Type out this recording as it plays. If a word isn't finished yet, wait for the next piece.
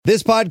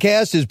This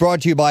podcast is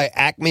brought to you by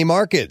Acme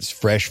Markets,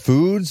 fresh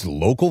foods,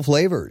 local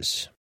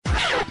flavors.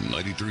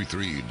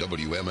 93.3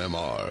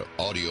 WMMR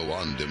Audio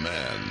on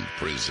Demand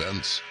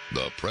presents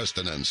the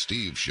Preston and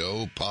Steve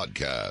Show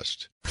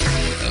podcast.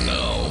 And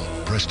now,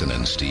 Preston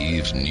and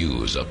Steve's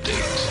News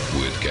Update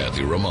with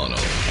Kathy Romano.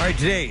 All right,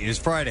 today is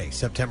Friday,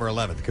 September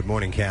 11th. Good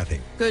morning, Kathy.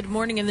 Good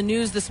morning. In the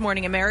news this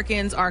morning,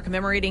 Americans are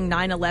commemorating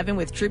 9/11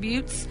 with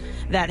tributes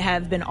that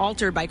have been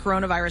altered by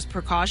coronavirus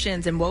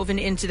precautions and woven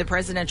into the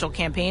presidential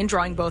campaign,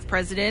 drawing both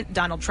President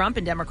Donald Trump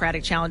and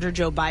Democratic challenger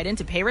Joe Biden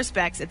to pay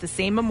respects at the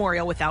same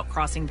memorial without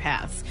crossing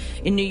paths.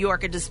 In New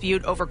York, a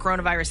dispute over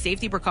coronavirus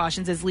safety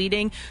precautions is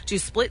leading to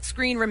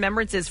split-screen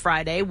remembrances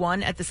Friday,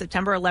 one at the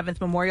September 11th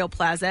Memorial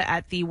Plaza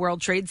at the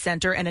World Trade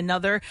Center and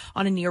another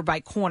on a nearby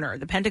corner.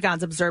 The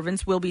Pentagon's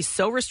observance will be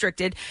so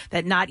restricted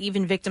that not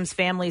even victims'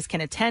 families can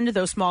attend,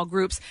 though small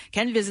groups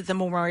can visit the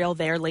memorial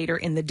there later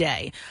in the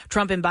day.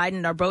 Trump and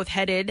Biden are both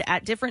headed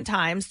at different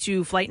times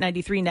to Flight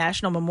 93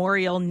 National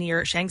Memorial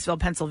near Shanksville,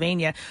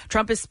 Pennsylvania.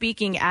 Trump is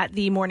speaking at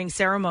the morning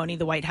ceremony,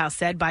 the White House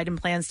said. Biden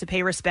plans to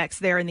pay respects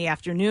there in the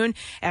afternoon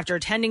after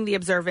attending the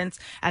observance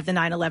at the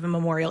 9/11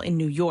 Memorial in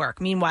New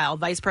York. Meanwhile,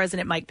 Vice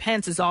President Mike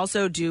Pence is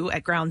also due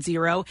at Ground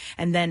Zero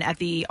and then at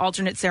the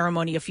alternate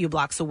ceremony a few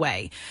blocks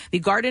away. The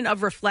Garden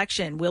of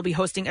Reflection will be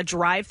hosting a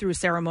drive-through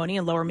ceremony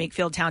in Lower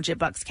Makefield Township,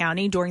 Bucks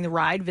County. During the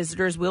ride,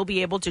 visitors will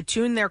be able to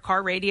tune their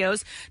car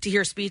radios to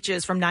hear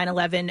speeches from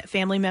 9/11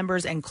 family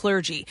members and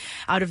clergy.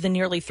 Out of the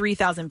nearly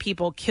 3,000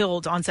 people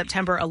killed on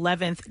September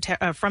 11th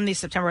from the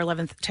September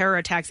 11th terror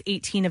attacks,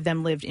 18 of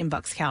them lived in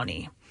Bucks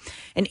County.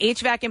 An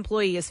HVAC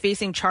employee is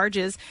facing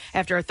charges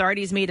after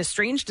authorities made a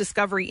strange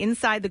discovery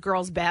inside the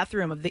girls'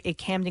 bathroom of the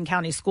Camden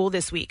County School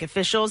this week.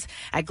 Officials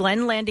at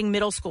Glen Landing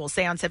Middle School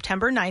say on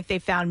September 9th they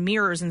found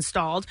mirrors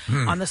installed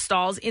on the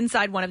stalls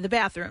inside one of the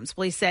bathrooms.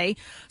 Police say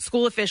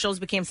school officials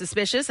became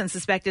suspicious and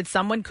suspected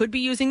someone could be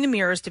using the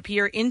mirrors to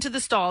peer into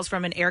the stalls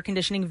from an air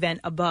conditioning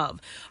vent above.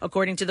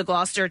 According to the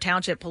Gloucester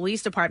Township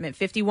Police Department,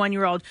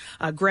 51-year-old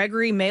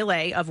Gregory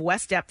Melee of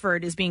West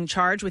Deptford is being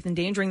charged with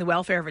endangering the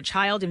welfare of a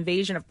child,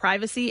 invasion of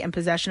privacy, and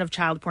possession of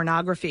child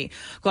pornography.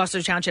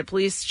 Gloucester Township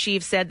Police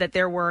Chief said that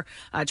there were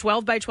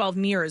 12 by 12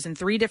 mirrors in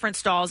 3 different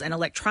stalls and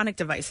electronic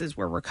devices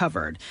were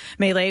recovered.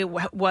 Melee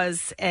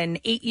was an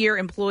 8-year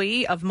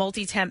employee of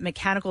Multi-Temp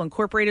Mechanical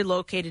Incorporated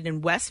located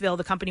in Westville.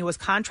 The company was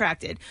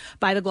contracted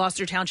by the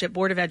Gloucester Township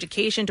Board of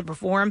Education to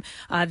perform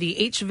the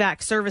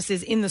HVAC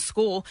services in the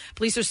school.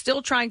 Police are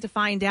still trying to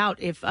find out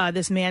if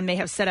this man may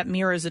have set up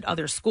mirrors at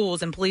other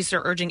schools, and police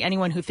are urging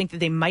anyone who think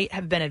that they might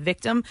have been a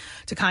victim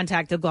to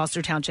contact the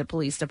Gloucester Township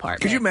Police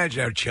Department. Could you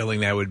imagine how chilling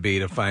that would be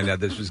to find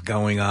out this was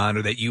going on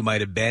or that you might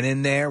have been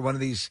in there? One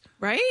of these.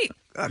 Right?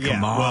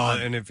 Come on. Well,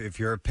 and if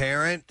you're a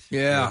parent,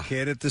 your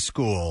kid at the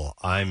school,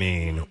 I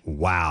mean,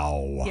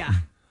 wow. Yeah.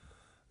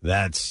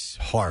 That's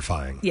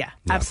horrifying. Yeah,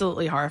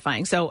 absolutely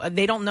horrifying. So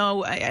they don't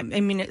know. I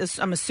mean,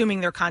 I'm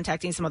assuming they're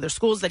contacting some other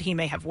schools that he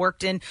may have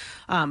worked in,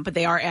 but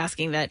they are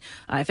asking that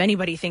if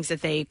anybody thinks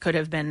that they could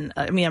have been.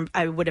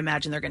 I would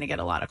imagine they're going to get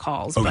a lot of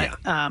calls.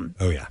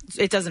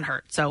 It doesn't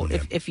hurt. So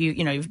if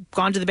you've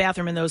gone to the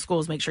bathroom in those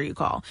schools, make sure you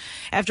call.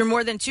 After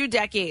more than 2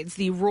 decades,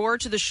 the Roar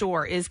to the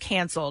Shore is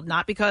canceled,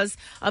 not because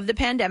of the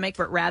pandemic,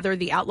 but rather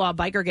the outlaw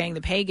biker gang,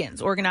 the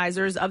Pagans.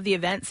 Organizers of the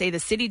event say the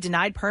city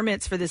denied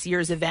permits for this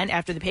year's event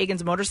after the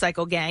Pagans motorcycle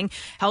gang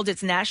held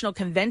its national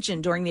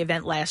convention during the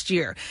event last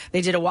year.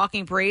 They did a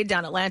walking parade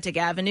down Atlantic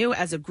Avenue.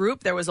 As a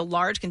group, there was a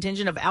large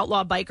contingent of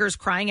outlaw bikers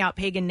crying out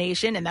Pagan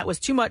Nation, and that was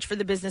too much for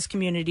the business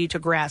community to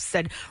grasp,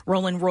 said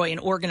Roland Roy, an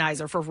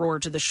organizer for Roar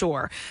to the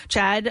Shore.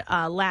 Chad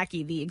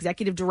Lackey, the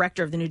executive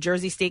director of the New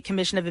Jersey State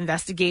Commission of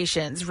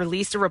Investigations,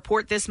 released a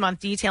report this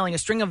month detailing a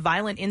string of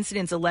violent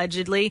incidents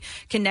allegedly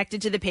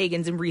connected to the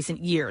Pagans in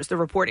recent years. The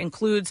report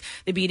includes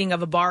the beating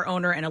of a bar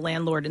owner and a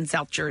landlord in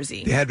South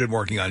Jersey. They had been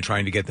working on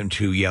trying to get them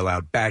to yell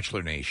out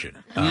Bachelor Nation,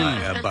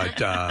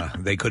 but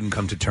they couldn't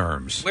come to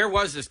terms. Where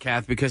was this,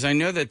 Kath? Because I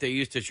know that they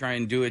used to try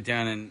and do it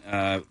down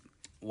in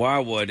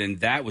Wildwood, and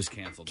that was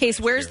canceled.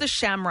 Case, where's the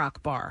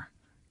Shamrock Bar?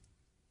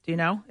 Do you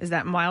know? Is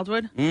that in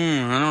Wildwood?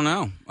 I don't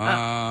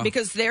know.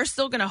 Because they're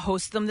still going to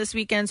host them this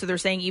weekend. So they're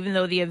saying even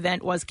though the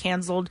event was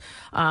canceled,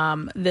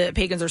 the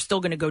Pagans are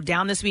still going to go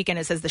down this weekend.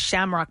 It says the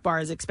Shamrock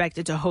Bar is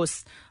expected to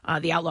host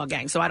the Outlaw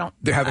Gang. So I don't...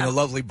 They're having a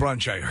lovely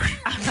brunch, I heard.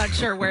 I'm not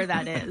sure where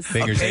that is. A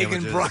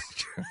pagan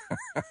brunch.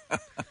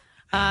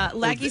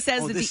 Lackey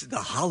says that this is the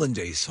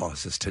hollandaise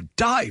sauce is to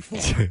die for.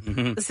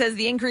 Says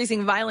the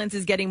increasing violence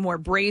is getting more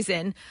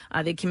brazen.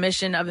 The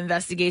Commission of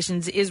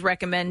Investigations is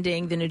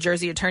recommending the New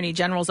Jersey Attorney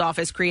General's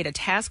office create a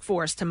task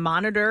force to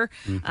monitor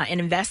and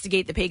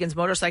investigate the Pagans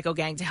motorcycle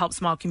gang to help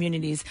small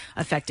communities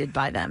affected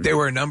by them. There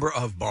were a number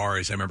of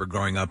bars, I remember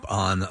growing up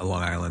on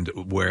Long Island,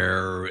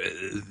 where...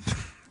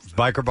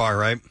 Biker bar,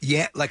 right?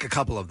 Yeah, like a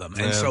couple of them.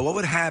 And so what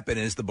would happen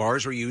is the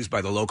bars were used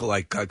by the local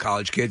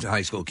college kids and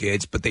high school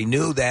kids, but they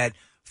knew that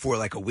for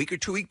like a week or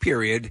 2 week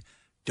period,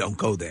 don't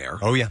go there.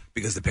 Oh, yeah.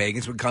 Because the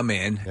Pagans would come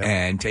in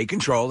and take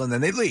control, and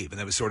then they'd leave. And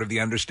that was sort of the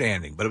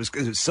understanding. But it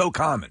was so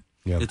common.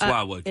 Yep. It's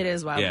Wildwood. It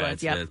is Wildwood, Yeah,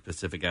 it's yep.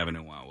 Pacific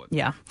Avenue, Wildwood.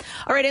 Yeah.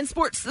 All right, in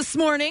sports this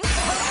morning. Ball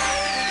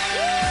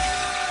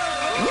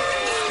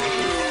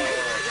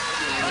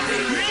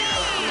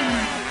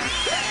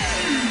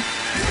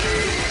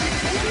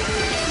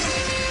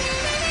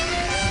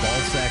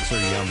sacks are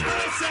yummy.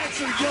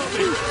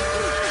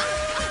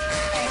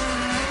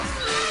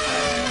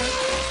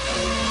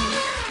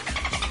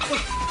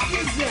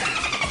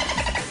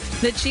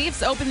 The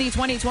Chiefs open the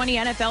 2020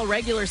 NFL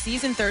regular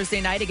season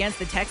Thursday night against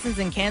the Texans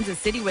in Kansas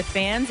City with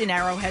fans in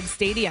Arrowhead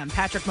Stadium.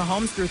 Patrick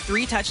Mahomes threw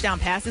 3 touchdown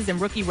passes, and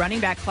rookie running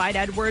back Clyde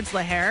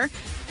Edwards-Helaire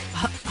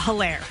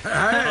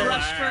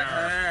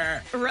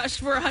rushed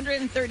for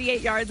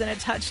 138 yards and a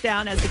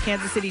touchdown as the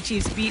Kansas City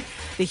Chiefs beat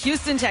the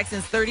Houston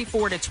Texans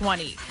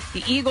 34-20.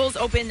 The Eagles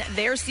open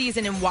their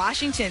season in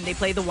Washington. They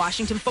play the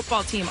Washington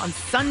football team on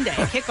Sunday.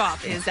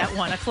 Kickoff is at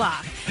 1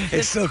 o'clock.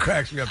 It still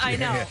cracks me up. I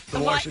know.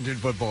 The Washington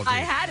football team. I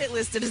had it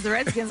listed as the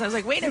Redskins. I was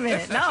like, wait a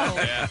minute, no.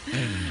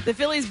 The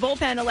Phillies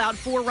bullpen allowed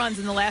 4 runs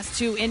in the last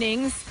 2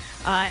 innings.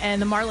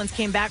 And the Marlins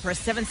came back for a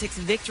 7-6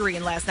 victory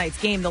in last night's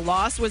game. The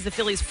loss was the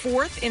Phillies'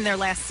 4th in their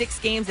last 6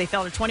 games. They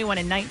fell to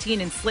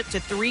 21-19 and slipped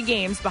to 3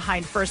 games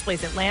behind first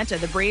place Atlanta.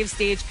 The Braves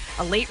staged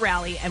a late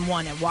rally and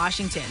won at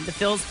Washington. The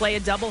Phils play a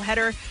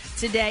doubleheader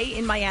today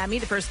in Miami.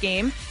 The first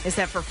game is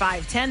set for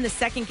 5:10. The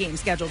second game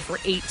scheduled for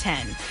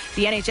 8:10.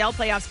 The NHL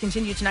playoffs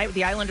continue tonight with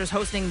the Islanders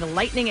hosting the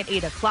Lightning at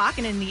 8 o'clock.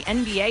 And in the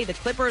NBA, the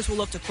Clippers will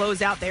look to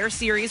close out their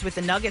series with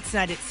the Nuggets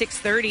tonight at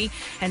 6:30.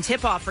 And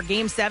tip-off for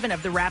Game 7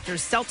 of the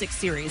Raptors-Celtics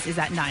series is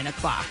at 9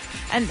 o'clock.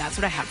 And that's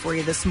what I have for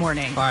you this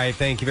morning. All right,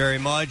 thank you very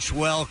much.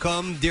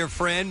 Welcome, dear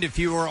friend. If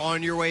you are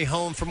on your way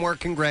home from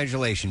work,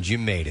 congratulations. You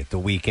made it. The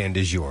weekend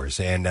is yours.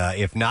 And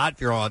if not,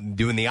 if you're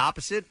doing the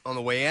opposite on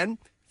the way in,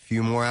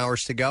 few more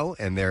hours to go,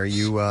 and there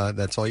you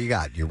that's all you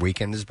got. Your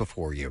weekend is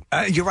before you.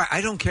 You're right. I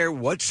don't care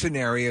what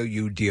scenario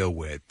you deal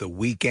with. The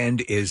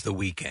weekend is the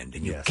weekend,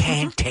 and you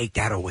can't take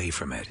that away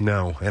from it.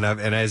 No, and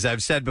as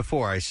I've said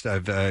before,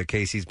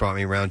 Casey's brought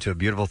me around to a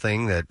beautiful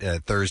thing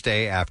that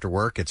Thursday after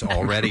work, it's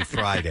already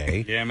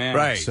Friday. Yeah, man.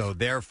 Right. So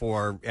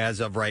therefore, as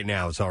of right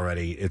now, it's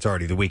already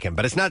the weekend.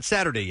 But it's not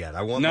Saturday yet.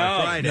 I want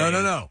my Friday.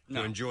 No.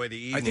 To enjoy the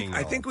evening.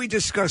 I think we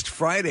discussed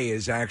Friday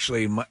is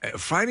actually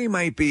Friday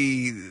might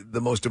be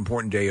the most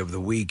important day of the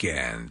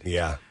weekend.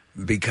 Yeah.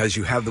 Because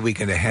you have the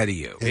weekend ahead of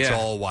you. It's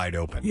all wide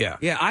open. Yeah.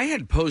 Yeah, I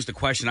had posed a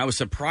question. I was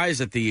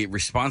surprised at the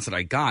response that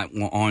I got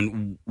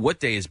on what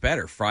day is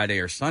better, Friday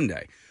or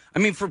Sunday. I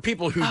mean, for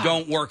people who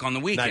don't work on the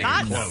weekend.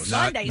 Not close.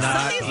 Sunday.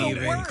 Not Sunday's the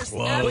even worst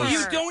close. ever. But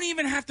you don't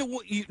even have to.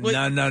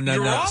 No.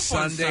 You're off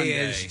on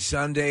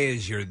Sunday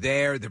is you're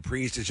there. The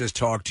priest has just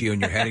talked to you,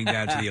 and you're heading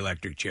down to the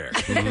electric chair.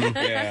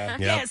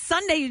 Yeah,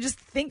 Sunday you just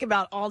think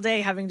about all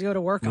day having to go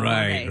to work on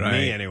Monday. Right.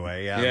 Me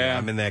anyway. Yeah.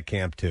 I'm in that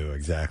camp too.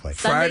 Exactly.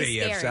 Friday,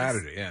 Sunday scaries.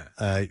 Saturday.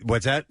 Yeah.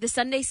 What's that? The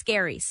Sunday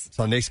scaries.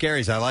 Sunday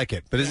scaries. I like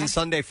it. But isn't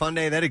Sunday Fun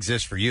Day? That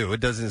exists for you. It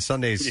doesn't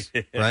Sundays,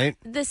 right?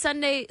 The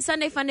Sunday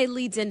Fun Day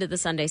leads into the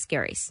Sunday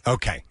scaries.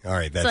 Okay. All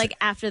right. That's So, like,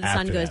 after the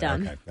sun goes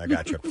down. Okay. I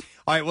got you.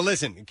 All right. Well,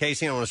 listen,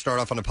 Casey, I want to start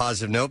off on a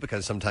positive note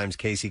because sometimes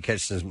Casey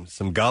catches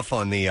some guff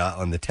on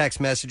the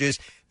text messages.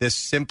 This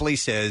simply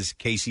says,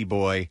 Casey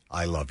boy,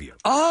 I love you.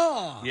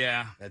 Oh.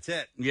 Yeah. That's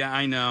it. Yeah,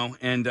 I know.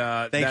 And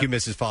Thank you,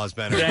 Mrs.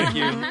 Fosbender. Thank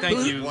you.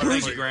 Thank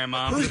you,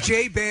 Grandma. Who's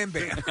Jay Bam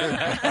Bam?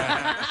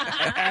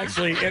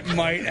 Actually, it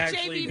might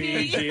actually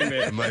be Jim.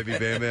 It might be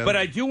Bam Bam. But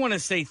I do want to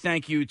say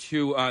thank you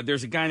to,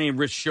 there's a guy named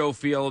Rich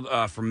Schofield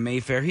from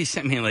Mayfair. He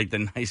sent me like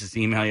the nicest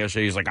email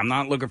yesterday. He's like, I'm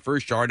not looking for a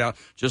shout out.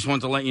 Just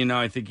want to let you know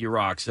I think you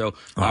rock. So,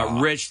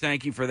 Rich,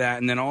 thank you for that.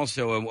 And then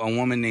also a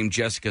woman named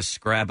Jessica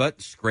Scrabut.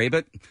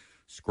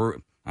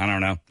 I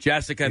don't know.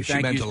 Jessica, She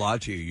thank meant you. a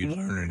lot to you. You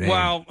learned her name.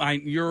 Well,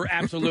 you're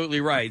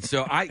absolutely right.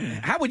 So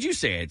how would you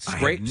say it? I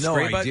have no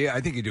idea. I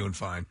think you're doing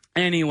fine.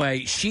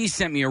 Anyway, she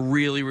sent me a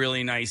really,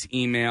 really nice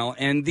email,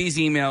 and these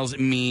emails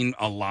mean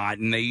a lot,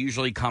 and they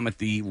usually come at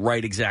the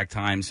right exact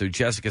time. So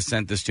Jessica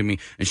sent this to me,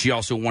 and she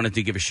also wanted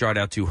to give a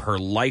shout-out to her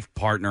life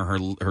partner, her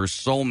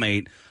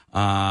soulmate,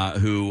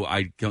 who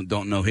I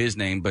don't know his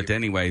name, but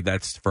anyway,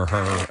 that's for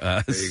her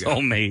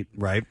soulmate.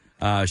 Right.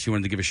 She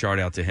wanted to give a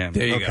shout-out to him.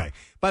 There you go.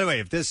 By the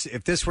way, if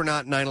this were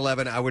not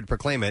 9/11, I would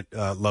proclaim it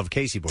Love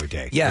Casey Boy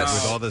Day. Yes.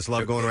 With all this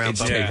love going around,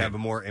 but we have a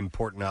more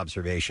important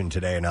observation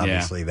today, and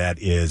obviously that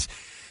is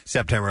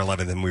September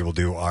 11th, and we will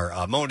do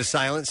our moment of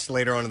silence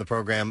later on in the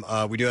program.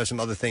 We do have some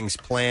other things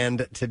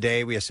planned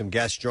today. We have some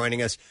guests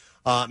joining us.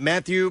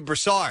 Matthew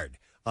Broussard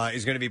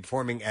is going to be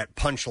performing at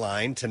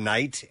Punchline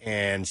tonight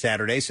and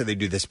Saturday, so they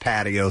do this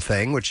patio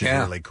thing, which is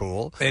really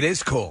cool. It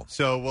is cool.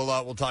 So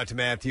we'll talk to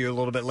Matthew a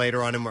little bit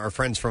later on. And our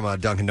friends from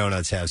Dunkin'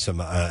 Donuts have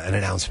some an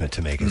announcement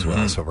to make as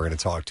well. So we're going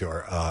to talk to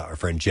our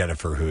friend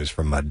Jennifer, who is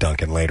from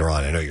Dunkin' later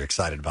on. I know you're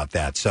excited about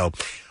that. So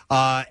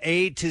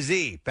A to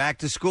Z, back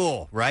to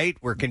school, right?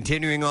 We're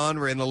continuing on.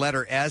 We're in the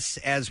letter S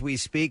as we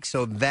speak.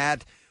 So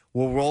that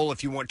will roll.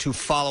 If you want to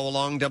follow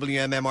along,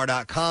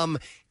 WMMR.com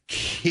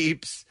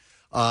keeps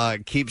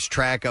keeps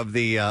track of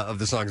the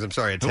songs. I'm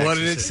sorry. What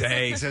did it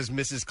say? It says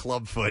Mrs.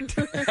 Clubfoot.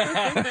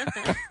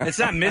 It's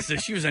not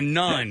Mrs. She was a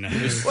nun.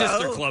 It was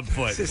Sister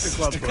Clubfoot. Sister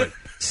Clubfoot.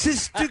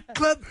 Sister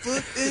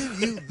Clubfoot, are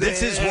you there?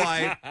 This is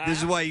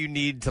why you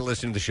need to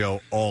listen to the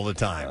show all the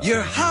time.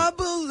 You're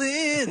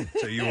hobbling.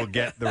 So you will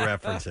get the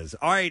references.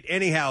 All right,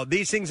 anyhow,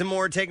 these things and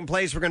more are taking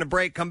place. We're going to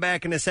break, come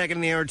back in a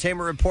second. The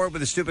entertainment report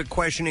with a stupid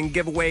question and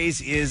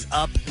giveaways is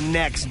up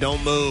next.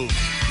 Don't move.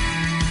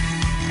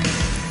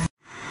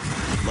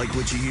 Like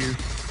what you hear?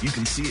 You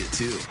can see it,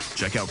 too.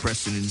 Check out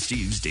Preston and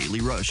Steve's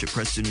Daily Rush at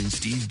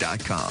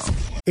PrestonandSteve.com.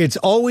 It's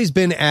always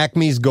been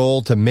Acme's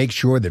goal to make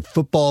sure that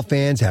football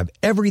fans have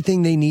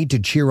everything they need to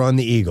cheer on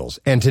the Eagles.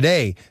 And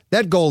today,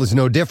 that goal is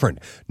no different.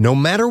 No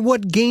matter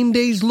what game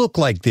days look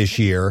like this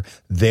year,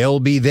 they'll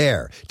be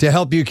there to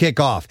help you kick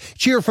off,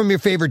 cheer from your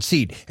favorite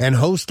seat, and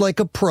host like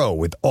a pro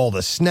with all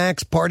the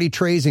snacks, party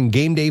trays, and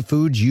game day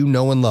foods you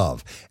know and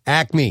love.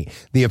 Acme,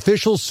 the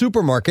official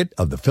supermarket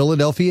of the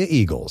Philadelphia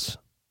Eagles.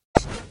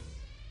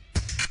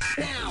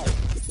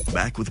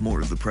 Back with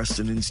more of the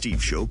Preston and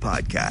Steve Show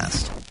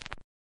podcast.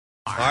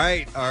 All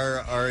right,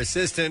 our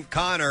assistant,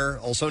 Connor,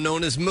 also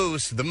known as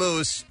Moose, the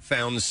Moose,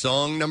 found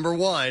song number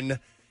 1.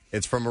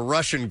 It's from a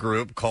Russian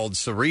group called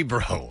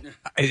Cerebro.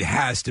 It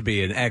has to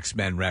be an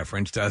X-Men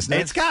reference, doesn't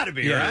it? It's got to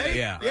be, right?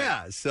 Yeah.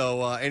 Yeah.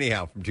 So,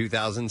 anyhow, from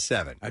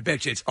 2007. I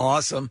bet you it's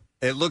awesome.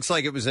 It looks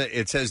like it was.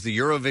 It says the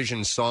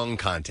Eurovision Song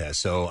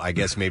Contest. So I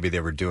guess maybe they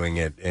were doing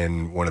it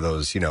in one of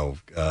those,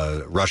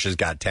 Russia's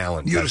Got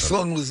Talent. Your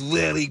song was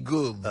very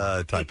good.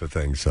 Type of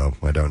thing. So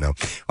I don't know. All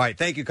right.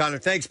 Thank you, Connor.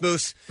 Thanks,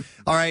 Moose.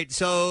 All right.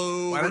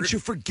 So why don't you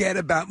forget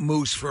about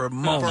Moose for a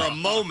moment? For a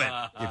moment,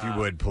 if you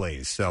would,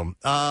 please. So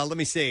let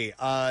me see.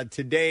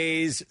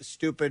 Today's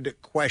stupid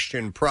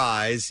question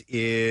prize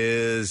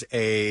is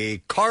a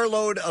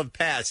carload of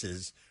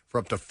passes for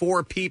up to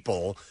 4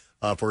 people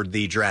for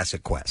the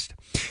Jurassic Quest.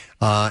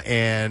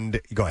 And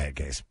go ahead,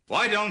 Case.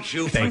 Why don't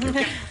you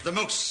forget the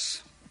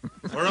moose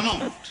for a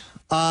moment?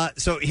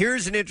 So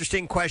here's an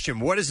interesting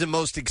question. What is the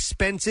most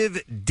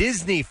expensive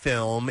Disney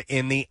film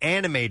in the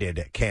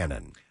animated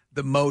canon?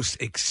 The most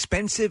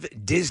expensive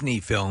Disney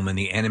film in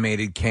the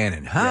animated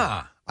canon,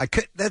 huh? Yeah.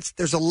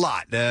 There's a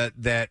lot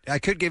that I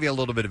could give you a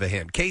little bit of a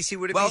hint. Casey,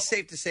 would it be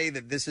safe to say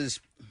that this is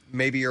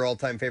maybe your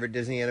all-time favorite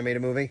Disney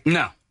animated movie?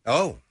 No.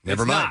 Oh,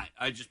 never mind. Not.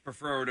 I just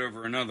prefer it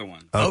over another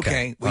one.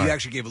 Okay. Well, you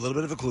actually gave a little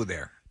bit of a clue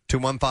there.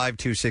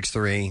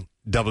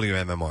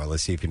 215-263-WMMR.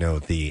 Let's see if you know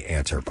the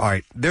answer. All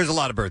right. There's a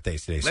lot of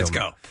birthdays today. Let's so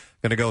go. I'm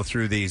going to go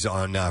through these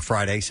on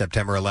Friday,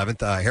 September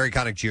 11th. Harry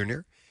Connick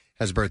Jr.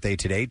 has a birthday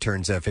today,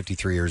 turns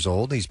 53 years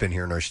old. He's been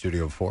here in our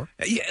studio before.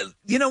 Yeah,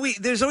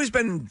 there's always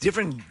been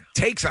different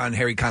takes on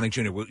Harry Connick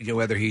Jr.,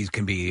 whether he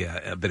can be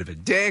a bit of a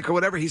dick or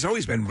whatever. He's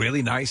always been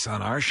really nice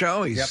on our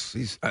show.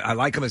 I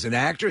like him as an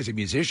actor, as a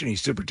musician. He's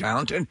super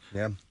talented.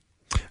 Yeah.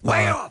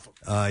 Way off.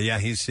 Yeah,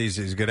 he's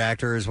a good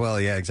actor as well.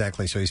 Yeah,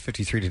 exactly. So he's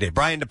 53 today.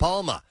 Brian De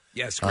Palma.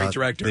 Yes, great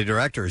director. The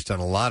director has done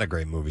a lot of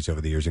great movies over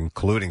the years,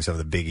 including some of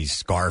the biggies,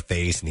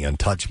 Scarface and The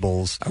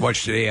Untouchables. I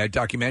watched a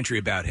documentary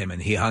about him,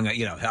 and he hung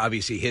out,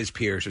 obviously his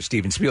peers are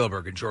Steven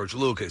Spielberg and George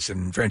Lucas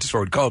and Francis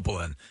Ford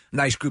Coppola, and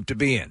nice group to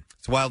be in.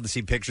 It's wild to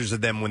see pictures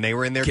of them when they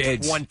were in their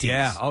kids. 20s.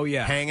 Yeah, oh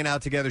yeah. Hanging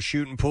out together,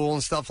 shooting pool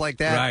and stuff like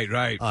that.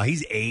 Right.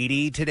 He's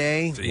 80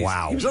 today. So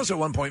wow. He was also at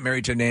one point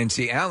married to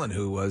Nancy Allen,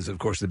 who was, of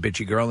course, the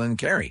bitchy girl in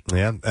Carrie.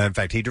 Yeah, in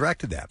fact, he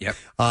directed that. Yep.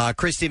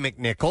 Christy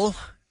McNichol.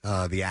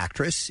 The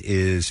actress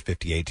is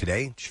 58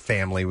 today.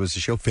 Family was the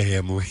show.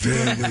 Family.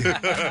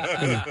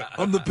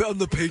 I'm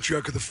the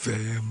patriarch of the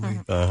family.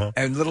 Uh-huh.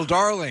 And Little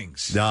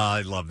Darlings.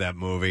 I love that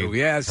movie. Oh,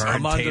 yes.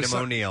 Tatum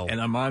O'Neal. And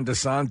Armand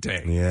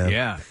Desante.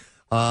 Yeah.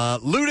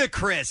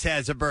 Ludacris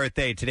has a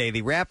birthday today.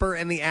 The rapper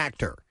and the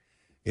actor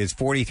is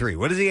 43.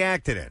 What has he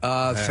acted in?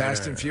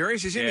 Fast and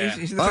Furious. He's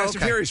in the Fast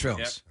and Furious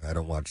films. Yep. I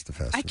don't watch the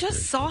Fast and Furious. I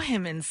just saw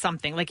him in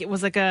something. Like, it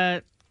was like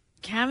a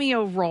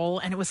cameo role,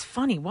 and it was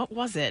funny. What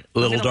was it?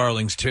 Little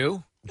Darlings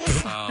 2?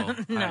 Oh,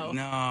 no.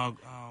 No.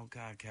 Oh,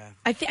 God, Kath.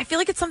 I feel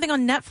like it's something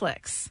on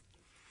Netflix.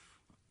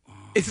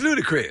 It's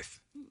Ludacris.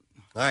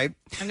 All right.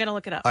 I'm going to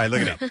look it up. All right,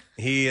 look it up.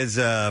 He is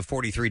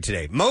 43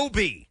 today.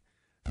 Moby,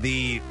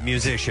 the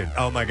musician.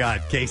 Oh, my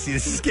God. Casey.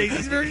 This is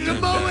Casey's version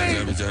of Moby.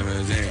 I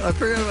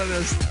forgot about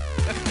this.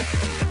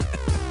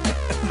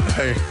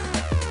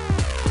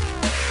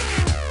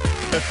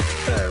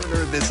 I haven't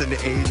heard this in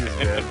ages,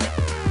 man.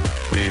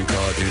 Being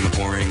caught in the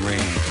pouring rain.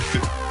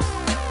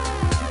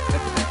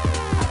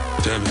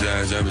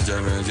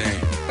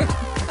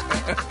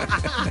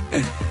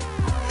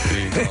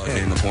 Being caught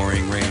in the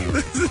pouring rain.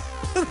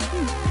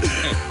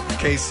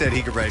 Case said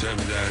he could write.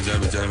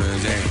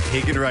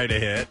 He could write a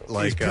hit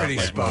like he's pretty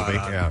spot Moby.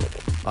 on. Yeah.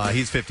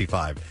 He's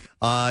 55.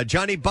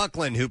 Johnny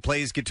Buckland, who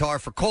plays guitar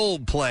for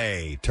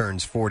Coldplay,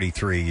 turns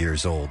 43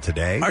 years old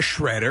today. A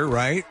shredder,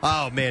 right?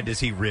 Oh man, does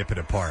he rip it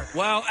apart?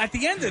 Well, at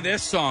the end of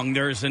this song,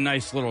 there's a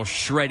nice little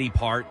shreddy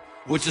part,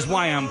 which is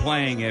why I'm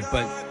playing it.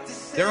 But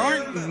there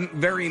aren't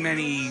very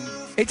many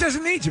It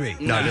doesn't need to be.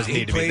 No, it doesn't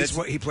need to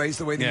be. He plays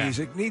the way the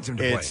music needs him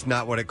to play. It's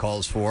not what it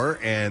calls for,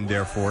 and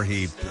therefore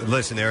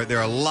listen, there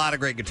are a lot of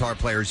great guitar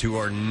players who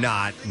are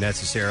not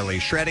necessarily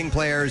shredding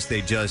players.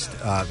 They just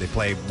they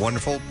play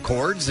wonderful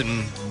chords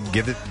and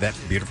give it that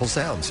beautiful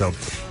sound. So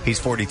he's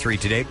 43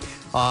 today.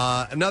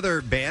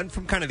 Another band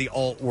from kind of the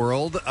alt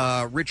world,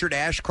 Richard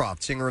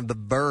Ashcroft, singer of The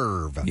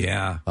Verve,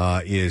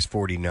 is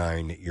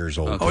 49 years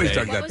old. Okay.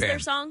 What was their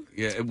song?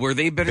 Yeah, were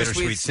they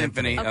Bittersweet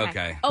Symphony?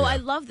 Okay. Oh, I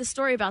love the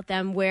story about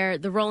them where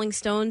the Rolling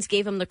Stones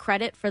gave them the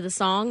credit for the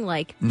song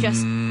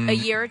just a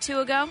year or two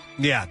ago.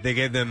 Yeah, they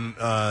gave them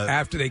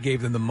after they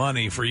gave them the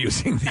money for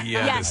using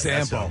the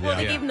sample. Well,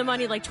 they gave them the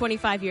money like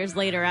 25 years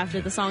later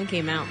after the song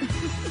came out.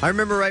 I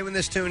remember right when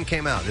this tune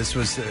came out. This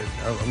was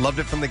I loved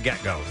it from the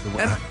get-go.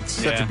 It's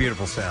such a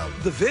beautiful sound.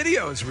 The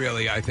video is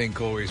really, I think,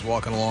 cool. He's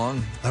walking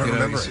along. I don't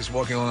remember. He's just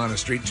walking along on the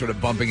street, sort of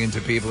bumping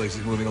into people as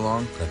he's moving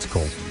along. That's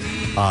cool.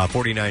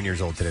 49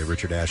 years old today,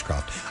 Richard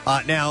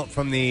Ashcroft. Now,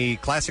 from the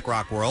classic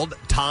rock world,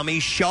 Tommy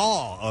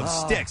Shaw of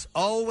Styx.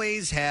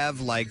 Always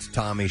have liked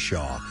Tommy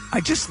Shaw. I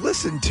just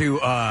listened to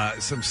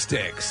some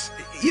Styx.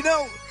 You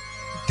know,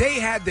 they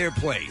had their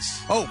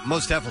place. Oh,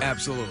 most definitely.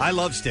 Absolutely. I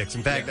love Styx.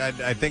 In fact,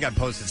 I think I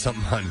posted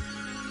something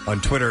on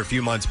Twitter a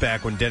few months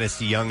back when Dennis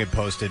DeYoung had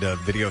posted a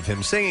video of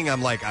him singing.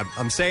 I'm like,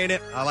 I'm saying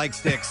it. I like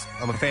Styx.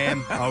 I'm a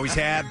fan. I always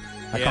have.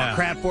 I caught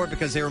crap for it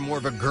because they were more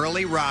of a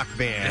girly rock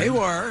band. They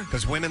were.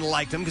 Because women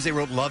liked them because they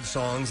wrote love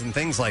songs and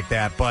things like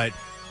that. But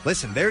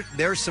listen,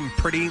 there's some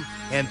pretty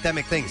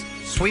anthemic things.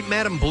 Sweet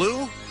Madam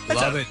Blue,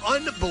 that's an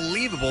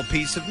unbelievable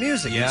piece of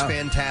music. Yeah. It's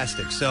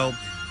fantastic. So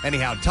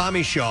anyhow,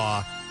 Tommy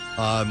Shaw,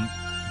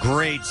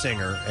 great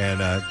singer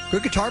and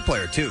good guitar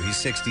player, too. He's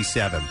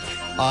 67.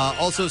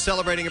 Also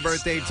celebrating a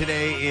birthday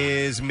today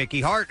is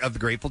Mickey Hart of the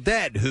Grateful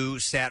Dead, who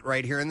sat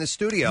right here in the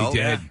studio. He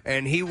did.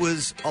 And he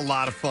was a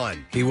lot of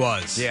fun. He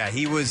was. Yeah,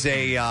 he was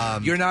a...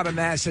 You're not a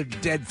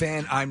massive Dead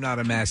fan. I'm not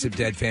a massive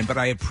Dead fan, but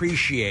I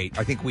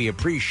think we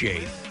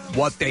appreciate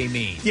what they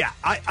mean. Yeah,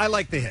 I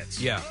like the hits.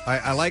 Yeah.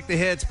 I like the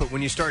hits, but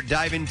when you start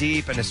diving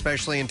deep, and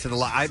especially into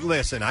the...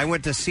 Listen, I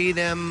went to see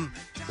them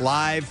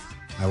live...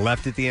 I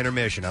left at the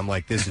intermission. I'm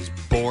like, this is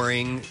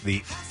boring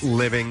the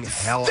living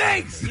hell out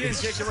of me. You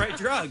didn't take the right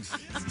drugs.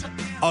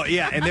 Oh,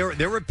 yeah. And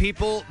there were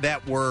people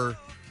that were,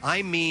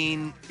 I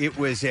mean, it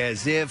was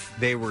as if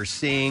they were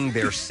seeing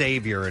their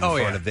savior in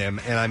front of them.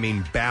 And I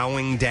mean,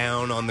 bowing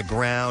down on the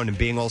ground and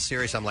being all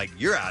serious. I'm like,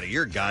 you're out of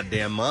your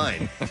goddamn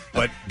mind.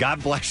 But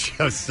God bless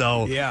you.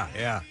 So,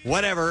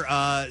 whatever.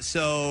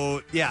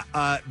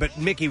 But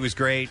Mickey was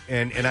great.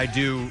 And I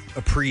do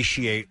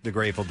appreciate the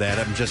Grateful Dead.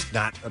 I'm just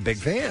not a big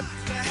fan.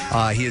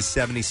 He is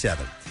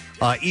 77.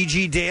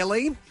 E.G.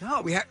 Daily.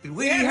 Oh, we had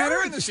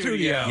her in the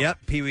studio. Yep,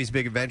 Pee-wee's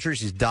Big Adventure.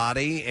 She's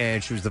Dottie,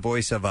 and she was the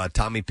voice of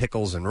Tommy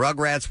Pickles and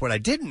Rugrats. What I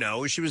didn't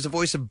know is she was the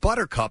voice of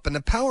Buttercup and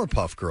the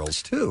Powerpuff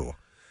Girls, too.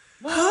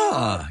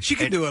 She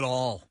can do it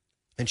all.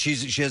 And she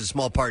has a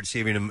small part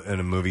in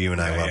a movie you and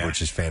I love,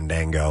 which is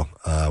Fandango,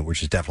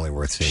 which is definitely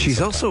worth seeing. She's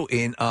sometime. also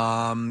in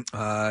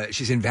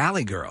she's in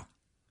Valley Girl.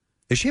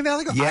 Is she in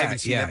Valley Girl? Yeah, I haven't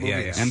seen that movie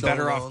in And so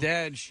Better long. Off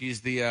Dead.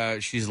 She's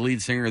she's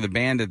lead singer of the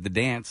band at the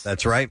dance.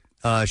 That's right.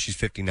 She's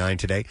 59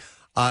 today.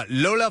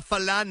 Lola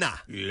Falana.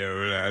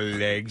 Lola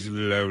legs,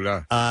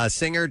 Lola.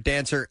 Singer,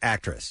 dancer,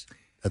 actress.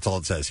 That's all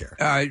it says here.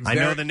 I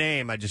know the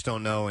name. I just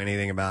don't know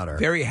anything about her.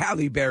 Very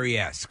Halle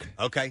Berry-esque.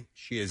 Okay.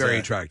 She is very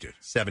attractive.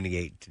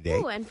 78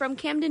 today. Oh, and from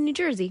Camden, New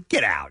Jersey.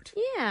 Get out.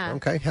 Yeah.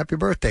 Okay. Happy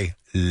birthday,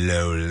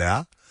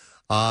 Lola.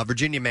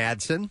 Virginia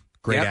Madsen.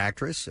 Great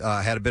actress.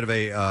 Had a bit of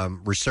a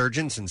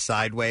resurgence in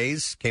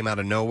Sideways. Came out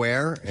of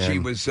nowhere. She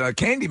was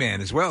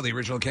Candyman as well, the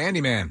original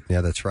Candyman. Yeah,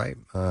 that's right.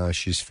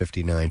 She's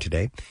 59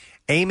 today.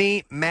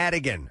 Amy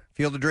Madigan,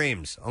 Field of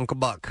Dreams, Uncle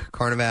Buck,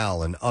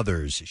 Carnival, and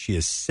others. She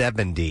is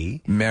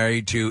 70.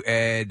 Married to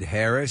Ed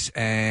Harris,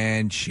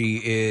 and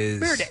she is...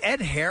 Married to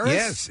Ed Harris?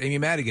 Yes, Amy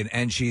Madigan.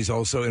 And she's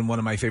also in one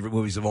of my favorite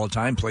movies of all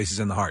time, Places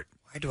in the Heart.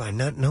 Why do I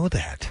not know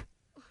that?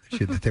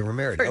 That they were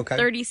married. For okay.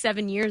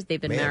 37 years they've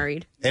been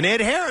married. And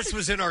Ed Harris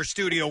was in our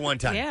studio one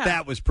time. Yeah.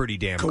 That was pretty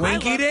damn cool.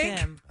 Coinky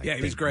Dink? Yeah,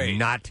 he was great.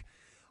 Not.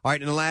 All right,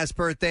 and the last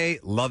birthday,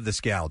 love this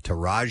gal,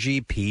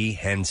 Taraji P.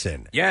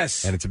 Henson.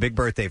 Yes. And it's a big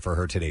birthday for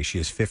her today. She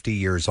is 50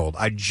 years old.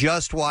 I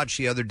just watched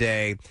the other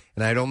day,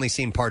 and I'd only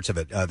seen parts of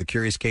it, The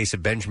Curious Case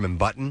of Benjamin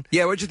Button.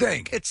 Yeah, what'd you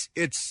think?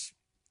 It's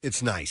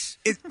nice.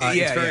 It's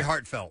very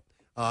heartfelt.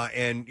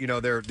 And, you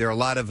know, there are a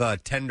lot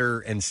of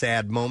tender and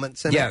sad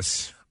moments in it.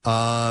 Yes.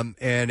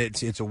 And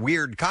it's a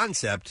weird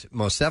concept,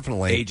 most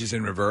definitely. Ages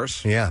in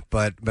reverse. Yeah,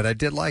 but I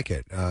did like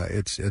it.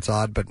 It's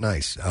odd but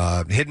nice.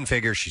 Hidden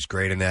Figures, she's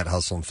great in that.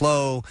 Hustle and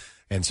Flow,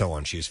 and so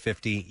on. She's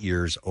 50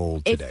 years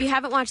old today. If you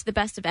haven't watched The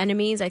Best of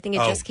Enemies, I think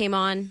it just came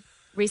on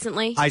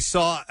recently. I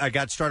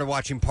got started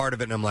watching part of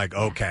it, and I'm like,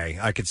 okay,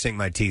 I could sink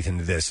my teeth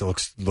into this.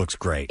 It looks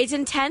great. It's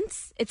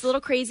intense. It's a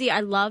little crazy.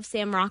 I love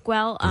Sam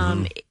Rockwell,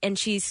 and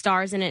she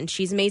stars in it, and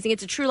she's amazing.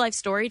 It's a true life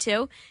story,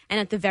 too. And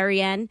at the very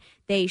end,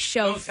 they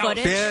show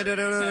footage. Yeah, no.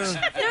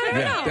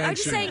 No. I'm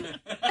just saying.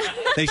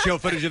 They show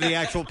footage of the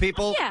actual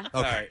people? Yeah.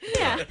 Okay.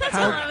 Yeah, that's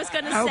all I was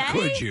going to say. How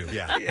could you?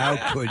 Yeah.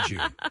 How could you?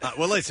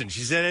 Well, listen,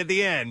 she said at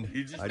the end.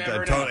 You just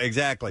never know.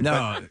 Exactly.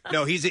 No. But,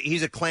 no,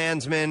 he's a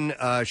Klansman.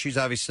 She's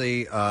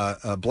obviously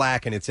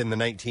black, and it's in the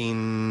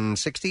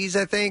 1960s,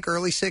 I think,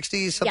 early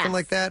 60s, something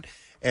like that.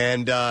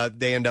 And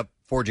they end up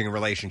forging a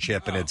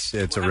relationship, and it's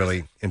a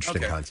really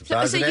interesting concept.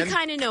 So you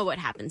kind of know what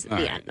happens at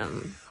the end.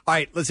 All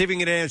right, let's see if we can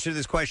get an answer to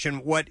this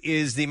question. What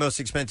is the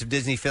most expensive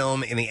Disney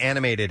film in the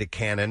animated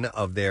canon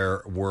of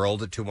their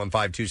world?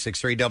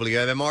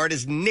 215-263-WMMR. It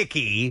is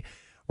Nikki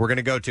we're going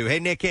to go to. Hey,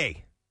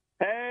 Nikki.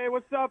 Hey,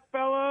 what's up,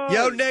 fellas?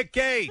 Yo,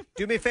 Nikki,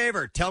 do me a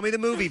favor. Tell me the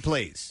movie,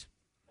 please.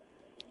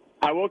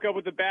 I woke up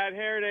with a bad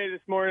hair day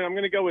this morning. I'm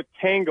going to go with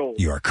Tangled.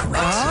 You are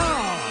correct.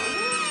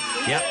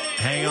 Yep,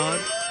 hang on.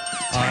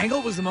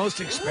 Tangled was the most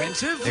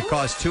expensive? It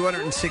cost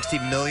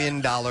 $260 million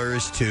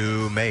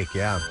to make,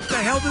 yeah. What the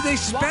hell did they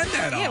spend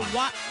that on? Yeah,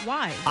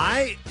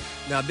 why?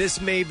 Now, this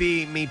may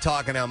be me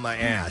talking out my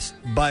ass,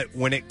 but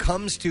when it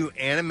comes to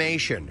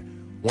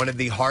animation, one of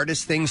the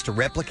hardest things to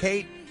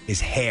replicate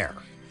is hair.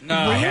 No.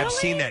 I have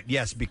seen that,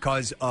 yes,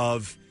 because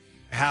of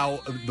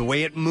how the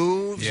way it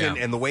moves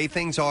and the way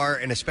things are,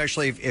 and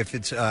especially if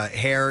it's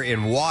hair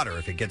in water,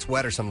 if it gets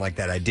wet or something like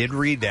that. I did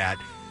read that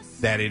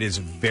it is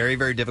very,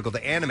 very difficult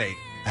to animate.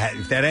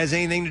 If that has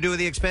anything to do with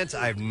the expense,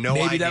 I have no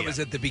idea. Maybe that was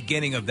at the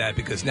beginning of that,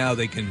 because now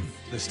the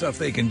stuff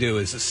they can do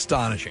is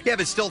astonishing. Yeah,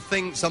 but still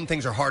some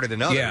things are harder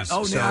than others. Yeah.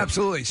 Oh, no,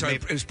 absolutely. So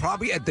it was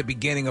probably at the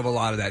beginning of a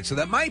lot of that. So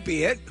that might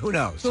be it. Who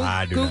knows?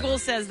 Google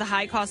says the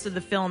high cost of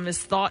the film is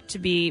thought to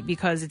be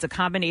because it's a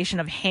combination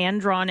of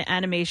hand-drawn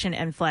animation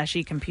and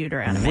flashy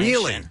computer animation.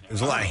 Really?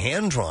 There's a lot of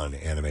hand-drawn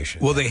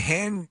animation. Well, they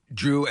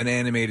hand-drew and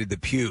animated the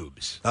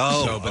pubes.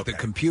 But the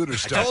computer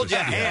stuff I told is... you,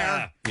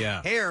 hair.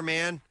 Yeah. Hair,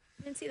 man.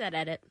 I didn't see that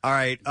edit. All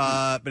right,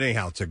 but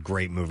anyhow, it's a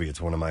great movie. It's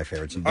one of my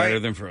favorites. Better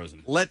than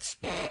Frozen. Let's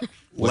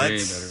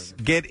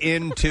get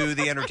into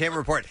the entertainment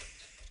report.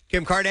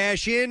 Kim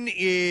Kardashian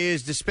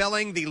is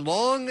dispelling the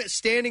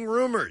long-standing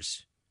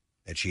rumors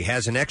that she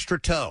has an extra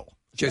toe.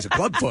 She has a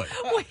club foot.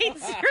 Wait,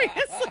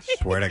 seriously?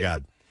 Swear to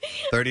God.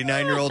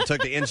 39-year-old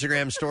took to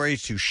Instagram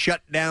stories to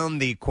shut down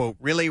the, quote,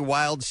 really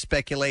wild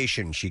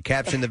speculation. She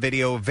captioned the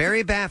video,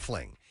 very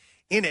baffling.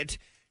 In it,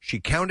 she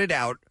counted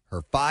out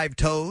her 5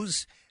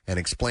 toes and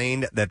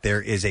explained that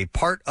there is a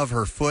part of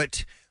her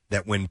foot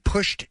that when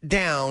pushed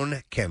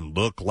down can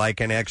look like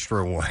an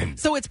extra one.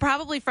 So it's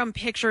probably from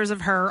pictures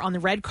of her on the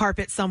red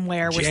carpet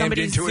somewhere where Jammed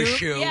somebody into zoomed, a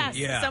shoe. Yes,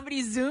 Yeah.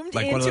 somebody zoomed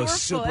Like into one of her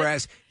those super foot.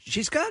 ass.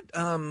 She's got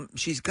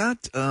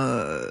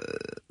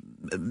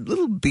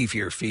little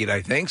beefier feet,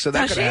 I think, so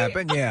that Does could she?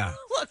 happen. Yeah.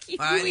 Look, you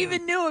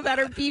even knew about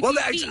her beefy Well,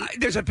 feet.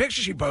 there's a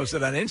picture she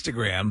posted on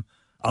Instagram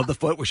of the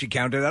foot where she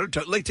counted out her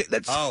toe. Like,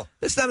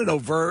 that's not an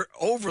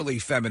overly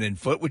feminine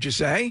foot, would you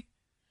say?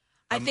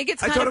 I think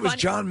it's. I kind thought of it was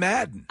funny. John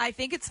Madden. I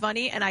think it's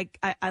funny, and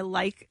I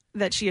like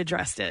that she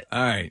addressed it.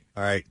 All right.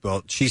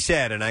 Well, she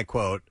said, and I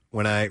quote,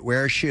 "When I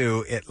wear a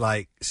shoe, it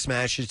like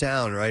smashes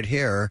down right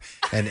here,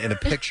 and in a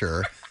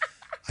picture,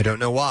 I don't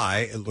know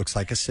why, it looks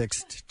like a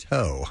 6th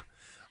toe."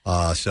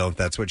 So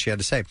that's what she had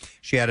to say.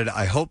 She added,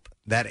 "I hope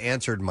that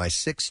answered my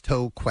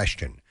 6-toe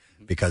question,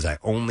 because I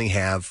only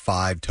have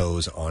 5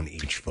 toes on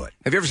each foot."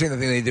 Have you ever seen the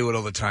thing they do it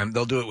all the time?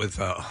 They'll do it with,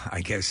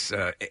 I guess,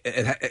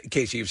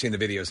 Casey, you've seen the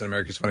videos on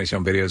America's Funniest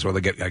Home Videos where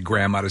they get a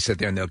grandma to sit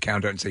there and they'll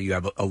count out and say you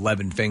have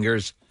 11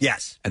 fingers.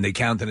 Yes. And they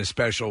count in a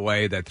special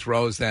way that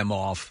throws them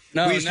off.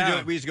 We used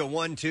to go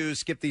 1, 2,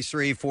 skip these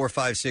 3, 4,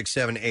 5, 6,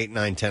 7, 8,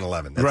 9, 10,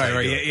 11. That's how you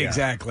Right, do it, yeah.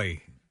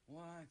 exactly.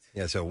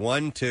 Yeah, so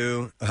 1,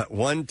 2,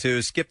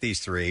 skip these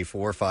 3,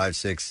 4, 5,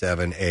 6,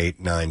 7, 8,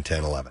 9,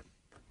 10, 11.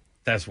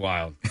 That's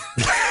wild.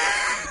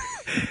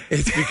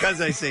 It's because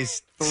I say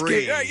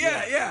 3.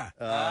 Yeah.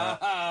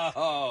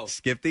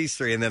 Skip these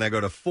 3, and then I go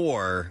to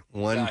 4,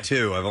 1,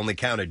 2. I've only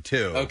counted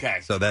 2. Okay.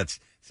 So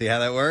see how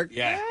that worked?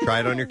 Yeah. Try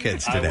it on your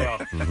kids today. I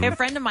will. Mhm. A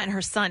friend of mine,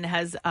 her son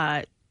has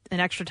an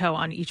extra toe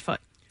on each foot.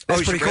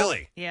 That's pretty cool.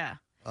 Really? Yeah.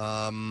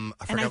 I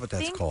forgot what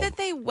that's called. That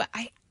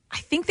I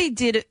think they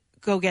did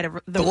go get it.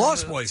 The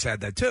Lost Boys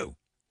had that too.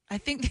 I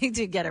think they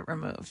did get it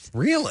removed.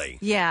 Really?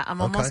 Yeah, I'm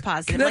almost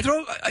positive.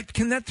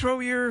 Can that throw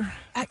your?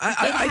 I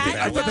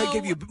thought that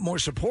gave you more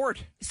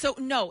support. So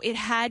no, it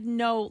had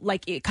no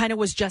it kind of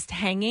was just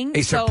hanging.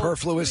 A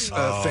superfluous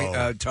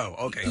toe.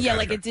 Okay. Yeah,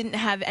 okay. it didn't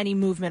have any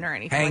movement or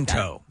anything. Hang like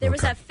toe. There was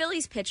that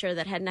Phillies pitcher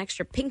that had an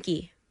extra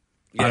pinky.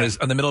 On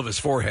the middle of his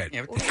forehead.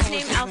 Yeah, What was his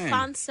name?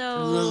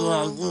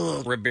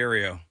 Alfonso.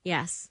 Ribeiro.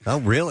 Yes. Oh,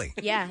 really?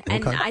 Yeah,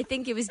 and I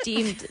think it was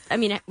deemed. I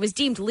mean, it was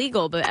deemed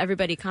legal, but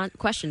everybody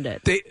questioned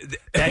it.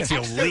 That's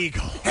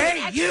illegal.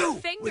 Hey, you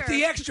finger. with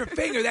the extra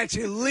finger. That's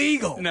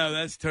illegal. No,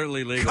 that's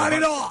totally legal. Cut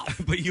it off.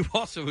 But you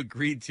also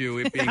agreed to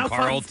it being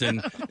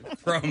Carlton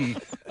from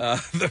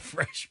the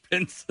Fresh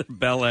Prince of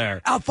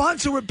Bel-Air.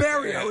 Alfonso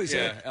Ribeiro is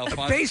a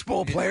Alfonso.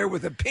 baseball player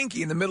with a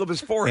pinky in the middle of his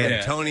forehead.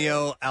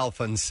 Antonio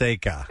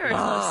Alfonseca. Sure it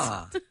was.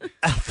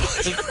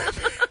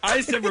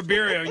 I said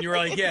Ribeiro, and you were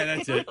like, yeah,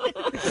 that's it.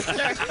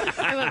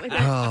 Sure. I went with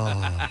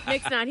that.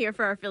 Nick's not here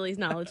for our Phillies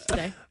knowledge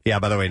today. Yeah,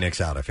 by the way,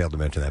 Nick's out. I failed to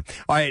mention that.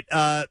 All right.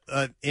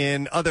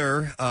 In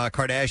other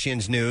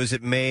Kardashians news,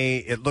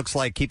 it looks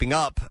like keeping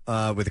up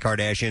with the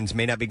Kardashians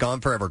may not be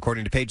gone forever.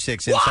 According to Page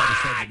Six, insiders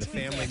said that the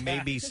family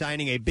may be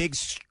signing a big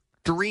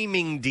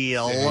streaming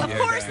deal. Of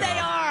course they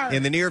are.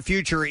 In the near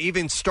future,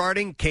 even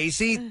starting,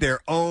 Casey, their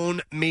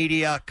own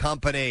media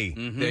company.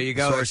 There you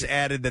go. Source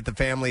added that the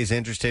family is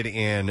interested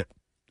in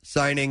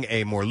signing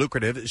a more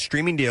lucrative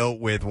streaming deal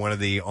with one of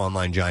the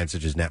online giants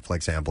such as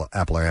Netflix,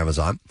 Apple, or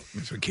Amazon.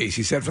 That's what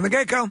Casey said from the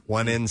get-go.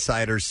 One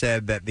insider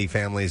said that the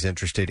family is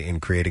interested in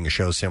creating a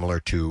show similar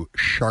to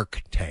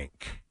Shark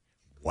Tank.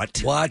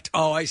 What?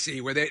 Oh, I see.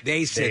 Where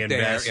they sit there.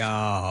 invest.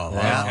 Oh,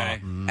 Yeah.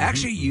 okay.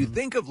 Actually, you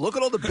look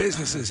at all the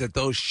businesses that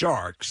those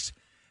sharks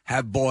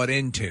have bought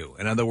into.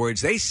 In other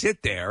words, they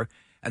sit there,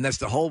 and that's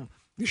the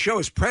show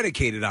is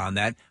predicated on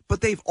that, but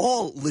they've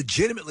all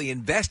legitimately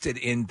invested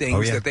in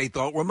things that they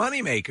thought were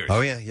moneymakers. Oh,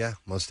 yeah,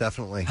 most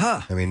definitely.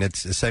 Huh. I mean,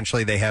 it's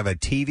essentially they have a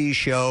TV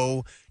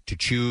show to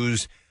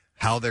choose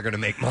how they're going to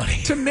make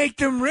money. To make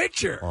them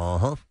richer.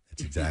 Uh-huh.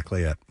 That's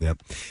exactly it.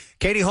 Yep.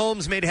 Katie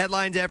Holmes made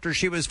headlines after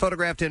she was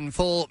photographed in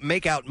full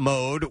makeout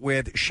mode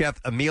with Chef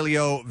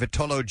Emilio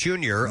Vitolo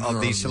Jr. of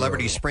the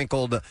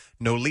celebrity-sprinkled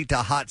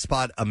Nolita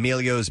hotspot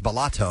Emilio's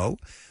Ballato.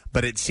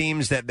 But it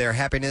seems that their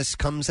happiness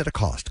comes at a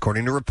cost,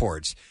 according to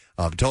reports.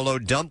 Vitolo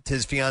dumped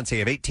his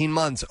fiancée of 18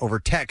 months over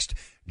text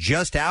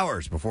just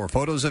hours before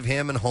photos of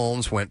him and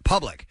Holmes went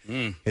public.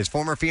 His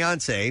former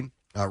fiancée,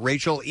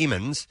 Rachel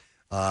Emmons,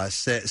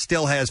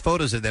 still has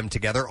photos of them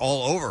together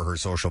all over her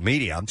social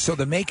media. So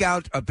the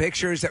makeout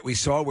pictures that we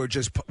saw were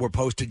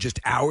posted just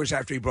hours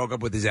after he broke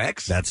up with his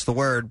ex? That's the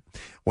word.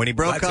 When he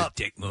broke That's up, a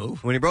dick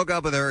move. When he broke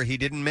up with her, he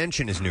didn't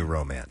mention his new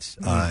romance.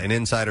 An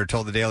insider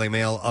told the Daily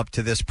Mail, up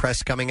to this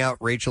press coming out,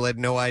 Rachel had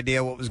no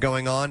idea what was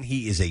going on.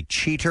 He is a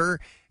cheater,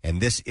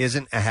 and this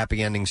isn't a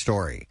happy ending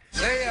story.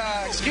 Hey,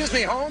 excuse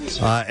me, Holmes?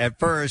 At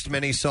first,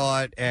 many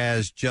saw it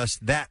as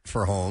just that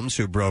for Holmes,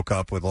 who broke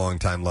up with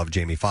longtime love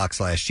Jamie Foxx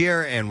last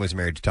year and was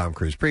married to Tom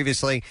Cruise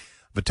previously.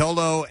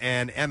 Vitolo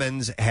and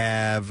Emmons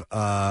had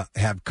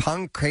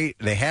concrete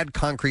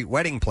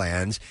wedding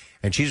plans,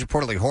 and she's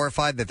reportedly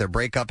horrified that their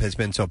breakup has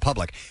been so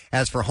public.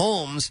 As for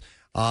Holmes,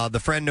 the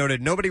friend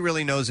noted, nobody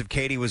really knows if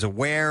Katie was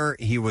aware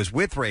he was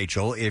with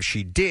Rachel. If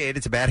she did,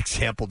 it's a bad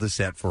example to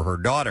set for her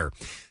daughter.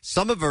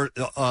 Some of her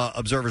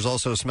observers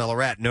also smell a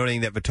rat,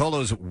 noting that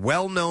Vitolo's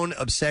well-known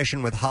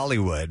obsession with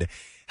Hollywood,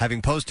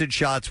 having posted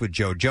shots with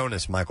Joe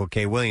Jonas, Michael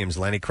K. Williams,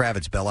 Lenny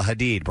Kravitz, Bella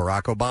Hadid,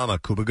 Barack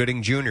Obama, Cuba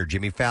Gooding Jr.,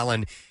 Jimmy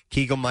Fallon,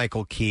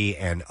 Keegan-Michael Key,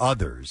 and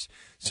others.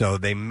 So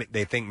they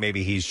think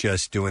maybe he's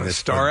just doing this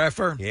star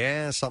effort?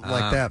 Yeah, something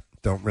like that.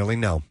 Don't really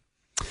know.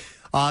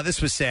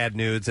 This was sad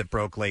news that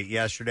broke late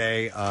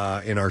yesterday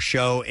in our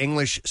show.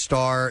 English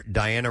star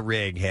Diana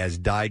Rigg has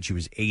died. She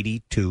was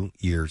 82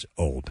 years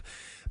old.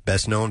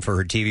 Best known for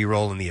her TV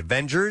role in The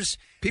Avengers.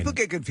 People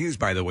get confused,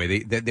 by the way.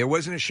 There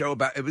wasn't a show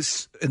about it.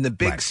 Was in the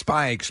big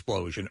spy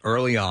explosion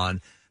early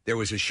on. There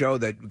was a show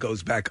that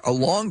goes back a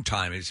long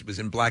time. It was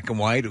in black and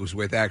white. It was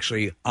with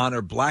actually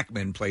Honor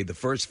Blackman played the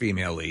first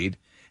female lead,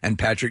 and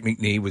Patrick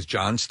McNee was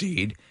John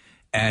Steed,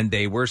 and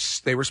they were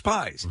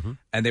spies,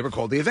 and they were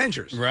called The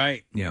Avengers.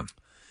 Right. Yeah.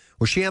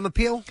 Was she Emma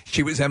Peel?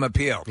 She was Emma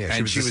Peel. Yeah,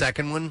 she was the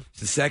second one?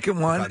 The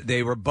second one.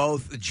 They were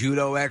both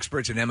judo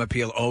experts, and Emma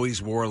Peel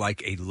always wore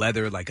like a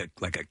leather, like a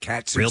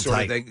catsuit Real sort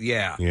tight. of thing.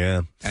 Yeah.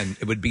 Yeah. And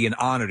it would be an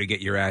honor to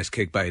get your ass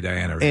kicked by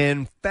Diana Rigg.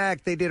 In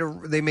fact, they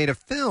made a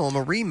film,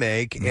 a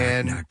remake,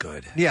 and not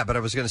good. Yeah, but I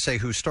was going to say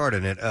who starred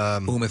in it.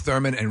 Uma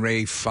Thurman and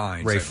Ray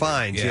Fiennes. Ray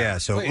Fiennes, yeah.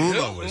 So Wait, Uma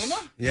who? was,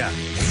 Uma? yeah.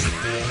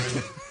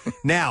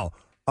 Now,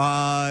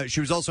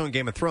 she was also in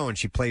Game of Thrones.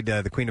 She played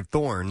the Queen of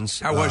Thorns.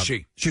 How was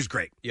she? She was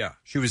great. Yeah.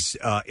 She was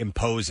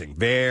imposing,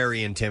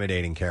 very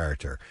intimidating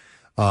character.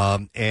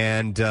 And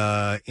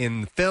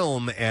in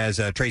film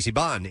as Tracy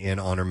Bond in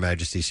On Her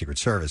Majesty's Secret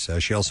Service.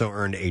 She also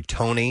earned a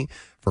Tony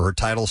for her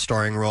title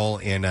starring role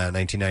in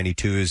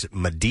 1992's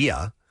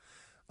Medea.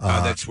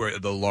 That's where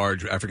the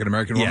large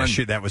African-American woman?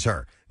 Yeah, that was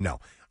her.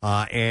 No.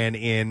 And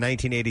in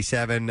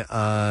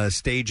 1987,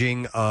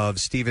 staging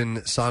of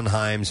Stephen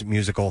Sondheim's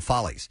musical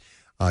Follies.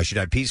 She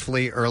died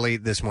peacefully early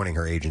this morning,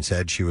 her agent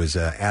said. She was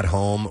at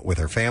home with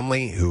her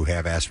family, who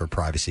have asked for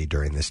privacy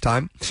during this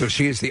time. So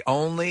she is the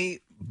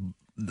only,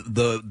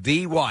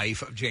 the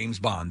wife of James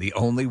Bond, the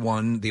only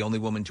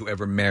woman to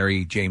ever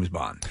marry James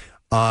Bond.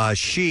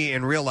 She,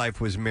 in real life,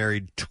 was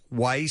married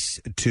twice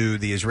to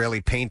the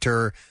Israeli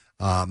painter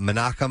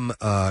Menachem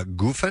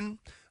Gufen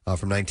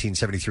from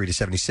 1973 to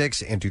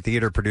 76, and to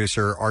theater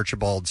producer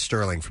Archibald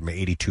Sterling from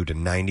 82 to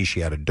 90.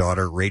 She had a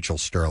daughter, Rachel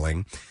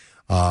Sterling.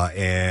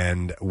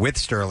 And with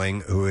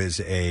Sterling, who is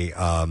a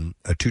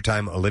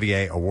two-time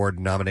Olivier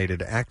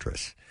Award-nominated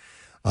actress.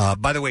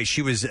 By the way,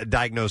 she was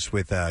diagnosed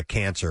with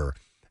cancer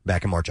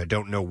back in March. I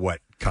don't know what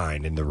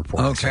kind in the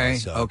report. Okay,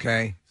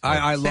 okay.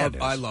 I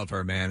love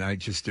her, man. I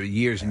just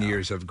years and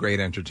years of great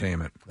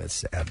entertainment. That's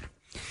sad.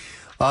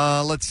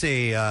 Let's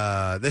see.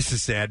 This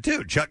is sad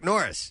too. Chuck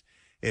Norris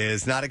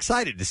is not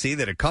excited to see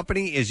that a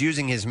company is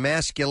using his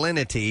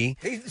masculinity.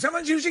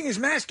 Someone's using his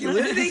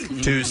masculinity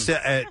to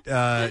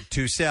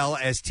sell,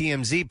 as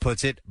TMZ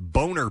puts it,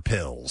 boner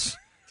pills.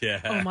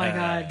 Yeah. Oh my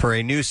God. For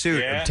a new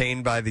suit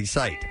obtained by the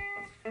site.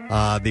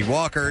 The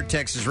Walker,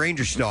 Texas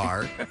Ranger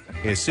star,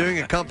 is suing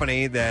a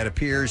company that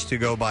appears to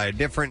go by a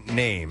different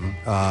name,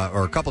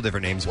 or a couple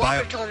different names.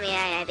 Walker told me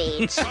I had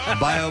AIDS.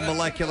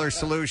 Biomolecular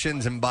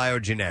Solutions and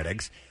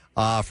Biogenetics,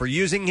 for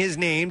using his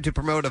name to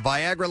promote a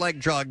Viagra-like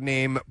drug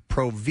named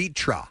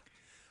Provitra.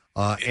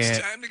 It's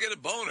time to get a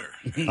boner.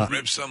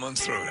 Rip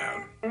someone's throat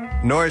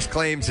out. Norris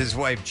claims his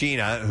wife,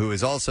 Gina, who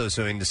is also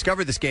suing,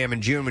 discovered the scam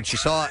in June when she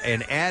saw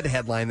an ad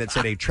headline that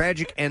said a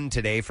tragic end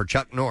today for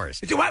Chuck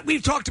Norris.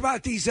 We've talked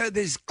about these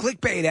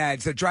clickbait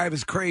ads that drive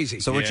us crazy.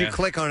 So once you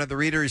click on it, the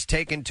reader is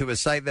taken to a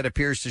site that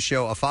appears to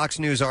show a Fox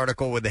News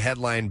article with the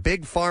headline,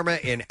 Big Pharma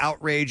in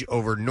outrage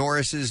over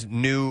Norris's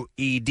new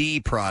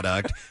ED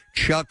product.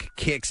 Chuck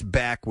kicks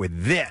back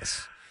with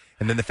this.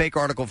 And then the fake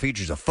article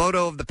features a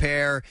photo of the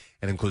pair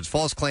and includes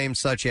false claims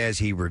such as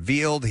he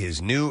revealed his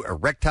new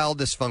erectile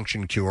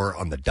dysfunction cure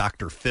on the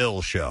Dr.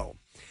 Phil show.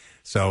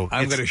 So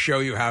I'm going to show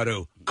you how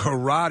to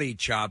karate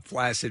chop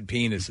flaccid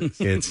penises.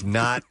 It's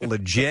not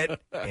legit,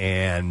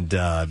 and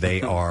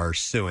they are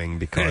suing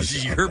because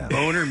is your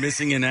boner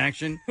missing in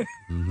action?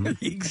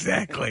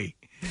 Exactly.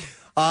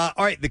 All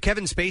right, the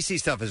Kevin Spacey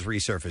stuff has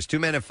resurfaced. 2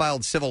 men have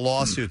filed civil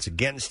lawsuits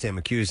against him,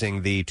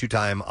 accusing the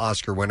 2-time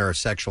Oscar winner of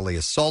sexually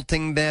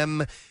assaulting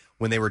them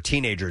when they were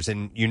teenagers.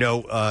 And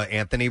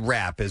Anthony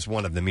Rapp is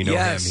one of them. You know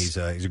him. He's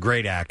a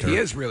great actor. He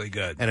is really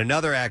good. And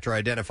another actor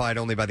identified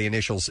only by the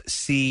initials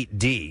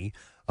CD.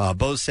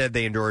 Both said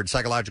they endured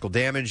psychological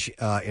damage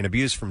and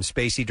abuse from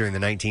Spacey during the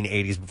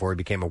 1980s before he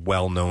became a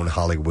well-known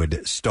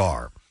Hollywood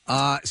star.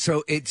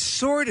 So it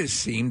sort of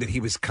seemed that he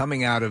was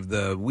coming out of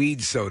the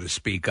weeds, so to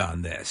speak,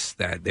 on this,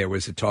 that there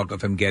was a talk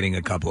of him getting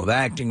a couple of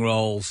acting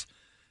roles.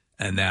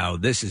 And now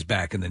this is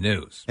back in the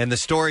news. And the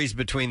stories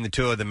between the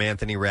two of them,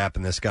 Anthony Rapp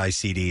and this guy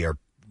CD, are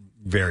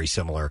very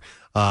similar.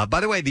 By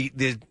the way,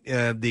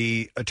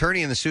 the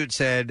attorney in the suit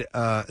said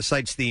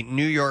cites the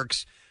New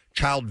York's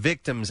Child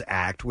Victims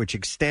Act, which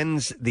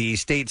extends the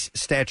state's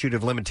statute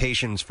of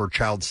limitations for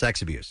child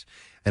sex abuse.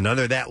 And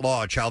under that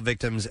law, child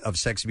victims of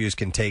sex abuse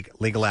can take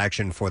legal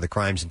action for the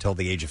crimes until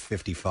the age of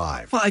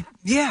 55. Well,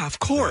 yeah, of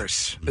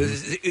course.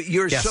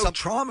 You're so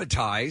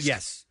traumatized.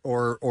 Yes,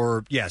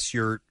 or yes,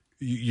 you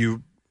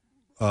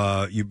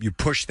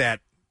push that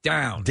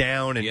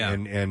down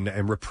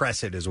and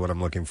repress it is what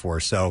I'm looking for.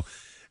 So,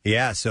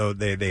 so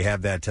they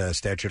have that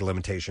statute of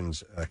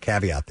limitations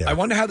caveat there. I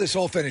wonder how this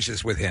all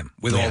finishes with him,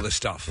 with all this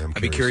stuff.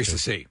 I'd be curious to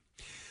see.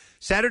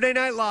 Saturday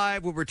Night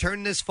Live will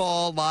return this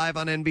fall live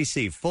on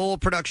NBC. Full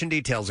production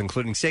details,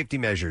 including safety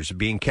measures, are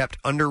being kept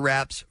under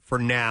wraps for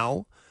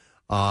now.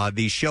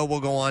 The show will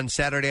go on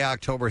Saturday,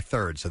 October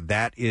 3rd, so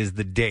that is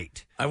the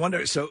date. I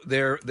wonder, so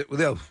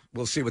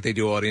we'll see what they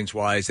do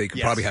audience-wise. They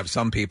could probably have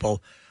some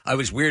people. I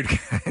was weird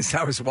as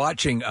I was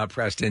watching,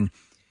 Preston,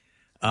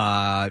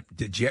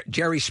 the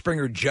Jerry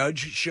Springer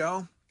Judge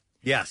show.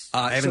 Yes,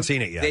 I haven't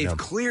seen it yet. They've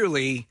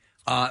clearly,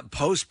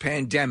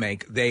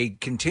 post-pandemic, they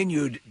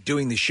continued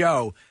doing the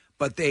show,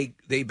 but they've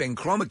been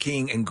chroma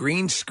keying and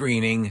green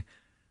screening,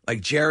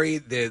 like Jerry,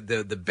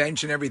 the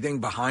bench and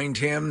everything behind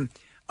him.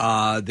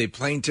 The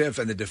plaintiff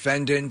and the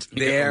defendant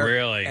there,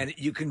 really, and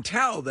you can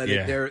tell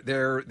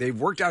that they've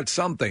worked out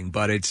something.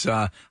 But it's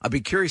I'll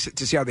be curious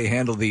to see how they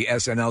handle the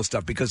SNL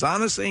stuff, because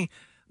honestly,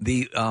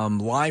 the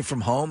live from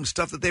home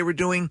stuff that they were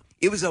doing,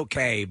 it was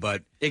okay,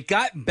 but it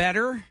got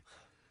better.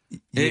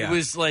 It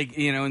was like,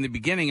 in the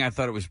beginning, I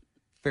thought it was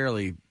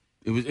fairly.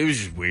 It was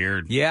just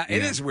weird. Yeah,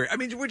 it is weird. I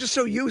mean, we're just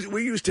we're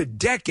used to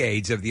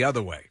decades of the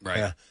other way, right?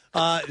 Yeah.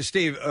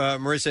 Steve,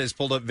 Marissa has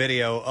pulled up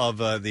video of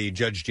the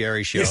Judge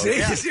Jerry show. You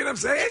see what I'm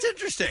saying? It's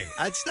interesting.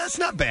 That's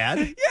not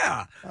bad.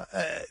 Yeah,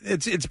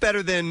 it's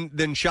better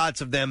than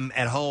shots of them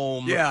at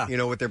home. Yeah,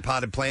 with their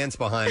potted plants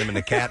behind them and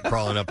the cat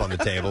crawling up on the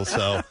table.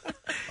 So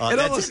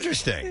that's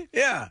interesting.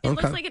 Yeah, it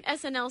looks like an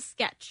SNL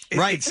sketch.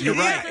 Right, you're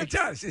right. It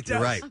does. You're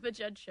right. Of a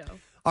judge show.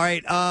 All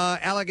right,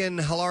 Alec and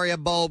Hilaria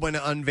Baldwin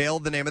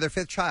unveiled the name of their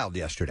 5th child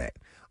yesterday.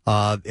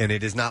 And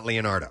it is not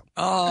Leonardo.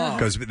 Oh,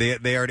 because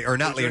they already, or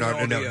not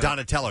Leonardo,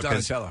 Donatello.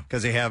 Donatello,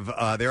 because they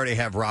already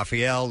have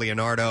Raphael,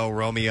 Leonardo,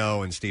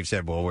 Romeo, and Steve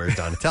said, "Well, where's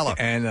Donatello?"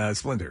 and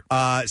Splinter.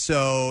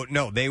 So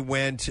no, they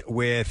went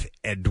with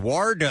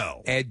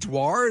Eduardo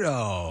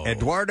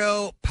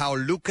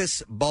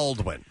Paulucas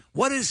Baldwin.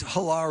 What is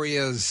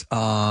Hilaria's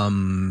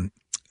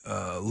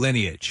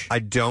lineage? I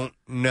don't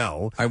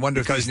know. I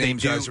wonder if these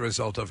names are as a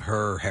result of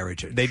her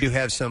heritage. They do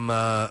have some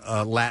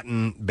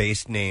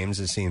Latin-based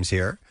names, it seems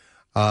here.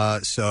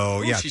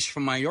 She's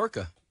from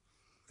Mallorca.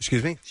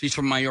 Excuse me? She's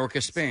from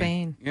Mallorca,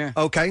 Spain. Yeah.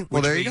 Okay.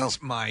 Well, there you go.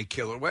 My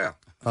killer whale.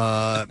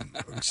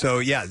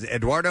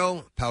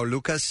 Eduardo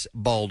Paulucas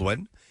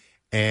Baldwin,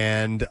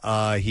 and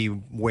he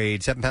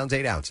weighed 7 pounds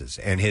 8 ounces,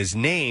 and his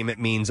name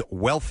means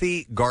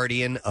wealthy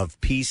guardian of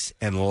peace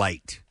and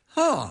light.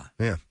 Huh.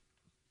 Yeah.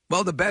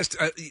 Well, the best.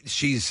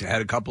 She's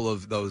had a couple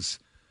of those.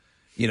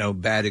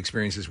 bad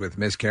experiences with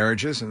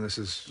miscarriages, and this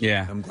is.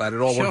 Yeah, I'm glad it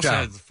all worked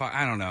out.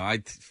 I don't know.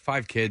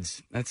 5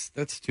 kids.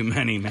 That's too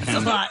many, man. That's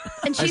a lot.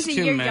 And she's a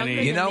year younger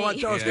than You know me.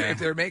 what, though? If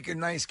they're making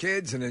nice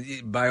kids,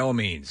 and by all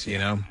means,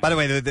 By the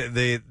way,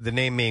 the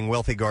name being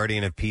Wealthy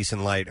Guardian of Peace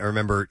and Light, I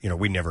remember,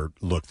 we never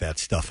looked that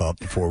stuff up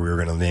before we were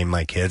going to name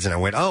my kids, and I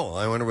went,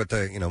 I wonder what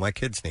my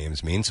kids'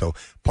 names mean. So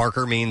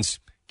Parker means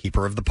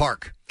keeper of the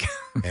park,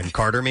 and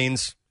Carter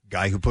means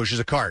guy who pushes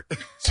a cart.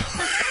 So,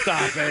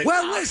 stop it.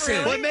 Well,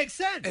 listen. Well, it makes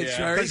sense. It's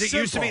very Because it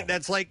used to be, simple.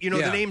 that's like, the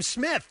name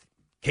Smith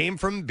came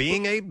from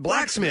being a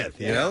blacksmith,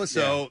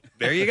 So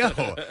there you go.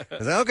 I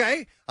was like,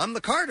 okay, I'm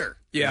the carter.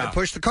 Yeah. I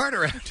push the cart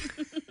around.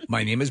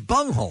 My name is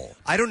Bunghole.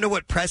 I don't know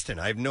what Preston.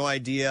 I have no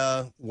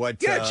idea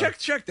what. Yeah,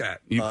 check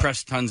that. You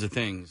press tons of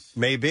things.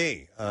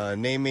 Maybe.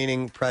 Name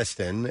meaning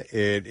Preston.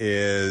 It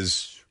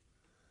is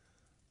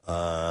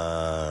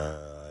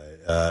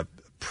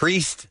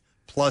priest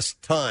plus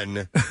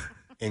ton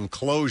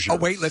enclosure. A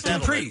weightlifting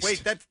Settlement. priest.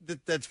 Wait,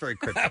 that's very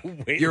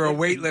cryptic. You're a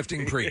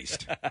weightlifting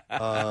priest.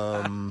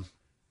 I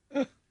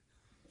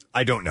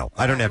don't know.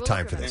 I don't have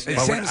time for this. Hey,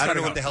 But Sam's I don't gotta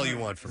know go. what the hell you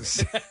want from me.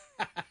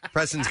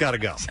 Preston's got to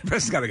go.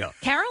 Preston's got to go.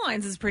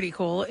 Caroline's is pretty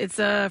cool. It's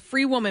a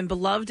free woman,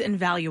 beloved and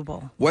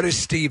valuable. What is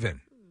Stephen?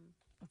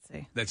 Let's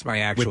see. That's my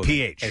actual With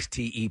PH.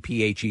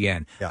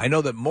 Stephen. Yeah. I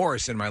know that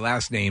Morrison, my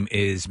last name,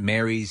 is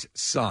Mary's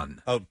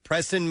son. Oh,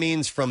 Preston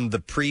means from the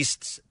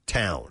priest's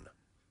town.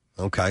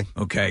 Okay.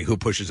 Okay, who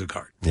pushes a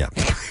cart? Yeah.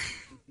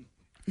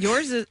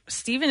 Yours is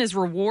Stephen is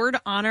reward,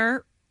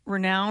 honor,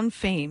 renown,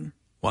 fame.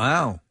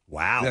 Wow.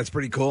 That's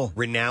pretty cool.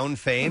 Renowned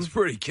fame. That's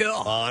pretty cool.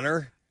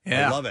 Honor.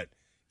 Yeah. I love it.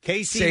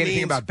 Casey Say means,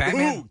 anything about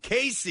Batman? Ooh,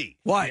 Casey.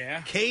 What?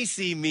 Yeah.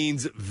 Casey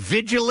means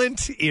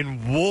vigilant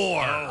in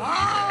war.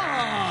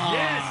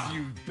 Yes,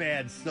 you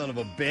bad son of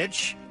a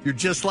bitch. You're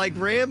just like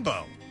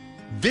Rambo.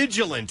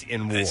 Vigilant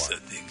in war. That's the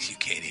things you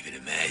can't even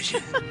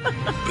imagine.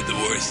 But the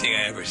worst thing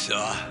I ever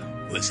saw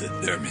was a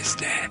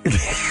thermostat.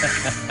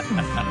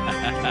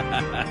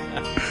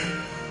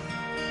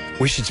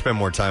 We should spend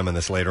more time on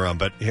this later on,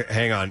 but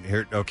hang on.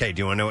 Here, okay,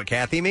 do you want to know what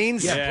Kathy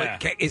means? Yeah.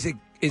 But is it?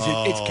 It's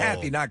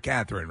Kathy, not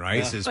Catherine,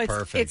 right? This is So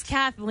perfect. It's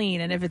Kathleen,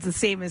 and if it's the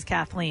same as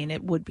Kathleen,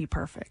 it would be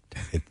perfect.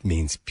 It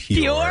means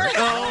pure. Pure?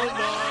 Oh, my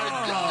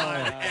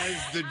God.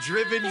 As the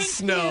driven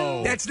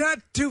snow. That's not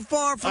too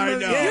far from I the.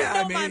 know.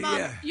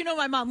 Yeah,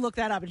 My mom looked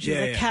that up, and she's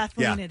Yeah, like, yeah.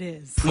 Kathleen, Yeah. it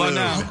is. Prude.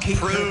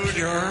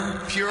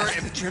 Pure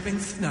and driven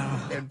snow.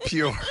 And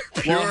pure.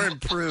 Pure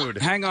and prude.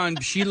 Hang on.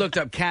 She looked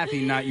up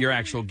Kathy, not your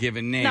actual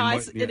given name. No,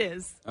 What- it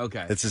is.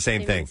 Okay. It's the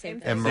same thing.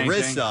 Same thing. And Same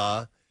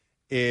Marissa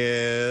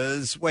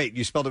is. Wait,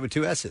 you spelled it with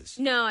 2 S's.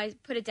 No, I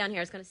put it down here.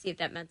 I was going to see if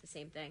that meant the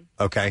same thing.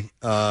 Okay.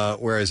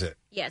 Where is it?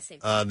 Yeah, same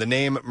thing. The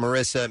name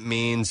Marissa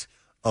means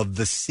of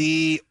the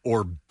sea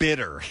or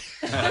bitter.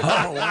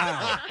 Oh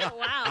wow! Oh,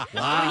 wow.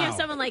 When you have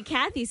someone like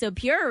Kathy so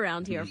pure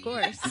around here, of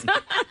course.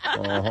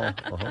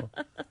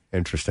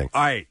 Interesting.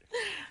 All right.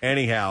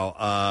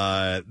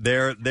 Anyhow,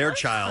 their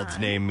child's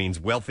name means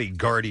wealthy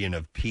guardian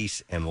of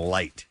peace and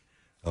light.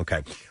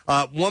 Okay.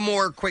 One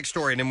more quick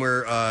story, and then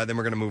we're going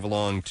to move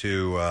along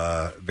to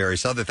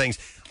various other things.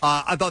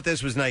 I thought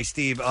this was nice,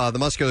 Steve. The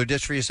Muscular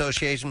Dystrophy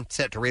Association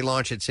set to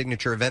relaunch its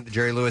signature event, the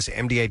Jerry Lewis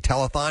MDA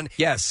Telethon.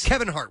 Yes.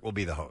 Kevin Hart will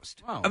be the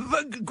host.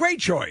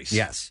 Great choice.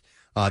 Yes.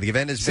 The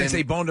event has Since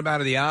they boned him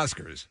out of the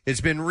Oscars.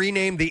 It's been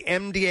renamed the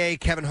MDA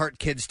Kevin Hart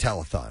Kids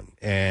Telethon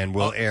and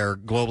will air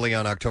globally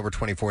on October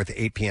 24th at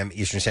 8 p.m.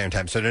 Eastern Standard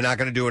Time. So they're not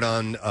going to do it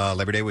on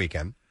Labor Day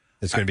weekend.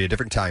 It's going to be a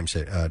different time.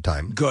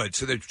 Good.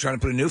 So they're trying to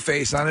put a new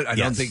face on it. I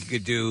don't Yes. think you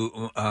could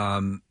do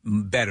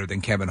better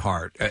than Kevin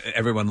Hart.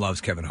 Everyone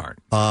loves Kevin Hart.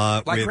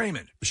 Like with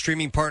Raymond.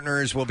 Streaming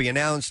partners will be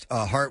announced.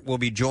 Hart will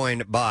be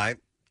joined by,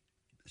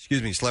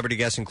 celebrity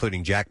guests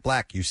including Jack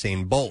Black,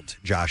 Usain Bolt,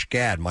 Josh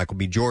Gad, Michael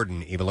B.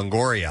 Jordan, Eva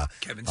Longoria,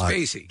 Kevin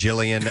Spacey,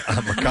 Jillian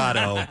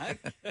Mercado,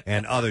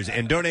 and others.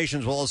 And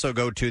donations will also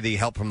go to the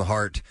Help from the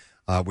Heart,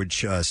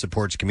 which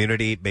supports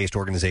community-based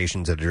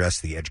organizations that address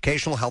the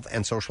educational, health,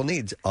 and social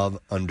needs of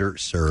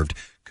underserved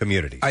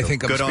communities. I So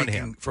think I'm good on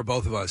speaking him. for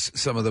both of us.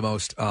 Some of the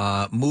most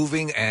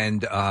moving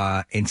and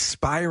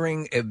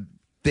inspiring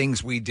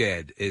things we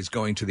did is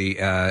going to the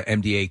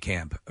MDA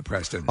camp,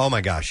 Preston. Oh, my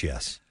gosh,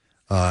 yes.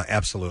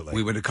 Absolutely.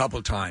 We went a couple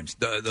times.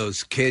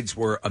 Those kids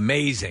were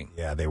amazing.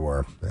 Yeah, they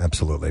were.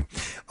 Absolutely.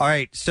 All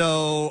right,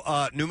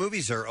 so new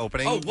movies are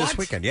opening this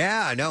weekend.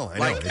 Yeah, I know.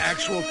 Like It's-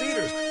 actual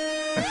theaters.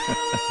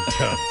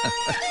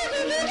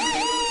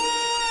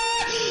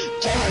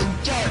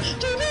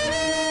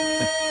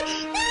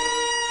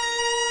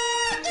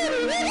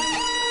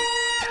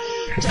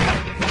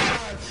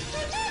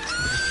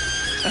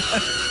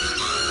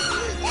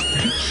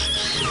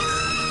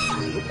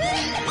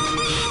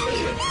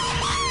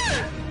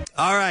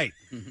 All right.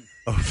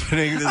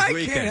 Opening this I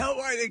weekend. can't help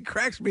why it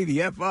cracks me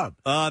the F up.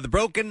 The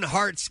Broken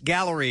Hearts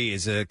Gallery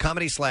is a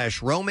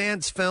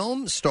comedy/romance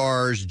film.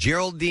 Stars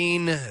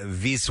Geraldine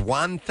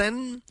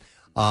Viswanthan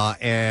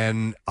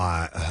and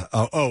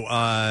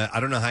I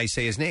don't know how you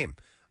say his name.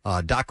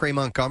 Dacre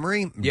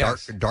Montgomery.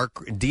 Yes.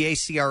 Dacre.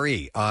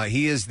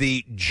 He is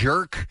the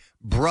jerk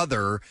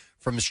brother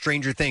from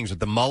Stranger Things with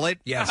the mullet.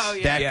 Yes.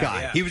 That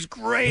guy. He was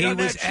great on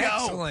that show. He was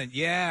excellent,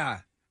 yeah.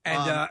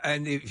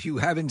 And if you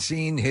haven't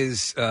seen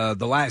his the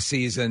last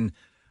season,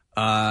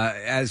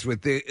 as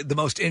with the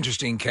most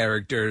interesting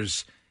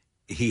characters,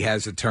 he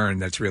has a turn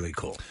that's really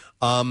cool.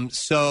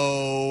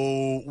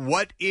 So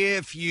what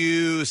if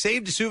you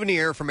saved a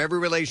souvenir from every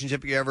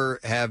relationship you ever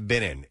have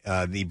been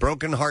in? The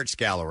Broken Hearts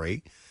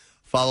Gallery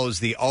follows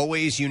the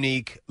always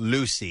unique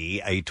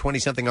Lucy, a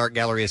 20-something art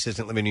gallery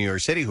assistant living in New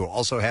York City who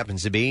also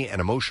happens to be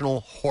an emotional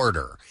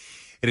hoarder.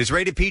 It is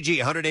rated PG,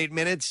 108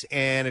 minutes,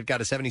 and it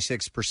got a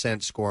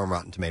 76% score on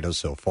Rotten Tomatoes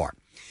so far.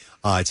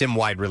 It's in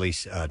wide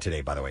release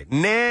today, by the way.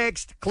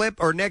 Next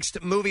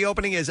movie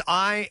opening is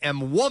I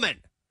Am Woman.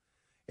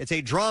 It's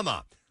a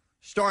drama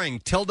starring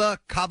Tilda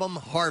Cobham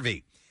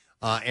Harvey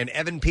and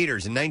Evan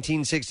Peters. In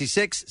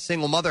 1966,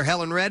 single mother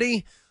Helen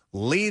Reddy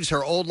leaves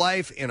her old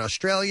life in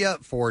Australia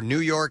for New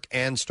York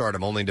and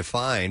stardom, only to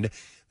find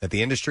that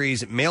the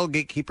industry's male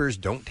gatekeepers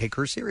don't take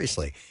her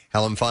seriously.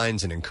 Helen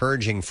finds an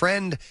encouraging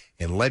friend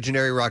in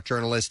legendary rock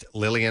journalist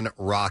Lillian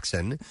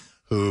Roxon,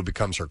 who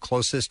becomes her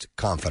closest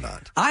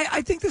confidant.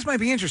 I think this might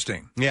be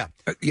interesting. Yeah.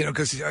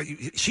 Because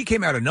she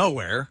came out of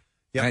nowhere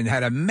and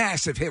had a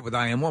massive hit with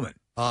I Am Woman.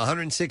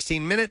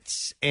 116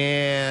 minutes,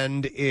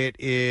 and it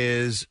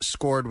is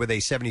scored with a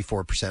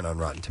 74% on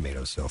Rotten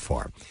Tomatoes so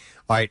far.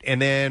 All right,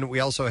 and then we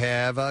also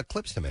have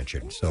clips to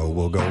mention, so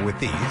we'll go with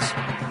these.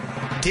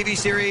 TV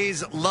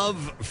series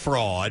Love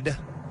Fraud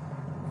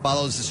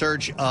follows the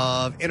search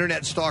of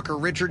internet stalker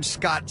Richard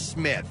Scott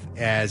Smith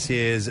as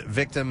his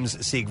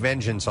victims seek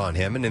vengeance on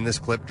him. And in this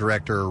clip,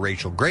 director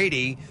Rachel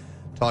Grady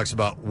talks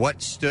about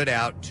what stood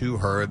out to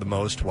her the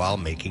most while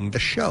making the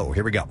show.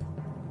 Here we go.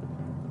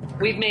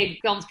 We've made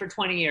films for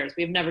 20 years.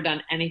 We've never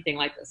done anything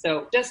like this.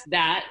 So just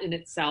that in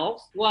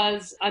itself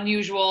was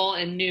unusual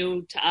and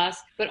new to us,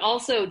 but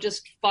also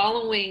just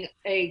following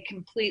a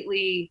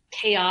completely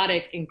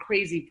chaotic and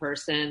crazy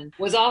person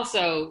was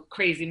also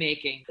crazy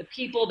making. The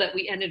people that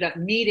we ended up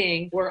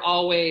meeting were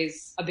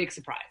always a big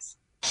surprise.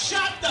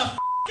 Shut the f***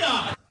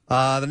 up!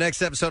 The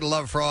next episode of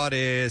Love Fraud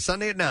is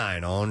Sunday at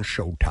 9 on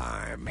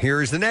Showtime.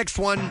 Here's the next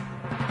one.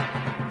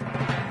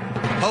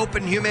 Hope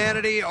and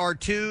Humanity are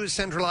two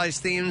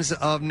centralized themes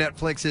of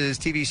Netflix's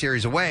TV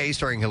series Away,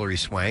 starring Hilary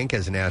Swank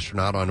as an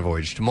astronaut on a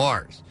voyage to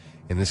Mars.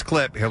 In this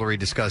clip, Hilary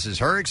discusses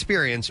her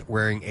experience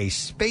wearing a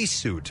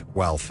spacesuit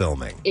while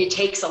filming. It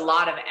takes a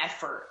lot of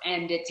effort,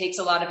 and it takes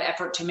a lot of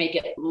effort to make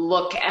it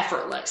look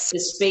effortless. The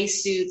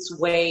spacesuits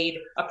weighed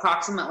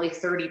approximately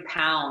 30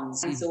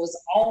 pounds, and so it was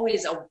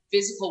always a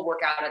physical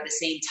workout at the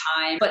same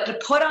time. But to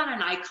put on an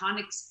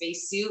iconic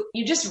spacesuit,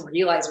 you just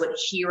realize what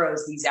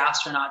heroes these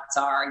astronauts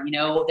are,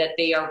 that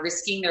they are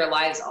risking their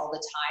lives all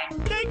the time.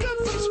 They come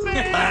from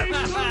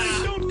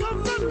space, don't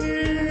come from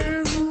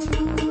here.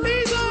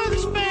 These are the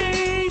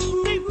space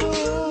people.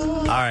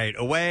 All right,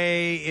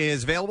 Away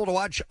is available to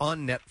watch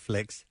on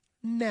Netflix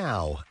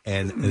now.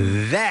 And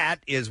that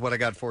is what I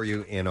got for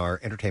you in our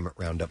entertainment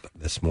roundup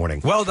this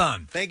morning. Well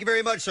done. Thank you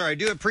very much, sir. I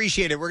do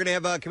appreciate it. We're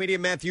going to have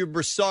comedian Matthew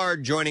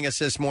Broussard joining us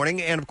this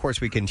morning. And, of course,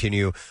 we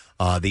continue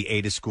the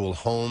A to Z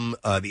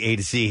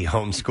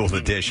Homeschool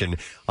Edition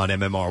on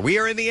MMR. We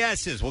are in the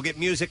S's. We'll get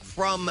music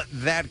from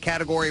that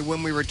category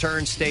when we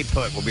return. Stay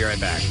put. We'll be right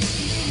back.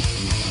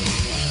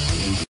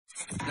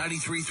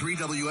 93.3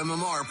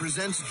 WMMR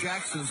presents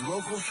Jackson's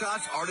Local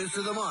Shots Artist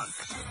of the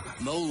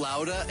Month, Mo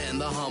Lauda and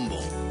the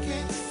Humble.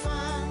 Can't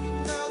find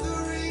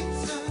another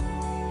reason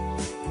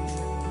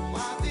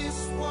why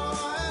this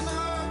one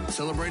hurts.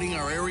 Celebrating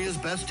our area's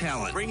best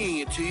talent, bringing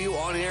it to you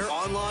on air,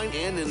 online,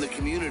 and in the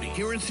community.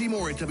 Hear and see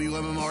more at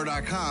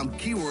WMMR.com,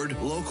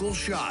 keyword Local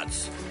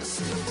Shots.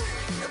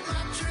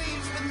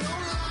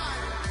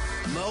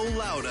 Mo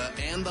Lauda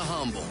and the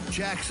Humble,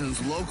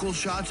 Jackson's Local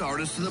Shots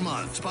Artist of the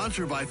Month,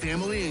 sponsored by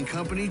Family and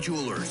Company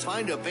Jewelers.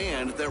 Find a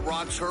band that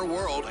rocks her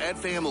world at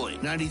Family.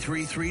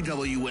 93.3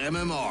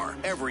 WMMR,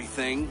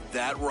 everything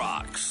that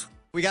rocks.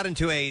 We got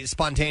into a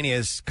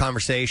spontaneous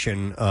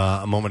conversation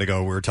a moment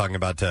ago. We were talking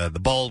about the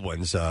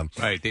Baldwins.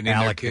 Right, they named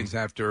their kids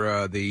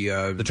after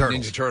the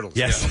Turtles. Ninja Turtles.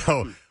 Yes, Yeah.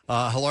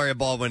 so Hilaria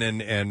Baldwin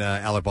and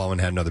Alec Baldwin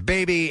had another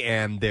baby,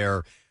 and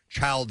their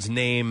child's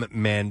name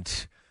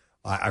meant...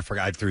 I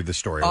forgot. I threw the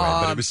story away,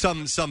 but it was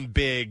some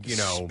big,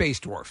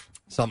 Space Dwarf.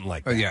 Something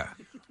like that. Yeah.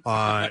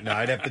 No,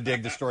 I'd have to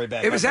dig the story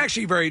back. It was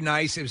actually very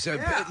nice. It was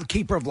a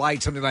Keeper of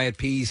Light, something like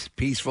that,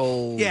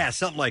 peaceful. Yeah,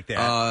 something like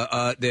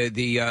that.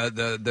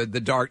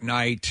 The Dark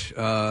Knight,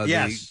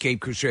 yes. the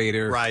Cape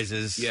Crusader.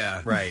 Rises.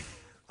 Yeah. Right.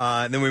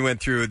 And then we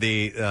went through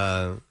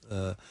the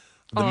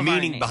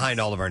meaning behind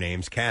all of our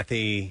names.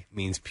 Kathy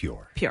means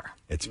pure. Pure.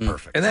 It's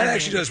perfect. And that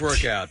actually does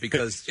work out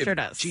because Sure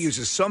does. she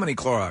uses so many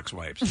Clorox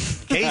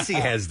wipes. Casey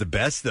has the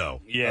best,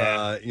 though.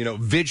 Yeah.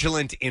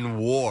 Vigilant in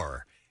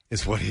war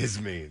is what his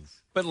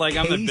means. But, I'm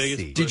the Casey.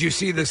 biggest... Did you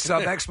see the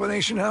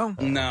sub-explanation now?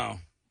 No.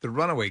 The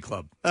Runaway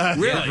Club.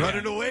 Really?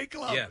 Running Away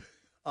Club? Yeah.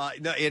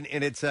 No,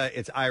 and it's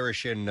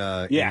Irish in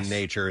Yes.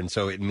 nature, and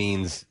so it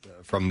means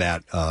from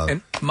that.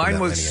 And from mine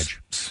that was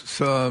lineage.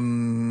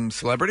 some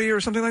celebrity or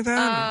something like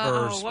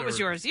that. What was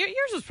yours? Yours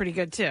was pretty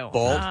good too.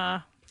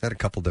 Bald? Had a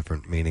couple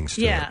different meanings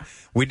to Yeah.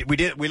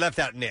 it. We left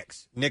out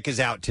Nick's. Nick is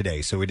out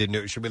today, so we didn't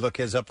do. Should we look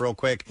his up real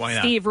quick? Why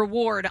not? Steve,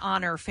 reward,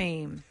 honor,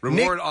 fame.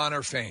 Reward,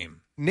 honor,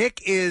 fame.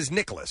 Nick is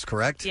Nicholas,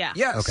 correct? Yeah.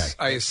 Yes. Okay.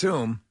 I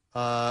assume.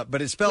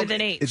 But it's spelled With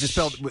an H. It's just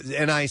spelled with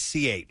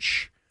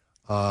N-I-C-H.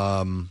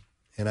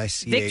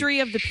 N-I-C-H. Victory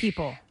of the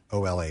people.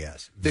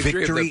 O-L-A-S.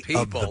 Victory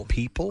of the of the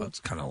people? That's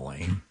kind of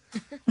lame.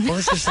 Well,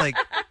 it's just like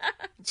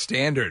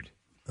standard.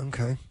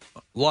 Okay.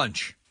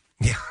 Lunch.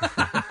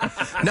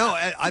 No,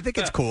 I think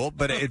it's cool,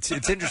 but it's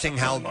interesting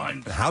how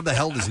the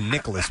hell does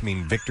Nicholas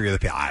mean victory of the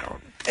people? I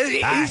don't.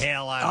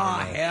 Hell,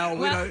 I don't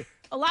know. Well,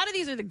 a lot of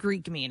these are the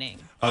Greek meaning.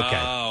 Okay,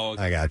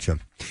 I got you.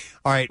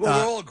 All right. Well,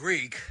 we're all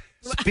Greek.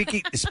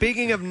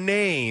 Speaking of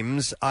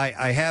names,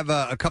 I have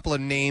a couple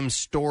of name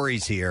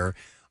stories here,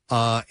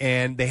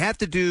 and they have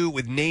to do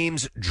with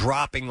names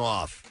dropping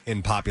off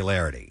in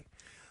popularity.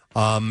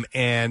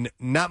 And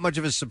not much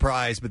of a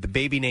surprise, but the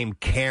baby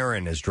named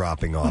Karen is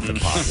dropping off in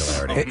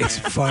popularity. It's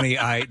funny.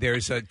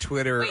 There's a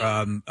Twitter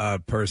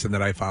person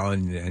that I follow,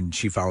 and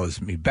she follows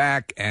me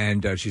back,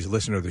 and she's a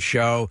listener of the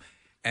show,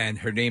 and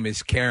her name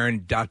is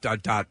Karen ... Not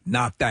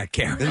that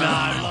Karen.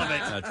 I love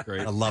it. That's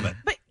great. I love it.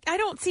 But I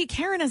don't see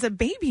Karen as a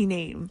baby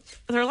name.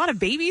 Are there a lot of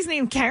babies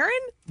named Karen?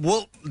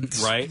 Well,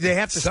 right. They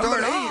have to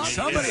start off.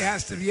 Somebody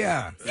has to,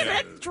 yeah. Yeah, but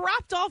that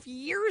dropped off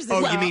years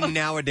ago. Oh, you mean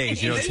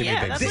nowadays? You don't see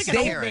Yeah, any that's babies. like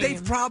an old name.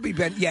 They've probably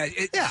been,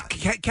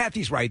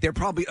 Kathy's right. They're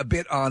probably a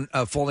bit on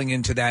falling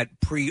into that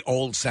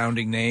pre-old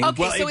sounding name.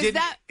 Okay, Well, so it is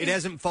that... It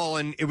hasn't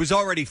fallen. It was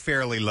already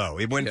fairly low.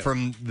 It went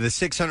from the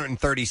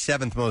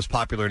 637th most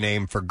popular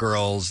name for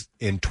girls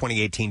in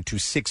 2018 to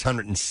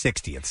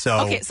 660th. So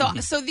Okay,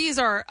 so these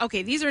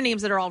are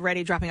names that are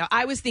already dropping out.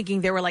 I was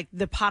thinking they were like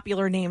the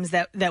popular names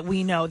that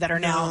we know that are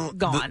now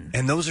gone.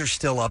 and those are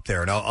still up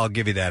there, and I'll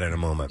give you that in a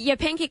moment. Yeah,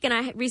 Pancake and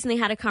I recently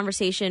had a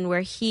conversation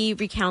where he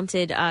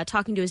recounted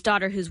talking to his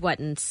daughter, who's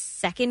in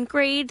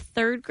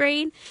third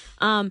grade,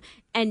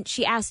 and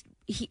she asked,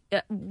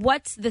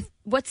 "What's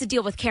the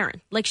deal with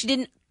Karen?" Like she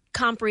didn't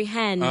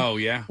comprehend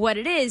what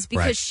it is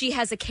because she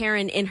has a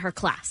Karen in her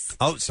class.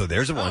 Oh, so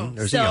there's a one.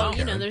 There's a young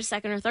Karen. There's a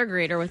second or third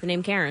grader with the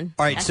name Karen.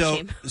 All right, That's a so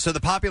shame. the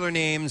popular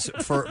names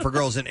for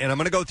girls, and I'm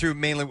going to go through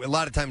mainly. A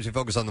lot of times we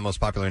focus on the most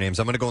popular names.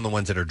 I'm going to go on the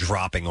ones that are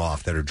dropping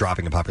off, that are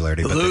dropping in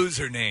popularity. The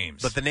loser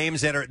names. But the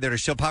names that are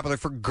still popular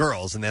for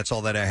girls, and that's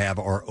all that I have,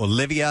 are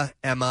Olivia,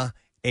 Emma,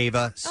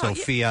 Ava,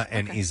 Sophia,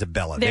 and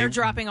Isabella. They're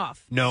dropping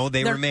off. No,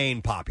 they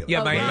remain popular.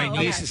 Yeah, my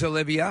niece is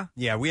Olivia.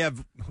 Yeah, we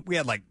had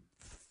like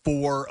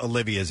 4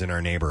 Olivias in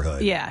our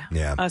neighborhood. Yeah,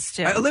 yeah. us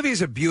too.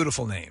 Olivia's a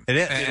beautiful name. It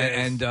is,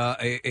 and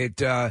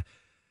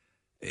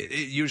it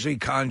usually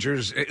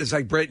conjures. It's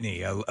like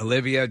Brittany.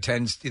 Olivia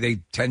tend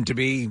to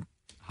be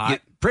hot,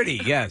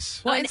 pretty.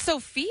 Yes. Well, and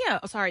Sophia.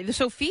 The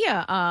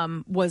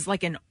Sophia was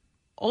like an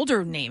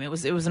older name. It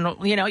was an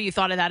you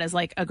thought of that as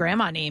like a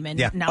grandma name, and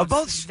now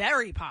it's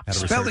very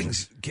popular.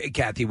 Spellings,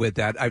 Kathy, with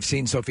that. I've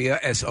seen Sophia,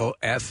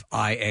 Sophia,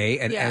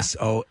 and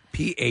Sophia.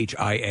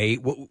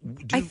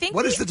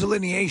 What is the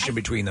delineation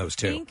between those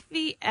two? I think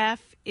the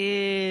F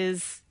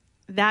is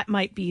that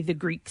might be the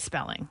Greek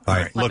spelling. All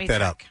right, Let look me that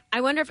check. up.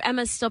 I wonder if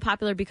Emma's still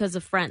popular because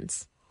of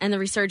Friends and the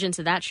resurgence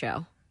of that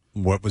show.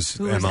 What was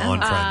Who Emma was on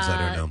Emma? Friends?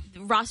 I don't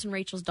know. Ross and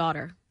Rachel's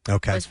daughter.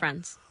 Okay. Was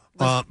Friends.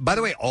 By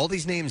the way, all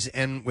these names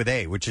end with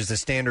A, which is the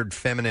standard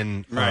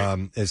feminine,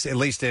 is, at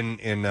least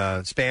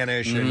in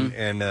Spanish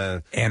and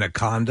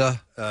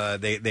Anaconda.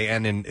 They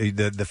end in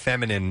the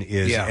feminine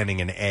is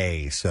ending in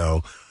A.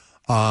 So,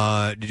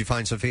 did you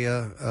find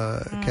Sophia,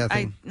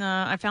 Kathy?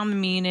 I found the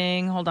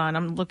meaning. Hold on,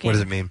 I'm looking. What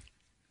does it mean?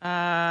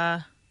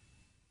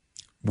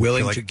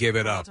 Willing to give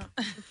it up.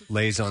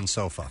 Lays on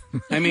sofa.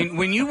 I mean,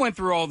 when you went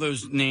through all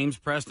those names,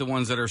 Press, the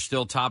ones that are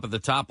still top of the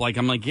top,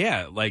 I'm like,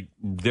 yeah, like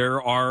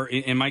there are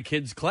in my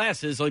kids'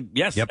 classes, like,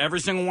 yes, every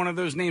single one of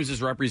those names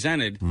is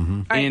represented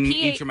in right,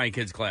 each of my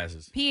kids'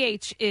 classes.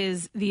 PH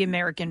is the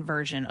American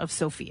version of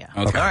Sophia.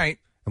 Okay. All right.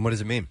 And what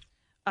does it mean?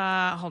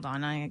 Hold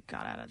on, I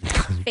got out of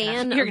that.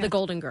 Fan You're of the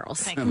Golden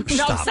Girls. Thank you.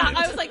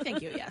 I was like,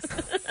 thank you. Yes.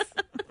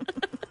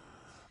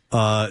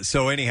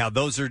 So anyhow,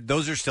 those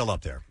are still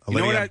up there. You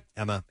know Olivia, what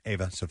Emma,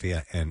 Ava,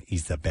 Sophia, and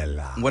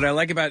Isabella. What I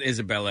like about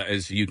Isabella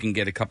is you can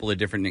get a couple of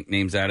different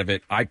nicknames out of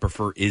it. I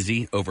prefer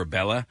Izzy over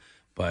Bella,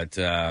 but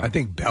I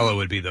think Bella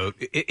would be the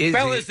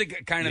Bella's the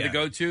kind of the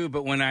go-to.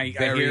 But when I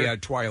hear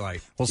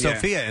Twilight, well,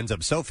 Sophia ends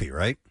up Sophie,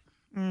 right?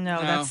 No,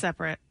 that's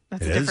separate.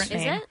 That's It a is? different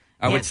Is name. it?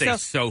 I would say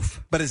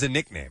Soph, but as a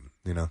nickname,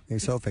 hey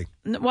Sophie.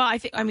 Well,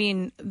 I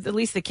mean, at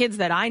least the kids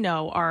that I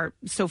know are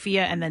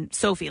Sophia and then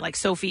Sophie. Like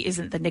Sophie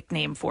isn't the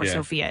nickname for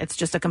Sophia; it's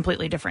just a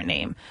completely different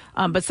name.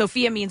 But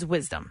Sophia means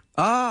wisdom.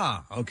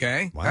 Ah,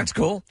 okay, that's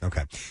cool.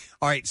 Okay,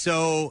 all right.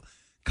 So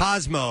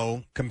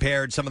Cosmo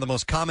compared some of the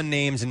most common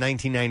names in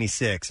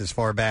 1996, as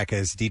far back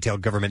as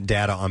detailed government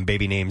data on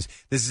baby names.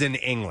 This is in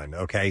England,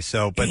 okay?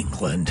 So, but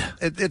England,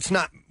 it's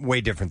not way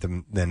different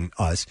than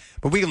us,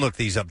 but we can look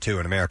these up too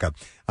in America.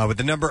 With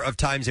the number of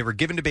times they were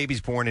given to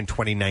babies born in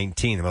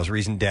 2019, the most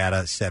recent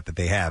data set that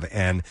they have,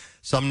 and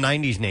some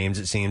 90s names,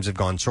 it seems, have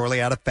gone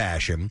sorely out of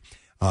fashion.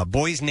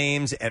 Boys'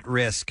 names at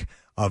risk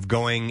of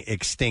going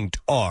extinct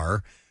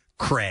are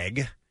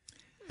Craig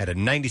had a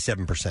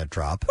 97%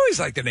 drop. I always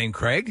like the name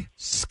Craig.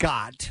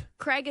 Scott.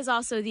 Craig is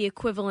also the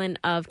equivalent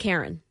of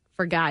Karen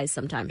for guys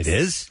sometimes. It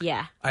is?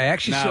 Yeah. I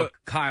actually saw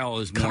Kyle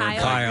is more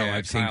Kyle.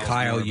 I've seen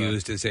Kyle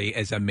used as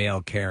a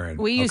male Karen.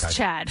 We use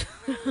Chad.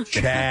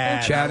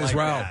 Chad as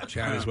well. that.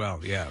 Chad as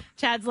well. Yeah.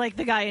 Chad's like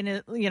the guy in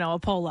a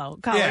polo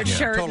collared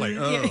shirt. Totally.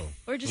 and-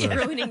 We're just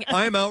ruining it.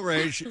 I'm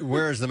outraged.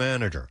 Where's the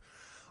manager?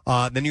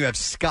 Then you have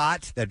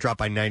Scott, that dropped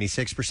by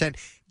 96%.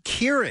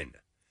 Kieran,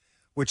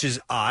 which is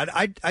odd.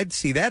 I'd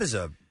see that as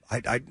a...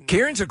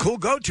 Kieran's a cool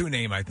go-to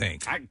name, I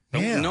think. I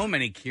don't know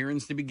many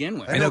Kierans to begin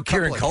with. I know a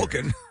couple Kieran of Culkin.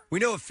 Kierans. We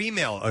know a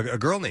female, a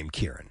girl named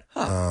Kieran.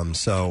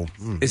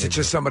 Is it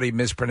just somebody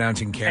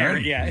mispronouncing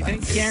Karen? Yeah, I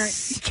think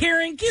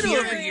Karen, get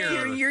over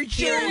here. You're I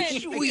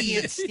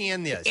can't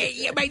stand this.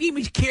 my name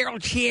is Carol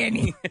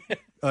Channing.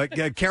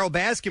 Carol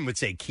Baskin would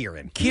say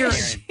Kieran.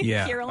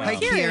 Yeah. Hi,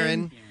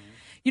 Kieran.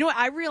 You know what?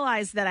 I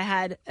realized that I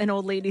had an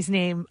old lady's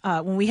name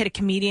when we had a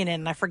comedian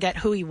in, and I forget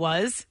who he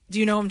was. Do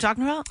you know who I'm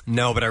talking about?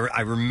 No, but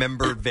I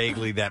remember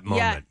vaguely that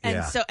moment.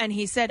 And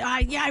he said,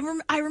 I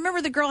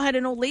remember the girl had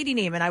an old lady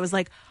name, and I was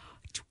like,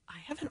 do I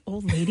have an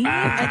old lady name?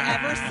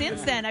 And ever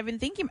since then, I've been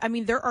thinking. I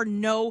mean, there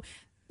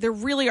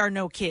really are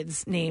no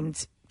kids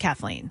named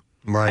Kathleen.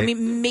 Right. I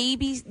mean,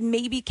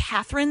 maybe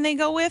Catherine they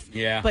go with,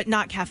 but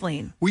not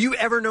Kathleen. Were you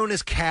ever known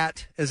as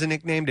Kat as a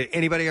nickname? Did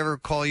anybody ever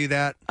call you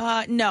that?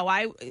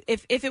 No,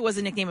 if it was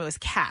a nickname, it was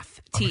Kath,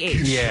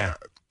 TH. Yeah.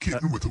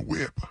 Kitten with a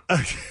whip.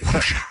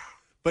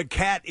 But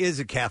Kat is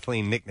a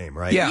Kathleen nickname,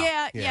 right?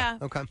 Yeah.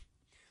 Okay.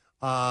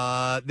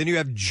 Then you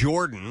have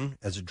Jordan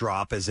as a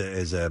drop as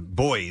a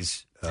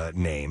boy's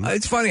name.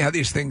 It's funny how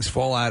these things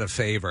fall out of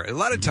favor. A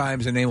lot of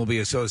times a name will be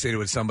associated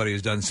with somebody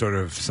who's done sort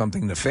of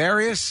something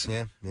nefarious.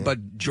 Yeah.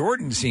 But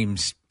Jordan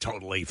seems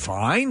totally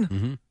fine.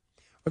 Mm-hmm.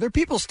 Are there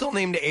people still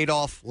named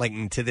Adolf,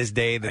 like to this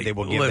day, that they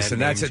will give Listen,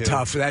 that name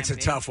that's a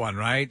tough one,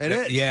 right? It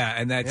is. Yeah,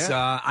 and that's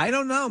I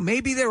don't know.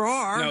 Maybe there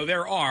are. No,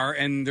 there are,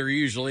 and they're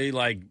usually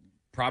like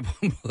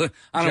probably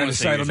I don't want to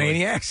say genocidal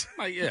maniacs.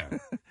 Yeah.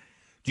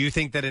 Do you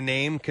think that a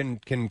name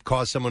can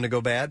cause someone to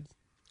go bad?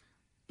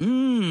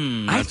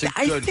 That's a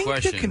I good think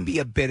question. there can be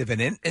a bit of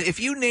an if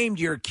you named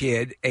your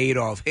kid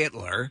Adolf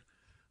Hitler,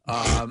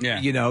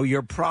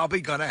 you're probably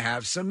going to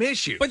have some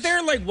issues. But there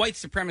are like white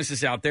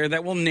supremacists out there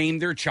that will name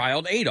their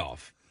child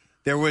Adolf.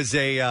 There was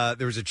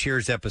a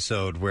Cheers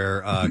episode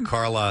where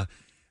Carla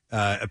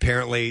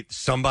apparently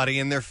somebody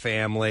in their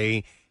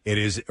family. It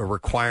is a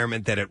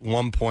requirement that at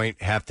one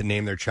point have to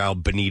name their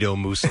child Benito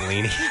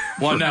Mussolini.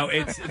 Well, no,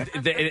 it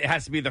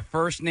has to be the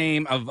first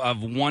name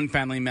of one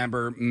family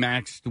member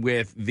matched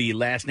with the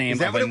last name. Is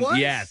that of what it was?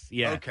 Yes.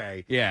 Yeah.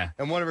 Okay. Yeah.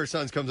 And one of her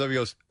sons comes up and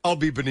goes, "I'll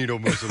be Benito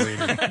Mussolini."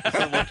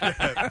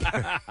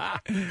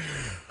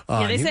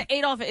 They said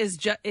Adolf is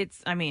just,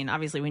 I mean,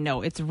 obviously we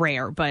know it's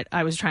rare, but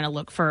I was trying to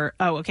look for,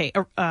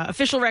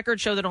 official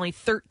records show that only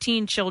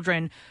 13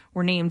 children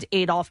were named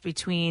Adolf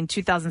between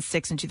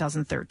 2006 and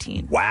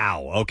 2013.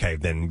 Wow. Okay.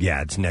 Then,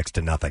 it's next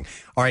to nothing.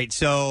 All right.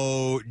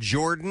 So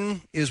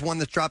Jordan is one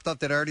that's dropped off.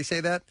 Did I already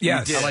say that?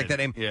 Yes. I like that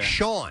name. Yeah.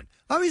 Sean.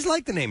 I always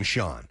liked the name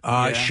Sean.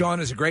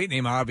 Sean is a great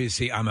name.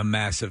 Obviously, I'm a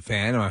massive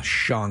fan. I'm a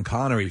Sean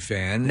Connery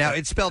fan. Now,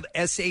 it's spelled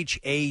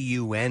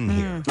Shaun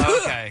here.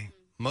 Okay.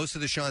 Most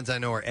of the Seans I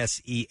know are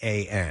Sean.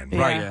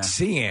 Right.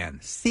 Yeah.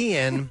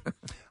 Cian.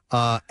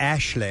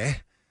 Ashley,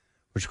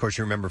 which, of course,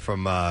 you remember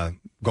from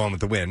Gone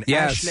with the Wind.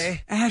 Yes.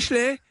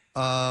 Ashley.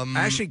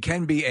 Ashley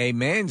can be a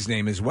man's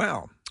name as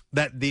well.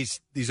 That these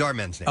are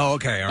men's names. Oh,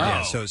 okay. All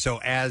right. Yeah, so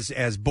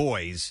as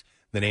boys,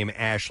 the name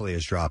Ashley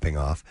is dropping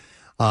off.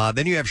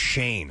 Then you have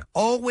Shane.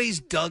 Always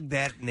dug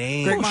that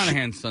name. Greg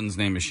Monahan's son's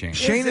name is Shane.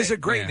 Shane is a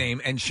great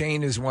name, and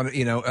Shane is one of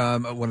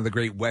the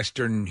great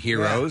Western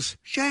heroes.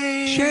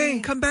 Yeah.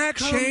 Shane, come back,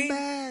 Come Shane.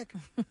 back.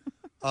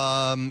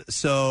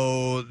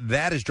 So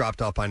that has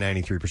dropped off by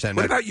 93%.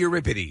 What about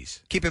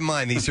Euripides? Keep in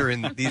mind these are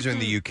in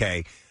the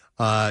UK.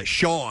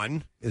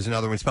 Sean is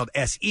another one spelled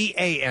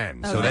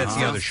Sean. So that's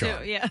the other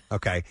Sean. Yeah.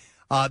 Okay.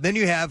 Then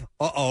you have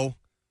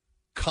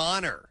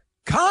Connor.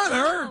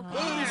 Connor.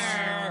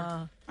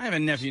 I have a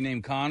nephew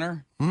named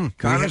Connor.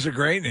 Connor's a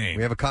great name.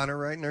 We have a Connor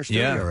right in our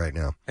studio right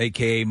now,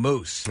 a.k.a.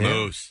 Moose.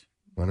 Moose.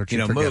 Why don't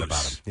you forget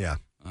about him? Yeah.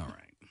 All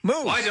right.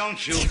 Moose. Why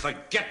don't you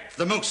forget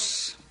the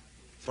moose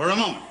for a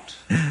moment?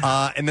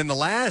 And then the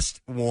last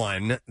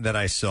one that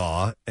I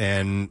saw,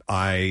 and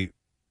I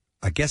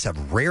guess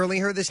I've rarely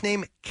heard this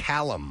name,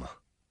 Callum.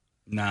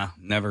 Nah,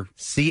 never.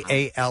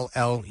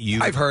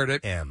 Callu. I've heard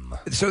it. M.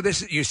 So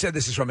you said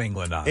this is from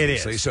England,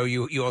 obviously. It is. So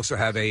you also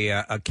have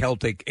a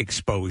Celtic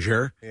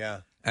exposure. Yeah.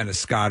 And a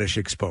Scottish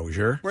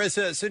exposure. Whereas,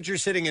 since you're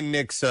sitting in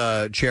Nick's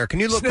chair, can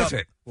you look Sniff up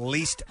it.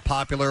 least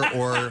popular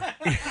or...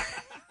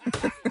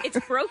 It's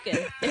broken.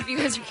 If you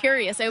guys are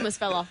curious, I almost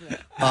fell off of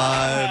it.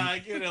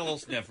 Give it a little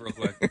sniff real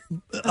quick.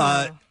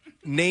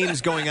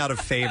 names going out of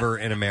favor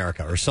in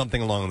America or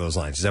something along those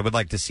lines? 'Cause I would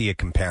like to see a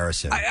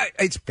comparison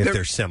if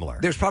they're similar.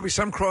 There's probably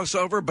some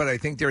crossover, but I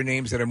think there are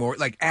names that are more...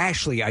 Like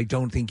Ashley, I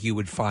don't think you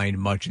would find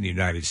much in the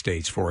United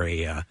States for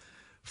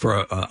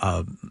for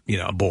a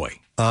boy.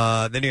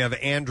 Then you have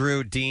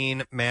Andrew,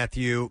 Dean,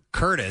 Matthew,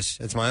 Curtis.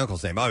 That's my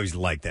uncle's name. I always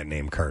liked that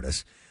name,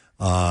 Curtis.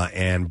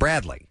 And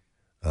Bradley,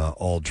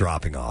 all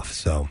dropping off.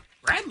 So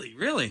Bradley,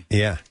 really?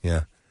 yeah.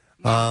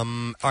 All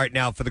right,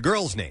 now for the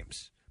girls'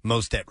 names,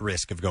 most at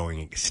risk of going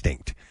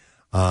extinct.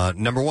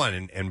 Number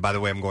one, and by the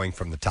way, I'm going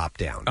from the top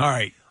down. All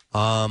right.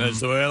 That's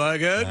the way I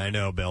like it. I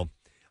know, Bill.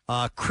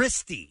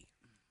 Christy,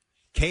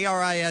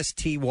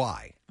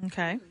 Kristy.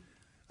 Okay.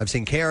 I've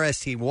seen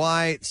Kristy,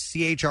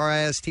 Christy,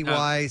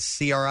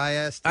 Christy.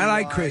 I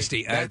like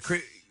Christy.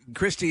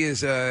 Christy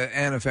is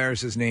Anna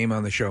Faris's name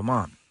on the show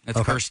Mom.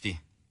 That's Kirsty.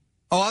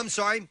 Oh, I'm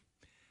sorry.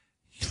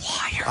 You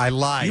liar. I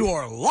lied. You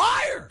are a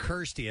liar.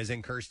 Kirsty, as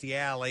in Kirstie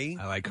Alley.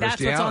 I like Kirstie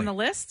That's what's Alley. on the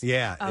list?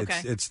 Yeah,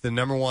 Okay. it's the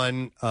number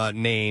one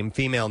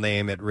female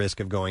name at risk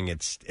of going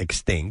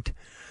extinct.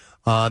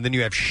 Then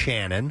you have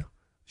Shannon.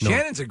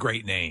 Shannon's a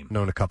great name.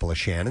 Known a couple of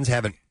Shannons.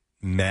 Haven't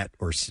met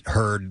or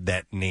heard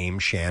that name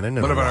Shannon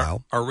in What a about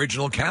while. our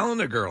original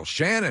calendar girl,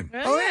 Shannon?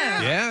 Oh,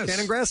 yeah. Yes.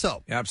 Shannon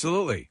Grasso.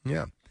 Absolutely.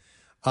 Yeah.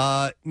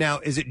 Now,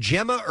 is it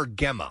Gemma or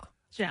Gemma?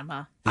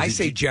 Gemma. I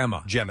say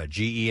Gemma. Gemma,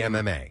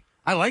 Gemma.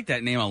 I like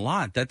that name a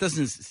lot. That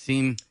doesn't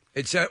seem...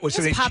 It's It was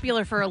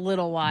popular for a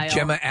little while.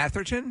 Gemma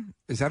Atherton?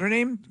 Is that her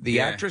name? The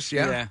actress?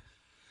 Yeah.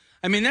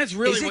 I mean, that's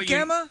really Is it what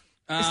Gemma?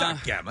 It's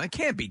not Gemma. It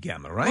can't be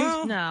Gemma,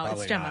 right? No, Probably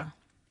it's Gemma. not.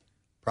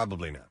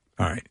 Probably not.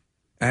 All right.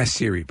 Ask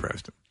Siri,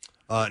 Preston.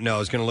 No, I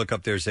was going to look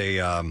up. There's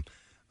a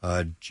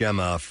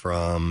Gemma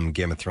from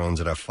Game of Thrones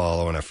that I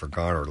follow, and I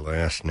forgot her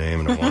last name,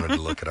 and I wanted to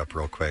look it up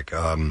real quick.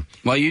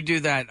 While you do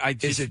that,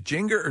 Is it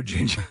Ginger or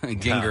Ginger?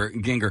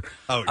 Ginger.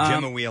 Oh,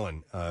 Gemma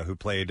Whelan, who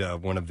played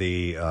one of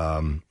the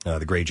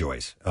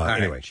Greyjoys.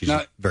 Anyway, she's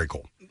very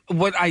cool.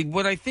 What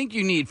I think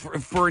you need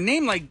for a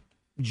name like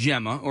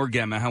Gemma or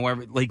Gemma,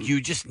 however, like you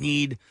just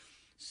need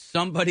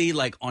somebody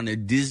like on a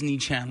Disney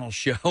Channel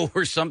show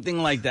or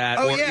something like that.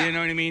 Oh, or, yeah. You know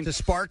what I mean? To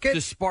spark it?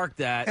 To spark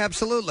that.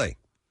 Absolutely.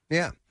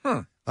 Yeah.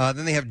 Huh.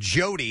 Then they have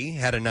Jody,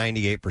 had a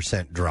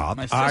 98% drop.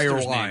 My I or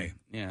sister's Y?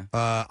 name.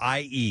 Yeah.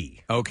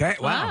 I-E. Okay.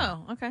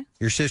 Wow. Oh, okay.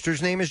 Your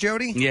sister's name is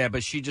Jody? Yeah,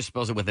 but she just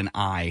spells it with an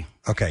I.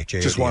 Okay,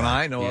 J-O-D-I. Just one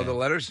eye, no Yeah. other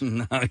letters?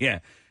 No, yeah.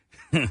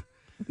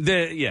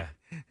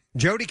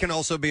 Jody can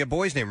also be a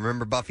boy's name.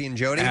 Remember Buffy and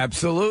Jody?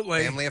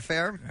 Absolutely. Family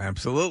affair?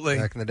 Absolutely.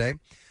 Back in the day.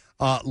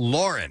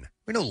 Lauren.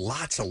 We know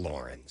lots of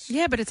Laurens.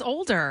 Yeah, but it's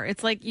older.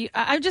 It's like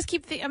I just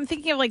keep. I'm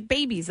thinking of like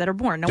babies that are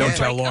born. No Don't one's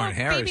tell like, Lauren oh,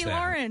 Harris baby that.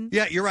 Lauren.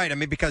 Yeah, you're right. I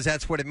mean, because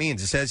that's what it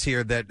means. It says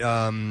here that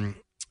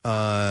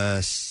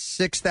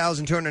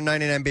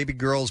 6,299 baby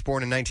girls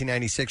born in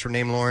 1996 were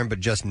named Lauren, but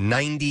just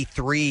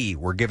 93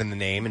 were given the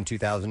name in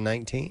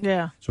 2019.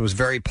 Yeah. So it was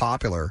very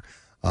popular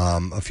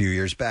a few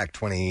years back,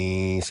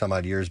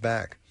 20-some-odd years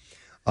back.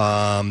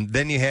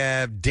 Then you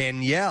have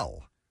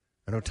Danielle.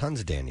 I know tons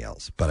of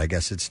Danielles, but I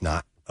guess it's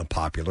not a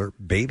popular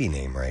baby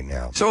name right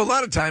now. So a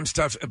lot of times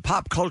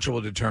pop culture will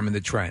determine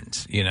the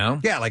trends, you know?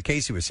 Yeah, like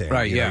Casey was saying.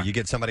 Right, you know, yeah. you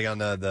get somebody on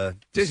the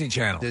Disney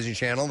Channel.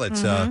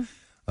 that's fun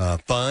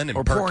and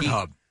Or perky.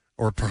 Pornhub.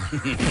 Or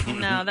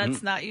No,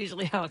 that's not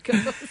usually how it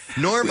goes.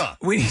 Norma.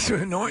 We need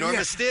to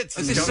Norma Stitz.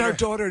 This is our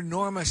daughter,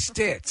 Norma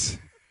Stitz.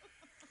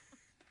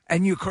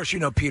 And you, of course, you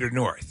know Peter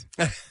North.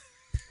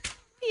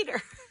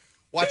 Peter.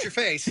 Watch your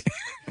face.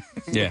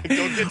 Yeah.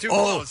 Don't get too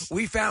Oh, close.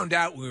 we found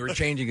out when we were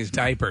changing his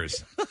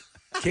diapers.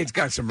 Kid's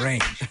got some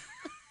range.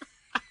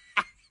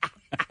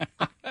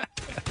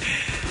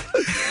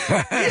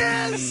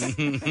 Yes.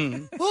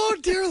 Oh,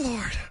 dear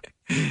Lord.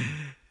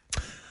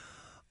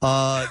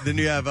 Then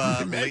you have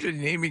Imagine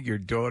naming your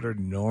daughter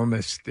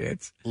Norma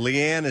Stitz.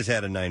 Leanne has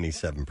had a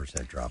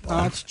 97% drop Oh,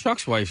 off. it's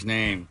Chuck's wife's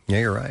name. Yeah,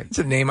 you're right. It's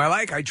a name I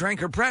like. I drank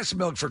her breast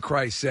milk, for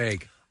Christ's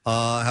sake.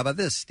 How about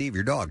this, Steve?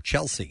 Your dog,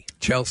 Chelsea,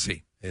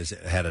 Chelsea.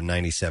 had a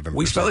 97%.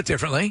 We spell it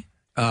differently.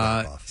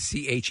 Drop-off.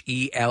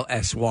 Chelsey,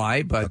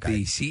 but Okay.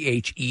 the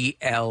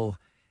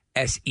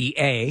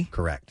Chelseaa.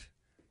 Correct.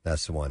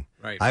 That's the one.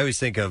 Right. I always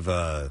think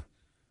of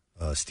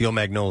Steel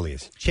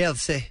Magnolias.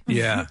 Chelsea.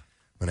 Yeah.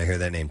 When I hear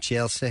that name,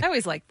 Chelsea. I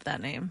always liked that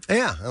name.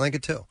 Yeah, I like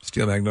it too.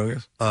 Steel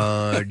Magnolias.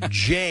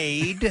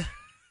 Jade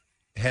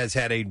has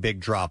had a big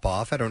drop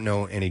off. I don't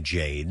know any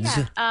Jades.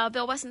 Yeah,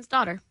 Bill Weston's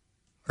daughter.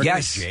 Her name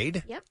Yes. is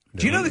Jade? Yep.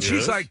 Do you know that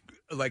she's Yes.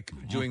 like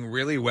doing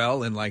really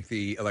well in like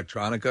the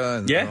electronica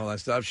and Yeah. all that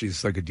stuff?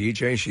 She's like a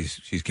DJ.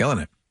 She's killing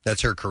it.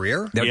 That's her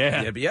career?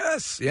 Yeah.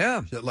 Yes.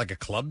 Yeah. Is it like a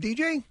club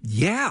DJ?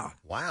 Yeah.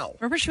 Wow.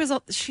 Remember, she was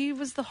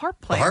the harp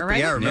player, harp, right?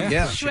 yeah, I remember.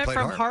 Yeah. She went played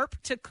from harp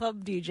to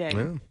club DJ.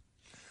 Yeah.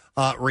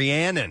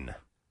 Rhiannon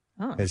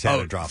has had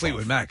a drop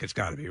Fleetwood off. Mac. It's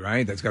got to be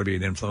right. That's got to be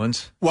an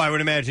influence. Well, I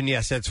would imagine,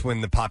 yes, that's when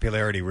the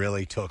popularity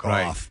really took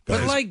Right. off.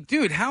 But like,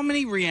 dude, how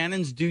many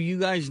Rhiannons do you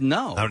guys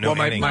know? I don't know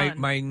Well, any.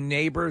 my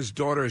neighbor's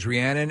daughter is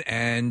Rhiannon,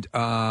 and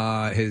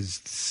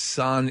his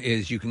son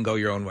is You Can Go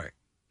Your Own Way.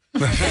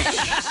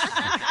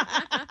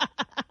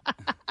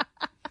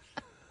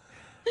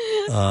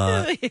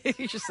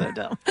 You're just so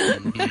dumb.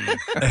 You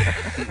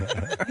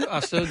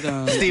are so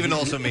dumb. Steven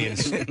also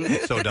means so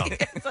dumb.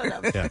 So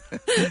dumb.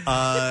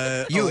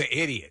 Yeah. You an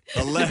idiot.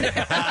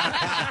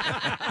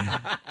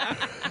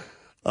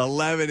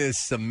 11 is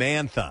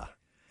Samantha.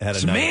 had a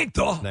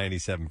Samantha.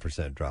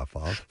 97% drop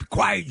off. Be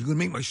quiet, you're going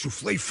to make my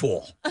souffle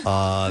fall.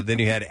 Then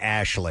you had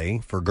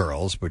Ashley for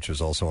girls, which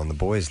was also on the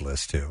boys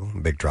list too.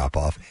 Big drop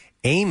off.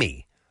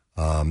 Amy.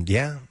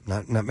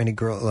 Not many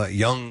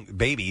young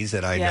babies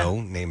that I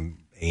know named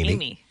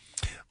Amy.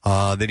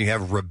 Then you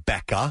have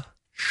Rebecca.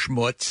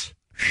 Schmutzy.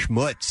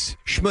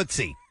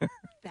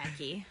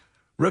 Becky.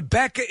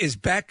 Rebecca is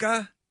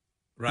Becca,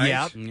 right?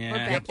 Yep.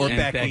 Yeah. Or And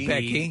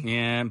Becky.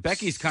 Yeah,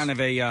 Becky's kind of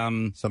a.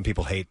 Some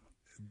people hate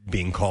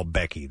being called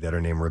Becky that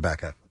are named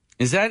Rebecca.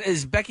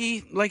 Is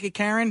Becky like a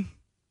Karen?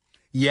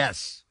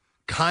 Yes,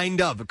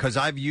 kind of, because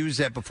I've used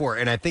that before,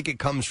 and I think it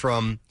comes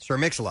from Sir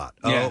Mix-a-Lot.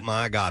 Yeah. Oh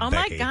my God, Oh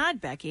Becky! my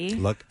God, Becky!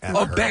 Look at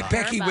Oh, her.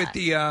 Becky with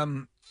the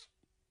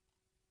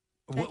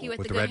Becky with with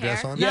the the good red hair.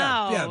 dress on?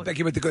 yeah,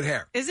 Becky with the good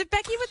hair. Is it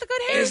Becky with the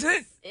good hair? Isn't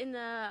it? In the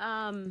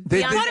I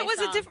They- thought they- it was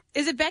a different.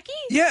 Is it Becky?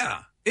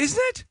 Yeah, isn't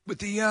it? With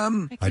the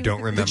I don't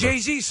the remember.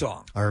 Jay-Z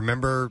song. I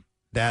remember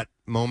that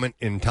moment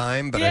in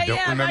time, but I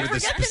don't remember the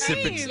forget the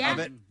specifics name. of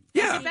it.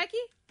 Is it Becky?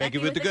 Becky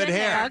with the good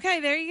hair. Okay,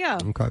 there you go.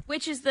 Okay.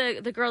 Which is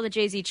the girl that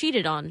Jay-Z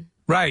cheated on.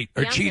 Right,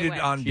 or Beyonce cheated with.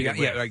 on Cheated Beyonce.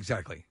 with. Yeah,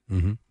 exactly.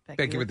 Mm-hmm.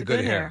 Becky with the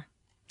good hair.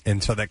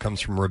 And so that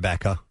comes from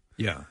Rebecca.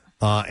 Yeah.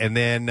 And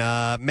then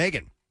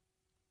Megan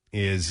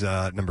is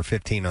number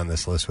 15 on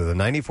this list with a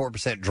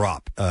 94%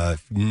 drop.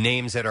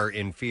 Names that are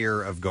in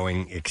fear of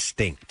going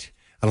extinct.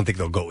 I don't think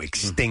they'll go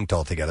extinct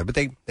altogether, but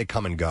they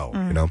come and go,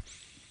 you know.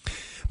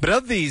 But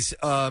of these,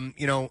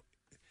 the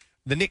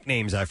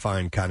nicknames I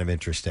find kind of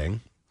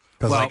interesting.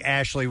 Because like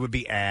Ashley would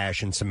be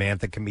Ash, and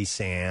Samantha can be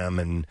Sam,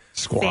 and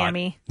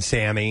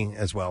Sammy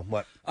as well.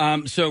 What?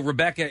 So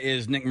Rebecca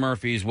is Nick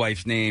Murphy's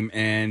wife's name,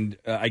 and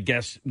I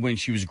guess when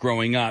she was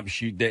growing up,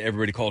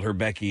 everybody called her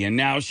Becky, and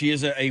now she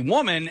is a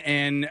woman,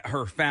 and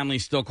her family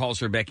still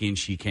calls her Becky, and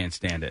she can't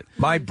stand it.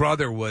 My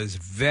brother was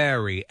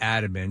very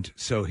adamant,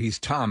 so he's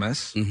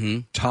Thomas,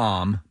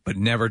 Tom, but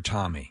never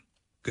Tommy.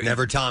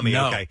 Never Tommy.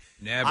 No, Okay.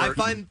 never. I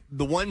find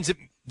the ones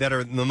that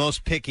are the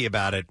most picky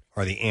about it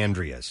are the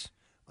Andreas.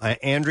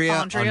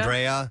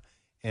 Andrea,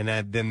 and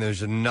then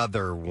there's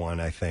another one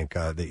I think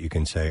that you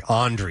can say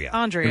Andrea.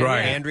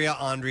 Right? Andrea,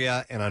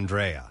 and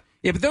Andrea.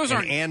 Yeah, but those And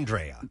aren't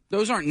Andrea.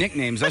 Those aren't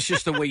nicknames. That's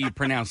just the way you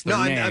pronounce their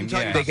No, name. I'm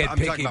talking, Yeah. I'm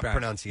talking about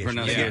pronunciation.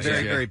 They get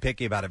very, very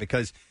picky about it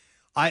because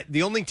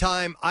the only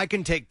time I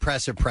can take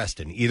Press or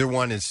Preston, either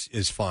one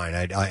is fine.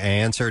 I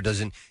answer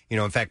doesn't,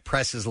 in fact,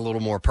 Press is a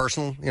little more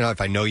personal.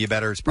 If I know you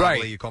better, it's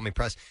probably you call me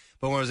Press.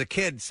 But when I was a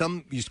kid,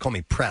 some used to call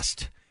me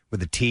Pressed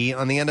with a T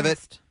on the end of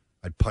it.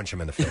 I'd punch him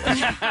in the face.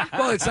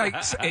 Well, it's like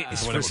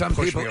for some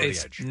people,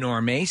 it's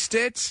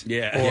Normastitz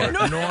or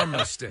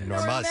Normastitz.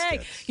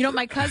 Normastitz.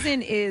 My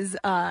cousin is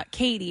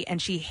Katie,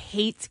 and she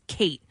hates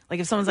Kate.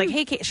 Like if someone's like,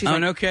 "Hey, Kate," she's Oh,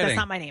 like, no kidding. "That's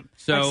not my name."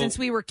 So- like, since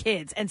we were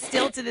kids, and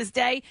still to this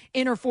day,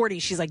 in her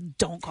 40s, she's like,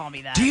 "Don't call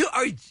me that." Do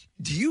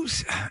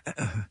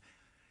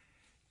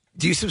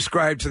you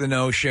subscribe to the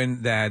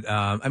notion that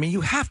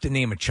you have to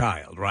name a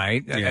child,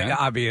 right? Yeah.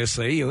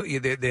 Obviously,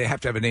 they have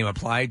to have a name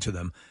applied to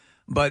them.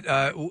 But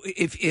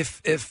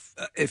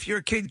if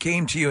your kid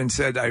came to you and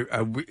said,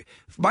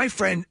 "My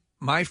friend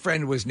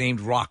was named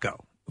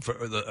Rocco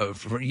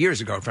for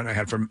years ago," a friend I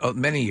had for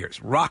many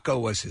years, Rocco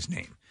was his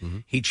name.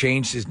 He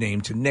changed his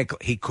name to Nick.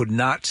 He could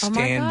not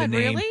stand the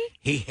name. Really?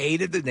 He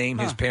hated the name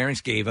his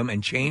parents gave him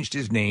and changed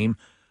his name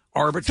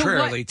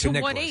arbitrarily to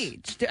Nicholas. What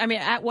age?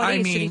 At what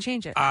age did he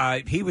change it?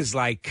 He was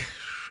like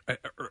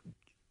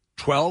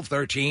 12,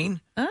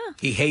 13.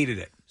 He hated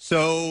it.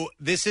 So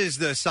this is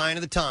the sign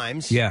of the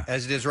times,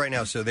 as it is right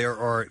now. So there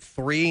are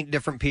 3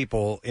 different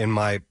people in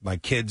my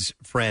kids'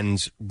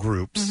 friends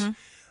groups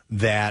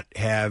that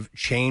have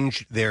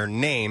changed their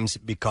names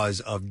because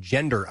of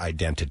gender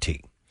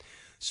identity.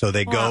 So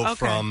they go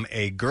from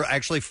a girl,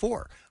 actually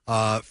 4,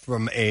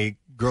 from a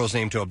girl's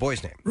name to a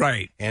boy's name.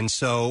 Right. And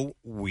so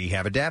we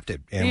have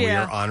adapted, and we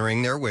are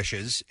honoring their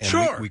wishes,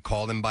 and we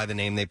call them by the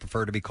name they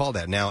prefer to be called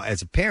at. Now,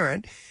 as a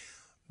parent,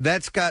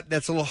 that's a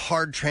little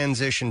hard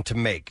transition to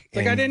make.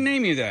 Like, I didn't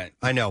name you that.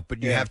 I know,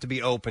 but you have to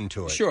be open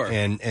to it. Sure.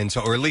 And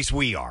so, or at least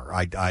we are.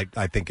 I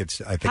think it's.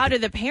 I think How do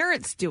the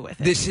parents do with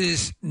it? This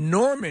is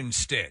Norman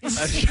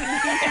Stitz.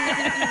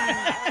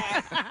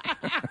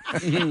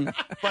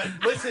 But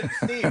listen,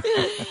 Steve,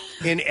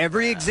 in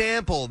every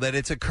example that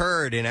it's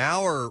occurred in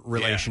our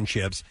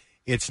relationships,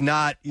 it's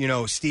not,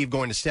 Steve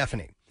going to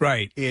Stephanie.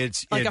 Right.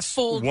 It's Like a it's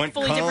fully one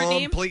different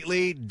name?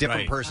 completely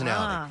different Right.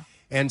 personality.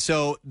 And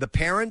so the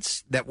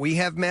parents that we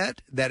have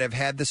met that have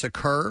had this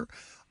occur,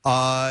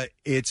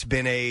 it's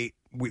been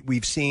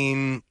we've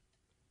seen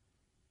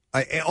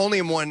only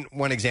in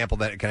one example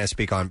that can I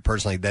speak on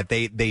personally that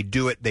they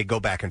do it. They go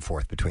back and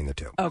forth between the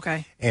two.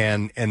 Okay.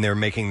 And they're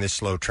making this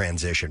slow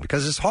transition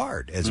because it's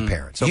hard as a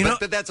parent. So,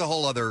 but that's a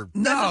whole other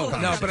No,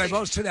 but I've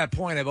also to that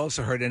point. I've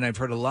also heard, and I've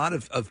heard a lot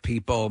of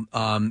people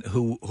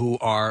who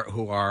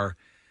are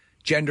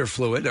gender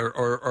fluid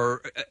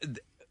or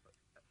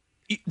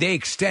they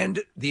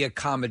extend the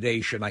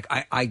accommodation, like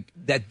I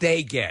that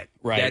they get,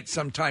 Right. that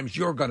sometimes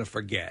you're going to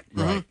forget,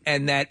 Right.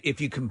 and that if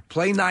you can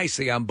play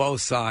nicely on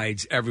both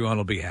sides, everyone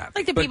will be happy.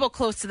 Like the people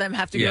close to them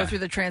have to go through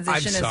the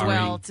transition I'm as sorry,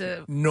 well.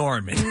 To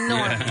Norman.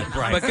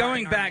 But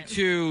going back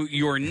to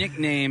your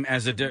nickname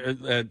as it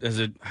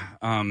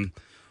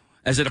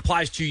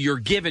applies to your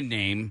given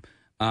name,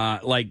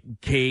 like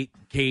Kate,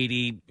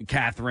 Katie,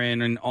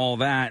 Catherine, and all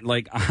that.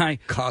 Like I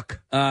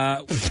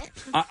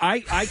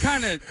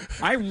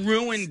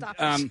ruined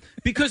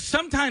because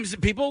sometimes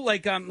people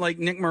like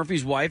Nick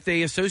Murphy's wife,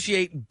 they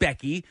associate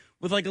Becky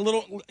with like a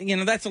little,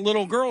 that's a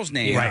little girl's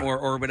name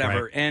or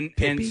whatever. Right.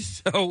 And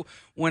so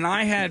when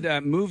I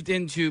had moved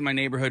into my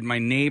neighborhood, my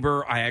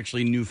neighbor I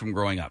actually knew from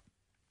growing up,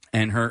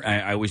 and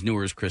I always knew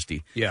her as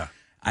Christy. Yeah.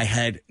 I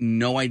had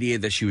no idea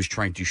that she was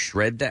trying to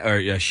shed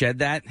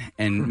that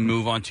and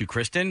move on to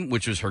Kristen,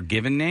 which was her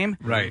given name.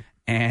 Right.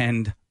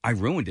 And I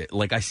ruined it.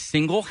 Like I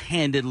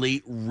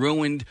single-handedly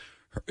ruined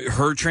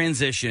her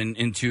transition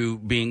into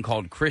being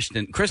called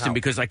Kristen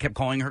because I kept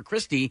calling her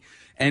Christy,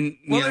 and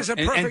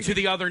and to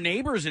the other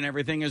neighbors and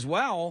everything as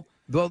well.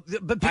 Well,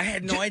 but I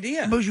had no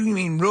idea. But you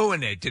mean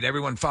ruin it? Did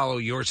everyone follow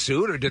your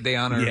suit, or did they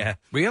honor? Yeah.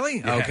 Really?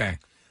 Yeah. Okay.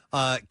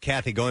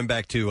 Kathy, going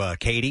back to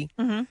Katie,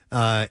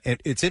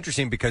 it's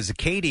interesting because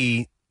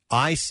Katie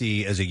I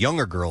see as a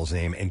younger girl's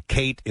name, and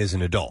Kate is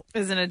an adult.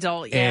 As an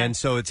adult, yeah. And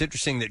so it's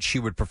interesting that she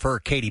would prefer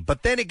Katie.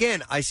 But then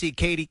again, I see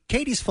Katie.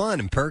 Katie's fun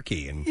and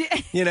perky, and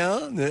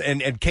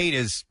and Kate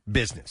is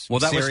business. Well,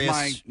 that serious.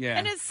 was my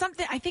And it's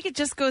something. I think it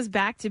just goes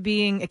back to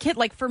being a kid.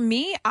 Like for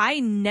me,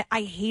 I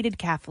hated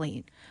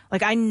Kathleen.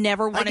 Like I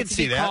never wanted to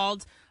be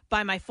called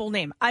by my full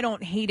name. I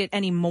don't hate it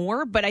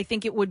anymore, but I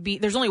think it would be,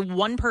 there's only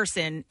one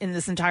person in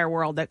this entire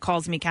world that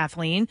calls me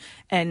Kathleen,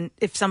 and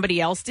if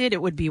somebody else did,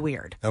 it would be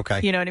weird.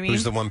 Okay. You know what I mean?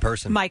 Who's the one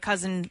person? My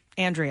cousin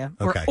Andrea,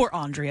 Okay. or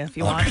Andrea, if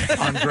you want. We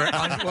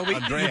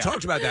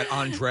talked about that.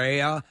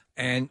 Andrea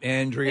and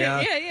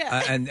Andrea.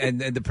 Yeah. And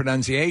the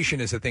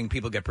pronunciation is a thing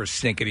people get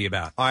persnickety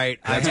about. All right.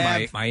 That's I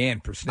have, my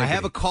aunt persnickety. I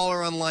have a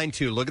caller on line,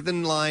 too. Look at the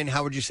line.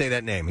 How would you say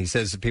that name? He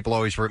says that people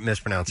always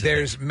mispronounce it.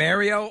 There's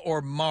Mario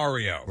or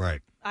Mario.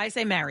 Right. I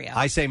say Mario.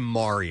 I say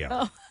Mario.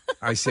 Oh.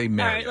 I say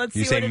Mario. All right, let's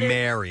You see say what it is.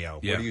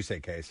 Mario. Yeah. What do you say,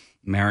 Case?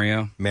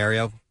 Mario.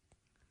 Mario?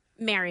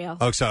 Mario.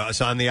 Oh, so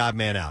I'm the odd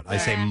man out. I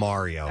say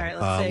Mario. All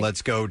right,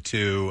 let's go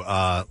to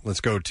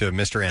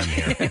Mr. M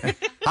here.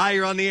 Hi,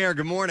 you're on the air.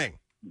 Good morning.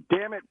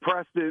 Damn it,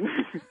 Preston.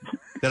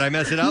 Did I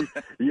mess it up?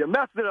 You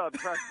messed it up,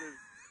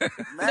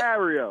 Preston.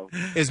 Mario.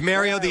 Is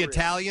Mario the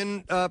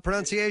Italian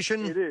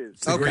pronunciation? It is.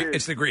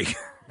 It's the Greek.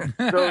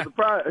 So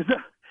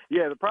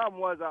the problem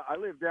was I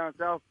lived down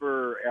south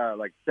for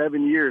like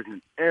 7 years,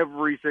 and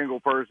every single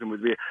person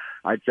would be,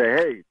 I'd say,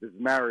 hey, this is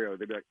Mario.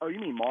 They'd be like, oh, you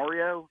mean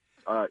Mario?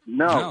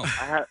 No.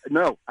 I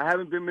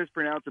haven't been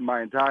mispronouncing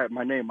my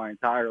name my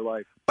entire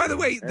life. By the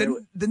way,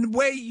 the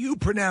way you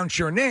pronounce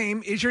your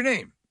name is your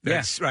name.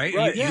 That's right.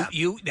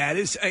 You that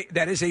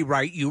is a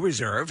right you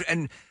reserved.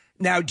 And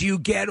now, do you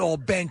get all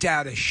bent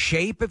out of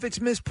shape if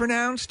it's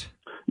mispronounced?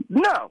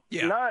 No,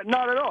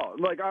 not at all.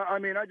 Like, I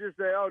mean, I just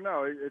say, oh,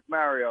 no, it's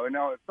Mario. And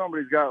now if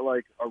somebody's got,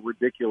 like, a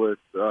ridiculous,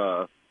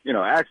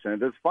 accent,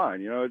 that's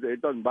fine.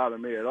 It doesn't bother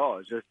me at all.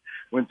 It's just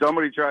when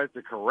somebody tries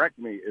to correct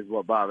me is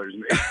what bothers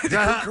me.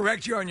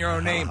 Correct you on your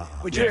own name.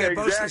 But you get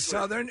both exactly. the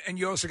Southern, and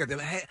you also got them,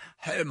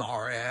 hey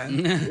Mario. Yeah,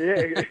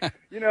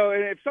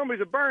 and if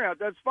somebody's a burnout,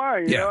 that's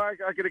fine. I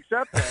could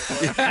accept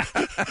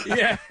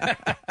that.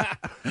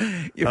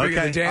 You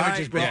figure the damage All right.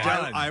 has been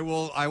Well, done.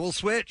 I will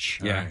switch.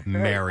 Yeah. I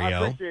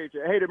Mario. appreciate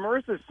you. Hey, did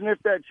Marissa sniff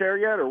that chair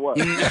yet, or what?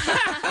 I'll do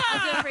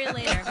it for you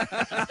later.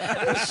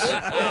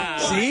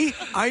 See?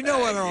 I know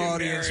what our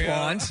audience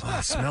wants. Oh,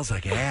 it smells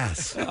like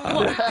ass.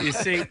 You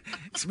see, it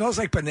smells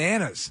like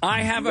bananas.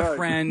 I have a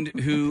friend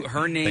who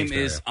her name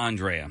Thanks, is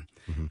Andrea.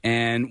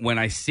 And when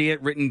I see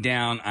it written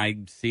down, I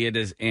see it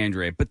as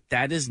Andrea. But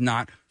that is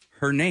not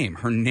her name.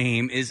 Her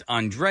name is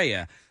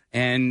Andrea.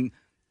 And,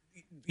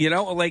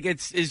 like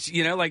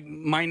like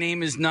my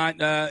name is not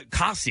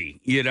Kasi,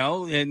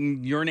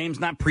 and your name's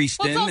not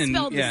Preston. Well, it's all and,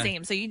 spelled the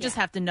same, so you just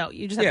have to know.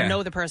 You just have to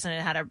know the person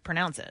and how to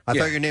pronounce it. I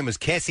thought your name was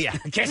Cassia.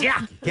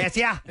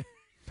 Cassia.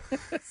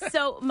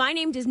 So my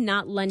name does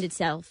not lend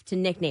itself to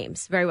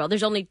nicknames very well.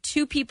 There's only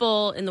two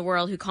people in the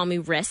world who call me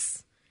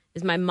Riss.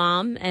 Is my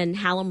mom and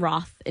Hallam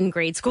Roth in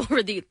grade school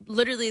were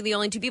literally the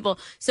only two people.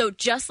 So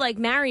just like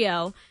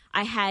Mario,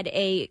 I had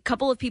a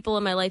couple of people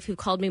in my life who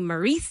called me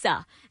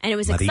Marisa, and it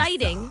was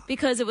exciting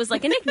because it was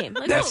like a nickname.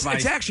 Like,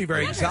 it's actually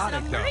very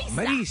exotic, though.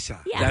 Marisa.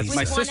 Yeah, That's with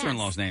my one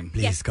sister-in-law's S. name.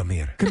 Please come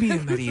here. Come here,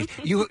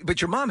 Marisa.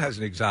 But your mom has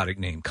an exotic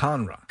name,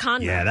 Conra.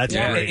 Conrad. Yeah, that's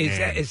a great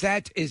name.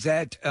 Is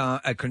that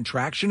a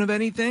contraction of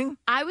anything?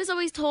 I was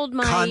always told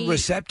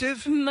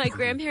Conreceptive? my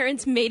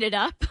grandparents made it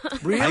up.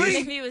 Really?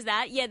 Maybe it was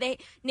that. Yeah, they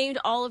named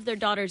all of their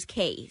daughters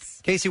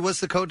K's. Casey, what's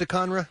the code to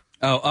Conra?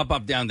 Oh,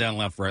 up, down,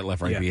 left, right,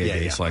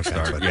 B-A-D, select,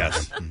 start.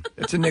 Yes.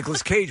 It's a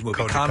Nicolas Cage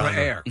movie, Conra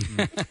Air.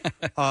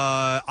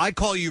 I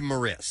call you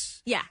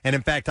Maris. Yeah. And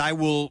in fact, I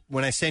will,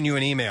 when I send you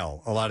an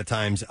email, a lot of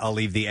times I'll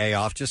leave the A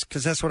off just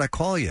because that's what I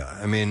call you.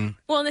 I mean.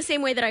 Well, in the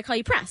same way that I call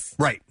you Press.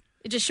 Right.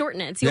 Just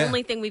shorten it. It's the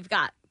only thing we've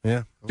got.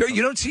 Yeah.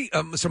 You don't see.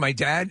 So my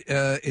dad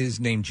is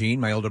named Gene.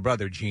 My older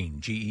brother Gene.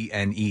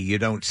 Gene. You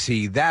don't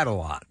see that a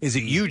lot. Is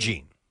it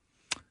Eugene?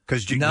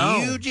 Because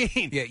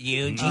Eugene. Yeah,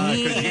 Eugene.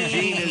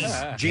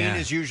 Because Gene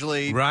is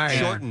usually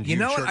shortened. You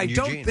know what? I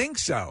don't Eugene. think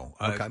so.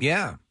 Okay.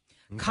 Yeah.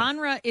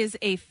 Conra is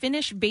a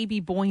Finnish baby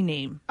boy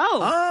name.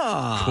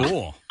 Oh.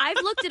 Cool. I've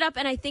looked it up,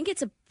 and I think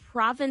it's a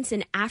province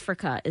in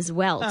Africa as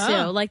well,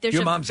 too. Like, there's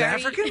Your a mom's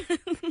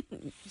African?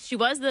 She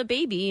was the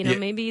baby,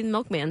 maybe the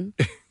milkman.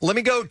 Let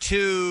me go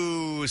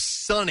to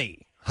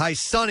Sonny. Hi,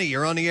 Sonny.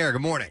 You're on the air.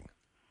 Good morning.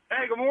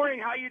 Hey, good morning.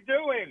 How you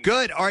doing?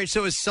 Good. All right.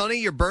 So is Sonny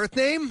your birth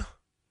name?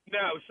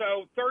 No.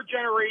 So third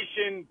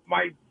generation.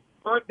 My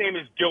birth name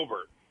is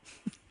Gilbert.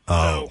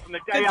 Oh. So from the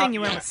day Good thing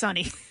you went with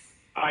Sonny.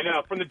 I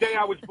know. From the day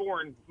I was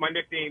born, my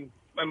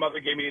mother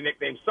gave me the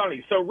nickname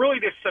Sonny. So really,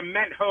 to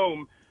cement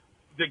home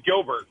the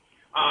Gilbert,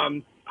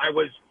 I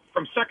was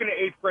from 2nd to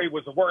 8th grade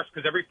was the worst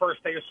because every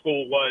first day of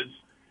school was,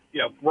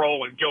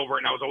 roll and Gilbert,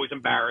 and I was always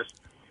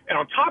embarrassed. And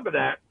on top of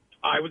that,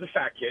 I was a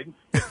fat kid.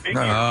 Big ears,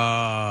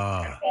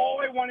 and all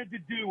I wanted to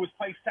do was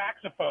play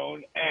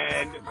saxophone,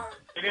 and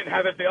they didn't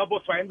have it available,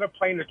 so I ended up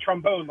playing the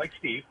trombone like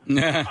Steve.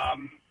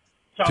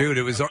 Dude,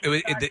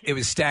 it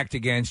was stacked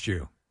against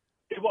you.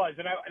 It was,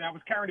 and I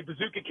was carrying a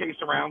bazooka case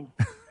around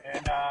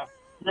and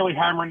really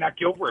hammering that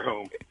Gilbert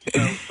home. So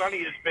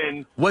Sonny has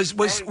been...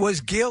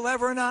 Was Gil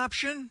ever an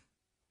option?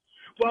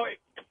 Well,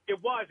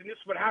 it was, and this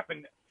is what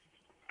happened.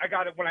 I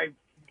got it when I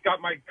got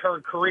my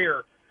current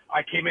career.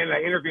 I came in and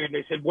I interviewed, and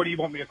they said, "What do you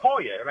want me to call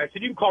you?" And I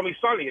said, "You can call me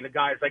Sonny." And the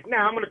guy's like, "Nah,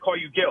 I'm going to call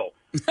you Gil."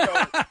 So,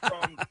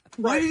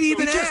 Why did he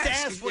even You ask?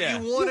 just asked what you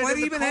wanted. Why did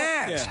he him to even call.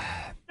 ask?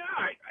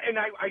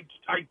 Yeah.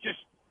 I just,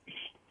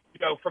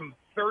 from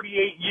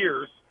 38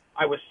 years,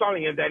 I was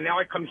Sonny, and then now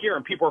I come here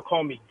and people are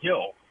calling me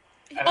Gil.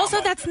 And Also,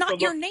 I'm like, that's not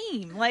your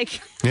name.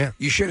 Like, Yeah.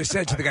 You should have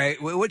said to the guy,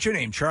 "What's your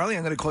name, Charlie?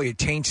 I'm going to call you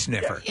Taint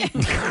Sniffer."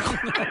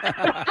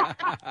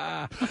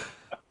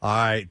 All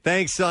right.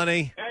 Thanks,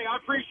 Sonny. Hey, I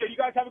appreciate it. You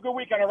guys have a good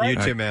weekend, all right?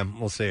 You too, man.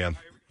 We'll see you.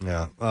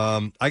 Yeah.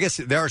 I guess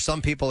there are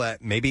some people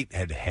that maybe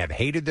have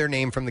hated their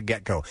name from the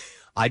get-go.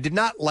 I did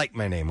not like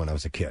my name when I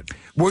was a kid.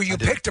 Were you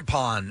picked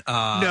upon?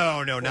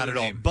 No, not at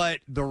all.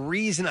 But the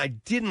reason I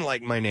didn't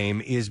like my name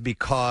is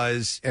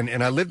because,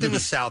 and I lived in the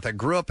South. I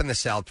grew up in the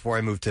South before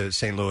I moved to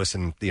St. Louis,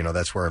 and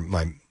that's where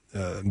my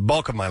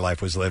bulk of my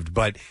life was lived.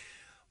 But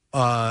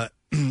I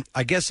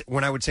guess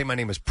when I would say my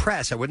name was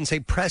Press, I wouldn't say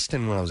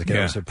Preston when I was a kid.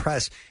 I would say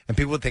Press, and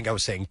people would think I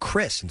was saying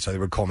Chris, and so they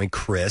would call me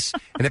Chris,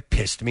 and it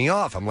pissed me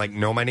off. I'm like,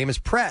 no, my name is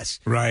Press.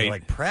 Right. They're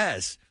like,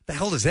 Press? The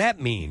hell does that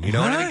mean? You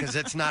know what I mean? Because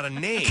it's not a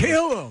name.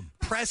 Kill him.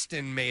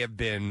 Preston may have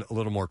been a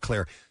little more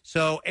clear.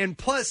 So, and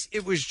plus,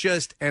 it was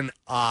just an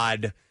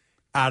odd,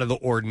 out of the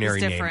ordinary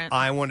It's name. different.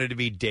 I wanted to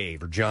be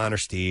Dave or John or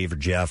Steve or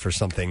Jeff or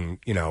something,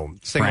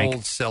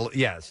 Frank.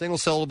 single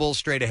syllable,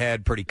 straight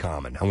ahead, pretty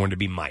common. I wanted to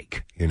be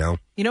Mike, You know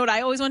what?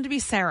 I always wanted to be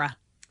Sarah.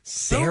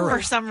 Sarah?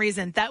 For some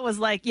reason. That was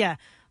like,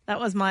 that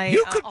was my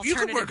You could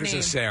alternative work as name.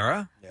 a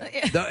Sarah.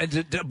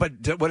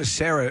 But what is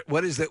Sarah?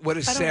 What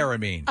does Sarah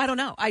mean? I don't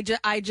know. I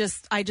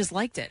just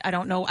liked it. I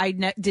don't know.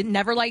 I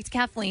never liked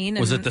Kathleen.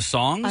 Was and it the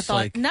songs? I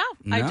thought no.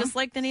 I just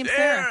liked the name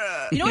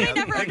Sarah. You know what I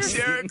never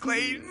understood? Sarah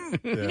Clayton.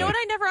 You know what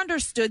I never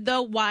understood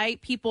though? Why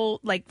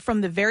people from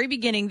the very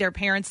beginning their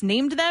parents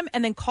named them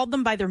and then called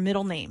them by their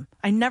middle name.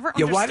 I never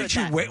understood Why did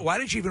you that. why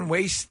did you even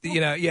waste?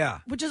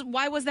 Which is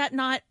why was that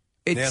not?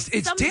 It's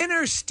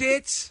dinner,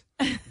 Stitz.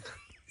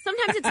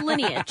 Sometimes it's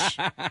lineage.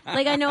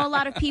 Like, I know a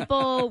lot of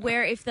people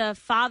where if the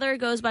father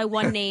goes by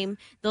one name,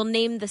 they'll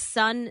name the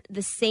son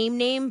the same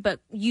name, but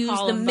use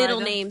Call the him by middle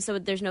them. name so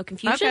there's no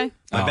confusion. Okay.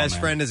 My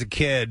best friend as a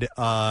kid,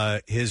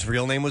 his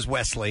real name was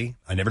Wesley.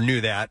 I never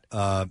knew that,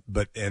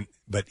 but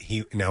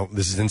he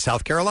this is in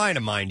South Carolina,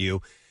 mind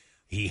you.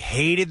 He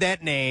hated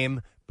that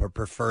name, but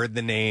preferred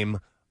the name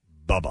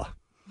Bubba.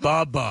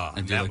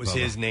 Bubba. That was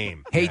his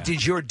name. Hey,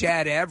 did your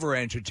dad ever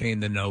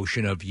entertain the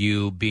notion of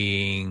you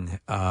being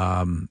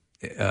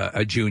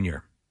a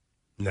junior?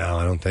 No,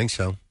 I don't think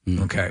so.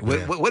 Okay.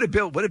 What did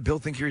Bill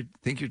think your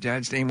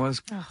dad's name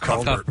was?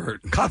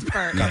 Cuthbert.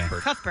 Cuthbert.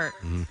 Cuthbert.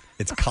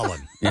 It's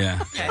Cullen.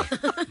 Yeah.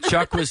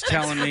 Chuck was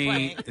telling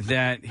me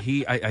that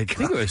I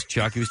think it was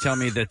Chuck. He was telling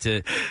me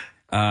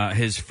that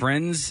his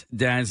friend's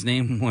dad's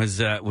name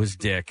was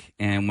Dick,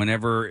 and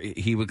whenever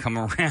he would come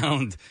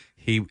around,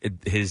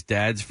 his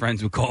dad's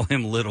friends would call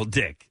him Little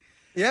Dick.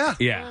 Yeah.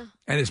 Yeah.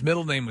 And his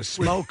middle name was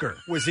Smoker.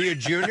 Was he a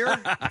junior?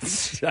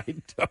 I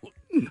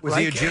don't. Was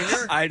he a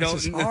junior? I don't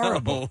This is know.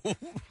 horrible.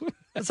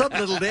 What's up,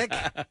 little Dick?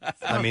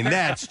 I mean,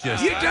 that's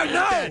just... You don't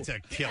know. That's a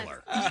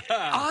killer.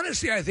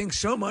 Honestly, I think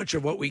so much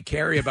of what we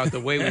carry about the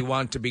way we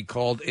want to be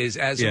called is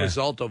as a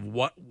result of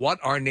what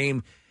our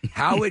name,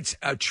 how it's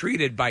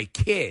treated by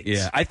kids.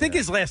 Yeah. I think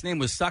his last name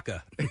was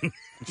Sucka.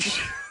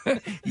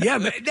 Yeah,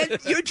 man.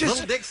 You're just...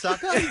 Little Dick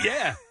Sucker?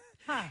 Yeah.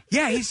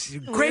 Yeah, he's a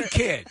great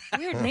kid.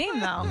 Weird name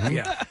though.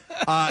 Yeah.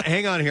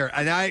 Hang on here.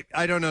 And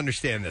I don't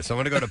understand this. I'm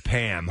going to go to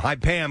Pam. Hi,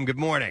 Pam. Good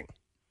morning.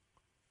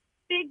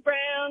 Big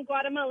brown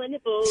Guatemalan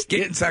nipples.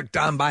 Getting sucked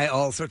on by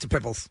all sorts of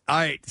pimples. All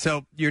right.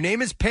 So your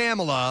name is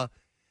Pamela,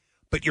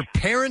 But your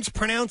parents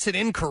pronounce it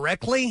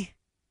incorrectly?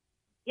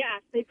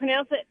 Yes, they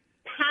pronounce it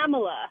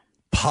Pamela.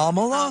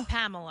 Pamela?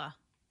 Pamela.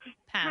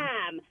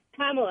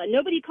 Pamela.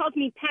 Nobody calls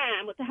me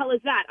Pam. What the hell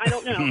is that? I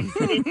don't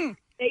know.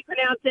 They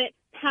pronounce it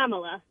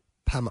Pamela.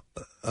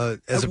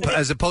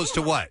 As opposed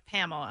to what?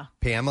 Pamela.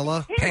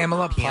 Pamela?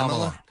 Pamela.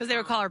 Because they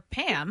would call her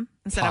Pam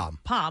instead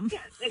of Pom. Yeah,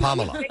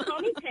 Pamela. They call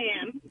me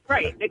Pam.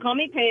 Right. They call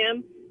me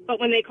Pam. But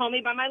when they call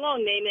me by my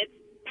long name, it's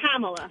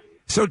Pamela.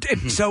 So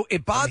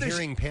it bothers. I'm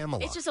hearing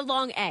Pamela. It's just a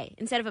long A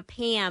instead of a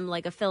Pam,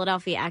 like a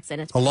Philadelphia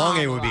accent. It's A long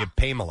Pamela. A would be a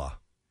Pamela.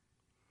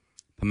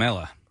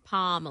 Pamela.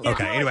 Pamela.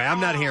 Okay. Anyway, I'm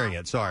not hearing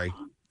it. Sorry.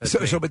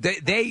 But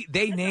they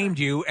named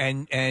you,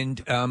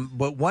 and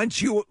but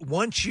once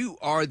you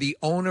are the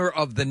owner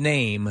of the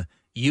name,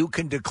 you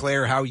can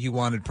declare how you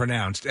want it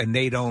pronounced, and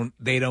they don't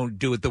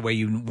do it the way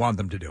you want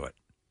them to do it.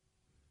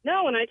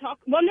 No, when I talk,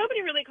 well,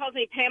 nobody really calls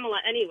me Pamela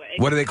anyway.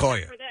 What do they call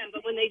you? For them,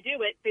 but when they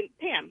do it, then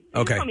Pam. They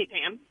Okay. call me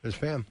Pam. It's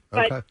Pam.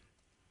 But- Okay.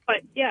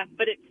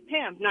 But it's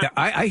Pam, not Yeah,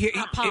 I hear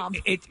Pom.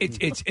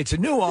 it's a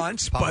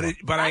nuance, but I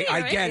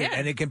hear it, get it, yeah.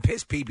 and it can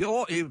piss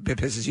people. It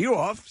pisses you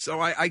off, so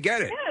I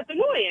get it. Yeah, it's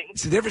annoying.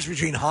 It's the difference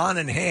between Han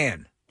and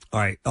Han. All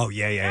right. Oh,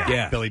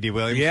 yeah. Billy D.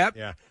 Williams? Yep.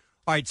 Yeah.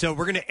 All right, so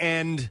we're going to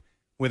end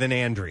with an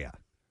Andrea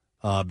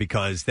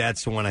because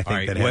that's the one I think All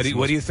right, that has what the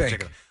do you most think?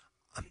 particular-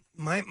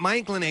 My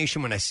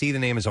inclination when I see the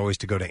name is always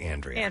to go to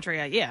Andrea.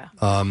 Andrea, yeah.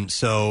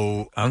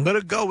 So I'm going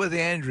to go with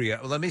Andrea.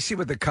 Let me see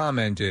what the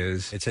comment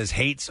is. It says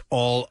hates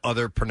all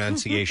other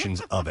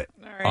pronunciations of it.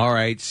 All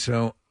right,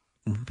 so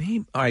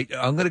maybe, all right,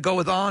 I'm going to go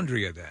with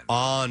Andrea then.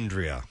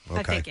 Andrea. I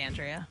Okay. take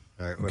Andrea.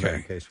 All right. Whatever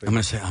Okay. case. I'm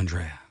going to say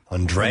Andrea.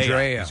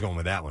 Andrea. He's going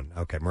with that one.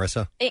 Okay,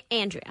 Marissa.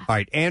 Andrea. All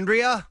right,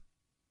 Andrea.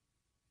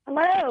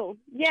 Hello.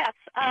 Yes.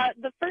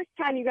 The first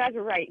time you guys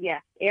were right. Yeah,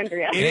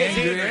 Andrea. It is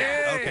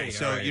Andrea. Okay,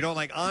 so you don't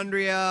like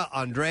Andrea,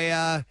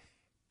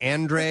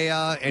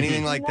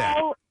 anything like that?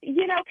 No,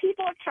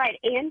 people have tried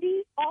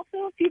Andy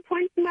also a few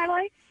points in my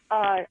life.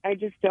 I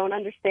just don't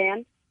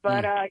understand.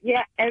 But,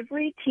 yeah,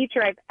 every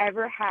teacher I've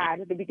ever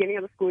had at the beginning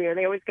of the school year,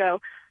 they always go,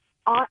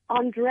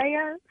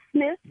 Andrea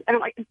Smith? And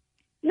I'm like,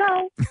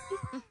 no.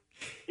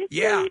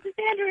 Yeah. It's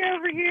Andrea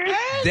over here.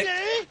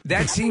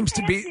 That seems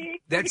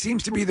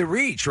to be the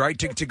reach, right?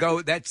 To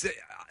go. That's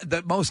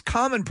the most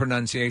common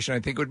pronunciation. I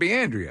think would be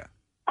Andrea.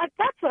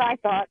 That's what I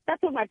thought.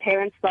 That's what my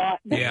parents thought.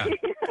 Yeah.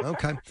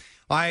 Okay.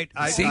 All right.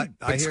 I See, I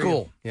but hear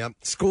school. You. Yep.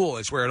 School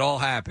is where it all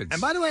happens.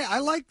 And by the way, I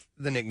like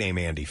the nickname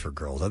Andy for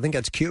girls. I think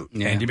that's cute.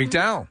 Yeah. Andy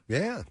McDowell.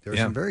 Yeah, there's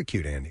some very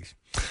cute Andys.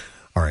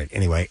 All right.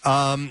 Anyway,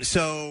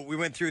 so we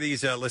went through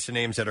these list of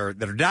names that are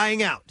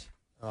dying out.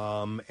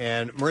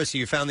 And Marissa,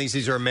 you found these.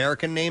 These are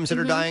American names that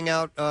are dying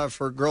out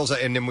for girls,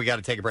 and then we got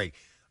to take a break.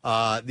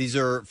 These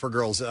are for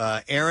girls.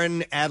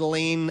 Erin,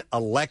 Adeline,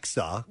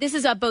 Alexa. This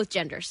is both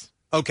genders.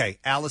 Okay,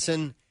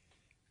 Allison,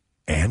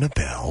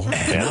 Annabelle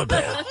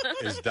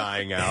is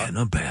dying out.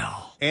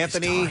 Annabelle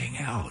Anthony, is dying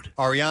out.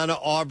 Ariana,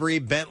 Aubrey,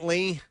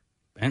 Bentley.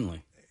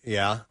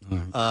 Yeah.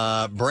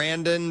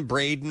 Brandon,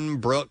 Braden,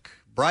 Brooke,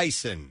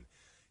 Bryson,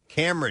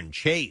 Cameron,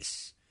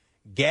 Chase,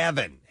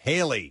 Gavin,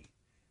 Haley,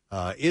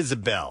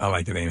 Isabel. I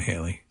like the name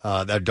Haley.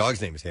 That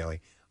dog's name is Haley.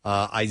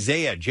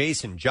 Isaiah,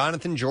 Jason,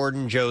 Jonathan,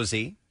 Jordan,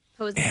 Josie.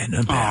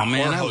 Annabelle. Oh,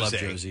 man, Or I love Jose.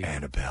 Josie.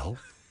 Annabelle.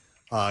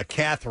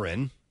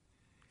 Catherine.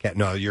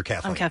 No, you're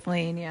Kathleen. I'm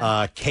Kathleen,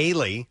 yeah.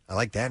 Kaylee. I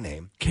like that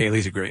name.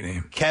 Kaylee's a great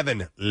name.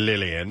 Kevin,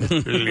 Lillian.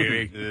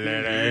 Lily.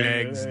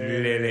 Legs,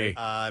 Lily.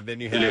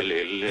 Then you have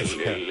legs,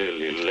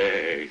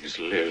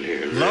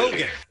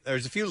 Logan.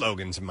 There's a few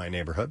Logans in my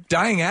neighborhood.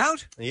 Dying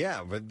out?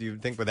 Yeah, but you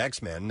think with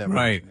X-Men. that would-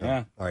 Right.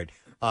 Yeah. All right.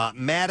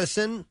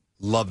 Madison.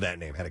 Love that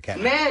name. Had a cat.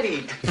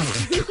 Maddie.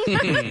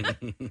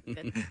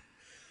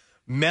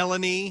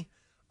 Melanie.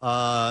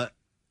 Melanie.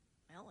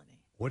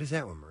 What is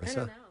that one, Marissa? I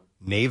don't know.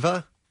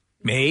 Neva?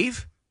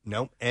 Maeve?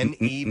 No.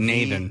 N-E-V.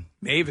 Nathan.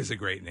 Maeve is a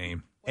great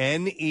name.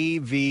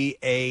 N-E-V-A-E-H.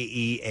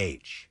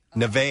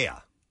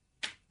 Nevea.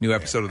 New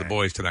episode of The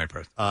Boys tonight,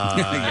 Preston.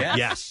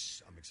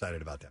 Yes. I'm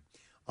excited about that.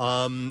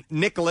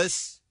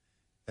 Nicholas.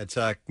 That's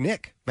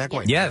Nick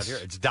McElwain. Yes. Here.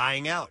 It's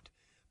dying out.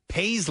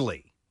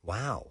 Paisley.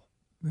 Wow.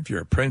 If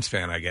you're a Prince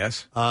fan, I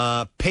guess.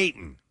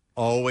 Peyton.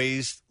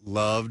 Always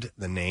loved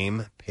the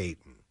name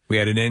Peyton. We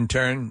had an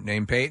intern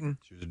named Peyton.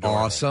 She was adorable.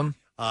 Awesome.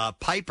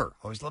 Piper.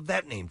 Always loved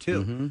that name,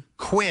 too.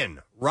 Quinn.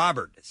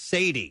 Robert.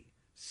 Sadie.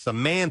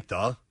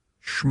 Samantha.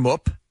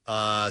 Schmupp.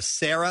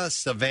 Sarah.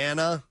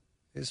 Savannah.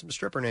 There's some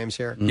stripper names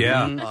here.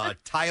 Yeah.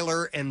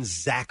 Tyler and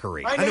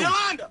Zachary. Right,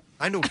 Yolanda.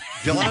 I know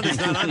Yolanda's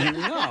not on there.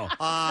 No.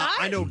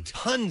 I know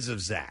tons of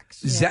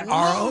Zachs.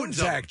 Our own Loads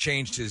Zach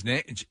changed his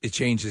name. It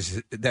changes.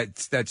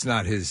 That's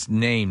not his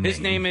name. His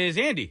name is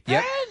Andy.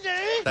 Yep.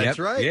 That's Yep.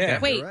 right.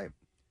 Yeah. Wait. You're right.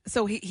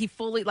 So he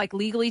fully,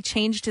 legally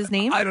changed his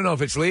name? I don't know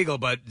if it's legal,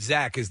 but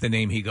Zach is the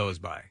name he goes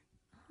by.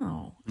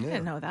 Oh, I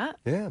didn't know that.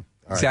 Yeah. All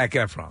right. Zac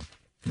Efron.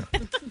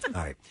 All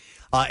right.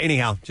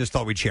 Anyhow, just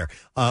thought we'd share.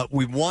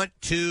 We want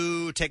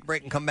to take a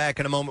break and come back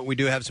in a moment. We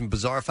do have some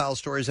bizarre file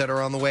stories that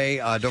are on the way.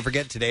 Don't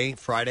forget, today,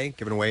 Friday,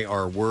 giving away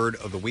our Word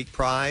of the Week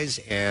prize,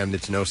 and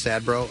it's no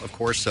sad bro, of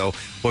course. So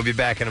we'll be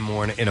back in a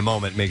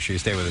moment. Make sure you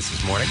stay with us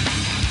this morning.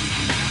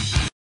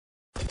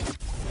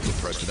 The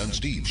Preston and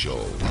Steve Show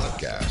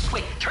podcast.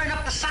 Wait, turn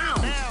up the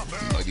sound.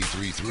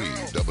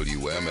 93.3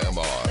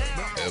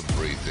 WMMR.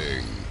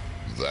 Everything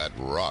that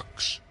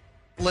rocks.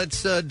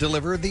 Let's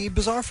deliver the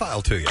bizarre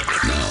file to you.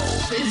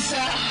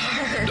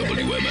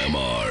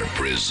 WMMR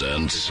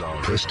presents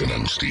Preston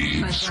and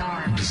Steve's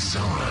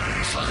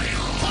Bizarre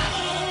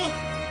File.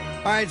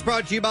 All right, it's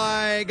brought to you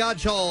by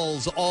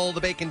Godshall's. All the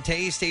bacon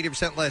taste,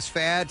 80% less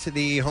fat.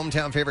 The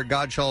hometown favorite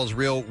Godshall's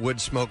real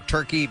wood-smoked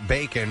turkey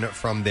bacon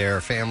from their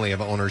family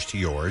of owners to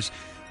yours.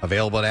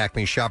 Available at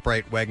Acme,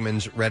 ShopRite,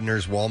 Wegmans,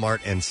 Redner's,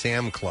 Walmart, and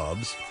Sam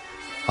Clubs.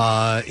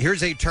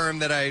 Here's a term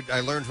that I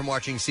learned from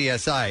watching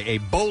CSI. A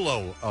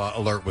BOLO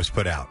alert was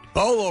put out.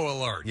 BOLO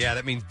alert. Yeah,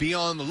 that means be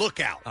on the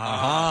lookout.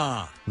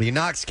 Uh-huh. The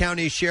Knox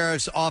County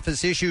Sheriff's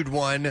Office issued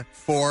one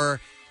for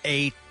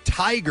a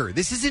tiger.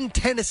 This is in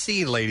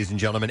Tennessee, ladies and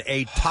gentlemen.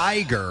 A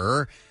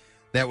tiger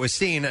that was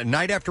seen a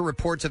night after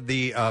reports of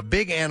the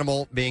big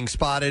animal being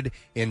spotted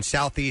in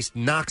southeast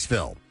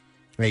Knoxville.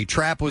 A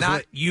trap was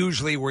not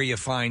usually where you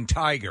find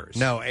tigers.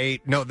 No,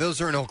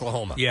 those are in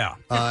Oklahoma. Yeah.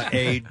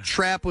 A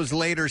trap was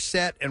later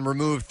set and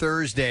removed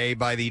Thursday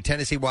by the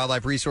Tennessee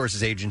Wildlife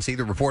Resources Agency.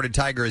 The reported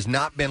tiger has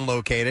not been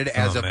located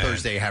as of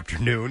Thursday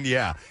afternoon.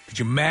 Yeah. Could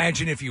you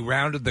imagine if you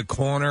rounded the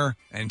corner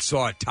and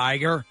saw a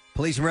tiger?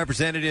 Police and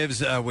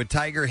representatives with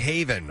Tiger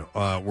Haven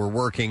were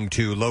working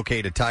to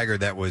locate a tiger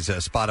that was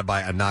spotted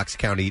by a Knox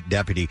County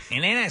deputy.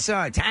 And then I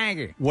saw a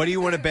tiger. What do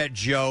you want to bet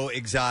Joe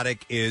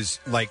Exotic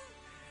is like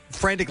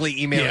frantically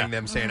emailing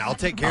them saying, I'll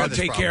take care of this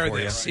problem for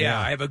you. Yeah,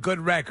 I have a good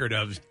record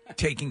of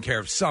taking care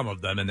of some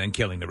of them and then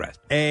killing the rest.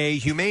 A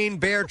humane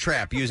bear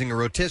trap using a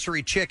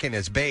rotisserie chicken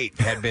as bait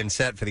had been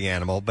set for the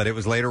animal, but it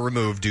was later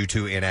removed due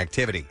to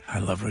inactivity. I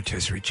love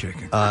rotisserie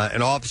chicken.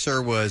 An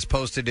officer was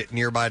posted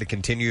nearby to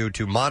continue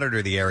to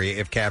monitor the area.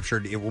 If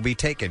captured, it will be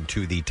taken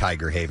to the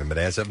Tiger Haven, but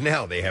as of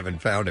now, they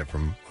haven't found it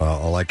from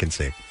all I can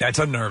see. That's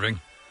unnerving.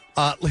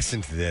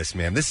 Listen to this,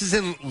 man. This is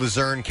in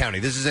Luzerne County.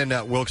 This is in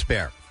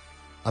Wilkes-Barre.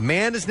 A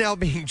man is now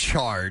being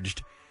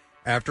charged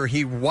after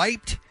he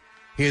wiped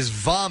his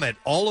vomit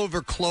all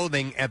over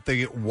clothing at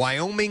the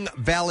Wyoming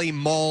Valley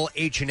Mall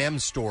H&M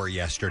store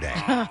yesterday.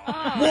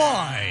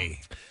 Why?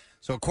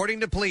 So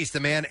according to police, the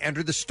man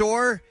entered the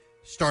store,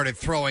 started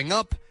throwing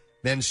up,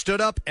 then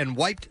stood up and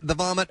wiped the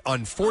vomit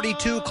on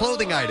 42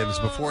 clothing items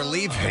before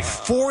leaving.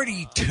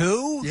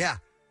 42? Yeah.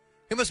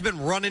 He must have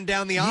been running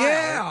down the aisle.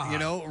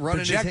 Yeah. Running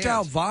projectile his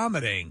hands.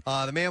 vomiting.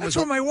 The man That's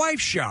where my wife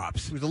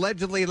shops. He was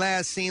allegedly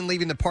last seen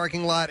leaving the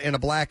parking lot in a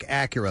black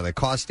Acura. The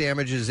cost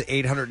damage is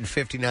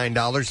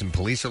 $859, and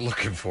police are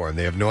looking for him.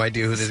 They have no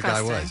idea who this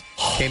guy was.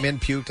 Came in,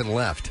 puked, and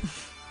left.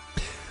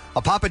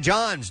 A Papa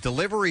John's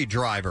delivery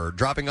driver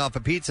dropping off a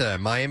pizza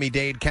in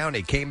Miami-Dade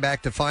County came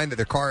back to find that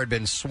their car had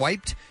been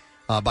swiped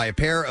by a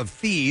pair of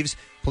thieves.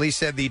 Police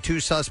said the two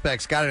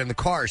suspects got it in the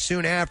car.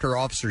 Soon after,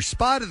 officers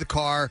spotted the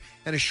car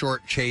and a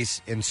short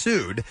chase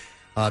ensued.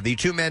 The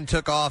two men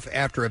took off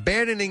after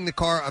abandoning the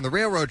car on the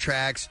railroad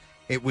tracks.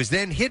 It was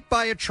then hit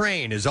by a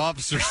train as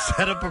officers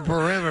set up a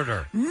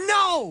perimeter.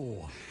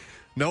 No!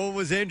 No one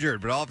was injured,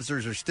 but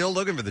officers are still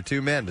looking for the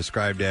two men,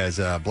 described as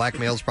black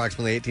males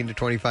approximately 18 to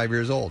 25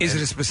 years old. Is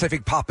it a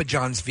specific Papa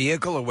John's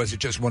vehicle, or was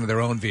it just one of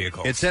their own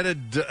vehicles? It said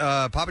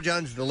a Papa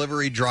John's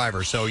delivery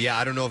driver. So, yeah,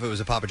 I don't know if it was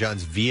a Papa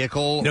John's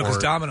vehicle. No, because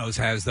Domino's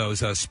has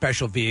those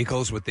special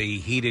vehicles with the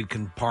heated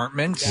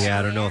compartments. Yeah,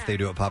 I don't know if they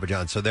do at Papa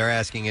John's. So they're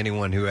asking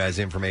anyone who has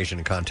information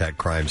to contact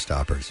Crime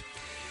Stoppers.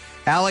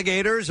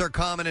 Alligators are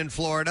common in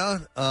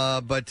Florida,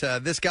 but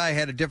this guy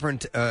had a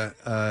different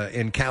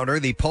encounter.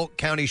 The Polk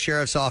County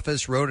Sheriff's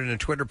Office wrote in a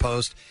Twitter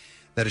post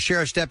that a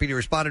sheriff's deputy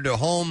responded to a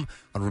home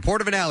on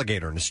report of an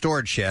alligator in a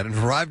storage shed and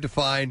arrived to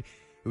find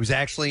it was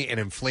actually an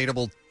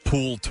inflatable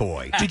pool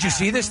toy. Did you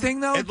see this thing,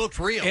 though? It looked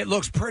real. It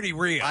looks pretty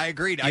real. I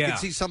agreed. Yeah. I could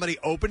see somebody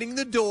opening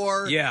the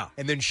door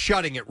and then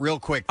shutting it real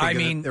quick. I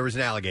mean, there was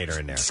an alligator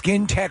in there.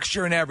 Skin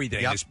texture and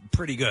everything is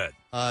pretty good.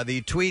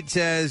 The tweet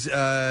says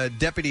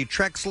Deputy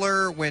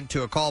Trexler went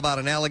to a call about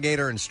an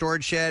alligator in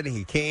storage shed.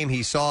 He came,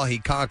 he saw, he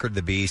conquered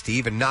the beast. He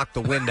even knocked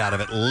the wind out of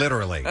it,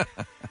 literally.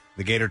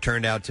 The gator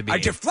turned out to be... I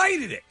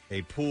deflated it.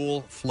 A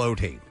pool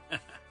floating.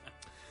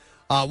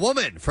 A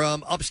woman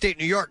from upstate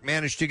New York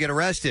managed to get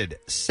arrested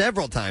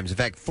several times, in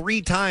fact,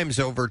 3 times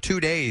over 2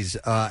 days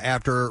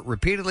after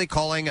repeatedly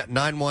calling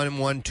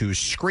 911 to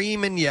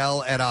scream and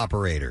yell at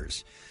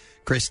operators.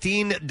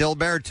 Christine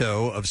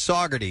Delberto of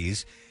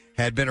Saugerties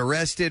had been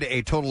arrested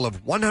a total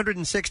of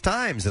 106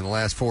 times in the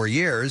last 4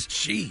 years.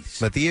 Jeez.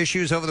 But the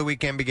issues over the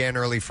weekend began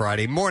early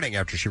Friday morning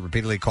after she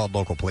repeatedly called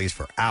local police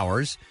for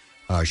hours.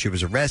 She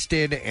was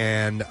arrested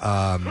and...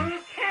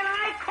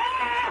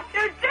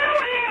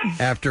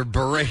 after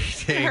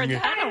berating... Heard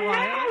that a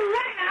while.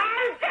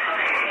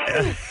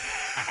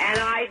 And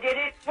I did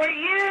it for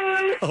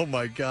you. Oh,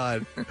 my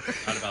God.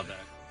 Not about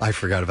that. I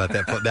forgot about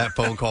that. That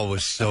phone call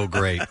was so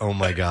great. Oh,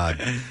 my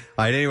God. All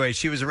right, anyway,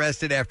 she was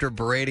arrested after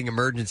berating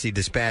emergency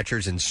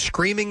dispatchers and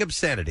screaming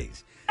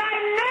obscenities.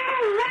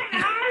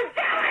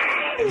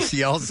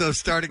 She also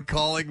started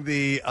calling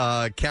the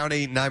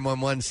county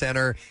 911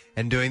 center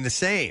and doing the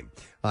same.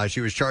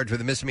 She was charged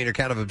with a misdemeanor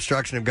count of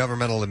obstruction of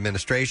governmental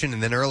administration,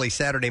 and then early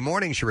Saturday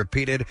morning, she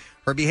repeated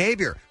her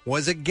behavior,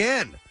 was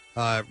again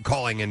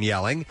calling and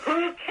yelling. Who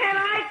can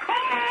I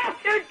call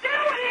to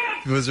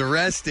do it? Was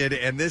arrested,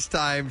 and this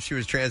time she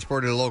was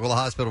transported to a local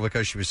hospital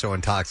because she was so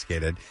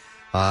intoxicated.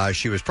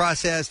 She was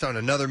processed on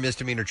another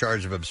misdemeanor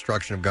charge of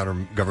obstruction of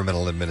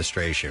governmental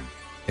administration,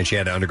 and she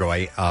had to undergo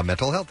a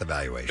mental health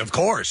evaluation. Of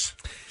course.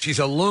 She's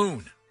a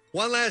loon.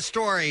 One last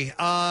story.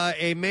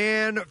 A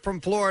man from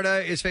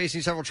Florida is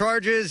facing several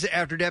charges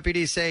after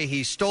deputies say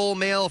he stole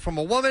mail from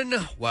a woman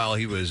while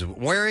he was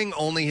wearing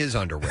only his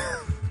underwear.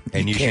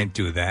 And you can't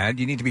do that.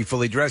 You need to be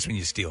fully dressed when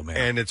you steal mail.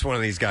 And it's one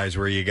of these guys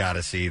where you got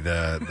to see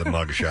the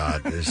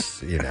mugshot.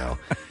 This, you know.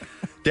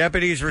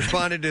 Deputies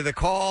responded to the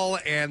call,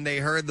 and they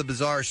heard the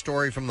bizarre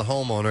story from the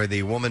homeowner.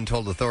 The woman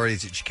told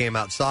authorities that she came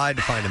outside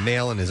to find a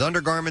male in his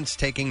undergarments,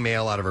 taking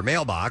mail out of her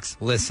mailbox.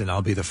 Listen,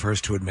 I'll be the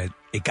first to admit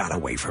it got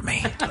away from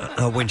me.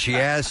 When she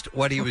asked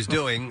what he was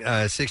doing,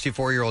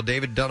 64-year-old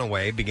David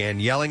Dunaway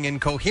began yelling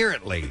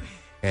incoherently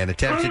and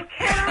attempted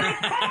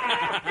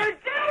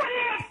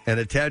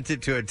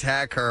to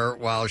attack her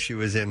while she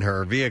was in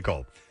her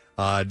vehicle.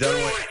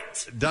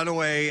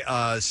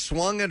 Dunaway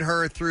swung at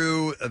her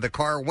through the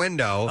car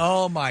window.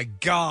 Oh, my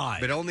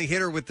God. But only hit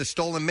her with the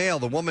stolen mail.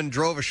 The woman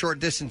drove a short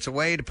distance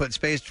away to put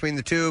space between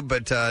the two,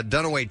 but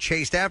Dunaway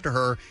chased after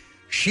her.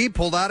 She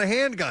pulled out a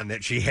handgun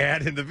that she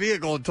had in the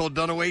vehicle and told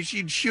Dunaway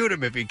she'd shoot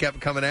him if he kept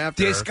coming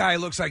after her. This guy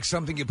looks like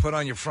something you put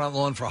on your front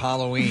lawn for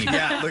Halloween.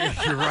 Yeah,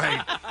 you're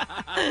right.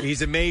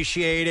 He's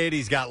emaciated.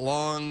 He's got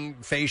long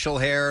facial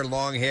hair,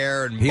 long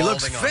hair, and he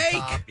looks balding on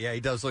fake. top. Yeah, he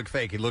does look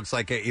fake. He looks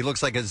like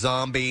a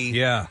zombie.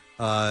 Yeah.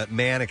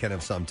 Mannequin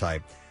of some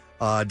type.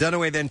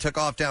 Dunaway then took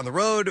off down the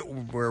road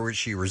where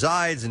she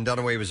resides, and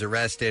Dunaway was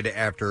arrested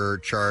after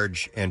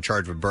charged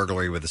with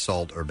burglary with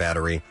assault or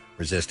battery,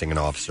 resisting an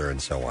officer, and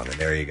so on. And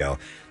there you go.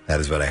 That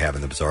is what I have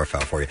in the bizarre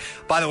file for you.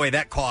 By the way,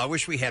 that call, I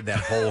wish we had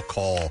that whole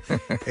call.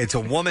 It's a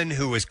woman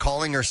who was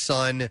calling her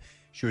son.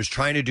 She was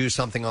trying to do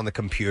something on the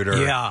computer.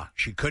 Yeah.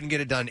 She couldn't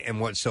get it done. And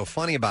what's so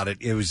funny about it,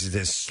 it was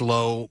this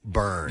slow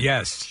burn.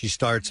 Yes. She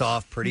starts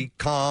off pretty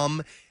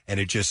calm, and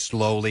it just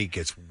slowly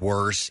gets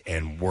worse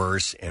and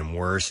worse and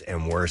worse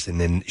and worse. And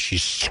then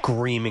she's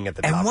screaming at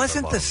the top And of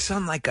wasn't her the lungs.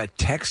 son like a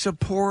tech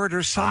support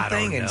or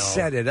something and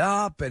set it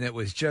up? And it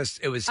was.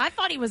 I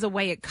thought he was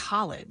away at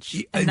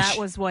college, and and that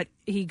was what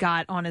he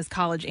got on his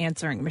college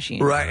answering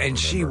machine. Right, and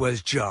she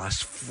was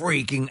just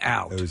freaking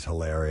out. It was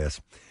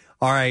hilarious.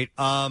 All right.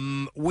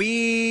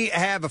 We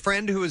have a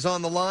friend who is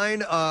on the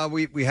line.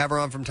 We have her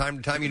on from time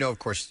to time. You know, of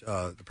course,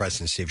 the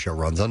Preston and Steve show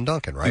runs on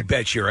Dunkin', right? You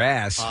bet your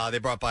ass. They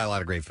brought by a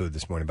lot of great food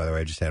this morning, by the way.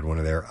 I just had one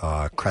of their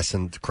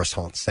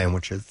croissant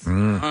sandwiches.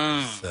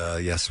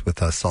 Yes, with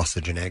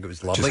sausage and egg. It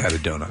was lovely. Just had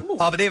a donut.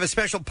 But they have a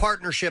special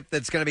partnership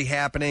that's going to be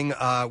happening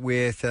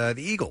with the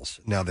Eagles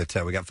now that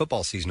we got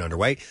football season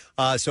underway.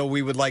 So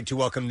we would like to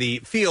welcome the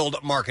field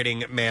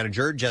marketing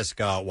manager,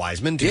 Jessica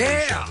Wiseman, to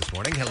the show this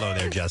morning. Hello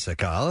there,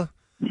 Jessica.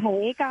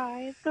 Hey,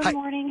 guys. Good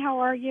morning. How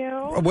are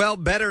you? Well,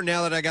 better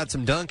now that I got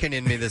some Dunkin'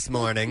 in me this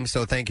morning.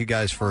 So thank you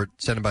guys for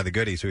sending by the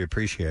goodies. We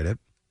appreciate it.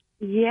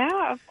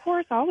 Yeah, of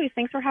course. Always.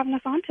 Thanks for having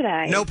us on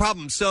today. No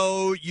problem.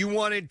 So you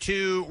wanted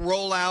to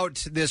roll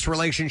out this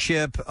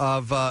relationship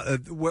of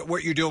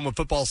what you're doing with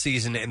football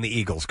season and the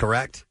Eagles,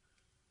 correct?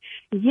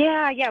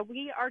 Yeah.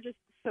 We are just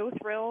so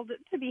thrilled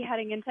to be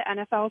heading into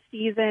NFL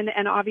season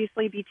and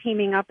obviously be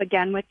teaming up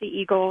again with the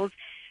Eagles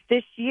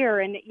this year.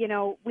 And, you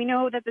know, we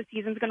know that the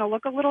season's going to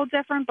look a little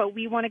different, but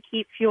we want to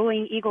keep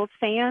fueling Eagles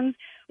fans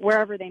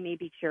wherever they may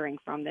be cheering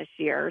from this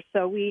year.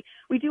 So we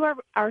do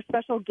our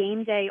special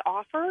game day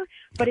offer,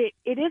 but it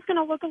is going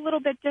to look a little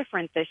bit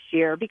different this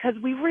year because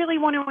we really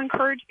want to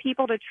encourage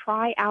people to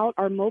try out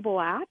our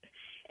mobile app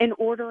and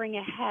ordering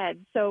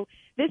ahead. So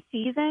this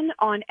season,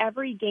 on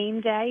every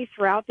game day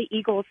throughout the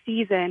Eagles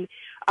season,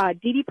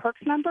 DD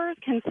Perks members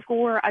can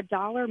score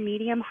 $1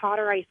 medium hot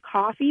or iced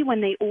coffee when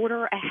they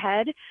order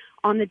ahead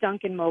on the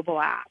Dunkin' mobile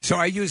app. So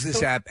I use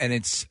this app, and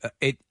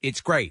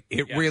it's great.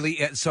 It really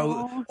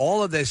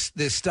all of this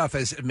stuff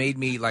has made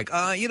me like, so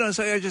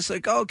I just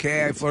like,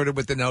 okay, I flirted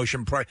with the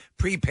notion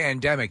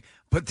pre-pandemic,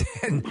 but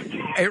then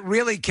it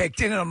really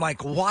kicked in, and I'm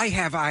like, why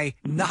have I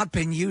not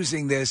been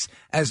using this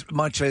as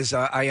much as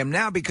I am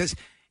now? Because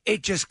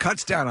it just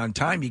cuts down on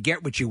time. You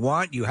get what you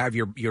want. You have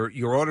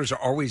your orders are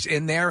always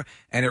in there,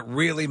 and it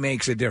really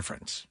makes a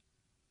difference.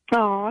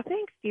 Oh,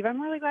 thanks, Steve.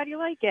 I'm really glad you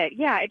like it.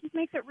 Yeah, it just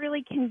makes it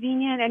really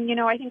convenient. And,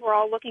 I think we're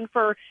all looking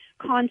for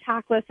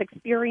contactless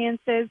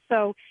experiences.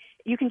 So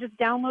you can just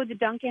download the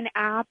Dunkin'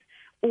 app,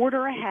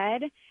 order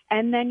ahead,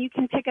 and then you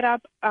can pick it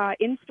up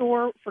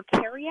in-store for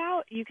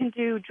carry-out. You can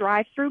do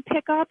drive-through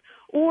pickup,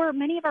 or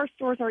many of our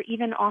stores are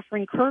even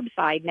offering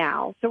curbside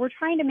now. So we're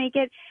trying to make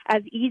it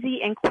as easy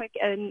and quick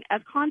and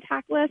as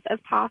contactless as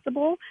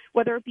possible,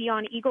 whether it be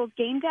on Eagles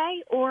game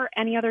day or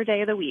any other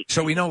day of the week.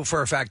 So we know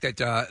for a fact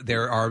that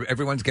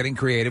everyone's getting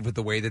creative with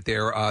the way that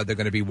they're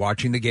going to be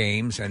watching the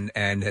games and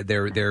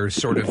their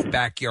sort of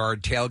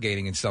backyard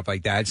tailgating and stuff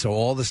like that. So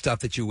all the stuff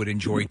that you would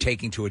enjoy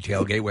taking to a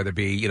tailgate, whether it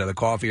be the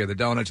coffee or the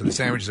donuts or the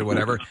sandwiches or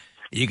whatever.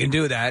 You can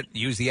do that.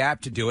 Use the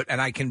app to do it.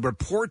 And I can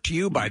report to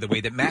you, by the way,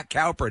 that Matt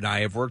Cowper and I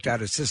have worked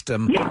out a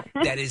system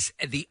that is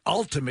the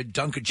ultimate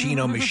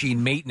Dunkaccino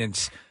machine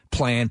maintenance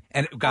plan.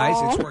 And,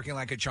 guys, it's working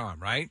like a charm,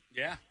 right?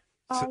 Yeah.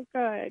 Oh,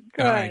 good.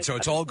 All right, so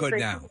it's all good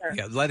now.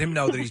 Yeah, let him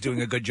know that he's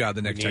doing a good job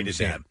the next time you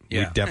see him.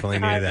 We definitely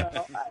needed that.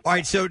 All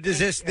right, so does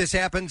this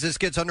happens? This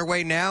gets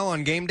underway now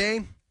on game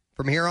day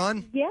from here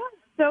on? Yeah.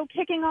 So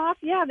kicking off,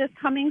 this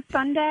coming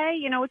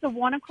Sunday, it's a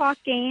 1:00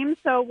 game,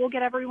 so we'll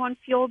get everyone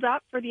fueled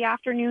up for the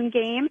afternoon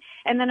game,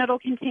 and then it'll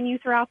continue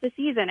throughout the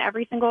season,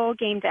 every single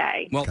game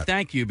day. Well,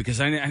 thank you,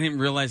 because I didn't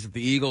realize that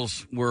the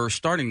Eagles were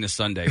starting this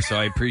Sunday, so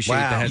I appreciate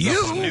Wow. the heads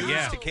You? up. News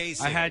Yeah. to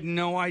Casey. I had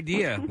no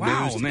idea.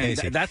 Wow, News to man,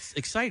 Casey. that's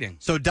exciting.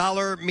 So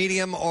dollar,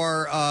 medium,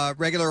 or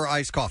regular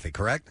iced coffee,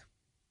 correct?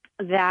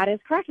 That is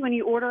correct when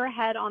you order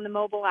ahead on the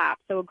mobile app,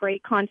 so a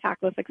great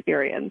contactless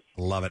experience.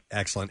 Love it.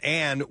 Excellent.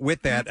 And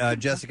with that,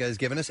 Jessica has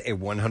given us a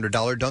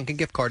 $100 Dunkin'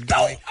 gift card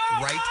giveaway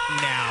right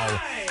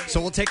now.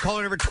 So we'll take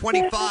caller number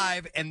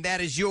 25, and that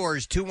is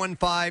yours,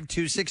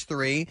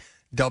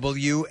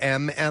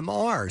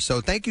 215-263-WMMR.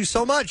 So thank you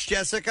so much,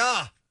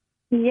 Jessica.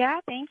 Yeah,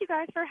 thank you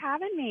guys for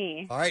having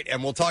me. All right,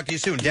 and we'll talk to you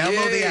soon.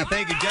 Download the app.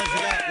 Thank you,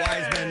 Jessica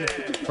Wiseman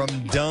from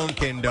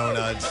Dunkin'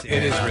 Donuts.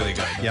 It is really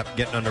good. Yep,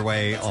 getting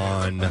underway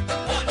on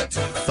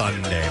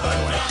Sunday, by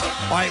the way.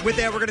 All right, with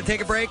that, we're going to take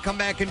a break. Come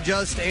back in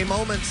just a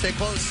moment. Stay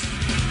close.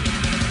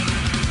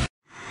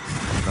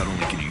 Not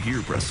only can you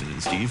hear Preston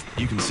and Steve,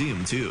 you can see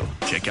them too.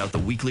 Check out the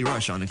Weekly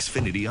Rush on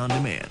Xfinity On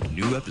Demand.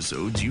 New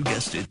episodes, you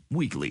guessed it,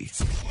 weekly.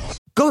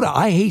 Go to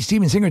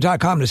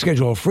IHateStevenSinger.com to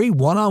schedule a free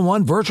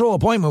one-on-one virtual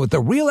appointment with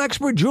the real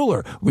expert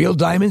jeweler. Real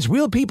diamonds,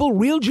 real people,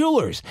 real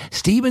jewelers.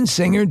 Steven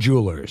Singer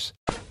Jewelers.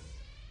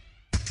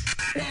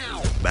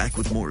 Back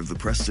with more of the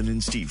Preston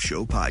and Steve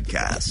Show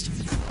podcast.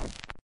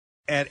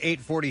 At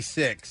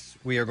 8:46,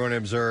 we are going to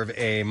observe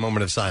a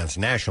moment of silence,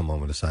 national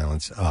moment of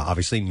silence.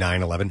 Obviously,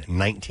 9/11,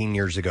 19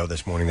 years ago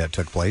this morning that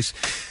took place.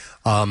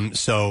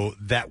 So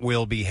that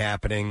will be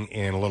happening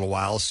in a little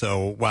while.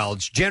 So while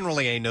it's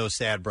generally a No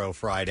Sad Bro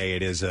Friday,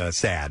 it is a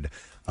sad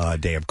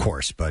day, of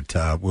course. But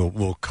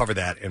we'll cover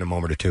that in a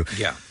moment or two.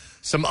 Yeah.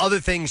 Some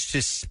other things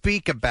to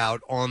speak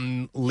about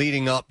on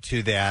leading up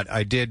to that.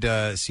 I did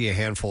see a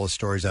handful of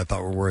stories I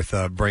thought were worth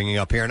bringing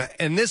up here,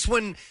 and this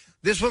one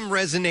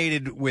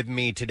resonated with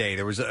me today.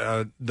 There was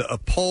a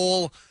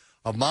poll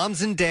of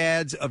moms and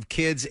dads of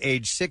kids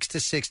aged 6 to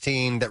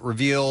 16 that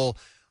reveal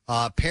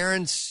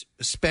parents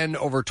spend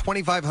over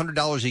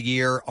 $2,500 a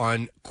year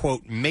on,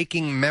 quote,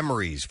 making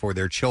memories for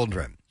their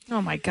children.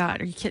 Oh, my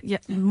God. Are you kidding? Yeah,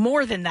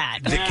 more than that.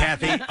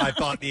 Kathy, I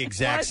thought the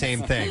exact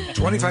same thing.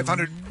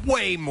 $2,500,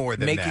 way more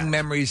than making that.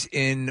 memories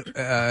in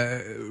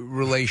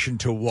relation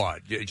to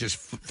what? Just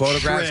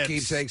photographs, Trips,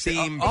 keepsakes,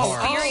 theme oh,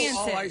 parties.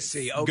 I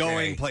see.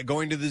 Okay.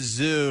 Going to the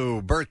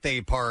zoo,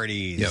 birthday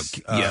parties,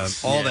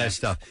 yes, all that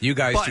stuff. You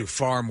guys But do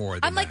far more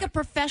than I'm like a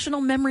professional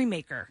memory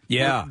maker.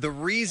 Yeah. The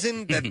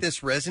reason that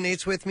this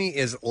resonates with me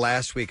is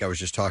last week I was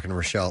just talking to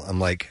Rochelle. I'm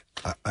like,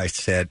 I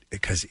said,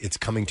 because it's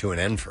coming to an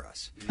end for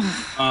us.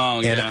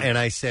 Oh, yeah. And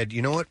I said,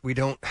 you know what? We've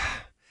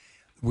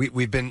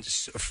been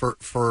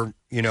for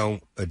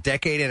a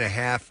decade and a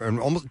half, and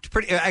almost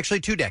actually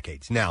 2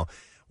 decades now.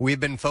 We've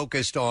been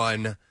focused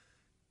on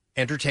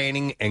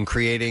entertaining and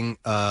creating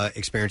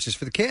experiences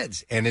for the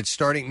kids, and it's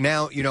starting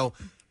now.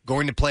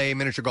 Going to play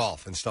miniature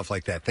golf and stuff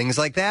like that. Things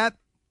like that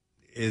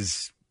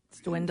is.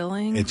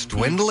 Dwindling. It's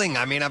dwindling.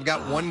 I mean, I've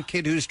got one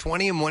kid who's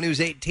 20 and one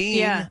who's 18.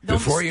 Yeah.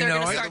 Before you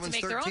know it, start to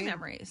make their own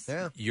memories.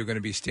 Yeah. You're going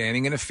to be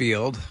standing in a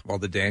field while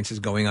the dance is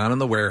going on in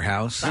the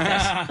warehouse.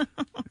 And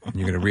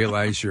you're going to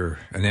realize you're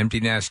an empty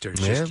nester.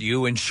 It's just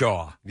you and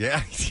Shaw.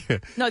 Yeah.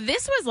 No,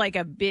 this was like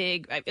a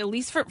big, at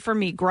least for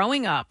me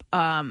growing up,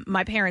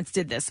 my parents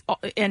did this.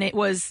 And it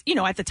was,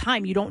 at the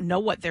time, you don't know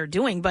what they're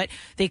doing, but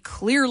they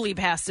clearly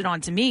passed it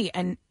on to me.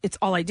 And it's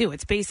all I do.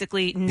 It's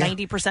basically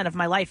 90% of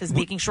my life is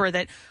making sure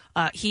that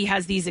he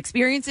has these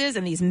experiences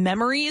and these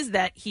memories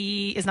that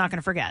he is not going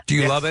to forget. Do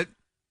you love it?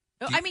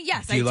 I mean,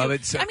 yes, do you I love do.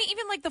 it? So- I mean,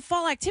 even like the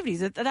fall activities,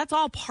 that's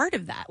all part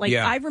of that. Like,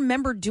 Yeah. I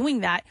remember doing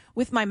that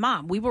with my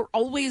mom. We were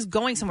always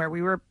going somewhere.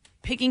 We were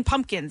picking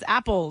pumpkins,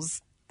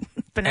 apples,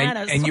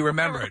 bananas. And you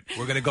remember it.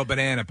 We're going to go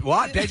banana.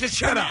 What? They just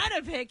shut up.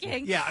 Banana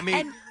picking. Yeah, I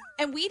mean.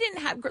 And we didn't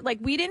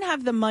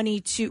have the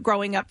money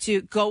growing up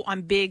to go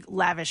on big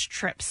lavish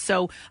trips.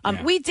 So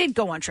we did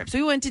go on trips.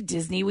 We went to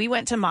Disney. We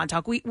went to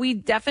Montauk. We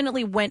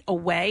definitely went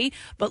away.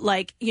 But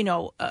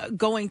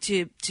going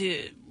to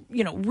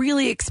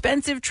really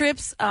expensive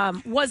trips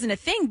wasn't a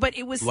thing, but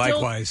it was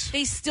still, Likewise.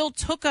 they still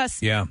took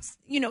us, Yeah.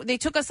 They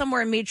took us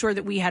somewhere and made sure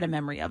that we had a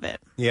memory of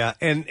it. Yeah,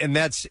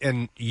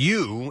 and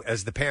you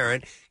as the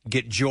parent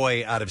get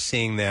joy out of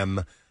seeing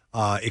them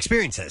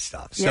experience that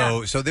stuff.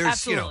 So there's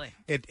absolutely.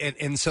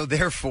 and so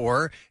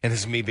therefore, and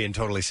this is me being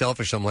totally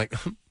selfish, I'm like,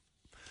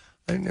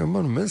 I'm going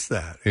to miss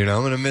that. I'm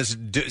going to miss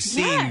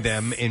seeing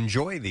them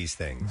enjoy these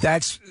things.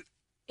 That's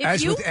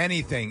with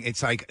anything.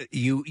 It's like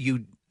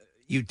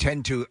you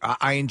tend to.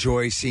 I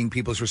enjoy seeing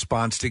people's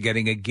response to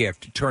getting a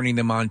gift, turning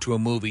them on to a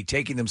movie,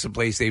 taking them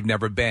someplace they've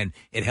never been.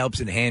 It helps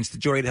enhance the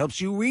joy. It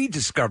helps you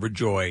rediscover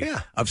joy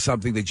of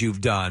something that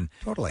you've done.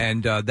 Totally.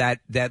 And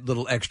that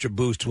little extra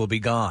boost will be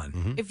gone.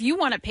 Mm-hmm. If you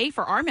want to pay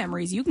for our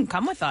memories, you can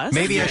come with us.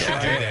 Maybe I should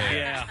do that.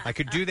 Yeah. I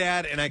could do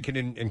that, and I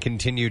can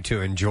continue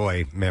to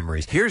enjoy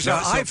memories. Here's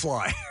how I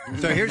fly.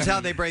 So here's how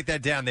they break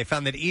that down. They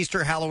found that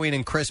Easter, Halloween,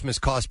 and Christmas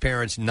cost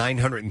parents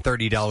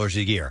 $930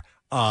 a year.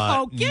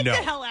 Get no. the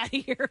hell out of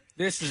here.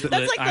 That's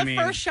like the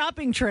first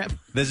shopping trip.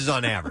 This is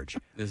on average.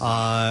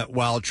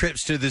 While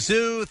trips to the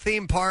zoo,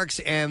 theme parks,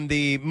 and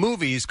the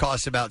movies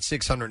cost about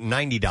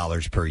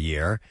 $690 per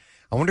year.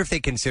 I wonder if they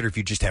consider if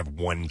you just have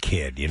one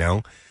kid,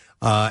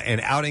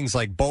 and outings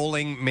like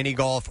bowling, mini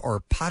golf,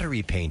 or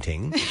pottery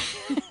painting.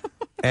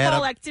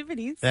 All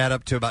activities. Add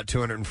up to about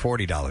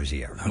 $240 a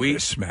year. I'm going to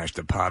smash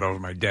the pot over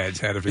my dad's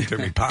head if he took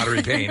me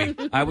pottery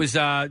painting. I was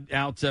out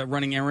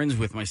running errands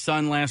with my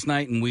son last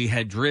night, and we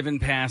had driven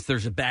past.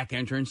 There's a back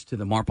entrance to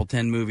the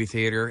Marpleton movie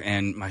theater,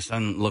 and my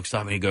son looks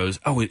up and he goes,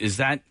 "Oh, is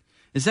that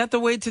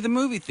the way to the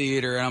movie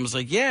theater?" And I was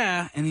like,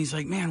 "Yeah." And he's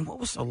like, "Man, what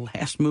was the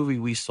last movie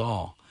we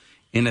saw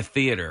in a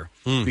theater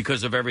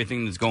because of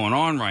everything that's going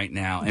on right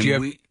now?"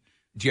 And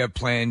do you have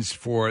plans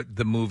for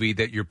the movie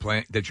that you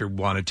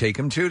want to take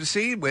him to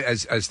see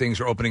as things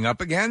are opening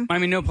up again? I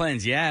mean, no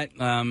plans yet.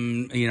 I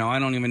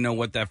don't even know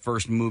what that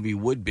first movie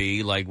would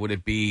be. Like, would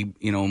it be,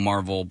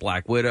 Marvel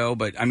Black Widow?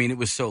 But, I mean, it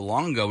was so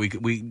long ago,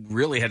 we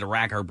really had to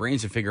rack our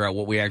brains to figure out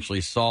what we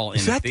actually saw in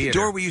the theater. Is that the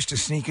door we used to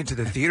sneak into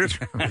the theater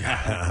through?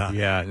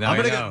 Yeah. I'm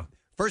gonna go.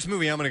 First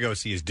movie I'm going to go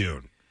see is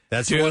Dune.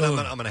 That's the one I'm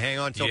going to hang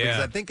on to because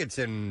I think it's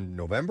in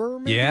November.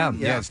 Maybe? Yeah,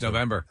 it's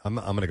November. I'm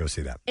going to go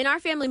see that. In our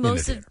family,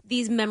 most of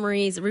these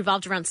memories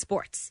revolved around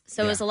sports.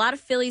 So it was a lot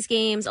of Phillies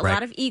games, a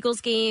lot of Eagles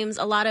games,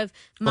 a lot of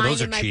mine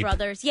and my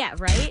brothers. Yeah,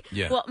 right?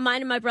 Yeah. Well, mine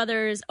and my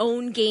brothers'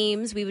 own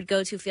games. We would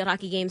go to field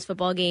hockey games,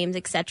 football games,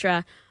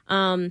 etc.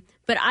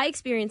 But I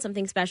experienced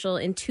something special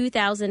in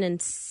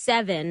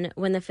 2007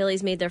 when the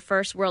Phillies made their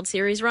first World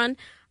Series run.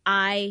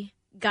 I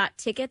got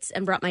tickets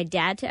and brought my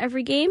dad to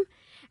every game.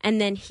 And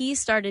then he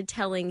started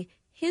telling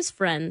his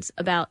friends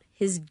about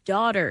his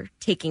daughter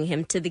taking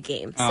him to the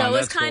game. So it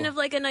was kind of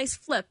like a nice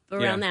flip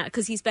around that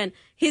because he spent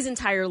his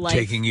entire life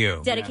taking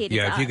you dedicated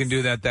to if us. you can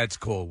do that, that's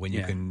cool when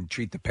you can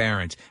treat the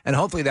parents. And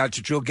hopefully that's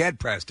what you'll get,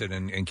 Preston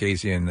and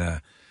Casey and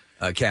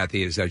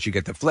Kathy, is that you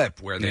get the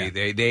flip where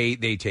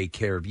they take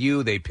care of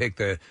you. They pick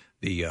the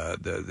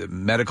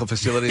medical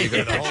facility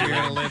you're going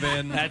to live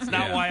in. That's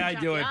not why I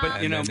do it,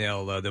 but and then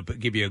they'll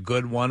give you a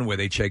good one where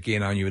they check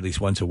in on you at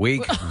least once a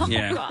week.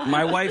 Yeah,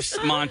 my wife's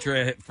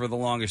mantra for the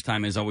longest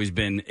time has always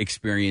been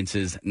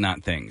experiences,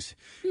 not things.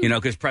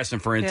 Because Preston,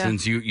 for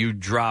instance, you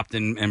dropped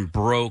and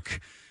broke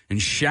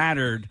and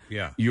shattered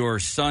your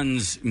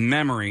son's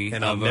memory,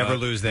 and I'll never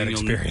lose that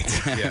experience.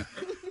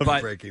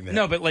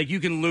 But like you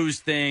can lose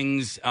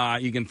things,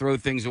 you can throw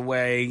things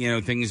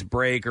away, things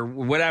break or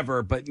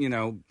whatever. But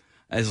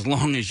as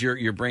long as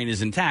your brain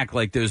is intact,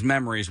 like those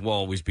memories will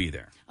always be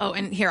there. Oh,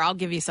 and here, I'll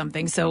give you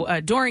something. So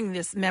during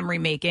this memory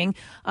making,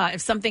 if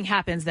something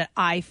happens that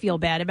I feel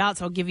bad about,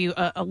 so I'll give you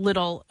a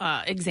little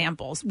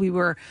examples. We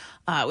went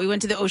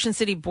to the Ocean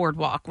City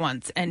Boardwalk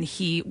once, and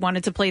he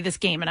wanted to play this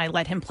game, and I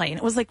let him play. And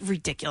it was like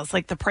ridiculous.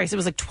 Like the price, it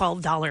was like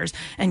 $12,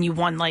 and you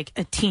won like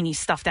a teeny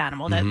stuffed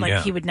animal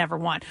that he would never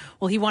want.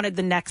 Well, he wanted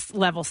the next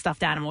level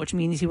stuffed animal, which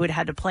means he would have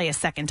had to play a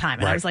second time.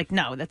 And I was like,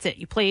 no, that's it.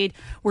 You played,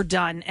 we're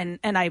done. And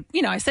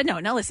I said, no,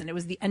 now listen, it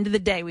was the end of the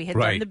day. We had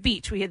done the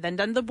beach. We had then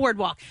done the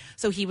boardwalk.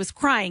 So he was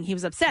crying. He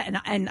was upset.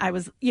 And I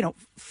was,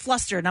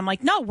 flustered. And I'm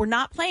like, no, we're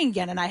not playing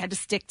again. And I had to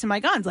stick to my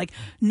guns. Like,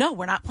 no,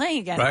 we're not playing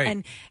again. Right.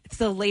 And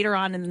so later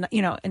on in the,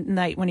 at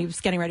night when he was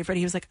getting ready for it,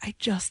 he was like, I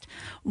just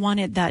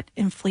wanted that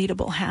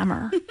inflatable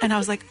hammer. And I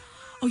was like,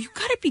 oh, you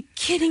got to be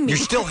kidding me. You're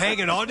still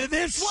hanging on to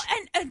this? Well,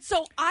 and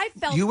so I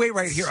felt... You wait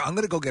right here. I'm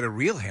going to go get a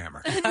real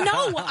hammer.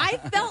 No, I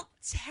felt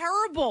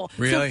terrible.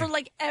 Really? So for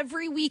like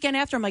every weekend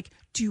after, I'm like,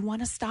 do you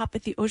want to stop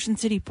at the Ocean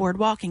City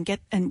Boardwalk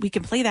and we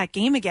can play that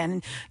game again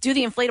and do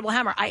the inflatable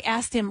hammer? I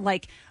asked him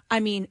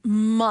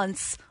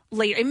months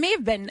later. I may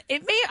have even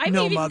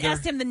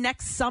asked him the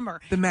next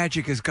summer. The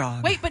magic is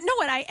gone. Wait, but no,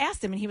 and I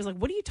asked him and he was like,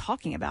 what are you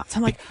talking about? So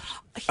I'm like,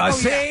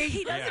 see?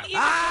 He doesn't even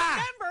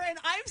remember, and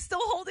I'm still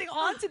holding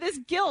on to this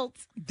guilt.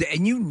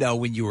 And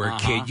when you were a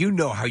kid,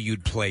 how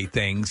you'd play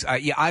things.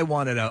 I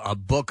wanted a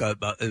book, a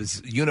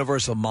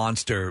Universal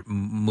Monster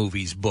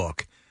movies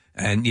book.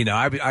 And,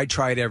 I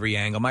tried every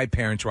angle. My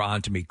parents were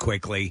on to me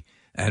quickly.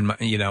 And,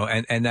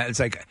 and that, it's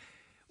like...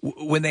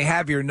 when they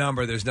have your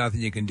number, there's nothing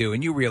you can do,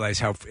 and you realize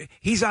how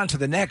he's on to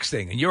the next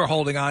thing, and you're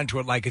holding on to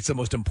it like it's the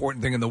most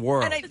important thing in the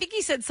world. And I think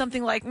he said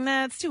something like,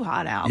 "Nah, it's too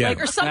hot out," Yeah.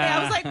 like or something.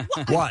 I was like,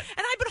 "What?" What?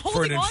 And I've been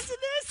holding on to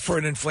this for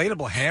an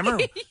inflatable hammer.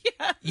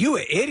 You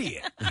an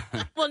idiot.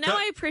 Well, now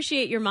I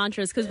appreciate your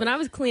mantras because when I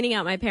was cleaning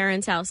out my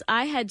parents' house,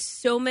 I had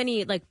so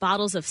many like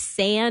bottles of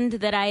sand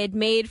that I had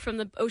made from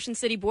the Ocean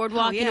City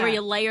Boardwalk, you know, where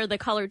you layer the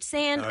colored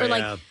sand, or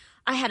like.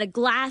 I had a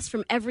glass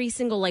from every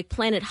single like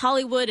Planet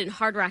Hollywood and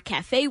Hard Rock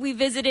Cafe we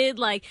visited.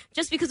 Like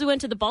just because we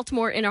went to the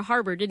Baltimore Inner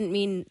Harbor didn't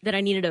mean that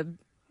I needed a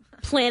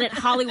Planet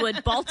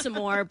Hollywood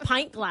Baltimore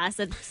pint glass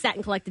that sat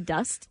and collected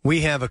dust. We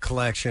have a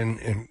collection,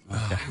 and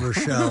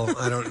Rochelle,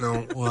 I don't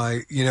know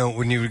why,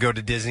 when you would go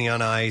to Disney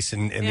on Ice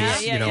and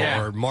these,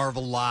 or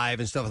Marvel Live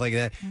and stuff like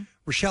that,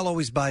 Rochelle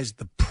always buys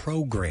the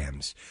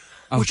programs,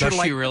 which are does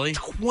like she really?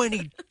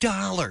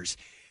 $20.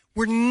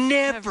 We're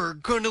never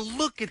going to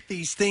look at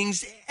these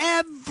things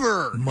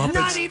ever. Muppets.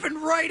 Not even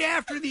right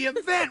after the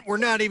event. We're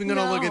not even going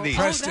to look at these.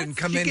 Preston,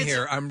 come in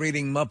here. I'm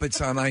reading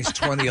Muppets on Ice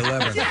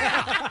 2011.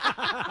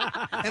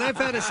 And I've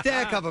had a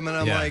stack of them, and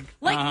I'm like,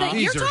 you're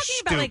these are talking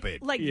about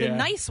stupid. like the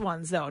nice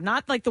ones though,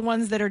 not like the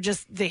ones that are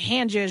just they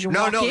hand you as you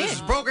walk in. This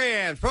is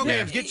programs.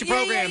 Get your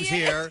programs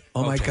here.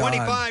 Oh my God.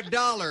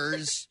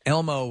 $25.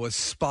 Elmo was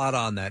spot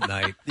on that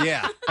night.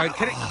 Yeah. All right,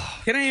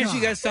 can I ask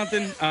you guys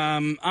something?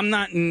 I'm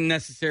not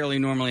necessarily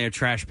normally a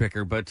trash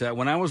picker, but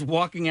when I was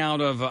walking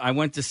out of, I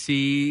went to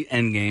see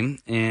Endgame,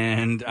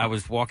 and I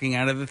was walking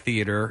out of the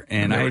theater,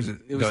 and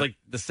it was like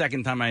the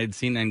second time I had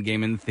seen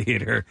Endgame in the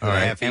theater. All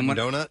right, and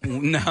donut?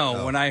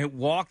 No, when I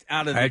walked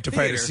out of the theater, I had to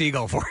fight a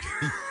seagull for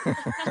it.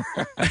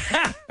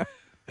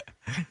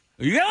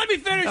 You gotta let me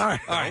finish. All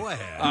right. Go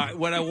ahead.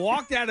 When I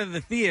walked out of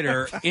the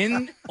theater,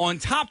 on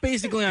top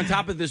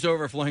of this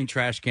overflowing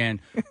trash can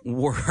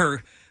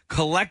were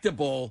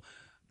collectible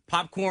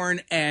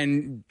popcorn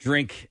and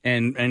drink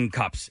and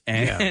cups,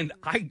 and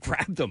I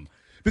grabbed them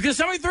because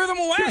somebody threw them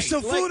away. There's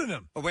still food in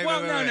them. Oh, wait,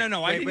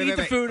 no. I didn't eat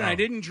the food, and I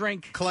didn't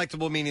drink.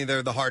 Collectible meaning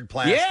they're the hard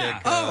plastic.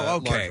 Yeah.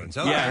 Okay. Large ones.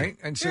 All right.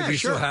 And so do you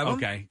still have them?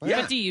 Okay.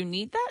 But do you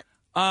need that?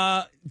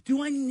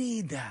 Do I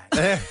need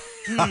that?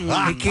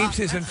 He keeps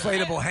his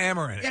inflatable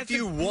hammer in it. If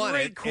you want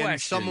it,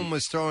 and someone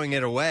was throwing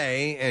it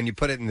away, and you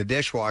put it in the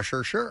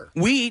dishwasher, sure.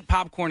 We eat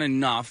popcorn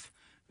enough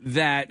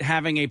that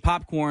having a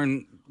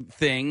popcorn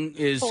thing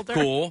is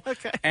cool,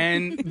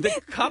 and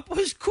the cup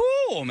was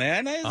cool,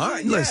 man. All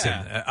right, listen,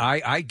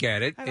 I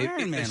get it.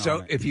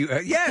 If you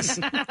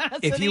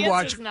if you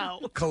watch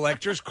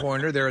Collector's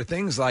Corner, there are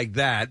things like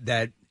that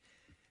that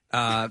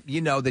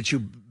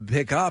you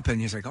pick up,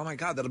 and you're like, oh my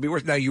God, that'll be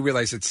worth. Now you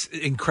realize it's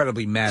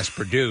incredibly mass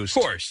produced,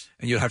 of course,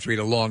 and you'll have to wait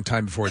a long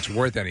time before it's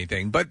worth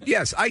anything. But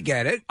yes, I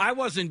get it. I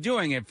wasn't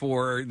doing it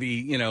for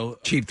the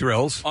cheap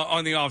thrills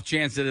on the off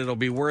chance that it'll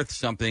be worth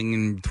something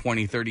in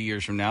 20, 30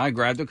 years from now. I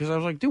grabbed it because I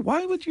was like, dude,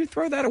 why would you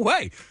throw that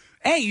away?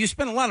 Hey, you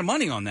spent a lot of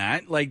money on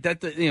that. Like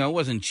that, it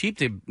wasn't cheap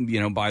to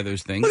buy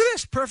those things. Look at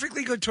this,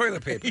 perfectly good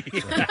toilet paper,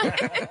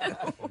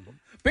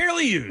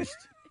 barely used.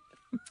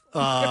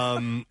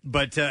 So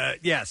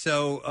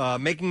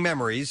making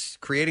memories,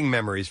 creating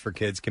memories for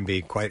kids can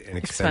be quite an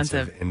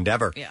expensive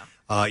endeavor. Yeah.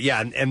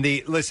 And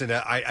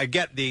I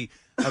get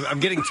I'm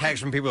getting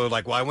texts from people who are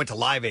like, well, I went to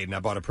Live Aid and I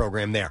bought a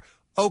program there.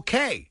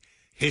 Okay.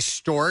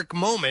 Historic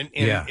moment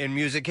in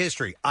music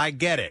history. I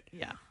get it.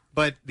 Yeah.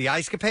 But the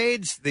Ice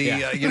Capades,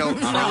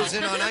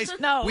 Frozen on Ice,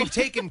 we've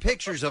taken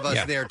pictures of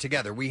us there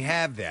together. We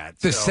have that.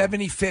 The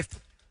 75th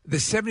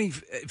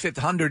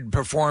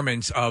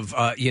performance of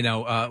I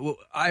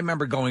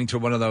remember going to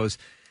one of those,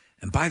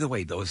 and by the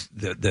way, those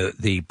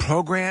the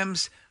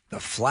programs, the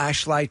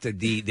flashlight,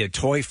 the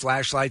toy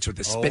flashlights with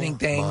the spinning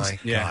things,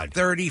 $30,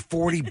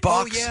 $40.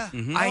 Oh, yeah.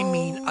 Mm-hmm. I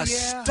mean,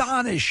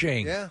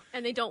 astonishing. Yeah.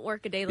 And they don't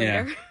work a day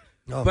later.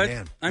 Oh, but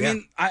man. I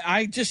mean,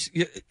 I just,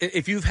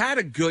 if you've had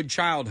a good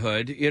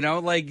childhood,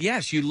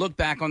 yes, you look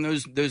back on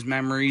those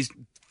memories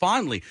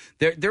fondly.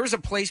 There was a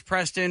place,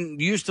 Preston,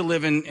 used to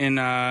live in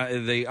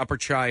the Upper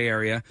Chi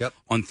area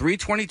on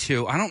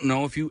 322. I don't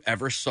know if you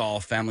ever saw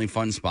Family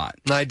Fun Spot.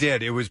 I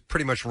did. It was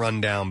pretty much run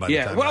down by the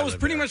time. Well, it was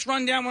pretty much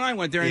run down when I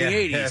went there in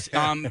the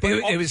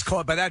 80s. It was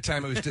called, by that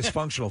time, it was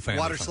dysfunctional Family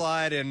Water Fun.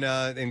 slide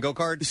and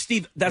go-kart.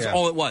 Steve, that's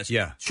all it was.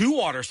 Yeah. 2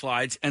 water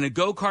slides and a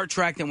go-kart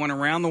track that went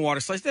around the water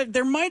slides.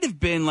 There might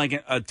have been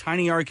like a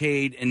tiny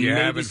arcade and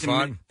maybe some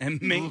fun.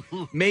 And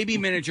maybe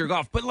miniature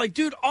golf. But like,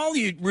 dude,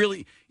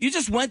 you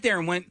just went there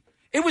and went.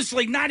 It was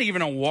like not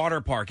even a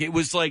water park. It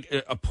was like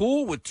a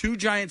pool with 2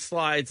 giant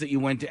slides that you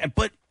went to.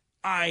 But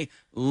I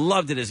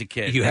loved it as a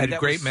kid. You had that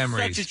great was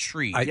memories. Such a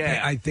treat.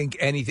 I think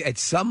anything at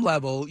some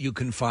level you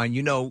can find.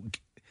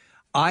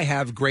 I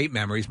have great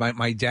memories.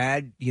 My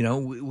dad.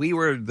 We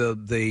were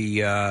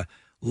the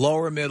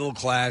lower middle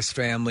class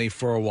family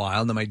for a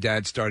while. And then my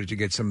dad started to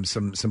get some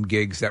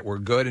gigs that were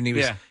good, and he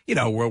was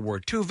World War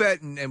II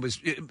vet and was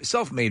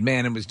self-made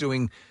man and was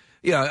doing.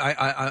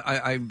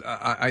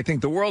 I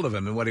think the world of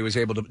him and what he was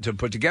able to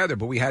put together.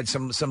 But we had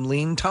some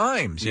lean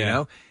times, you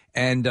know,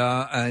 and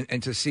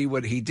to see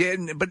what he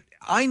did. But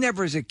I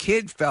never, as a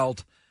kid,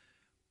 felt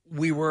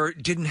we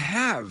didn't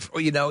have.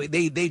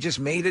 They just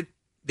made it.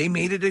 They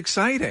made it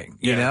exciting.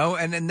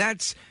 And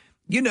that's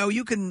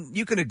you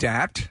can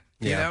adapt.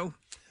 You know.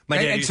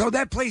 And so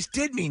that place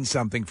did mean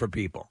something for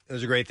people. It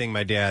was a great thing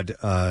my dad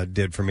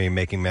did for me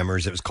making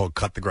memories. It was called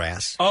Cut the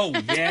Grass. Oh,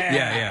 yeah.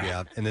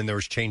 Yeah. And then there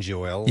was Change the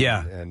Oil.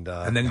 Yeah. And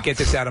then Get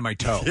This Out of My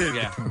Toe.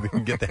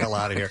 Get the hell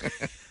out of here.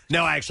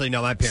 No, actually,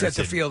 no. My parents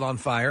set the field on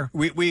fire.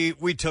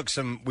 We took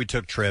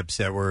trips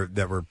that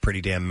were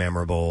pretty damn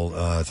memorable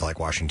to like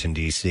Washington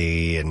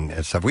D.C.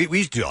 and stuff. We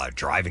used to do a lot of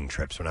driving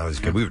trips when I was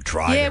a kid. We would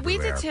drive. Yeah,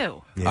 everywhere. we did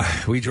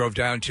too. We drove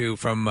down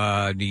from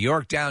New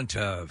York down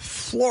to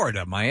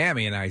Florida,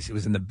 Miami, and I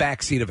was in the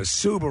back seat of a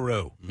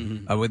Subaru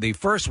with the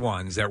first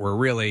ones that were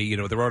really,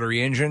 the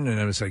rotary engine, and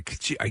I was like,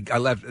 gee, I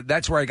left.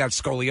 That's where I got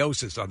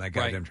scoliosis on that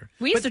goddamn trip.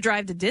 We used to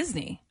drive to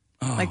Disney.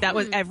 Like that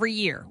was every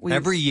year.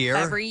 Every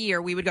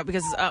year we would go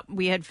because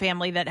we had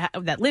family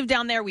that lived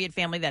down there. We had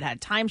family that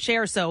had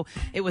timeshare, so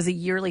it was a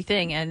yearly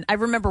thing. And I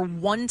remember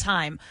one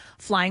time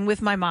flying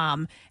with my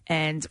mom,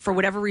 and for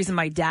whatever reason,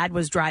 my dad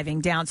was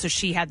driving down, so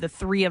she had the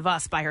three of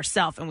us by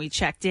herself, and we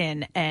checked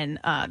in. And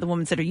the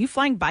woman said, "Are you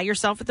flying by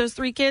yourself with those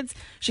three kids?"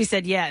 She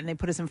said, "Yeah," and they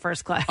put us in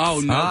first class.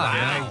 Oh no!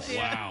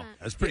 Wow.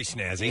 That's pretty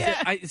snazzy.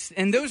 Yeah,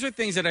 and those are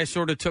things that I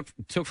sort of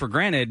took for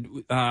granted.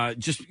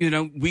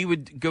 We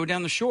would go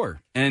down the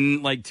shore,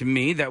 and like to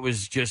me, that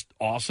was just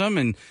awesome.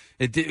 And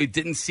it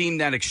didn't seem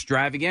that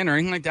extravagant or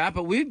anything like that.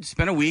 But we'd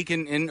spent a week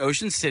in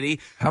Ocean City.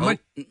 How much?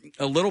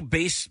 A little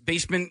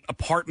basement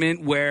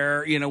apartment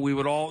where we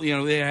would all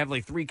they have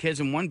like three kids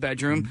in one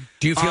bedroom.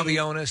 Do you feel the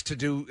onus to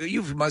do?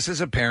 You must, as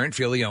a parent,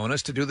 feel the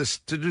onus to do this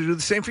to do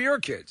the same for your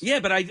kids. Yeah,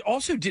 but I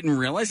also didn't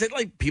realize that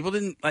like people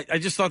didn't. I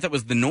just thought that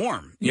was the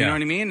norm. You know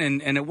what I mean?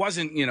 And it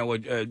wasn't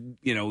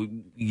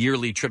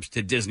yearly trips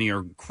to Disney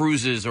or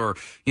cruises or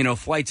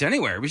flights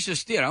anywhere. It was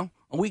just a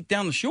week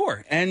down the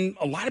shore, and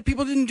a lot of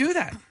people didn't do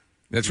that.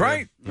 That's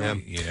right. Yeah.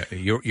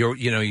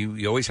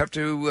 You always have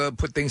to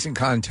put things in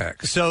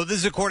context. So this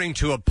is according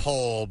to a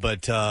poll,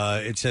 but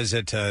it says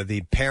that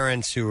the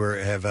parents who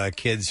have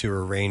kids who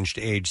are ranged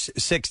age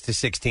 6 to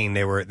 16,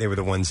 they were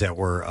the ones that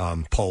were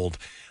polled.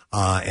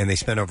 And they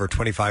spend over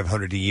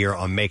 $2,500 a year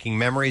on making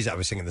memories. I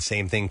was thinking the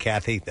same thing,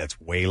 Kathy. That's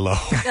way low.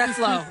 That's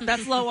low.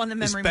 That's low on the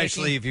memory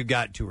Especially making. if you've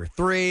got 2 or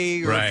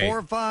 3 or Right. 4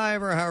 or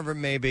 5 or however it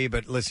may be.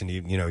 But listen,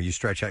 you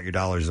stretch out your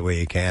dollars the way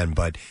you can.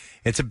 But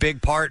it's a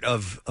big part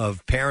of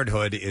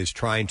parenthood is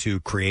trying to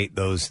create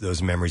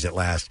those memories that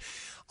last.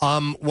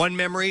 One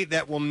memory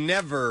that will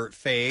never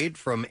fade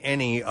from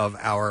any of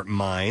our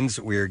minds.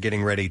 We're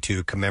getting ready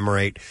to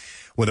commemorate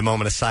with a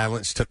moment of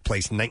silence. Took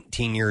place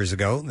 19 years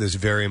ago this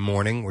very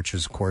morning, which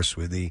is, of course,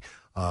 with the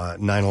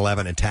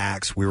 9/11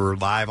 attacks. We were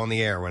live on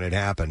the air when it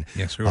happened.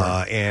 Yes, we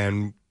were.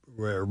 And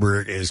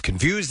we're as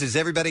confused as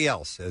everybody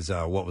else as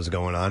what was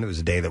going on. It was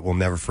a day that we'll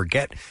never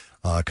forget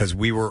because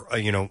we were,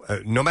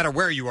 no matter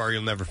where you are,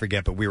 you'll never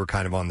forget, but we were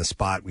kind of on the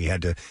spot. We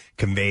had to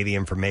convey the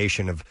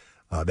information of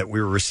that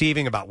we were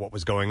receiving about what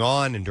was going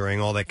on and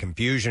during all that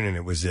confusion, and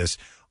it was this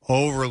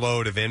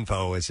overload of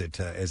info as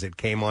it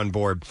came on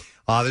board.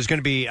 There's going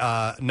to be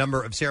a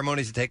number of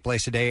ceremonies that take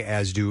place today,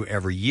 as do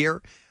every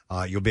year.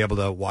 You'll be able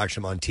to watch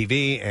them on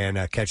TV and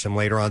catch them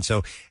later on.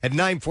 So at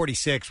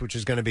 9:46, which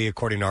is going to be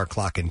according to our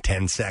clock in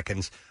 10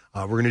 seconds,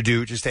 we're going to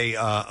do just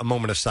a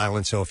moment of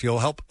silence. So if you'll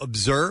help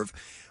observe,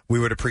 we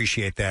would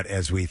appreciate that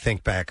as we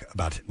think back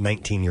about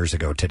 19 years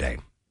ago today.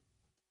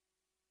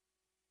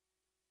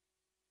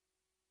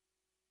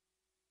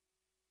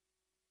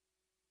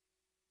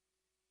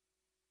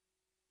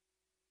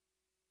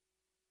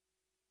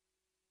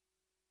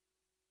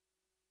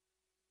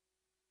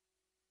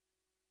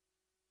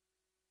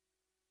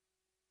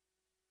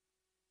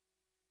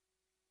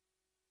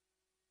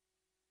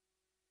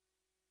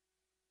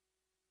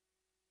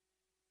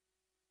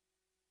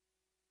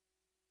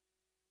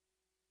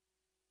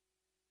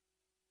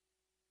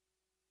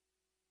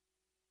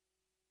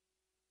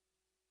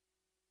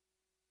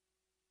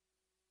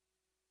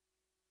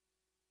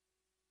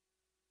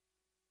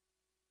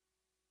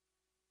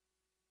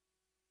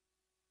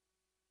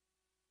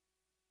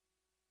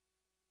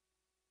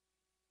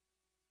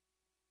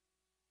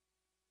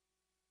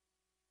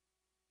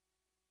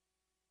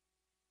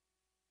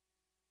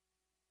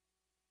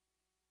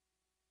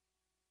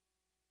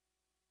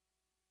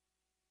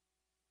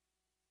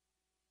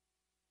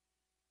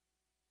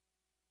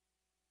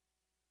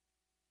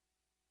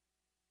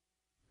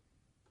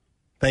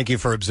 Thank you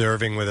for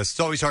observing with us. It's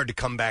always hard to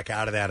come back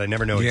out of that. I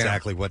never know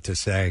exactly what to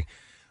say.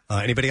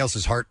 Anybody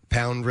else's heart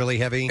pound really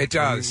heavy? It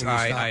does.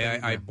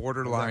 I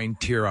borderline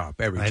tear up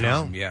every time. I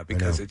know. Yeah,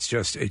 because it's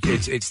just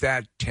it's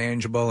that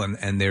tangible.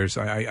 And there's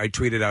I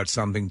tweeted out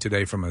something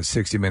today from a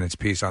 60 Minutes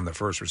piece on the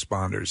first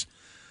responders,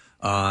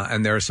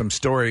 and there are some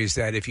stories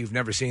that if you've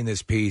never seen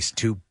this piece,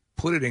 to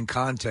put it in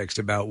context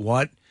about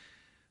what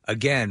the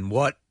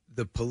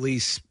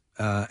police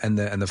and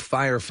the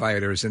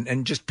firefighters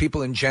and just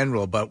people in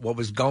general, but what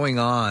was going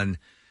on,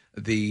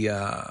 the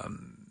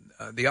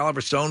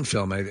Oliver Stone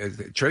film,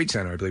 Trade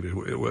Center, I believe.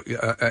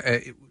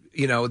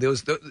 There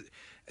was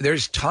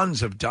there's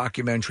tons of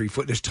documentary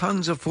footage. There's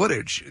tons of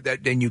footage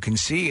that then you can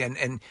see,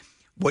 and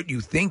what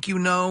you think you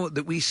know,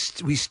 that we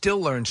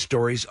still learn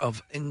stories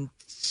of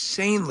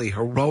insanely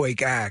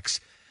heroic acts.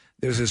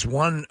 There's this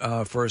one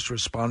first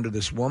responder,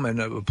 this woman,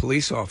 a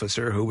police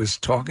officer, who was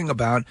talking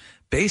about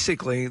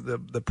basically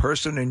the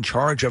person in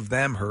charge of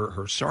them,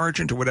 her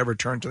sergeant or whatever,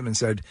 turned to them and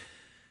said,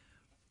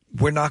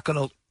 "We're not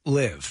going to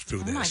live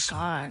through this, my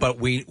God. but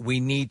we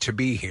need to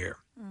be here."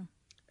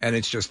 And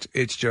it's just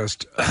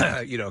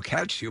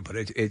catch you, but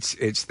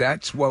it's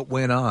that's what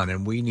went on,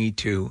 and we need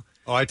to.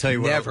 Oh, I tell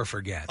you, never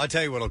forget. I'll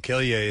tell you what'll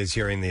kill you is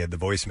hearing the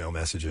voicemail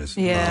messages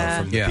from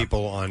Yeah. the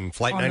people on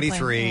Flight On the plane,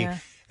 93 yeah.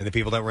 and the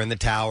people that were in the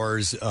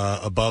towers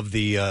above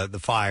the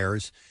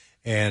fires,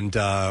 and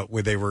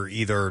where they were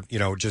either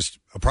just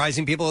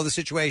apprising people of the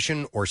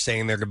situation or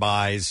saying their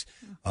goodbyes.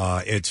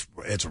 It's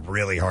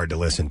really hard to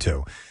listen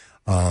to.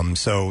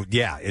 So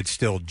yeah, it's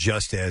still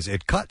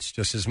it cuts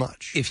just as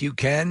much. If you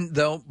can,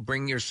 though,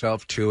 bring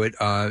yourself to it.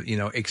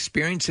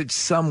 Experience it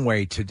some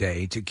way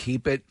today to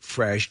keep it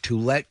fresh, to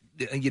let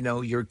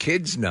your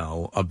kids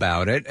know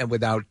about it, and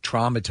without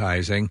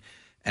traumatizing,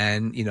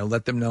 and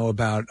let them know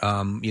about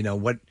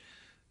what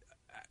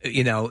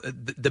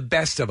the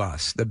best of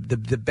us, the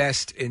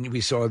best, and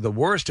we saw the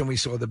worst and we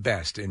saw the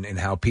best in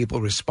how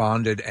people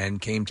responded and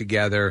came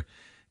together.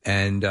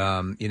 And,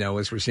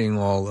 as we're seeing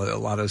a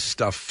lot of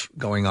stuff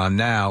going on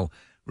now,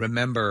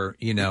 remember,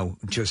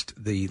 just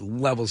the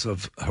levels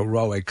of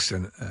heroics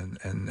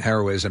and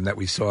heroism that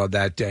we saw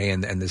that day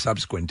and the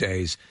subsequent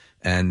days.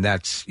 And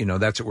that's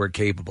what we're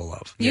capable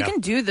of. You can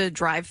do the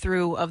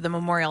drive-through of the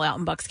memorial out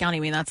in Bucks County. I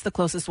mean, that's the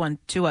closest one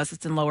to us.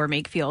 It's in Lower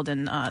Makefield.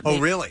 And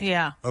really?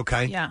 Yeah.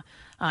 Okay. Yeah.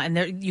 And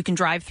there, you can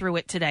drive through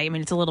it today. I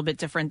mean, it's a little bit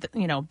different,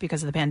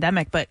 because of the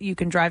pandemic, but you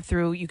can drive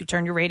through, you could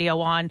turn your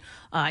radio on,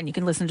 and you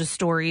can listen to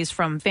stories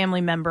from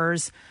family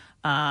members.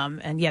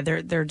 And yeah,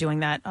 they're doing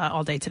that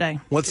all day today.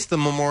 What's the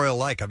memorial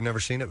like? I've never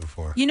seen it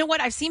before. You know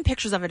what? I've seen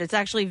pictures of it. It's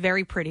actually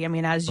very pretty. I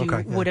mean, as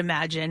you would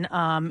imagine.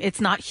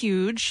 It's not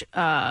huge,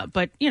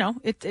 but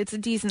it's a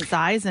decent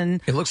size, and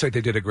it looks like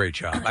they did a great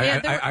job.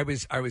 Yeah, I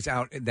was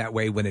out that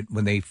way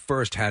when they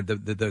first had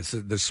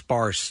the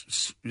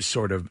sparse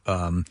sort of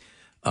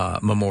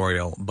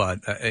memorial, but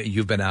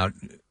you've been out.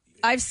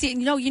 I've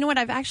seen. You know what?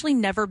 I've actually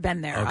never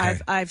been there. Okay.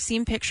 I've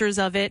seen pictures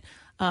of it.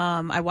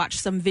 I watched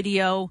some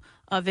video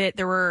of it.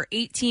 There were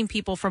 18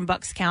 people from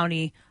Bucks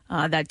County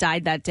that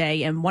died that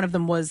day, and one of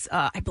them was,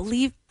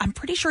 I'm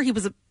pretty sure he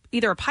was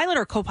either a pilot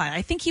or a co-pilot.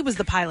 I think he was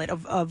the pilot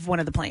of one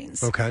of the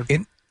planes. Okay.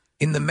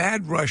 In the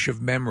mad rush of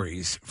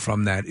memories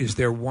from that, is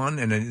there one?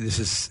 And this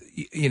is,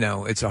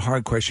 it's a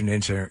hard question to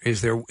answer.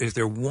 Is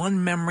there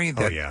one memory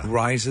that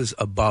rises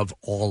above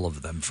all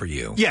of them for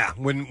you? Yeah,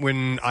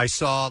 when I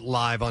saw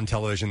live on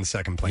television the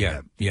second plane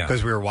hit. Yeah.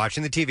 Because we were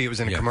watching the TV. It was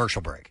in a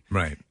commercial break.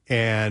 Right.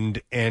 And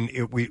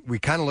we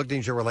kind of looked at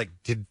each other. We're like,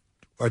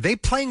 are they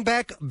playing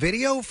back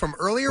video from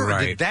earlier? Or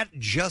did that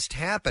just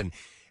happen?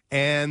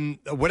 And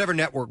whatever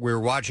network we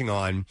were watching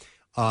on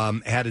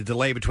had a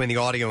delay between the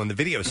audio and the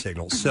video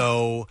signal.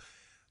 So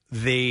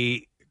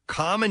the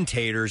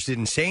commentators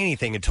didn't say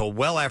anything until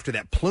well after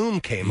that plume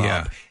came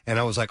up. And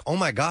I was like, oh,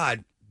 my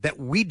God, that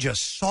we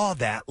just saw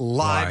that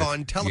live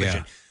on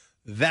television.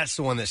 Yeah. That's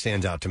the one that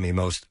stands out to me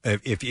most.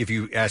 If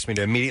you ask me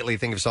to immediately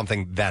think of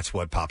something, that's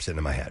what pops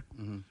into my head.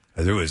 Mm-hmm.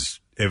 It was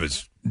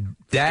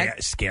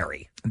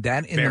scary.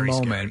 That in Very the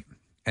moment, scary.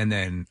 and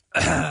then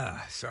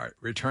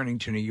returning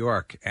to New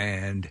York,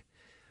 and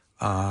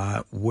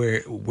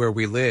where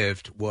we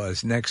lived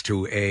was next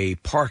to a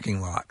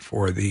parking lot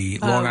for the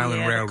Long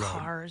Island Railroad. The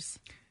cars.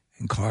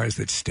 And cars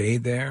that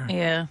stayed there.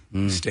 Yeah.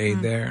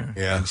 Stayed there.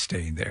 Yeah. And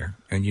stayed there.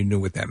 And you knew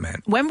what that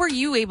meant. When were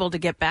you able to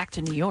get back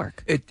to New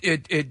York?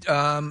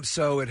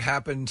 So it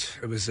happened,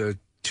 it was a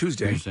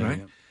Tuesday,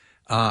 right?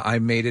 Yeah. I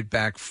made it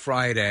back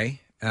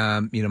Friday.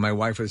 My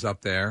wife was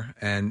up there,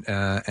 and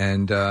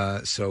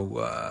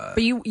so.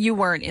 But you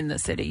weren't in the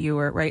city. You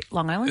were right,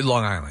 Long Island.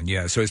 Long Island,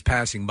 yeah. So it's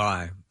passing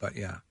by, but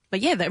yeah. But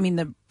yeah, I mean,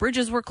 the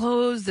bridges were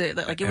closed. It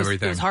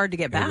was hard to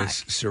get back. It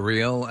was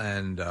surreal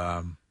and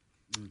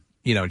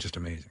just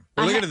amazing.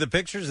 We're looking at the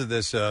pictures of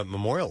this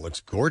memorial. It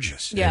looks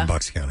gorgeous in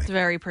Bucks County. It's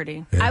very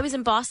pretty. Yeah. I was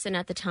in Boston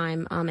at the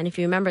time, and if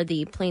you remember,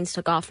 the planes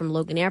took off from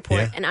Logan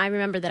Airport, and I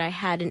remember that I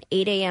had an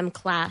 8 a.m.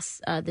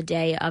 class the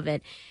day of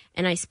it,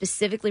 and I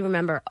specifically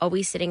remember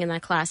always sitting in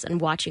that class and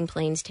watching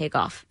planes take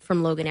off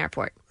from Logan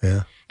Airport.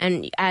 Yeah.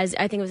 And as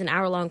I think it was an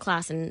hour-long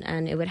class,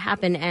 and it would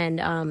happen,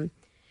 and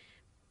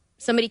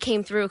somebody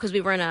came through, because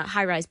we were in a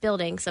high-rise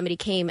building, somebody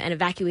came and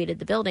evacuated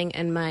the building,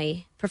 and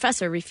my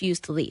professor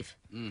refused to leave.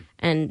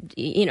 And,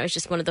 it's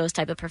just one of those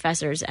type of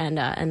professors, and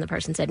the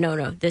person said,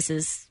 no, this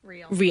is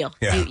real.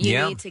 Yeah.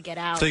 You need to get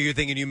out. So you're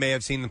thinking you may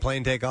have seen the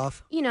plane take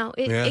off?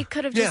 It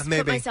could have just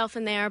put myself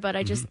in there, but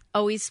I just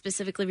always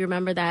specifically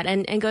remember that.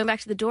 And going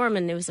back to the dorm,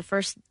 and it was the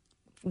first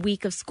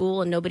week of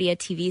school and nobody had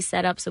TV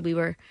set up, so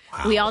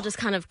we all just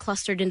kind of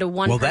clustered into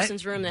one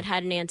person's room that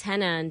had an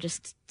antenna and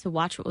just to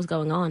watch what was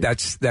going on.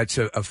 That's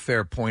a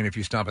fair point if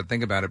you stop and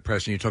think about it,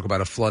 Preston. You talk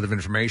about a flood of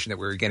information that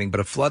we were getting, but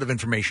a flood of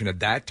information at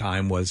that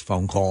time was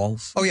phone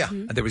calls. Oh, yeah.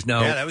 There was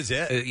no... Yeah, that was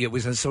it. It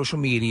was on social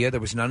media. There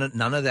was none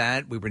of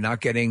that. We were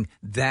not getting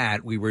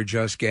that. We were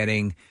just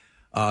getting...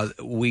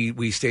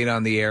 we stayed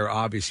on the air,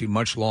 obviously,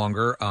 much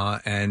longer,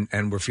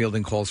 and we're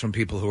fielding calls from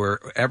people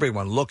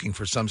everyone looking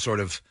for some sort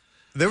of...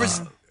 There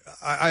was...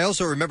 I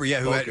also remember,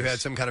 who had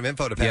some kind of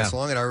info to pass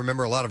along, and I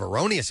remember a lot of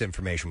erroneous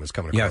information was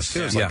coming across,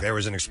 too. It was like there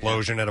was an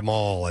explosion at a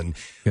mall, and,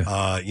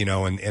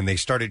 and they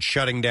started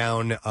shutting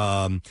down,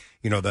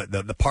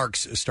 the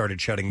parks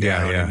started shutting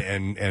down,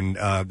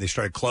 and they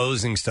started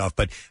closing stuff.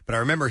 But I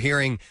remember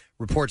hearing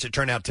reports that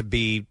turned out to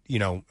be,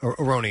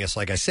 erroneous,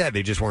 like I said.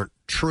 They just weren't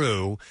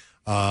true.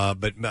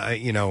 And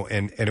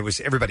it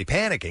was everybody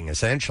panicking,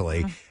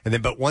 essentially.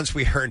 But once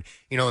we heard,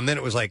 and then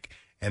it was like,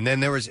 and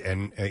then there was,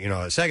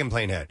 a second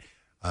plane hit.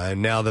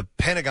 And now the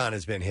Pentagon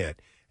has been hit,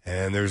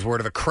 and there's word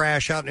of a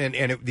crash out,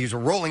 and these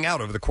were rolling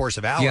out over the course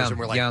of hours, and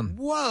we're like,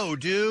 whoa,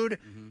 dude.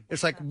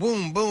 It's like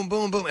boom, boom,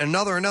 boom, boom, and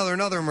another,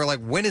 and we're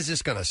like, when is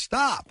this going to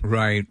stop?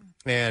 Right.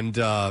 And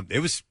it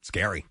was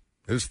scary.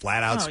 It was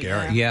flat out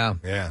scary. Yeah.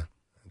 Yeah.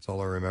 That's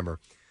all I remember.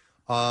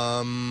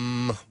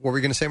 What were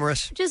we going to say,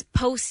 Marissa? Just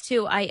post,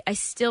 too. I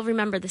still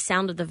remember the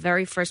sound of the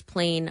very first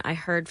plane I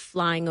heard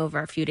flying over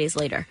a few days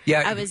later.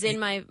 Yeah. I was in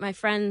my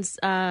friend's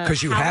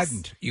because you house.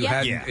 hadn't. You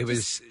hadn't. It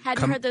was...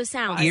 Hadn't heard those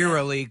sounds.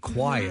 Eerily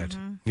quiet.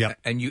 Yep.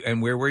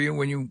 And where were you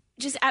when you...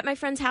 Just at my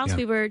friend's house.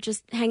 We were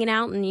just hanging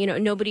out, and,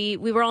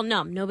 we were all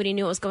numb. Nobody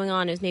knew what was going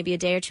on. It was maybe a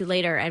day or two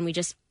later, and we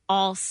just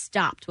all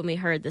stopped when we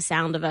heard the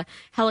sound of a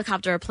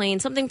helicopter or plane,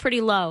 something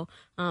pretty low,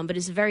 but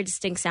it's a very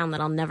distinct sound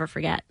that I'll never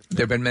forget.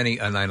 There have been many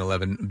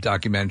 9/11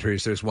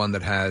 documentaries. There's one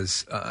that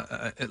has,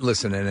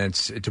 listen, and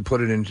it's to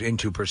put it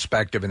into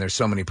perspective, and there's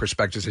so many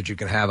perspectives that you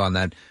can have on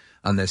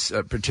this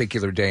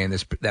particular day and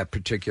that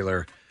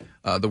particular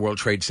the World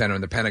Trade Center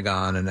and the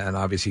Pentagon, and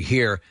obviously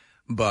here,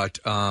 but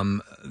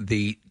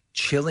the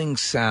chilling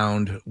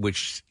sound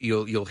which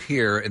you'll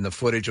hear in the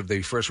footage of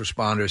the first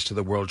responders to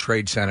the World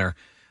Trade Center.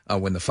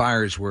 When the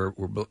fires were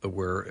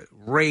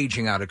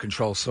raging out of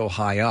control so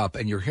high up,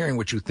 and you're hearing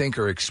what you think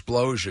are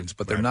explosions,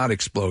 but they're not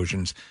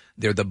explosions.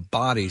 They're the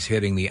bodies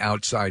hitting the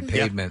outside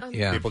pavement.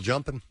 Yeah. People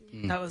jumping.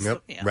 That was,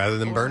 rather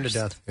than burn to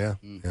death. Yeah.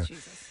 Yeah.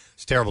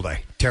 It's a terrible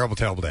day. Terrible,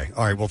 terrible day.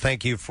 All right. Well,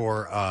 thank you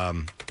for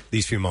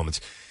these few moments.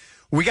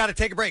 We got to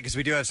take a break because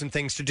we do have some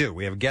things to do.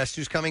 We have a guest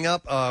who's coming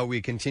up.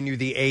 We continue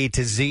the A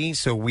to Z,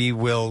 so we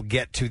will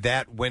get to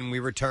that when we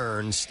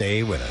return.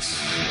 Stay with us.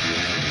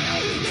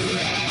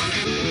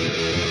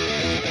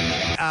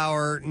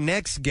 Our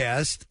next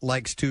guest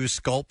likes to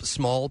sculpt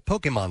small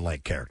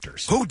Pokemon-like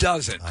characters. Who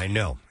doesn't? I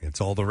know. It's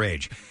all the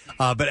rage.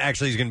 But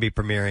actually, he's going to be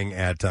performing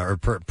at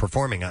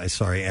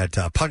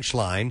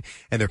Punchline.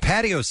 And their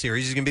patio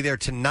series is going to be there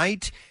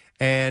tonight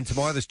and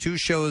tomorrow. There's 2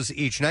 shows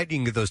each night. You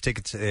can get those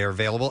tickets. They're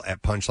available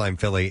at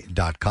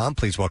punchlinephilly.com.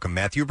 Please welcome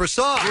Matthew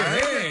Broussard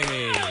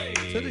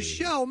to the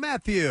show.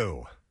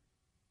 Matthew.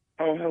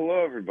 Oh,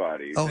 hello,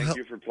 everybody. Thank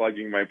you for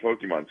plugging my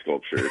Pokemon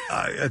sculptures.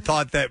 I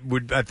thought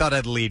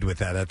I'd lead with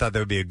that. I thought that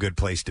would be a good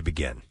place to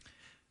begin.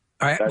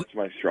 That's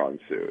my strong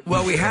suit.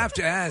 Well, we have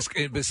to ask,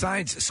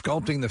 besides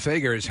sculpting the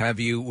figures,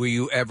 were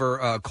you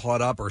ever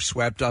caught up or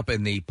swept up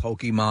in the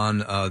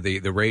Pokemon,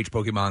 the Rage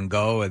Pokemon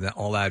Go and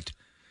all that?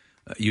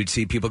 You'd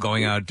see people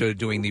going out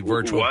doing the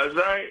virtual... Was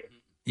I?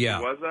 Yeah.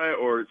 Was I,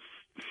 or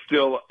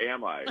still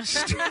am I?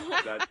 That's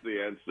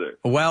the answer.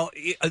 Well,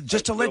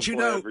 just to let you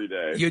know, every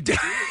day. You did.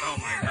 Oh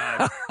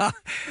my god!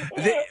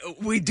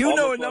 We do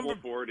Almost know a number.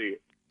 Level 40.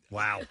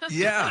 Wow.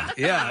 Yeah.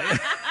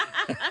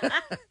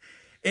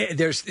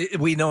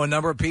 We know a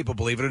number of people,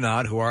 believe it or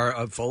not, who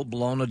are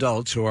full-blown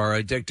adults who are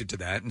addicted to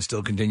that and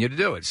still continue to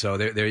do it. So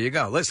there you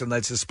go. Listen,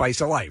 that's the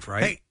spice of life,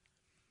 right? Hey.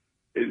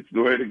 It's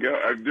the way to go.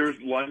 There's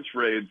lunch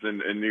raids in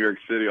New York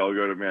City. I'll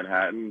go to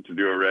Manhattan to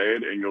do a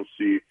raid, and you'll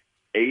see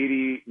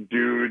 80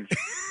 dudes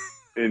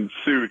in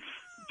suits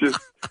just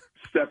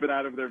stepping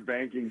out of their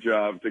banking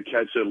job to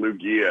catch a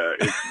Lugia.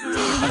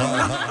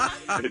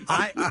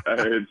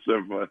 It's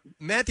so fun.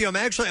 Matthew,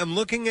 I'm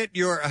looking at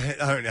your,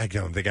 I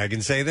don't think I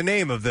can say the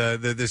name of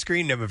the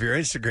screen name of your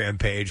Instagram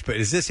page, but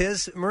is this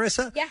his,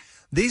 Marissa? Yeah.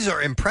 These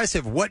are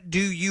impressive. What do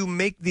you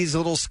make these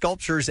little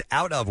sculptures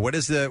out of?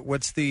 What's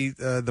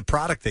the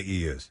product that you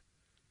use?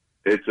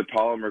 It's a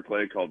polymer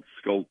clay called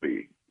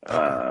Sculpey.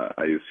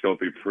 I use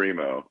Sculpey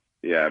Primo.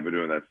 Yeah, I've been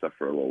doing that stuff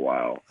for a little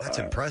while. That's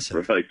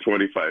impressive. For like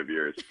 25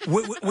 years.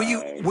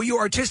 Were you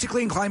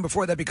artistically inclined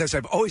before that? Because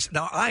I've always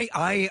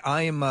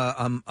I'm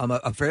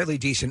a fairly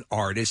decent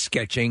artist,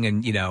 sketching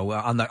and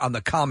on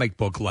the comic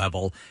book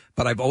level,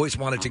 but I've always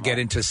wanted to get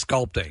into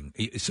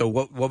sculpting. So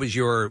what was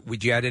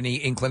would you had any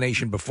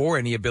inclination before,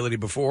 any ability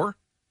before?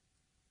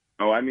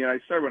 Oh, I mean, I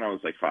started when I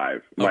was like 5.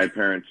 Okay. My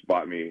parents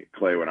bought me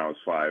clay when I was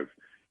 5,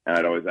 and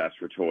I'd always ask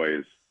for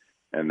toys.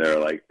 And they're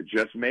like,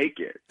 just make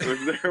it. It was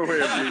their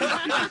way of being.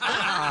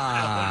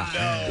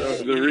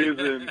 So the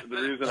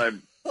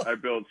reason I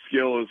built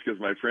skills because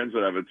my friends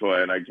would have a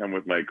toy, and I'd come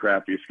with my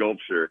crappy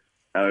sculpture,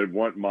 and I'd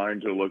want mine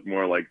to look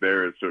more like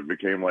theirs, so it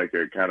became like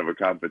a kind of a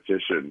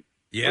competition.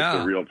 Yeah.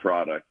 With the real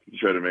product,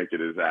 try to make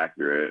it as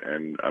accurate,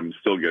 and I'm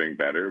still getting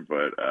better,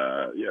 but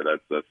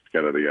that's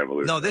kind of the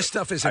evolution. No, this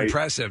stuff is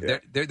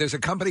impressive. There's a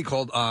company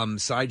called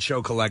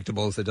Sideshow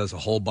Collectibles that does a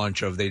whole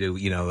bunch of, they do,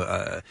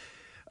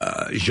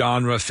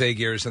 genre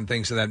figures and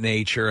things of that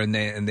nature, and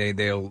they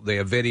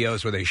have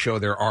videos where they show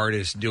their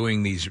artists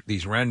doing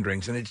these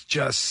renderings, and it's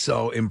just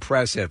so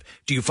impressive.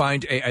 Do you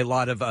find a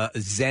lot of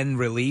zen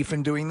relief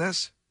in doing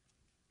this?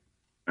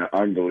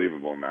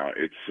 Unbelievable now.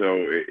 It's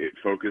it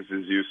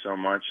focuses you so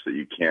much that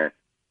you can't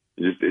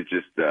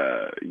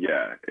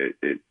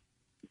it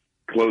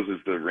closes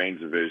the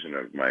range of vision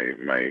of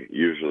my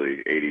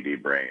usually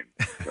ADD brain.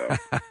 So.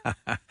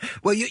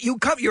 Well, you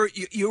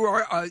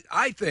are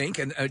I think,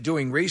 and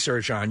doing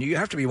research on you, you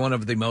have to be one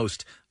of the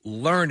most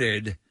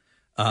learned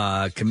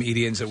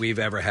comedians that we've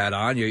ever had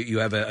on. You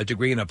have a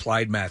degree in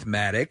applied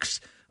mathematics.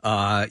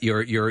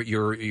 Your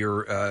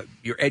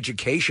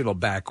educational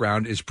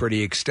background is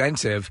pretty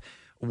extensive.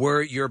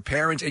 Were your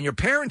parents, and your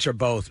parents are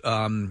both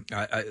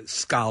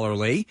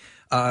scholarly,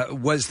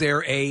 was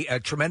there a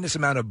tremendous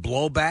amount of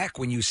blowback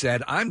when you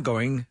said, I'm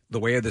going the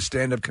way of the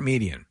stand-up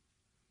comedian?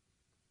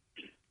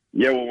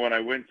 Yeah, well, when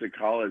I went to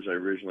college, I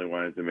originally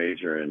wanted to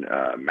major in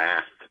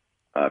math,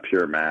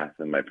 pure math,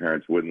 and my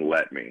parents wouldn't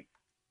let me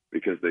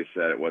because they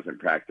said it wasn't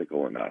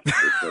practical enough. They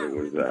said it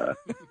was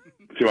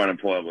too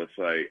unemployable,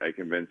 so I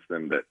convinced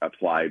them that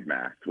applied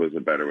math was a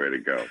better way to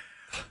go.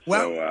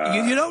 Well, so,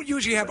 you don't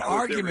usually have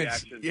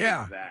arguments.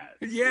 Yeah.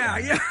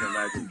 Yeah.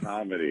 Imagine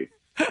comedy.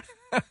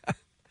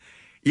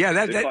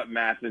 Yeah, they thought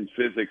math and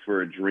physics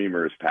were a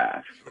dreamer's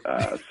path.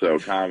 So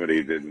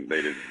comedy they didn't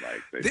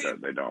like. They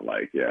said they don't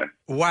like. Yeah.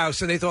 Wow.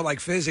 So they thought like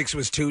physics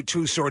was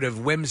too sort of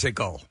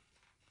whimsical.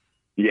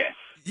 Yes.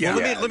 Yeah.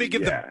 Well, let me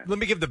give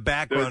the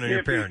background on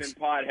your parents. And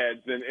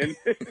potheads and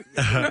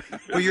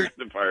well, your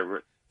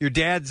department. Your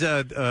dad's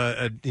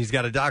he's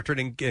got a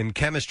doctorate in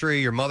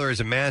chemistry. Your mother has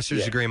a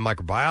master's degree in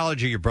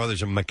microbiology. Your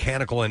brother's a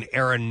mechanical and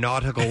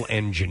aeronautical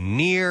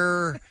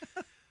engineer.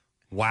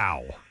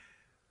 Wow.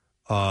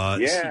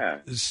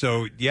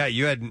 So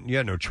you had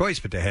no choice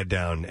but to head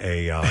down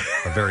a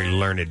very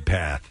learned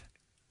path.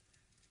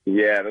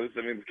 Yeah, the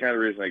kind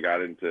of reason I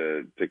got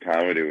into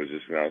comedy was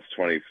just when I was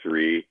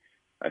 23,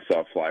 I saw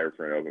a flyer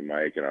for an open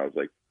mic, and I was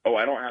like, oh,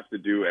 I don't have to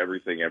do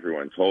everything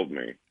everyone told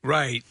me.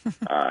 Right.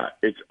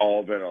 It's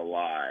all been a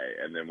lie.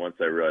 And then once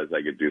I realized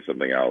I could do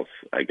something else,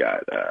 I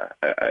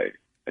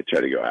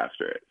tried to go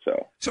after it.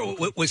 So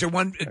was there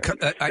one?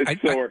 It's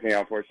still working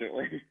out,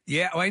 fortunately.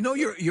 Yeah, well, I know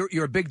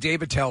you're a big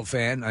Dave Attell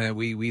fan.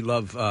 We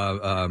love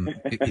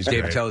his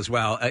Dave Attell as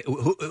well.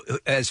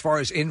 As far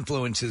as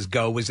influences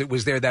go,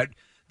 was there that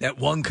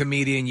one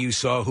comedian you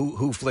saw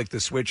who flicked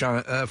the switch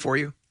on for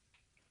you?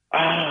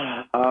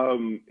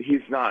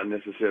 He's not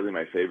necessarily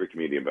my favorite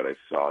comedian, but I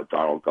saw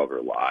Donald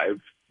Glover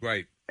live.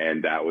 Right.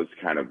 And that was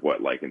kind of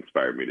what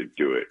inspired me to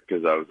do it.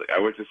 Because I was I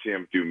went to see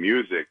him do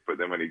music, but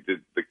then when he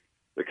did the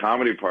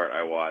comedy part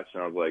I watched,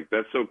 and I was like,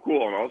 that's so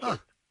cool. And also,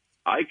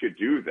 I could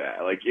do that.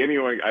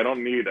 Anyone, I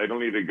don't need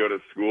to go to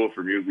school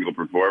for musical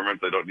performance.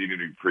 I don't need to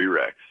do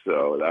prereqs.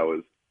 So that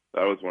was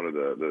one of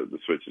the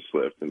switches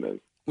flipped. And then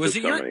Was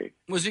it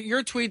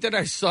your tweet that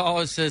I saw?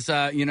 It says,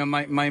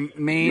 my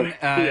main.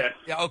 Yes.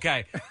 Yeah,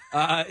 okay.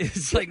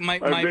 It's like my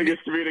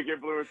biggest comedic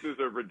influences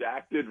are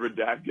Redacted,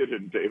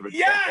 and David.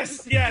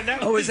 Yes, yeah.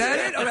 Is that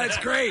it? Oh, that's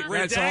great.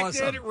 That's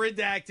awesome.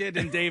 Redacted,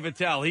 and Dave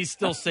Attell. He's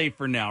still safe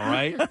for now,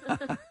 right?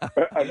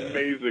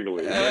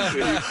 Amazingly, he's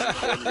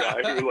one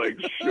guy who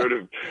should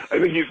have. I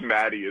think he's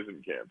mad he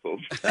isn't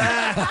canceled.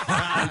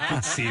 I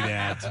can see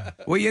that.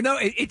 Well,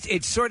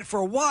 it's sort of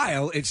for a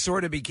while. It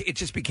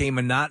just became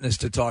monotonous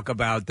to talk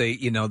about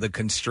the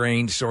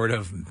constrained sort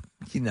of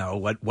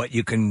what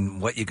you can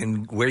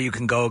where you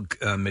can go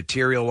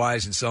material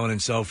wise and so on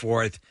and so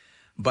forth.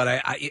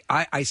 But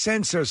I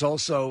sense there's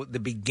also the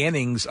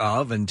beginnings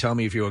of, and tell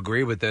me if you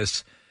agree with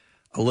this,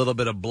 a little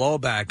bit of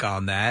blowback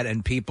on that,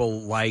 and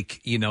people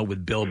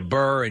with Bill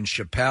Burr and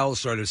Chappelle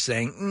sort of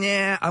saying,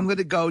 "Nah, I'm going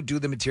to go do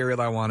the material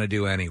I want to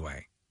do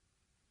anyway."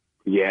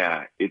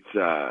 Yeah, it's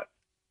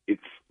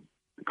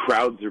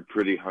crowds are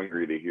pretty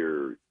hungry to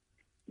hear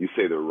you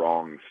say the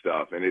wrong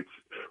stuff, and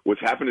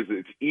what's happened is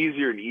it's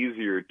easier and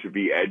easier to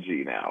be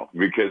edgy now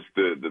because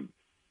the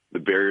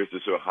barriers are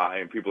so high,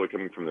 and people are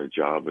coming from their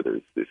job where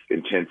there's this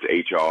intense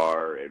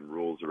HR and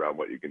rules around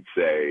what you can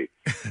say,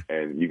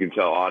 and you can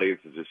tell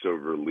audiences are so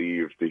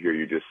relieved to hear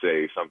you just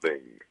say something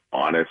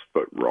honest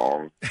but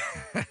wrong.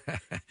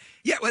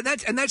 Yeah, well,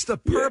 that's the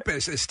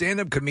purpose. A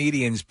stand-up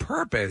comedian's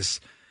purpose.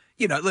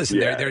 Listen,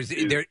 there's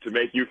to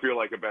make you feel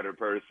like a better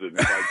person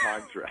by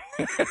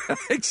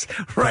contrast.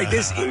 Right.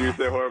 You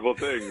say horrible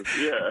things.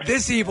 Yeah.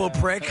 This evil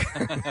prick.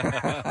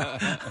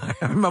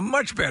 I'm a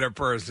much better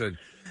person.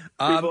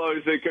 People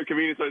always say,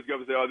 comedians always go up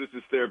and say, "Oh, this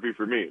is therapy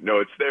for me." No,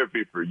 it's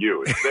therapy for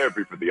you. It's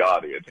therapy for the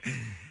audience.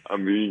 I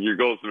mean, your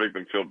goal is to make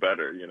them feel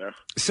better, you know?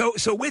 So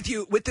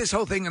with this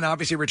whole thing, and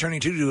obviously returning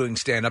to doing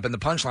stand-up, and the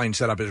punchline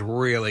setup is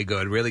really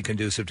good, really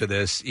conducive to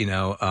this,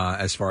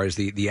 as far as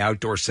the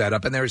outdoor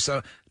setup. And there's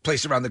a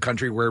place around the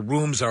country where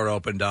rooms are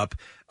opened up.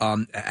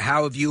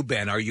 How have you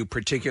been? Are you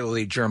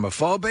particularly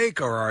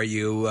germophobic, or are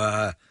you,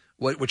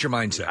 what's your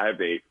mindset?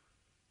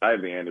 I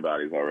have the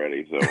antibodies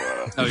already, so...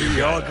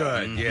 you're all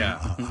good, yeah.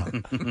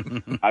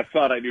 I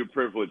thought I knew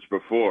privilege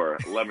before,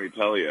 let me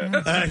tell you.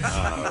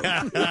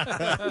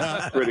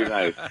 Pretty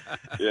nice,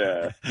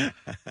 yeah.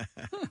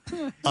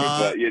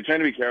 But, trying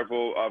to be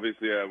careful.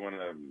 Obviously, I want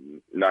to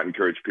not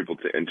encourage people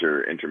to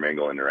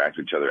intermingle, interact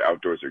with each other.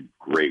 Outdoors are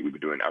great. We've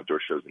been doing outdoor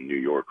shows in New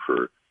York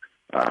for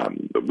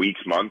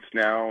weeks, months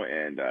now,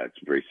 and it's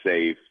very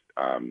safe,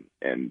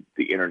 and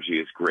the energy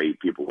is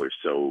great. People are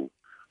so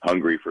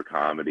hungry for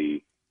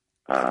comedy.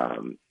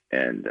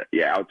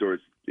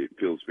 Outdoors, it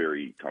feels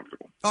very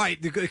comfortable. All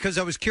right, because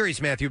I was curious,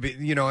 Matthew,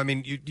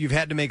 you've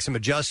had to make some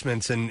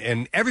adjustments,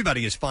 and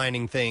everybody is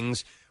finding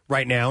things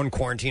right now in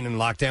quarantine and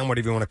lockdown,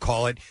 whatever you want to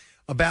call it,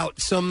 about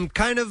some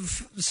kind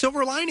of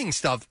silver lining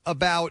stuff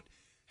about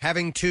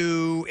having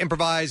to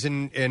improvise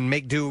and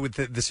make do with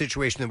the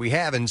situation that we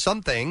have. And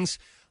some things,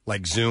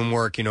 like Zoom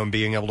work, and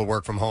being able to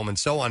work from home and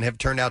so on, have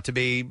turned out to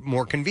be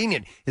more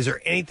convenient. Is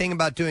there anything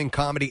about doing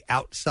comedy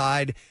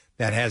outside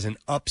that has an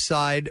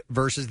upside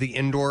versus the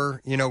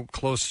indoor,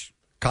 close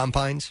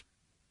confines?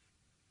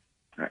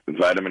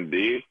 Vitamin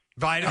D.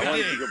 I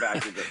wanted to go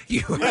back to the...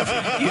 You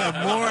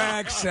have more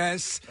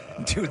access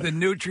to the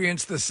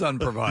nutrients the sun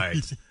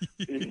provides.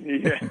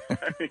 Yeah,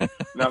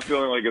 not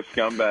feeling like a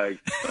scumbag.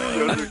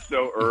 Shows are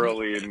so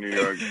early in New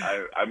York.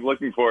 I'm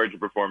looking forward to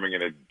performing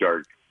in a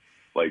dark,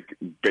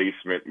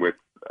 basement with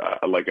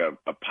like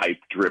a pipe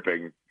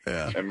dripping.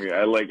 Yeah. I mean,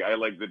 I like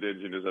the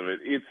dinginess of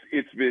it.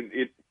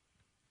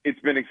 It's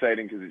been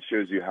exciting because it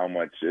shows you how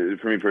much,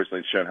 for me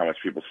personally, it's shown how much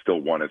people still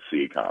want to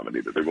see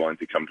comedy, that they're willing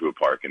to come to a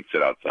park and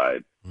sit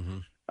outside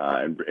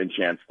and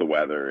chance the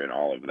weather and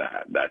all of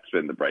that. That's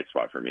been the bright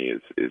spot for me,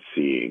 is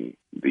seeing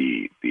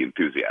the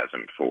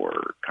enthusiasm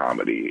for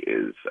comedy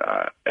is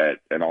at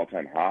an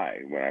all-time high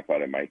when I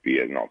thought it might be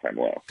at an all-time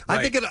low.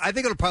 I think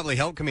it'll probably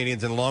help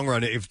comedians in the long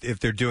run if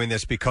they're doing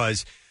this,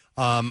 because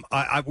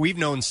we've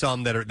known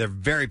some they're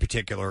very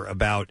particular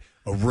about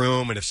a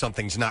room, and if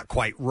something's not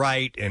quite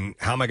right, and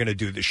how am I going to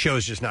do it? The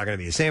show's just not going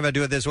to be the same if I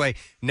do it this way.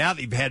 Now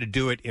that you've had to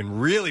do it in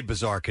really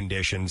bizarre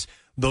conditions,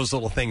 those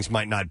little things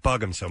might not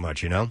bug them so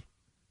much,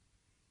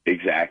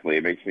 Exactly.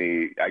 It makes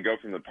me, I go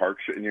from the park,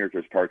 in New York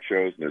there's park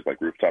shows, and there's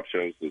rooftop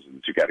shows. Those are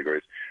the two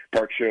categories.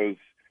 Park shows,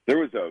 there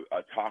was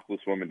a topless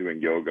woman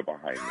doing yoga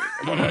behind me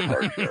at one of my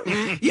park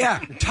shows. Yeah,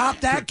 top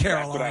that,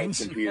 Caroline.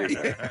 That's what I was competing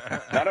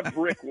at. Not a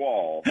brick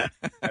wall,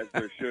 as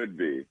there should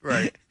be.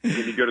 Right. When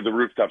you go to the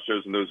rooftop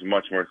shows, and those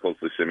much more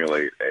closely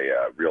simulate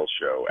a real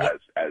show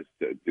as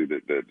do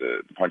the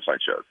punchline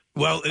shows.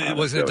 Well, it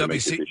wasn't so a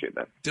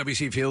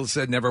W.C. Fields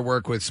said never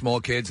work with small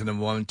kids, and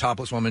a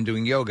topless woman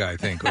doing yoga, I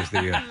think, was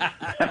the...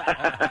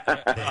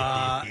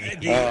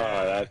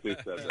 that's who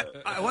said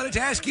that. I wanted to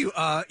ask you,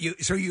 are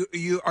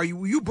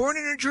you born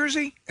in New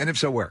Jersey? And if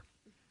so, where?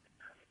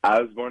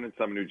 I was born in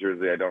some New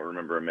Jersey. I don't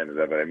remember a minute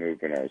of it. I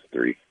moved when I was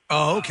 3.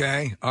 Oh,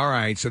 okay. All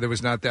right. So there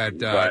was not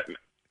that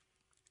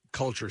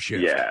culture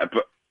shift.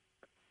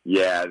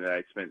 Yeah, and then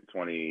I spent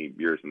 20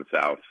 years in the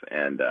South,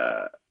 and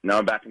now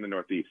I'm back in the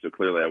Northeast, so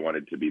clearly I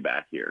wanted to be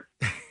back here.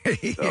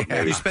 So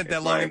You spent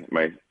that long...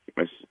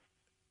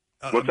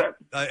 What's that?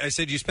 I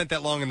said you spent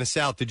that long in the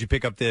South. Did you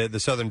pick up the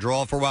Southern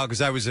drawl for a while?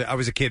 Because I was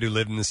a kid who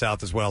lived in the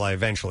South as well. I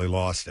eventually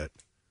lost it.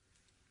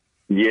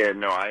 Yeah,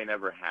 no, I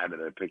never had it.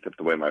 I picked up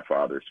the way my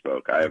father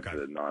spoke. I have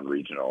the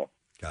non-regional.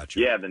 Gotcha.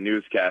 Yeah, the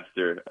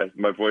newscaster.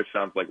 My voice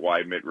sounds like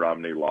why Mitt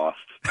Romney lost.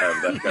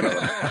 That's kind of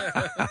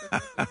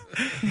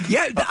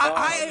Yeah,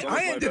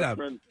 I ended up...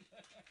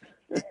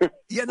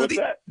 Yeah, no,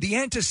 the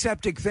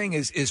antiseptic thing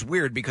is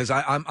weird because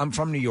I'm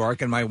from New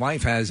York, and my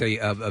wife has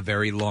a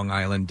very Long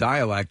Island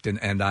dialect,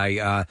 and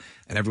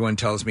everyone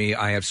tells me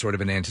I have sort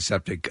of an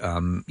antiseptic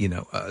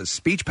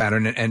speech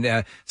pattern,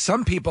 and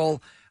some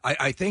people.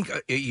 I think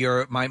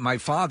my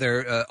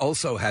father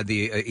also had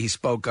he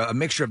spoke a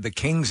mixture of the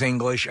King's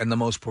English and the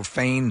most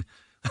profane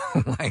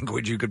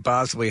language you could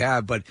possibly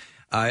have, but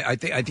I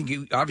think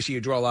you obviously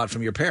you draw a lot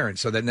from your parents,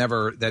 so that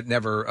never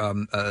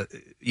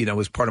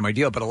was part of my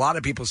deal. But a lot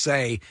of people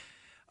say,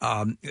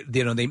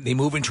 they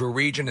move into a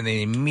region and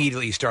they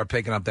immediately start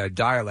picking up that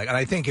dialect. And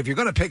I think if you're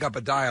going to pick up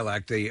a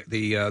dialect,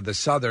 the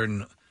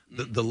southern,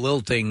 the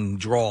lilting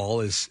drawl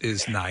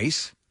is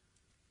nice.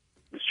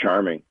 It's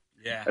charming.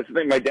 Yeah, that's the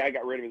thing. My dad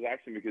got rid of his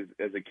accent because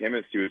as a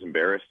chemist, he was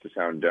embarrassed to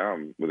sound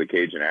dumb with a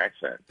Cajun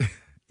accent.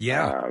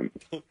 Yeah.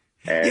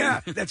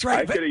 Yeah, that's right.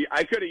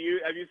 I could have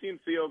used. Have you seen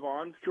Theo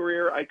Vaughn's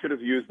career? I could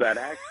have used that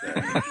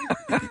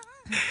accent.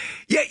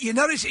 Yeah, you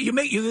notice you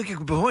look at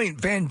the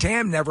point. Van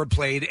Damme never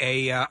played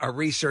a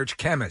research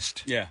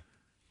chemist. Yeah.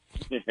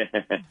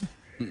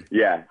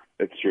 Yeah,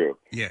 that's true.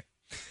 Yeah.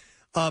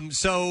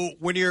 So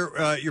when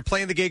you're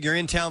playing the gig, you're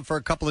in town for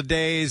a couple of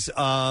days.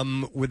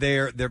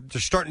 They're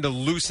starting to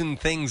loosen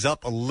things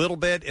up a little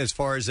bit as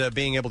far as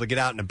being able to get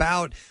out and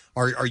about.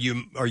 Are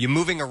you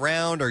moving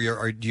around,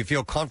 or do you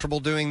feel comfortable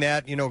doing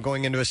that?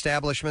 Going into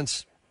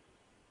establishments.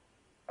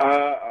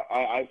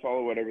 I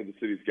follow whatever the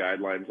city's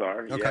guidelines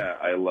are. Okay. Yeah,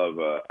 I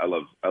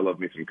love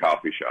me some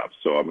coffee shops.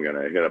 So I'm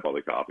gonna hit up all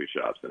the coffee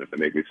shops, and if they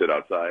make me sit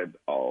outside,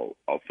 I'll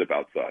sip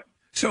outside.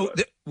 So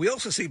we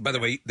also see, by the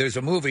way, there's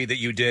a movie that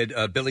you did,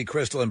 Billy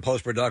Crystal in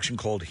post-production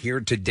called Here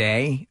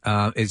Today.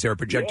 Is there a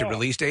projected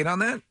release date on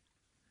that?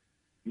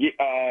 Yeah,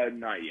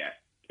 not yet.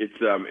 It's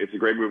a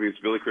great movie. It's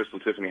Billy Crystal,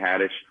 Tiffany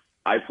Haddish.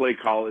 I play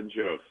Colin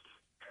Jost.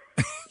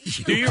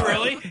 Do you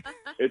really?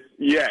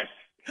 Yes.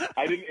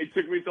 I didn't. It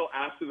took me until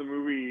after the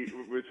movie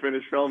was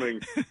finished filming.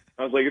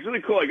 I was like, it's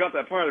really cool. I got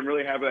that part. I'm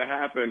really happy that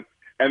happened.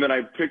 And then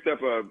I picked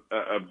up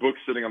a book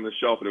sitting on the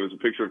shelf, and it was a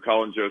picture of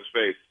Colin Jost's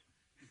face.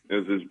 It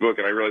was his book,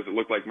 and I realized it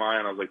looked like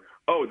mine. I was like,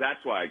 oh,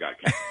 that's why I got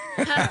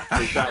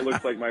cast. That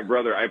looks like my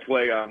brother. I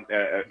play an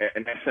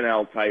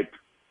SNL-type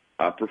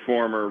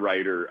performer,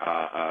 writer,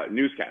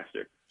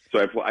 newscaster.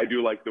 So I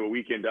do like the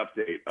weekend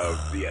update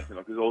of the SNL,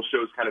 because the whole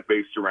show's kind of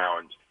based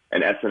around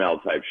an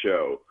SNL-type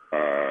show.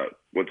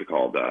 What's it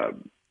called?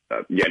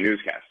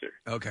 Newscaster.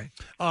 Okay.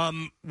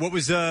 What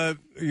was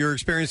your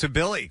experience with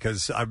Billy?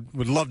 Because I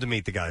would love to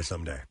meet the guy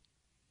someday.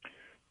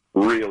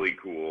 Really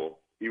cool.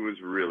 He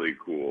was really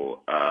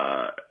cool.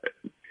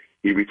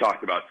 We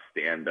talked about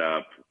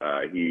stand-up.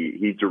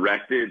 He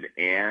directed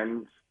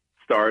and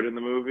starred in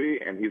the movie,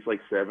 and he's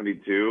like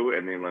 72,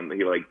 and then when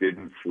he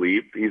didn't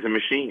sleep, he's a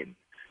machine.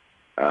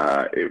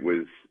 It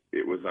was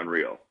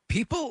unreal.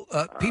 People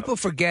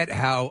forget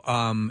how.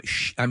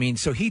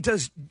 So he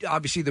does.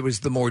 Obviously, there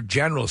was the more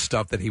general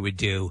stuff that he would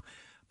do,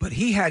 but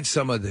he had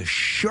some of the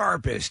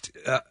sharpest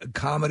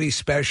comedy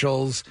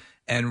specials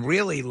and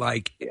really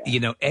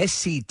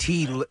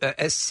SCTV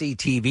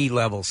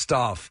level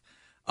stuff.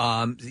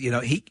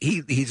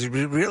 He's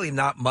really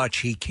not much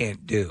he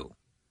can't do.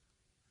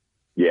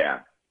 Yeah,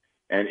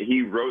 and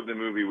he wrote the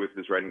movie with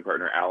his writing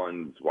partner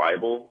Alan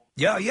Zweibel.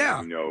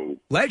 Yeah.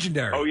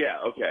 Legendary. Oh yeah,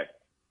 okay.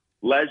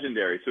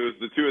 Legendary. So it was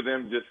the two of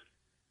them just,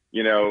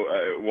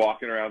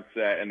 walking around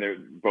set, and they're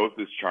both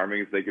as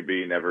charming as they could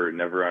be, never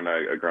on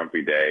a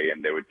grumpy day.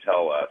 And they would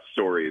tell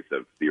stories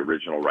of the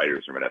original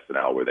writers from an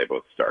SNL where they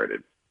both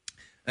started.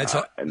 And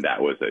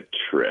that was a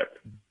trip.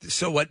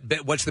 So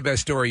what's the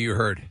best story you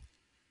heard?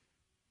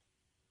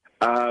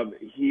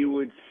 He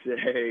would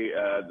say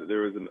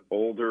there was an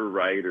older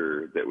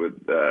writer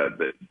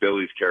that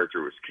Billy's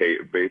character was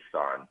based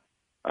on,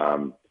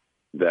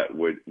 that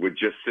would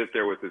just sit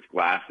there with his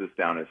glasses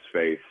down his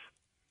face,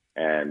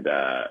 and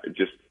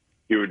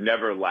he would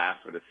never laugh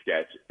at a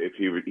sketch. If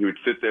he would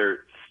sit there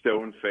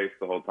stone faced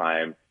the whole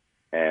time,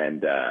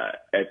 and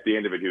at the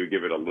end of it he would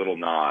give it a little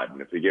nod,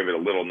 and if he gave it a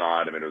little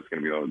nod, it was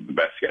going to be the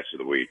best sketch of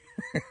the week.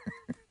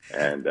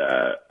 And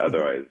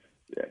otherwise,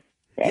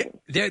 yeah.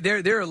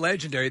 They're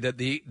legendary. That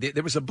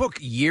there was a book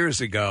years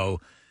ago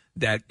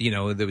that,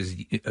 there was,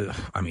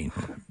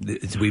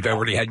 we've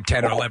already had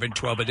 10 or 11,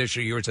 12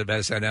 additional years of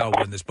SNL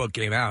when this book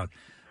came out.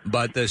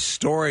 But the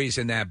stories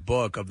in that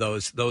book of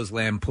those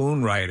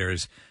Lampoon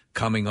writers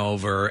coming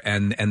over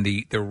and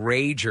the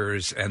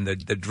ragers and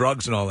the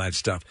drugs and all that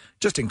stuff,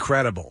 just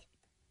incredible.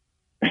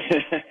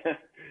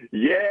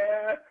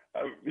 Yeah.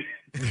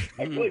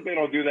 I feel like they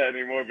don't do that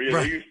anymore, but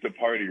they used to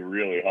party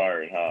really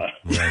hard, huh?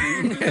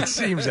 It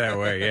seems that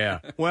way, yeah.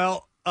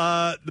 Well,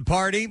 the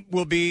party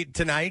will be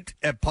tonight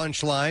at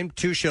Punchline.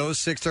 2 shows,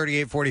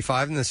 6:30,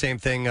 8:45, and the same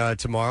thing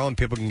tomorrow. And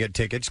people can get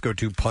tickets. Go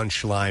to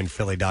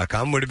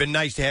punchlinephilly.com. Would have been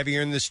nice to have you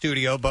here in the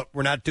studio, but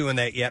we're not doing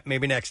that yet.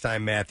 Maybe next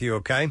time, Matthew,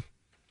 okay?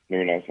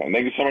 Maybe next time.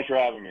 Thank you so much for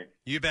having me.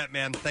 You bet,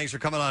 man. Thanks for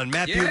coming on.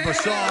 Matthew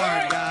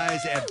Broussard,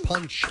 guys, at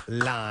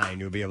Punchline.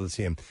 You'll be able to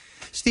see him.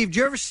 Steve, did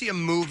you ever see a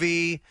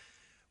movie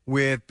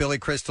with Billy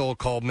Crystal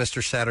called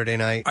Mr. Saturday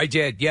Night? I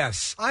did,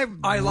 yes. I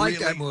liked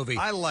that movie.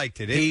 I liked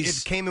it.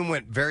 It came and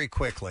went very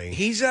quickly.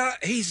 He's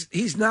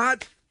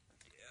not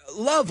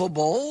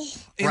lovable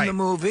in the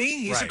movie.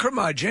 He's a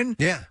curmudgeon.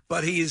 Yeah.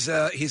 But he's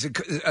a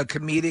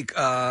comedic.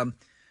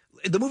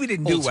 The movie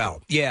didn't do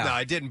well. Yeah. No,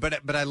 I didn't.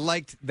 But I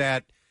liked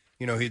that.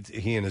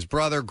 He and his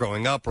brother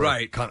growing up were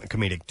on a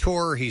comedic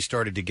tour. He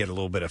started to get a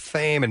little bit of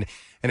fame, and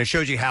it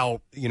shows you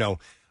how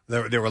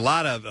there were a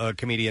lot of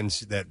comedians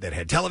that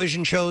had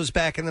television shows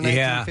back in the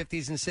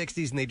 1950s and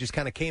 60s, and they just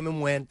kind of came and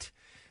went.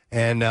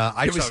 And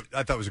I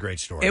thought it was a great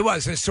story. It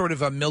was sort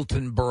of a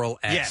Milton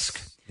Berle-esque.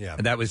 Yes. Yeah.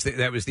 And that was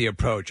the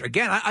approach.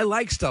 Again, I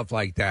like stuff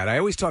like that. I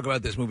always talk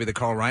about this movie that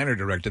Carl Reiner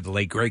directed, the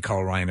late great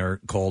Carl Reiner,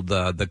 called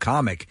The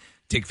Comic.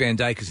 Dick Van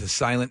Dyke is a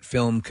silent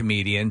film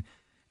comedian,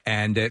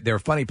 and there are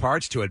funny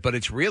parts to it, but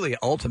it's really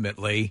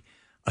ultimately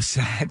a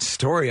sad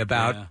story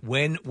about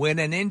when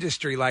an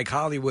industry like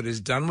Hollywood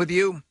is done with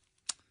you.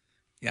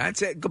 Yeah,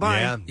 that's it.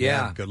 Goodbye.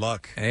 Yeah. Good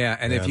luck. Yeah,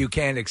 and if you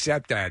can't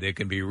accept that, it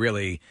can be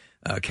really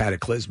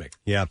cataclysmic.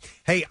 Yeah.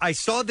 Hey, I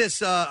saw this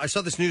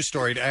news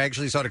story. I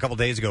actually saw it a couple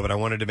days ago, but I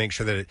wanted to make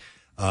sure that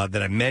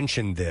I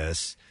mentioned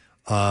this.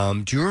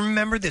 Do you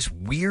remember this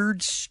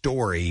weird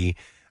story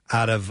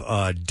out of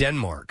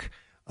Denmark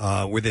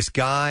where this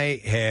guy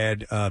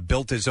had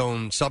built his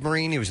own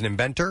submarine? He was an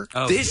inventor.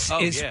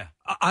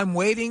 I'm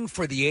waiting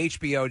for the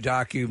HBO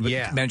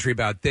documentary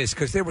about this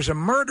because there was a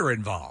murder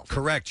involved.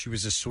 Correct. She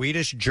was a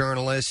Swedish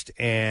journalist,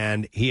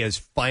 and he has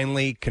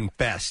finally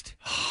confessed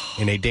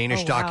in a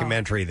Danish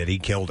documentary that he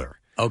killed her.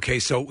 Okay,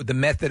 so the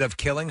method of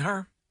killing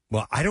her?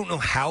 Well, I don't know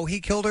how he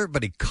killed her,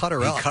 but he cut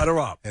her up. He cut her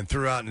up. And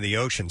threw her out into the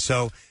ocean.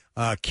 So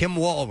Kim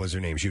Wall was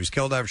her name. She was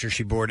killed after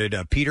she boarded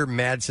Peter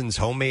Madsen's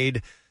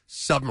homemade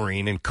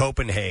submarine in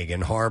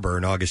Copenhagen Harbor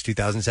in August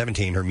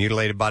 2017. Her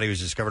mutilated body was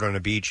discovered on a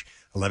beach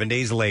 11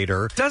 days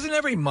later. Doesn't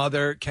every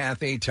mother,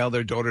 Kathy, tell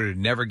their daughter to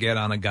never get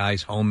on a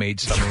guy's homemade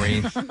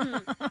submarine?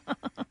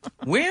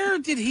 Where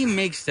did he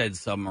make said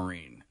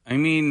submarine? I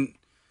mean...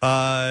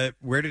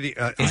 where did he?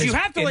 You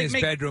have to in like his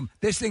make bedroom.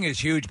 This thing is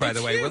huge, by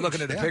the way. huge. We're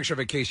looking at a picture of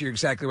it, Casey. You're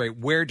exactly right.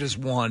 Where does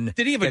one?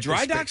 Did he have a get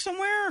dry this dock thing?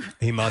 somewhere?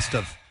 He must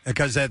have,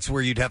 because that's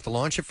where you'd have to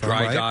launch it from.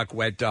 Dry right? dock,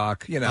 wet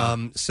dock. You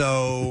know.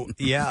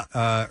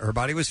 Her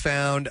body was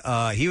found.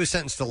 He was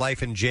sentenced to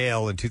life in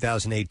jail in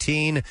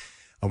 2018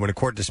 when a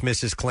court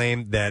dismissed his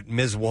claim that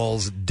Ms.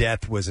 Wall's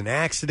death was an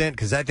accident,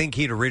 because I think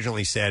he'd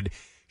originally said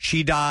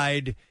she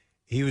died.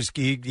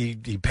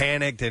 He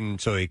panicked,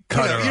 and so he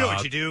cut her up. You know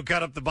what you do?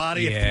 Cut up the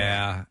body.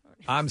 Yeah.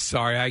 I'm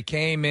sorry. I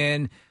came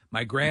in.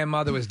 My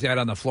grandmother was dead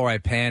on the floor. I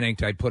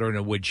panicked. I put her in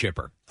a wood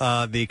chipper.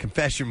 The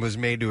confession was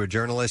made to a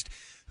journalist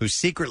who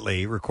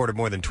secretly recorded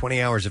more than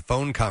 20 hours of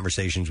phone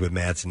conversations with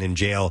Madsen in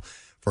jail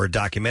for a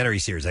documentary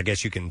series. I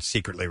guess you can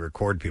secretly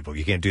record people.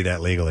 You can't do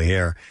that legally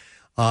here.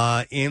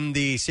 In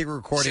the secret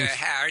recordings... So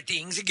how are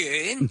things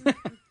good?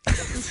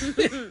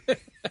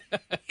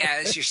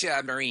 How's your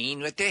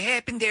submarine? What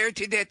happened there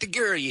to that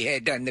girl you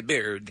had on the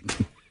bird?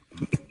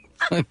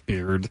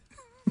 Beard.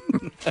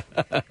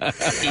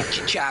 Did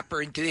you chop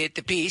her into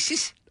the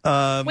pieces?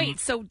 Wait,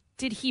 so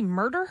did he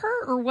murder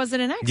her, or was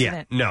it an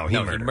accident? He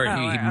murdered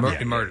her.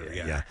 He murdered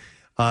her.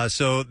 Yeah.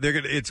 So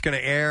it's going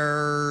to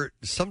air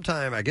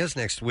sometime, I guess,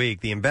 next week.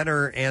 The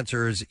inventor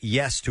answers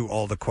yes to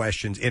all the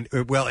questions. In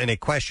a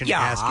question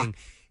asking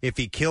if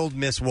he killed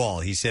Miss Wall,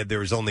 he said there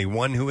was only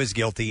one who is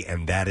guilty,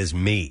 and that is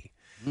me.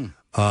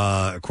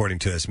 According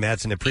to us,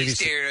 Madsen had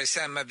previously... Is there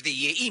some of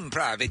the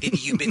improv that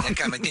you've been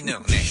coming to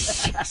know?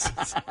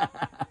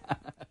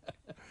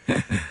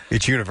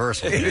 It's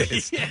universal.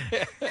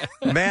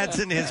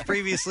 Madsen has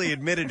previously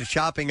admitted to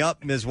chopping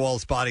up Ms.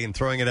 Wall's body and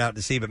throwing it out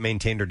to sea, but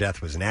maintained her death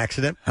was an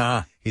accident.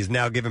 He's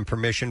now given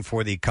permission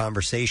for the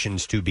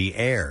conversations to be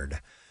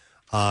aired.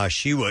 By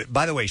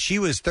the way, she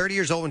was 30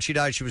 years old when she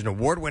died. She was an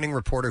award-winning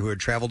reporter who had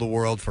traveled the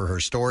world for her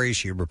story.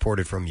 She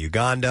reported from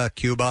Uganda,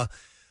 Cuba,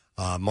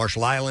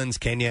 Marshall Islands,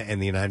 Kenya,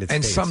 and the United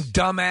And States. some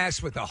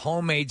dumbass with a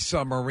homemade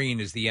submarine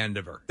is the end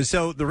of her.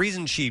 So the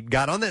reason she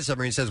got on that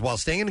submarine says while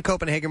staying in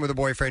Copenhagen with her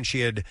boyfriend,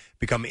 she had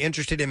become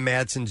interested in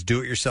Madsen's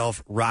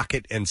do-it-yourself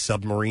rocket and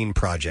submarine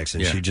projects,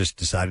 and she just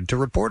decided to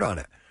report on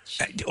it.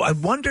 I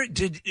wonder,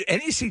 did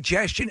any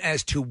suggestion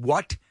as to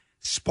what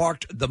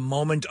sparked the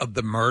moment of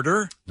the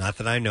murder? Not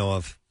that I know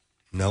of.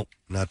 Nope,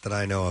 not that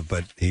I know of,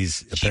 but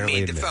he's apparently...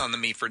 She made the fun of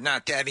me for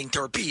not having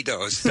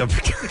torpedoes.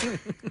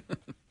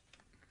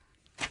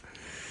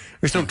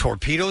 There's no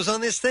torpedoes on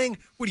this thing?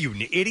 What are you,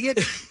 an idiot?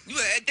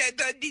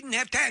 I didn't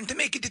have time to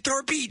make it to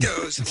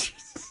torpedoes.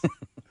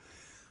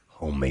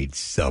 Homemade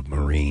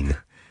submarine.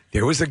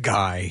 There was a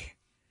guy,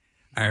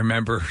 I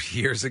remember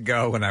years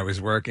ago when I was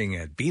working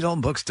at Beat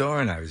Home Bookstore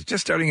and I was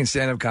just starting in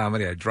stand-up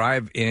comedy. I'd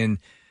drive in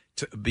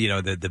to,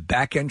 the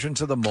back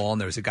entrance of the mall,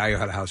 and there was a guy who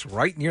had a house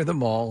right near the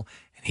mall,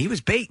 and he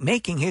was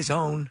making his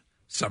own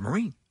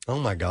submarine. Oh,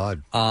 my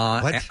God.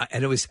 What?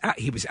 And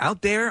he was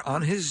out there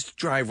on his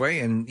driveway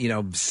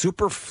in,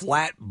 super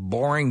flat,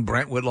 boring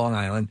Brentwood, Long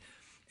Island,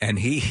 and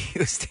he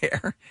was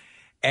there.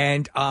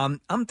 And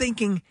I'm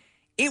thinking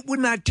it would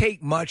not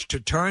take much to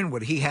turn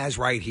what he has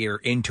right here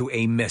into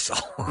a missile.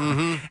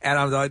 Mm-hmm. And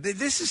I'm like,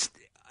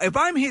 if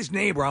I'm his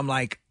neighbor, I'm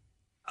like,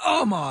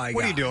 oh, my God.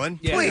 What are you doing?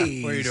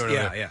 Please. What are you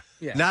doing?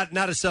 Yeah.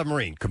 Not a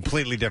submarine,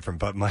 completely different.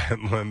 But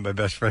my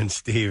best friend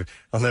Steve,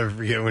 I'll never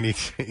forget when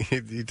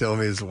he told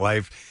me his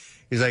wife,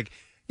 he's like,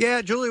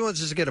 yeah, Julie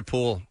wants us to get a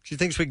pool. She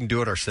thinks we can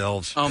do it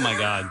ourselves. Oh, my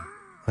God.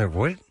 I'm like,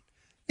 what?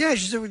 Yeah,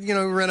 she said,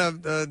 rent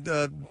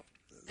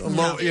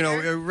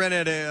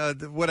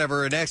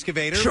an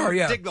excavator. Sure,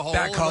 yeah. Dig the hole.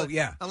 Backhoe,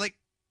 yeah. I'm like,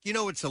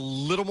 it's a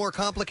little more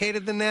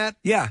complicated than that.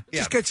 Yeah.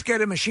 Just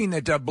get a machine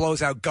that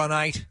blows out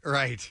gunite.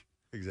 Right.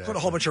 Exactly. Put a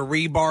whole bunch of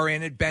rebar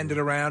in it, bend it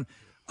around.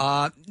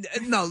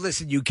 No,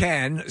 listen, you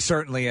can,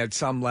 certainly at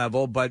some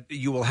level, but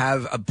you will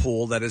have a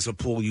pool that is a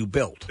pool you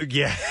built.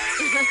 Yeah.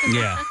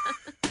 Yeah.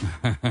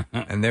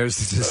 And there's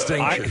the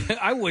distinction.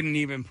 I wouldn't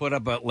even put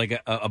up a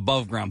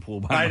above ground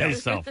pool by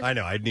myself. I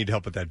know. I'd need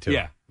help with that, too.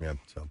 Yeah.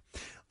 So,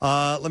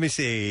 let me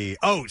see.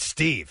 Oh,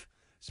 Steve,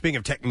 speaking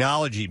of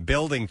technology,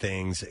 building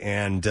things,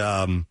 and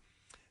the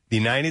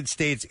United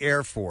States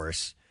Air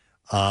Force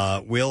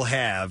will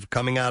have,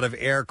 coming out of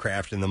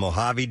aircraft in the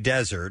Mojave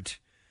Desert,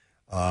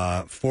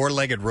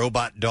 4-legged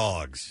robot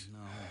dogs.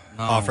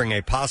 offering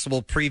a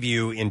possible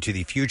preview into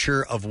the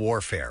future of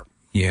warfare.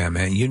 Yeah,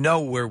 man. You know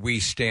where we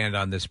stand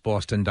on this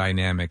Boston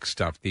Dynamics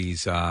stuff.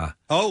 These.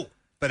 Oh,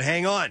 but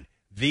hang on.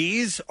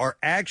 These are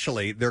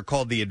actually, they're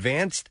called the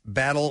Advanced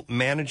Battle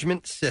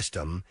Management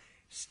System.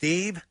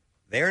 Steve,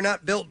 they are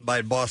not built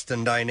by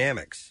Boston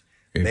Dynamics.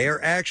 They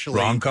are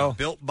actually Bronco?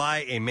 built by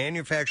a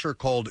manufacturer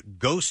called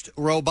Ghost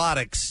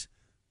Robotics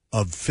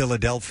of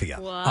Philadelphia.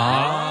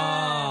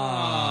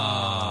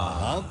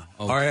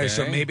 All right,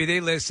 so maybe they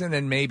listen,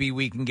 and maybe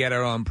we can get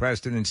our own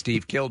Preston and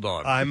Steve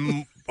Killdog.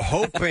 I'm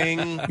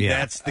hoping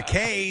that's the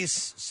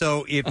case.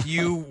 So if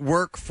you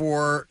work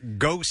for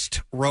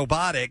Ghost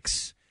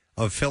Robotics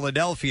of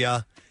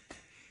Philadelphia,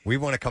 we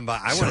want to come by.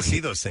 I want to see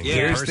those things.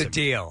 Here's the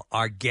deal.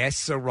 Our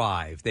guests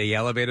arrive. The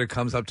elevator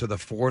comes up to the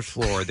 4th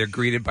floor. They're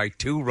greeted by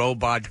 2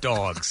 robot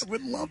dogs. I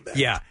would love that.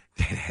 Yeah.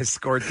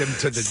 Escort them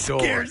to the door.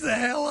 Scares the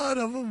hell out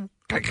of them.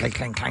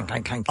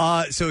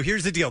 So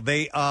here's the deal.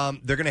 They're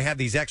going to have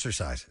these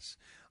exercises,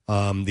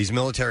 these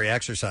military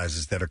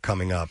exercises that are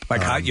coming up.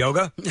 Like hot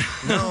yoga?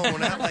 No,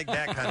 not like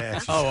that kind of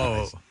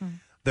exercise.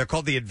 They're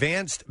called the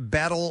Advanced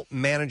Battle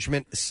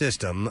Management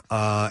System,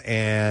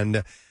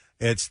 and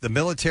it's the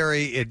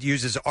military. It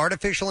uses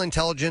artificial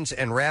intelligence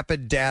and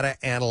rapid data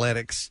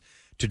analytics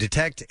to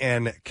detect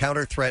and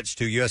counter threats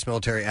to U.S.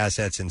 military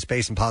assets in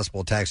space and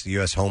possible attacks to the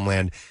U.S.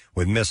 homeland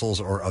with missiles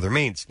or other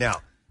means.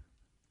 Now,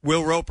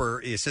 Will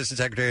Roper, the Assistant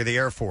Secretary of the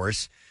Air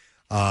Force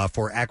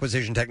for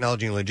Acquisition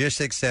Technology and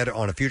Logistics, said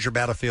on a future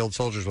battlefield,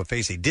 soldiers will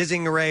face a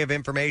dizzying array of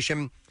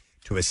information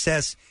to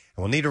assess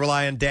and will need to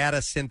rely on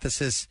data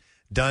synthesis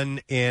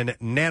done in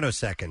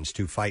nanoseconds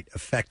to fight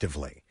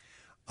effectively.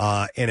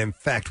 And in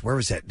fact, where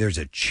was that? There's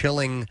a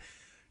chilling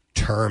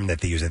term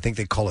that they use. I think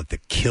they call it the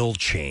kill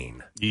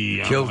chain.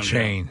 Yeah, kill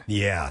chain.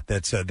 Yeah,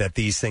 that's that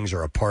these things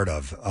are a part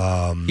of.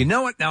 You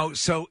know what? Now,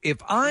 so if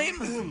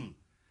I'm...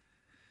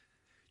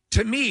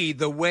 To me,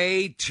 the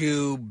way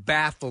to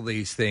baffle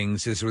these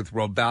things is with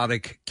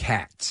robotic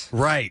cats.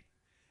 Right.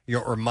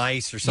 Or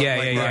mice or something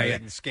like that. Yeah.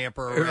 And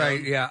scamper around.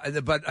 Right,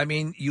 yeah. But, I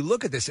mean, you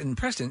look at this, and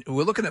Preston,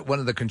 we're looking at one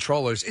of the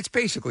controllers. It's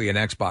basically an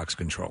Xbox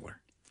controller.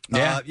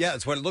 Yeah,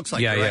 that's what it looks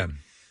like. Yeah, right? yeah.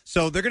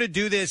 So they're going to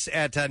do this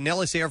at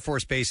Nellis Air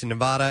Force Base in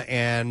Nevada,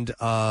 and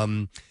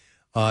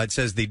it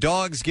says the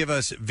dogs give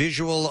us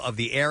visual of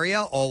the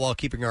area, all while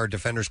keeping our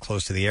defenders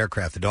close to the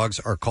aircraft. The dogs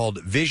are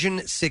called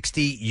Vision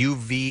 60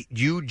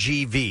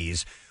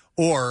 UGVs,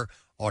 or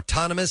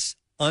Autonomous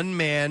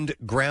Unmanned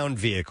Ground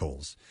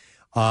Vehicles.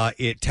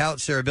 It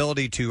touts their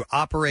ability to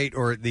operate,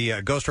 or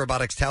the Ghost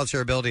Robotics touts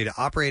their ability to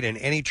operate in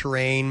any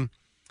terrain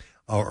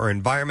or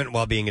environment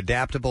while being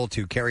adaptable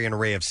to carry an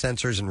array of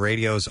sensors and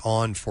radios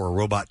on for a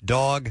robot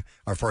dog,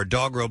 or for a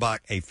dog robot,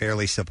 a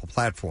fairly simple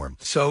platform.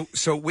 So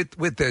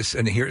with this,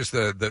 and here's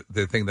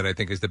the thing that I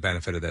think is the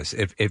benefit of this: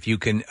 if you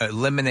can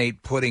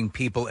eliminate putting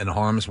people in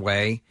harm's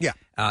way,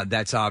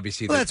 that's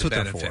obviously that's the what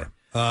they're benefit.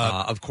 for.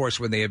 Of course,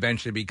 when they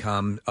eventually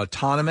become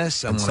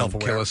autonomous and want to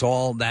self-aware. kill us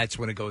all, that's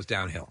when it goes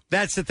downhill.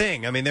 That's the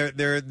thing. I mean,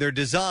 they're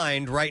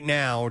designed right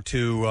now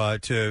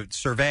to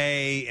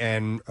survey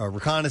and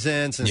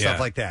reconnaissance and stuff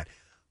like that.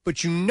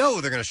 But you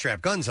know they're going to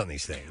strap guns on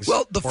these things.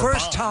 Well, the Or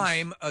first bombs.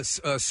 time a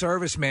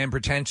serviceman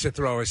pretends to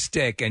throw a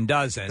stick and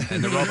doesn't,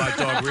 and the robot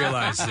dog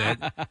realizes it,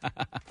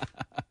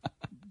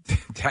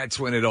 that's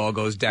when it all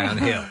goes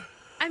downhill.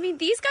 I mean,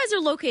 these guys are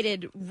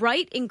located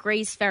right in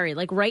Grays Ferry,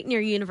 like right near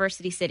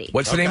University City.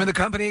 What's the name of the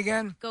company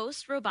again?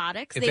 Ghost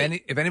Robotics. If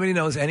anybody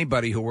knows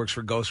anybody who works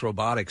for Ghost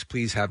Robotics,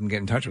 please have them get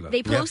in touch with us.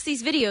 They post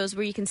these videos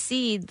where you can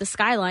see the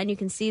skyline, you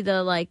can see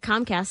the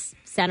Comcast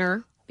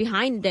Center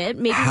behind it.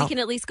 Maybe we can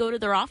at least go to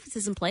their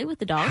offices and play with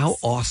the dogs. How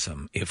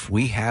awesome if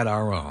we had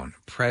our own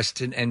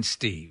Preston and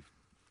Steve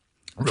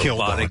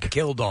robotic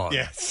kill dog.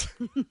 Yes.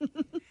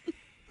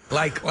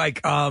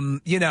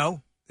 You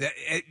know,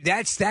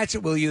 that's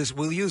what we'll use.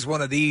 We'll use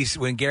one of these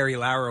when Gary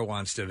Lauer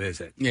wants to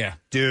visit. Yeah.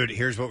 Dude,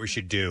 here's what we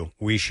should do.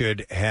 We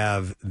should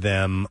have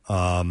them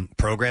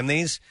program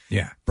these.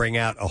 Yeah. Bring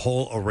out a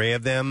whole array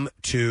of them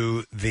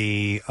to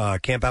the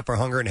Camp Out for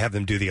Hunger and have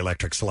them do the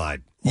electric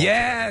slide.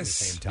 Yes. At the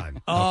same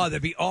time. Oh, that'd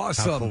be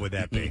awesome. How cool would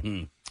that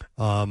be?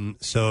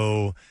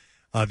 So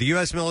the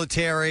U.S.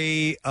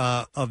 military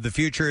of the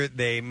future,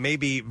 they may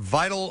be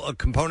vital a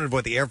component of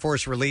what the Air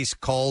Force release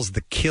calls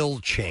the kill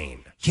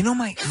chain. You know,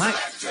 my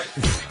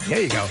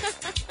there you go.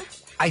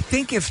 I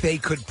think if they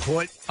could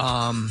put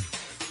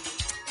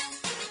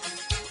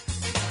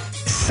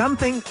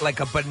something like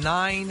a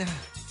benign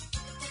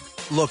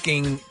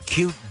looking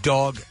cute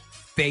dog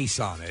face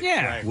on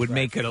it, would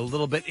make it a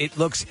little bit. It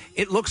looks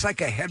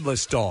like a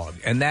headless dog,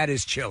 and that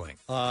is chilling.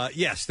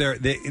 Yes,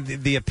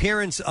 the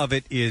appearance of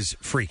it is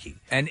freaky,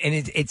 and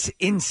it's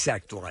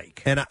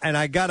insect-like. And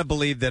I got to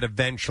believe that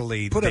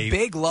eventually Put a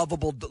big,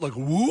 lovable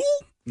whoop.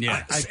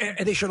 Yeah,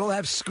 and they should all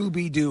have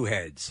Scooby-Doo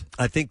heads.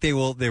 I think they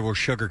will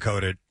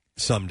sugarcoat it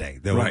someday.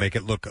 They will make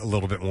it look a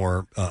little bit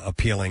more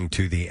appealing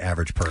to the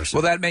average person.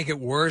 Will that make it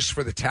worse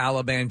for the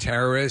Taliban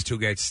terrorist who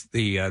gets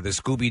the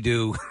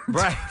Scooby-Doo?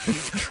 Right.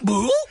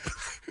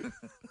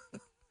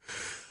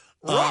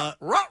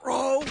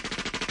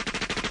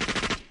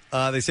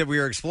 They said we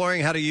are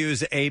exploring how to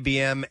use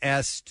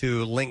ABMS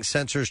to link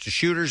sensors to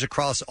shooters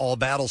across all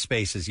battle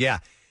spaces. Yeah,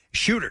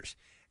 shooters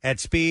at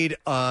speed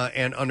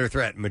and under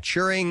threat.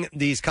 Maturing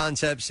these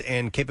concepts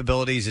and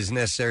capabilities is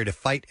necessary to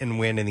fight and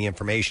win in the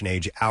information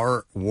age.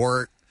 Our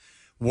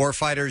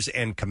warfighters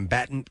and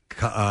combatant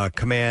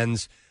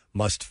commands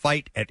must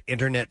fight at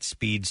internet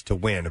speeds to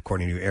win,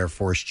 according to Air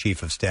Force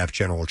Chief of Staff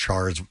General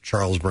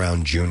Charles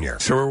Brown Jr.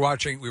 So we're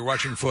watching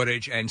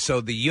footage, and so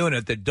the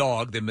unit, the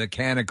dog, the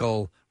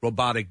mechanical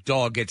robotic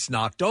dog, gets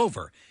knocked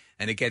over.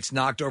 And it gets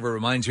knocked over. It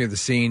reminds me of the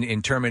scene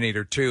in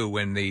Terminator 2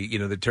 when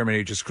the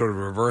Terminator just sort of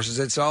reverses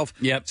itself.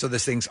 Yep. So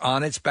this thing's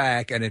on its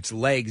back and its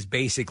legs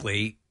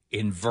basically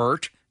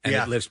invert and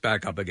Yeah. it lifts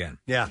back up again.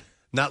 Yeah.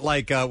 Not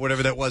like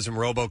whatever that was in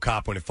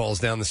RoboCop when it falls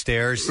down the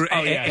stairs.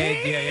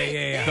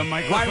 Yeah. The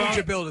microphone. Why would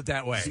you build it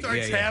that way?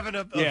 Starts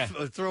having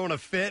throwing a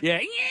fit. Yeah.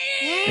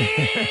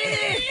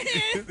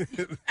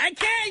 I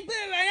can't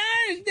put my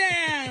arms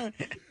down.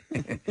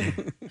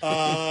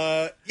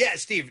 Yeah,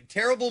 Steve,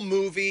 terrible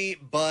movie,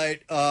 but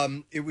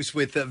it was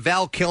with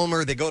Val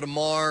Kilmer. They go to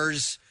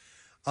Mars.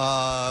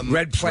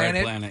 Red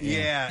Planet?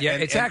 Yeah.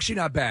 It's actually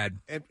not bad.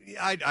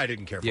 I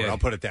didn't care for it. I'll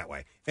put it that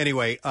way.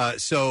 Anyway,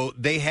 so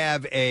they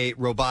have a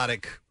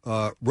robotic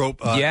dog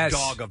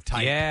of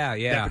type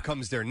that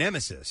becomes their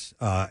nemesis,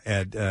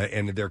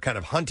 and they're kind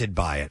of hunted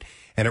by it.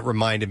 And it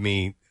reminded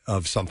me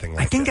of something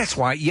like I think that's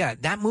why,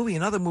 that movie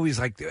and other movies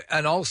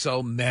and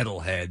also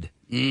Metalhead,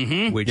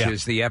 which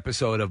is the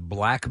episode of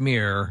Black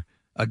Mirror.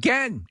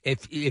 Again,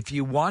 if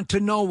you want to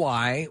know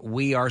why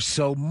we are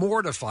so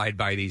mortified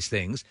by these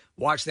things,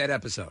 watch that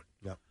episode.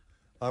 Yep.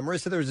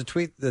 Marissa, there was a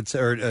tweet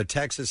or a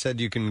text that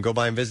said you can go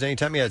by and visit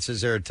anytime. Yeah, it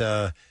says there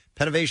at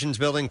Pennovations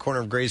Building,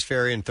 corner of Grays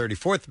Ferry and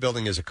 34th. The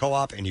building is a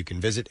co-op, and you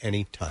can visit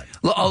anytime.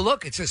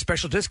 Look, it says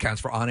special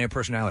discounts for on-air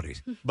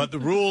personalities. But the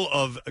rule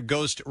of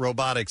Ghost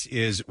Robotics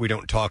is we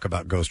don't talk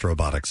about Ghost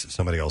Robotics.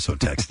 Somebody also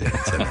texted and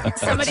said that.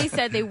 Somebody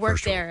said they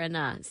work there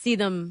and see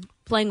them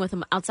playing with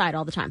them outside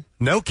all the time.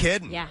 No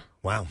kidding. Yeah.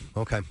 Wow.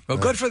 Okay. Well,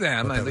 good for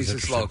them. At least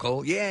it's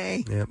local.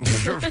 Yay. Yeah.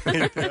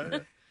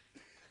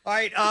 All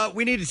right.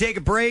 We need to take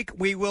a break.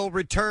 We will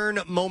return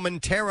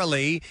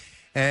momentarily.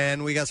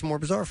 And we got some more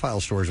Bizarre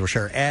File stories we'll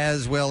share,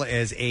 as well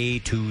as A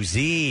to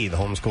Z. The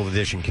homeschool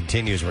edition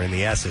continues. We're in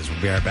the S's.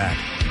 We'll be right back.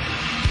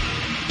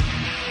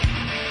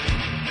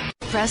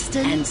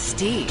 Preston and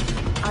Steve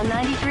on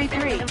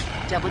 93.3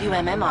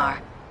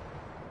 WMMR.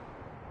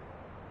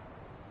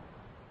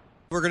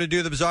 We're going to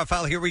do the Bizarre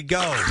File. Here we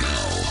go.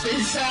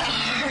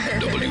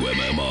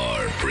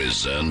 WMMR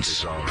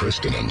presents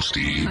Preston and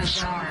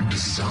Steve's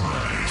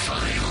Bizarre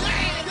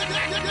File.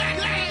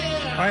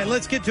 All right,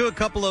 let's get to a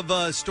couple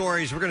of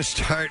stories. We're going to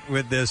start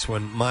with this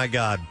one. My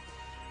God.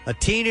 A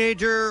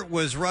teenager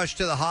was rushed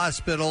to the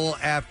hospital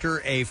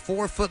after a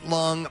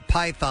 4-foot-long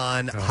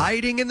python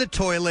hiding in the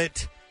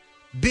toilet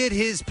bit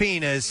his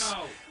penis,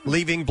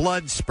 leaving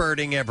blood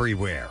spurting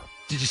everywhere.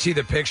 Did you see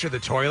the picture of the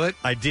toilet?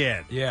 I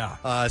did. Yeah.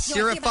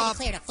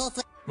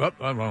 Sirifop. Oh,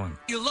 wrong one.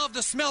 You love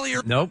the smell of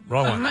your... Nope,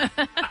 wrong one.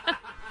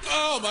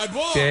 Oh, my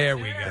balls. There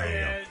we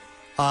go.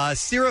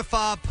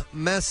 Sirifop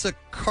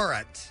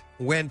Mesakarat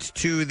went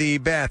to the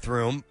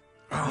bathroom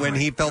when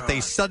he felt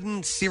a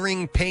sudden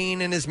searing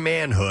pain in his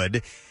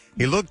manhood.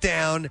 He looked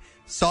down,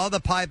 saw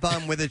the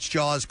python with its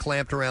jaws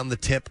clamped around the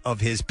tip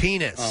of his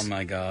penis. Oh,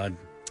 my God.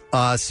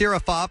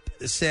 Sirifop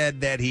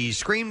said that he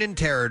screamed in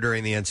terror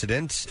during the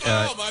incident.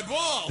 My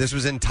balls! This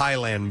was in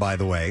Thailand, by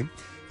the way.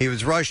 He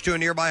was rushed to a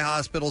nearby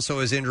hospital so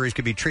his injuries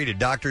could be treated.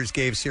 Doctors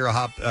gave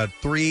Sirifop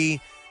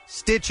 3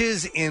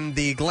 stitches in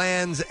the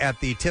glands at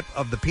the tip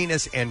of the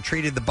penis and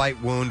treated the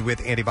bite wound with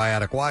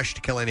antibiotic wash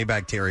to kill any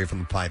bacteria from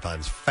the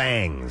python's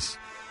fangs.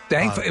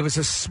 Thankfully, it was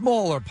a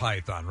smaller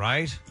python,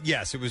 right?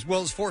 Yes, it was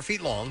 4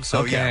 feet long,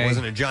 so yeah, it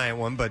wasn't a giant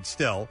one, but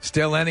still.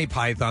 Still, any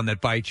python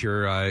that bites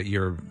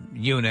your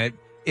unit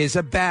is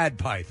a bad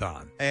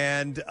python.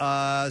 And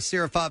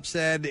Sirifop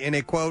said in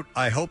a quote,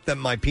 "I hope that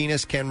my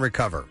penis can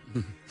recover."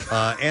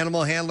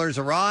 Animal handlers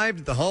arrived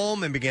at the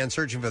home and began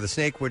searching for the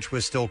snake, which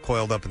was still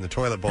coiled up in the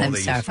toilet bowl. I'm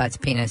Sirifop's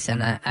penis,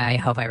 and I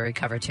hope I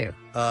recover too.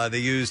 They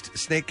used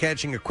snake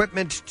catching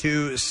equipment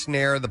to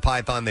snare the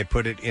python. They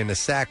put it in a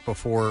sack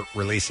before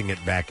releasing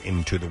it back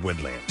into the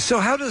woodland. So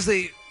how does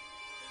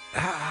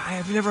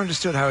I've never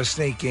understood how a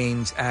snake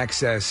gains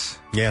access.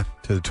 Yeah,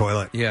 to the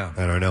toilet. Yeah.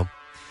 I don't know.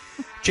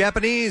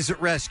 Japanese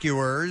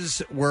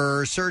rescuers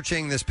were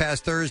searching this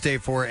past Thursday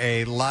for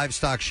a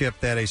livestock ship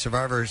that a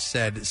survivor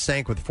said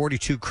sank with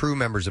 42 crew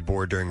members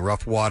aboard during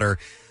rough water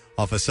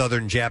off a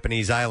southern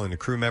Japanese island. A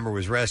crew member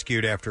was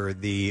rescued after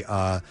the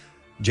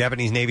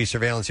Japanese Navy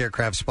surveillance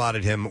aircraft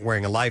spotted him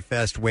wearing a life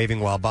vest, waving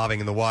while bobbing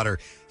in the water.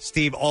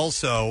 Steve,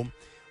 also,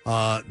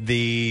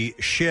 the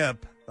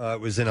ship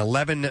was an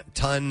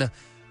 11-ton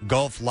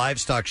Gulf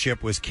livestock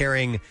ship, was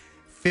carrying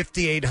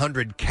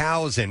 5,800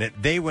 cows in it.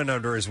 They went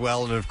under as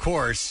well, and of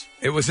course,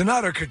 it was an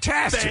utter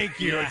catastrophe. Thank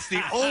you. It's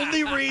the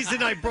only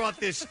reason I brought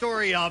this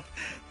story up.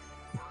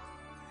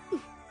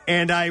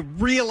 And I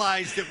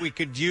realized that we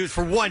could use,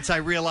 for once, I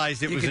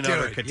realized it was an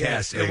utter catastrophe.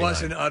 Yes, it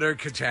was an utter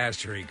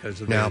catastrophe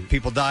because of Now,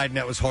 people died and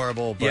that was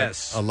horrible,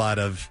 but a lot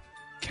of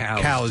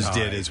cows died.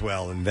 did as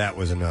well, and that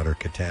was an utter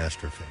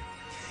catastrophe.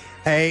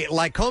 A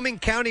Lycoming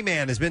County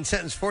man has been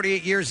sentenced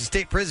 48 years in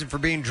state prison for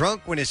being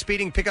drunk when his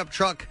speeding pickup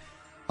truck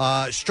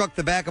struck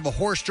the back of a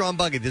horse-drawn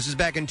buggy. This is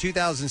back in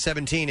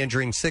 2017,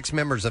 injuring 6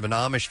 members of an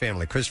Amish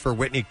family. Christopher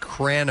Whitney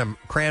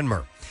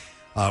Cranmer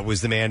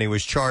was the man who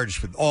was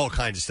charged with all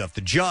kinds of stuff.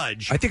 The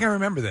judge... I think I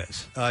remember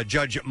this.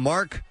 Judge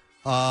Mark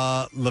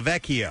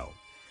Lavecchio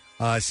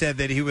said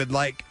that he would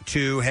like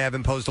to have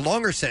imposed a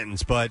longer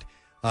sentence, but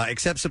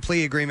accepts a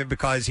plea agreement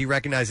because he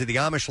recognized that the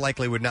Amish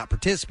likely would not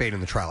participate in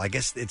the trial. I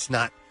guess it's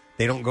not...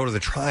 They don't go to the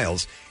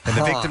trials. And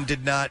the victim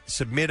did not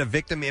submit a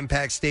victim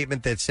impact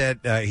statement that said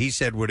he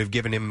said would have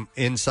given him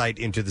insight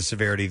into the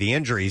severity of the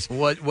injuries.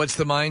 What's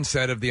the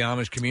mindset of the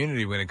Amish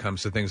community when it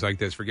comes to things like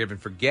this? Forgive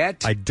and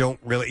forget? I don't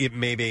really. It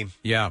may be.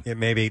 Yeah. It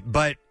may be.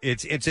 But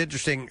it's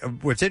interesting.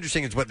 What's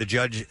interesting is what the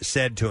judge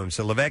said to him.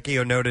 So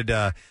Lavecchio noted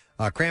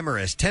Cranmer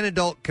has 10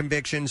 adult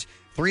convictions,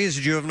 3 as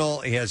a juvenile.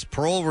 He has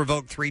parole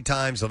revoked 3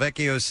 times.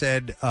 Lavecchio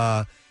said...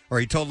 or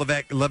he told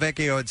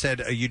Lavecchio had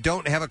said, you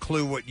don't have a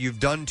clue what you've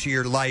done to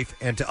your life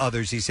and to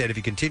others. He said, if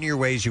you continue your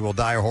ways, you will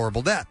die a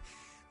horrible death.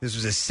 This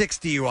was a 6th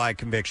DUI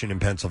conviction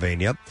in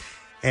Pennsylvania.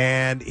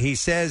 And he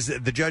says,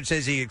 the judge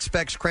says he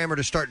expects Cranmer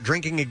to start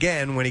drinking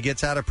again when he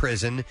gets out of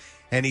prison.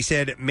 And he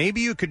said,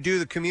 maybe you could do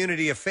the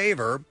community a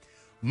favor,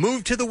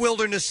 move to the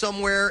wilderness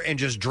somewhere and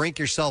just drink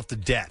yourself to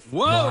death.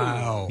 Whoa.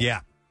 Wow.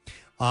 Yeah.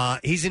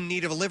 He's in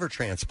need of a liver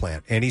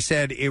transplant. And he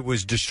said it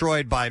was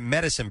destroyed by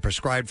medicine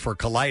prescribed for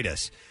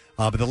colitis.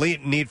 But the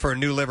need for a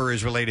new liver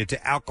is related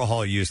to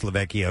alcohol use,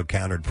 Lavecchio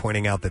countered,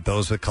 pointing out that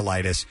those with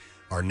colitis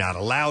are not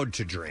allowed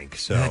to drink.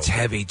 So that's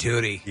heavy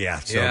duty. Yeah.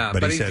 So, yeah,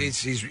 but he said,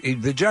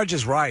 the judge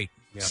is right.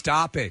 Yeah.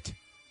 Stop it.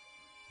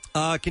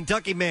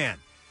 Kentucky man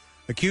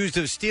accused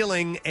of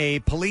stealing a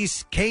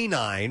police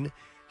canine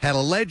had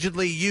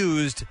allegedly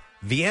used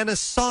Vienna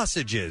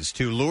sausages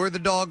to lure the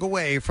dog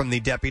away from the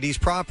deputy's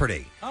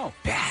property. Oh,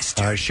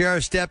 bastard.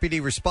 Sheriff's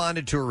deputy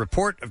responded to a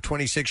report of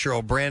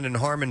 26-year-old Brandon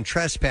Harmon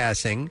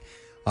trespassing.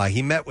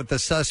 He met with the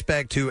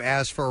suspect who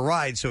asked for a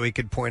ride so he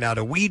could point out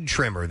a weed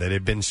trimmer that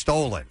had been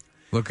stolen.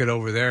 Look it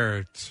over there.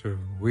 It's a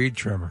weed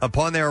trimmer.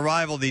 Upon their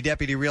arrival, the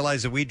deputy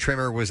realized the weed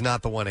trimmer was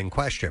not the one in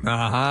question.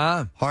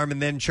 Uh-huh. Harmon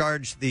then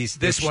charged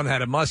This one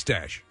had a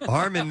mustache.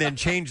 Harmon then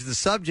changed the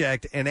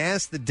subject and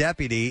asked the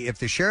deputy if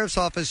the sheriff's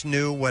office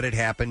knew what had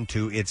happened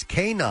to its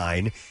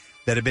canine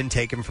that had been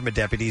taken from a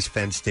deputy's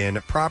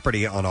fenced-in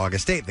property on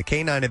August 8th. The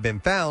canine had been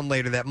found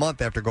later that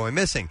month after going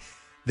missing.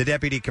 The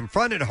deputy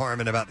confronted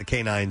Harmon about the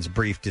canine's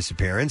brief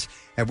disappearance,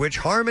 at which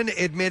Harmon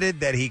admitted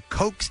that he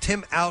coaxed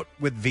him out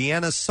with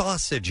Vienna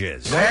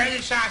sausages. Where are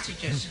the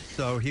sausages?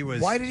 So he was...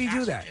 Why did he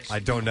do that? I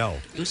don't know.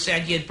 You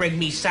said you'd bring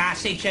me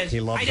sausages. He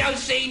loved I don't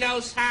see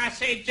no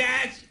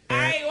sausages.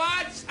 I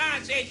want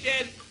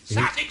sausages.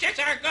 Sausages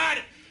are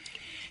good.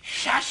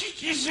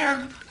 Sausages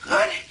are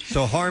good.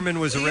 So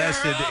Harmon was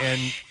arrested and...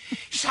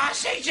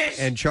 Sausages.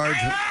 And charged...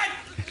 I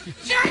want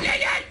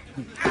sausages.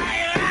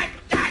 I want...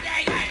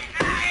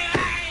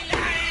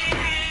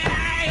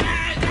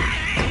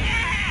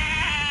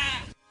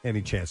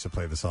 Any chance to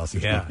play the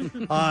sausage? Yeah.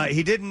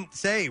 He didn't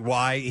say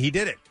why he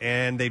did it,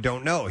 and they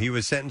don't know. He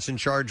was sentenced and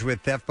charged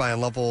with theft by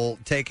unlawful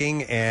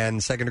taking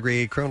and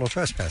second-degree criminal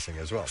trespassing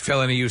as well.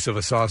 Felony use of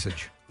a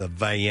sausage. The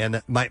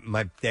Vienna...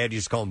 My dad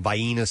used to call them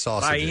Vienna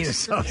sausages. Vienna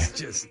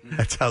sausages. Yeah.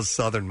 That's how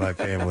southern my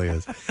family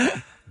is.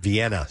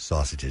 Vienna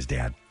sausages,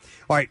 Dad.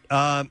 All right,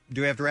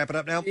 do we have to wrap it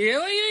up now?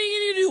 Yeah,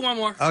 you do one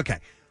more. Okay.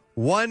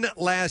 One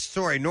last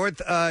story.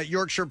 North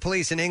Yorkshire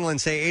police in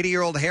England say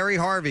 80-year-old Harry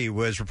Harvey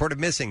was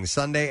reported missing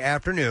Sunday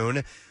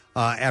afternoon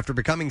after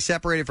becoming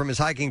separated from his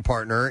hiking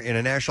partner in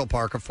a national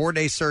park. A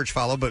 4-day search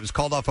followed, but was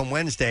called off on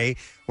Wednesday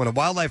when a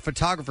wildlife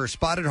photographer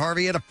spotted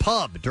Harvey at a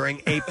pub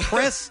during a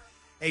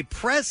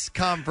press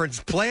conference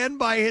planned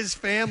by his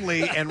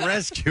family and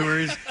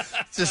rescuers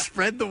to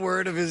spread the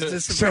word of his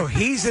disappearance. So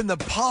he's in the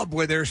pub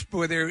where they're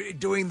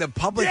doing the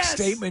public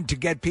statement to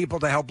get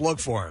people to help look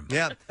for him.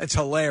 Yeah. That's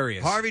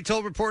hilarious. Harvey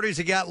told reporters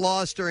he got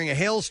lost during a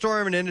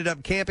hailstorm and ended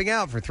up camping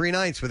out for 3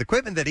 nights with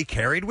equipment that he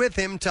carried with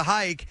him to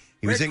hike.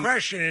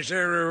 Question, is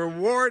there a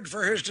reward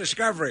for his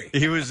discovery?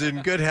 He was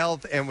in good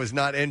health and was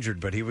not injured,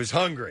 but he was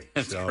hungry.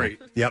 That's great.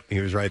 Yep, he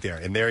was right there.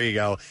 And there you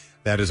go.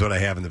 That is what I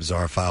have in the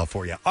bizarre file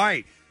for you. All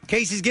right.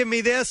 Casey's giving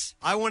me this.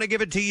 I want to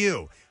give it to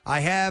you.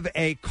 I have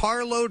a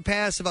carload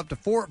pass of up to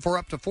 4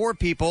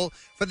 people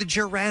for the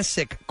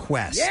Jurassic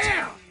Quest.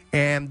 Yeah.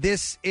 And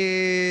this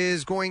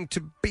is going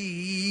to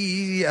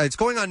be, it's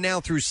going on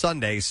now through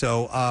Sunday,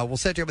 so we'll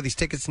set you up with these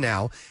tickets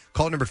now.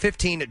 Call number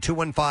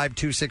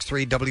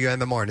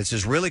 15-215-263-WMMR. And it's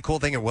this really cool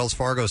thing at Wells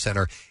Fargo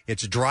Center.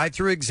 It's a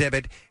drive-through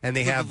exhibit, and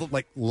they have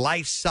like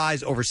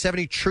life-size, over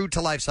 70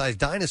 true-to-life-size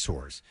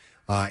dinosaurs.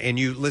 And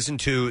you listen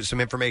to some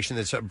information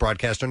that's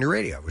broadcast on your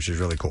radio, which is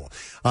really cool.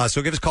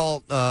 So give us a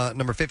call,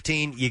 number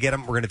 15. You get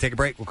them. We're going to take a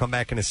break. We'll come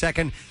back in a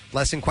second.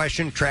 Lesson,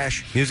 question,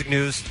 trash, music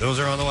news. Those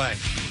are on the way.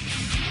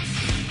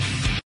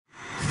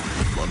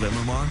 Love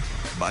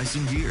MMR? Buy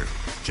some gear.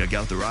 Check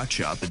out the rock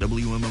shop at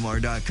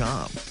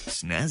WMMR.com.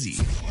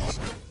 Snazzy.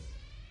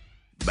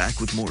 Back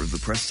with more of the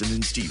Preston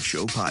and Steve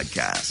Show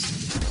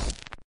podcast.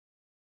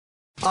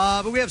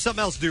 But we have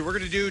something else to do. We're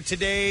going to do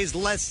today's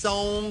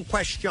lesson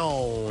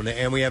question,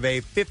 and we have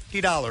a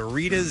 $50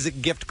 Rita's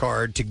gift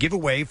card to give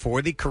away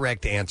for the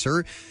correct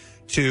answer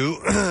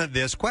to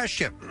this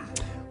question.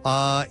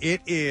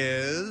 It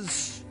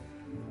is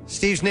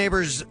Steve's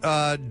neighbor's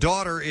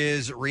daughter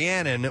is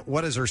Rhiannon.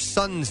 What is her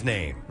son's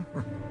name?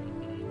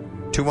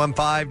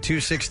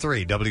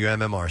 215-263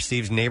 WMMR.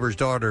 Steve's neighbor's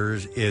daughter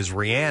is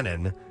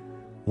Rhiannon.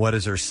 What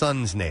is her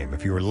son's name?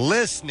 If you were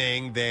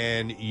listening,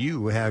 then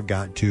you have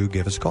got to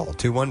give us a call.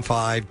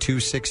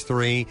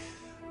 215-263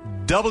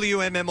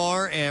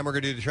 WMMR, and we're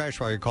going to do the trash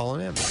while you're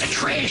calling in. The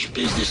trash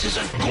business is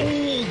a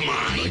gold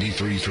mine.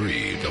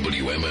 93.3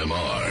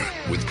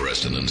 WMMR with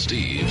Preston and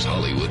Steve's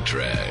Hollywood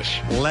Trash.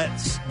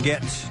 Let's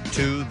get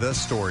to the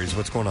stories.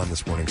 What's going on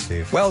this morning,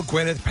 Steve? Well,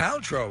 Gwyneth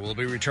Paltrow will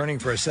be returning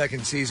for a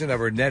second season of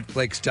her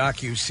Netflix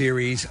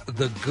docuseries,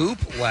 The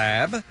Goop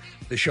Lab.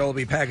 The show will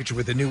be packaged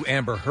with a new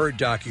Amber Heard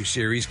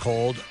docuseries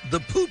called The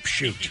Poop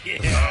Shoot.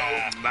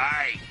 Oh,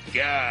 my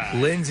God.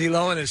 Lindsay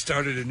Lohan has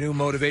started a new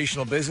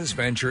motivational business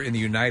venture in the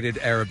United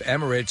Arab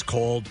Emirates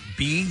called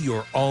Be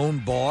Your Own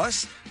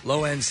Boss.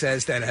 Lohan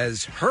says that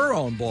as her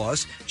own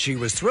boss, she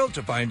was thrilled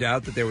to find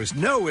out that there was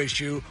no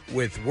issue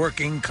with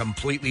working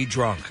completely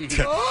drunk.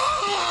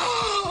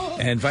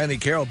 And finally,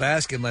 Carol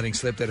Baskin letting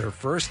slip that her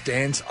first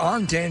dance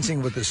on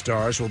Dancing with the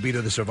Stars will be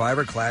to the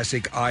Survivor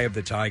Classic Eye of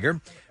the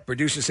Tiger.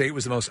 Producers say it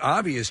was the most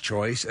obvious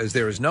choice, as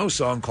there is no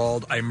song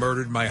called I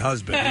Murdered My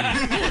Husband.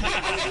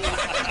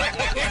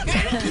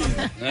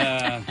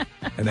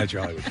 And that's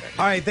your Hollywood Trash.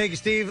 All right, thank you,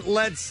 Steve.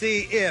 Let's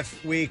see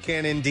if we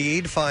can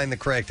indeed find the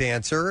correct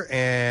answer.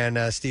 And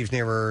Steve's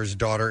neighbor's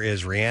daughter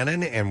is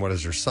Rhiannon. And what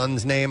is her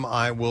son's name?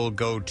 I will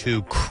go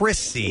to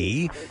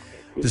Chrissy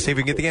to see if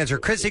we can get the answer.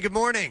 Chrissy, good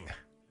morning.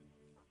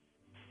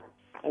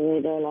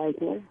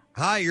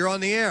 Hi, you're on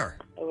the air.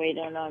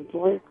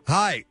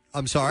 Hi,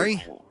 I'm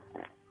sorry.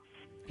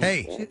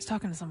 Hey. She's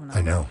talking to someone else.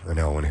 I know. I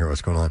want to hear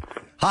what's going on.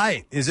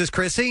 Hi, is this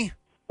Chrissy?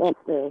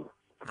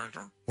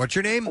 What's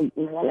your name?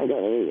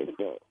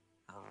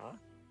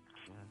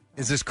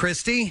 Is this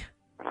Christy?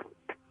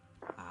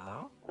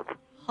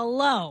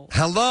 Hello.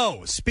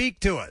 Hello.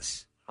 Speak to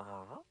us.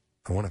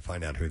 I want to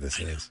find out who this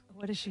is.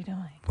 What is she doing?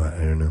 Well, I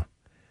don't know.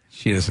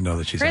 She doesn't know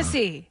that she's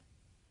Chrissy.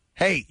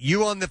 Hey,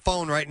 you on the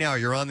phone right now.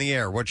 You're on the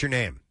air. What's your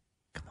name?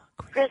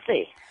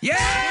 Chrissy.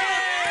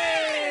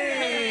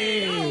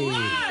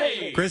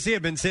 Chrissy,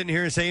 I've been sitting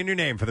here saying your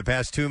name for the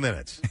past 2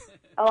 minutes.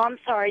 Oh, I'm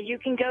sorry. You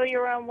can go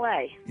your own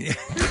way.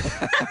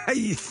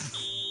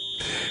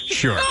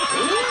 Sure.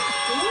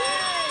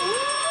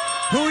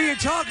 Who are you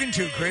talking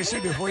to,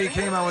 Chrissy, before you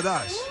came out with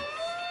us?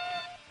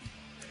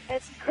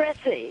 It's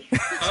Chrissy.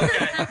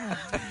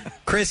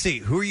 Chrissy,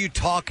 who are you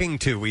talking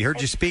to? We heard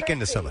you speaking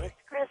to somebody. It's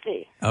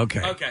Chrissy.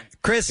 Okay.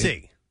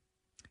 Chrissy,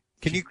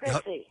 can you...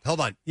 Chrissy. Hold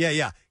on.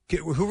 Yeah.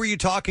 Who were you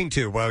talking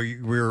to while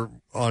we were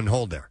on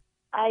hold there?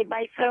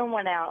 My phone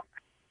went out.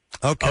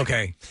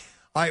 Okay.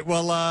 All right,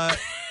 well,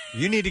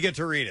 you need to get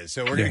to Rita's,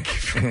 so we're going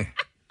to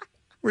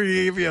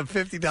give you a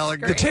 $50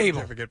 gift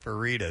certificate for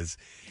Rita's.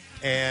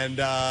 And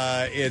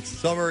it's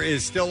summer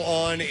is still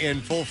on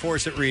in full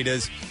force at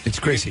Rita's. It's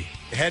Chrissy.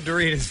 Head to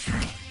Rita's.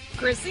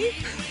 Chrissy?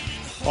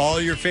 All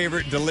your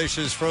favorite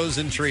delicious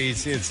frozen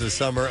treats. It's the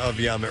summer of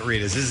yum at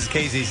Rita's. This is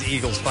Casey's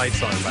Eagles fight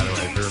song, by the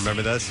way, if you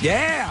remember this.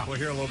 Yeah. We'll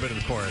hear a little bit of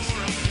the chorus.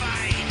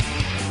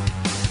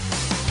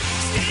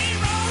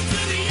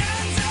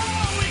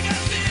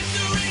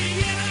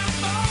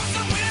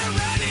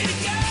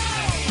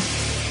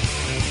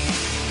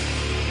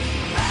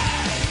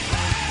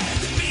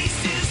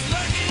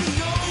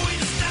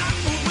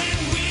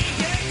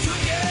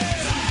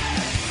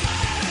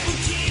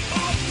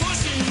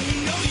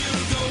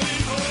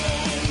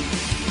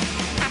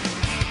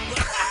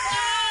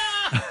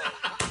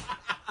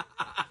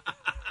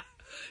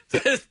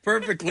 That's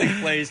perfectly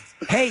placed.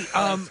 Hey,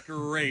 That's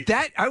great.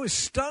 That I was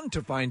stunned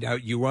to find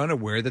out you were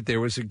unaware that there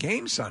was a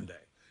game Sunday.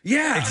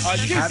 Yeah,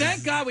 It's- dude,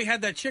 thank God we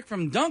had that chick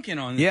from Dunkin'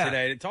 on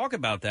today to talk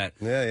about that.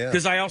 Yeah.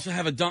 Because I also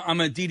have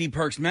I'm a DD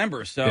Perks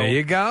member, so There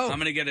you go. I'm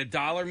going to get a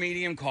 $1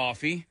 medium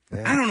coffee.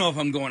 I don't know if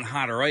I'm going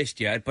hot or iced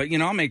yet, but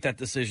I'll make that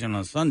decision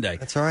on Sunday.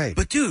 That's all right.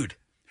 But dude,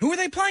 who are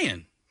they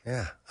playing?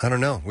 Yeah, I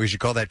don't know. We should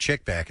call that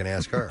chick back and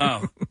ask her.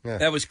 Oh, Yeah.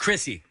 that was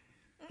Chrissy.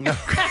 No.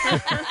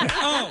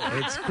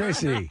 It's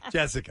Chrissy.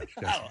 Jessica.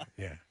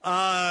 Yeah.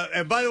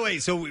 And by the way,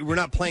 so we're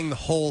not playing the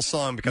whole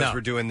song because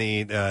we're doing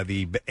the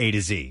A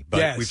to Z.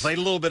 But we played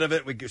a little bit of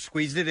it. We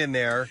squeezed it in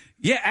there.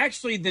 Yeah,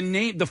 actually,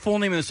 the full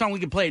name of the song, we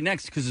can play it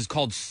next because it's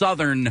called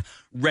Southern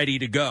Ready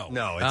to Go.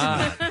 No, it's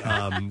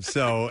not.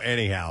 So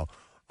anyhow,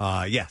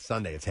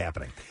 Sunday it's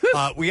happening.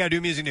 We got to do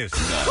music news.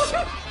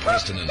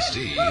 Preston and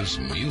Steve's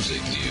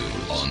Music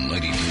News on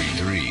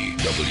 93.3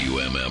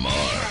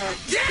 WMMR.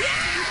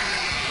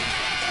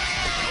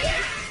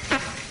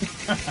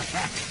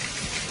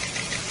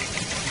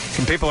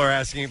 Some people are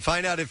asking,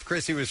 find out if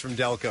Chrissy was from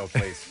Delco,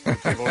 please.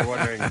 People were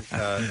wondering,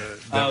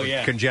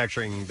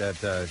 conjecturing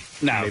that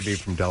No, maybe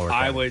from Delaware.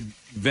 I County. would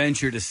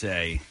venture to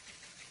say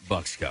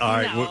Bucks County. All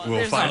right,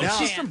 we'll find out.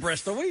 She's from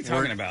Bristol. What are you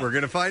talking about? We're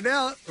going to find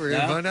out. We're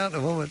going to No? find out in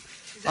a moment.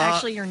 It's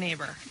actually your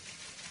neighbor.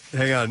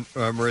 Hang on.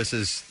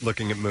 Marissa's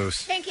looking at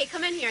Moose. Pancake,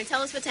 come in here and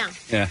tell us what town.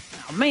 Yeah.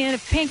 Oh, man,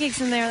 if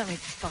Pancake's in there, that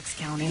means Bucks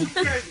County.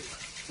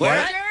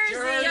 What?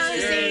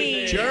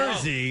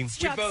 Jersey. It's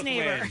We Chuck's both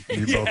neighbor.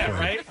 You both win.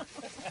 right?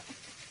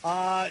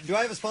 Do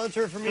I have a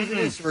sponsor for music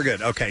news? We're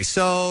good. Okay,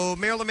 so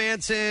Marilyn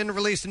Manson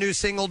released a new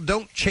single,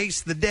 Don't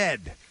Chase the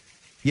Dead,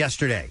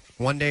 yesterday,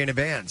 one day in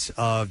advance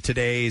of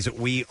today's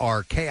We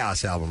Are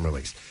Chaos album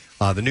release.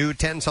 The new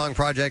 10-song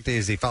project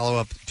is the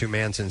follow-up to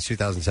Manson's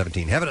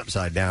 2017 Heaven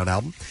Upside Down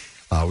album.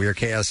 We Are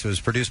Chaos was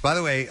produced, by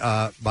the way,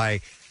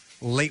 by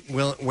late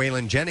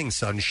Waylon Jennings'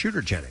 son,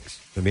 Shooter Jennings.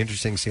 It'll be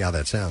interesting to see how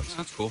that sounds.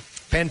 That's cool.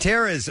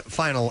 Pantera's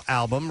final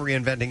album,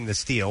 Reinventing the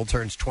Steel,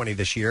 turns 20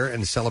 this year,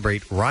 and to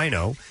celebrate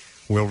Rhino,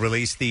 will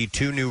release the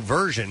two new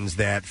versions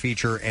that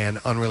feature an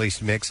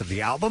unreleased mix of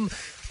the album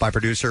by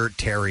producer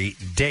Terry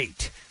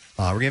Date.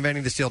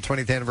 Reinventing the Steel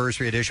 20th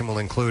Anniversary Edition will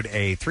include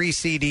a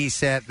 3-CD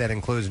set that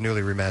includes a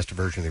newly remastered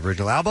version of the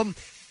original album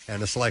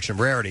and a selection of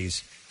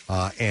rarities,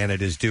 and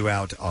it is due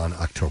out on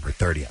October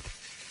 30th.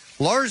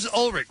 Lars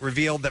Ulrich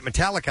revealed that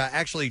Metallica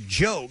actually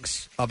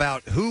jokes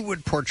about who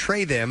would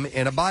portray them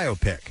in a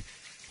biopic.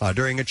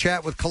 During a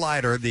chat with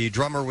Collider, the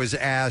drummer was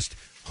asked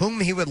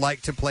whom he would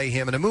like to play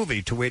him in a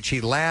movie, to which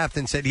he laughed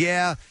and said,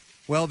 yeah,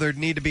 well, there'd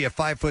need to be a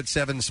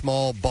 5'7"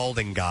 small,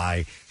 balding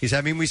guy. He said,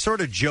 I mean, we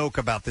sort of joke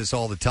about this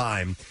all the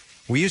time.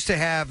 We used to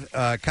have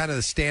kind of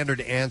the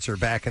standard answer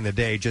back in the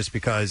day just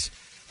because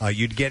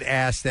you'd get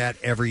asked that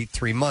every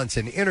 3 months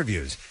in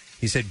interviews.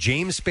 He said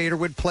James Spader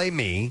would play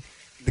me.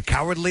 The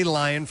Cowardly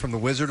Lion from The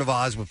Wizard of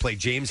Oz would play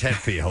James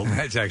Hetfield.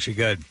 That's actually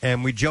good.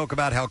 And we joke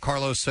about how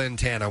Carlos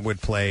Santana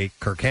would play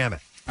Kirk Hammett.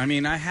 I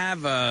mean,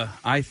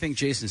 I think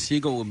Jason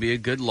Segel would be a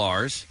good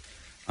Lars.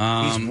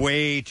 He's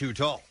way too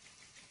tall.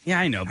 Yeah,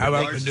 I know. But How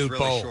about Lars is Manute really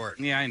Bol? short.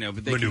 Yeah, I know.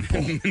 But they Manute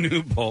could,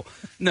 Manute Bol.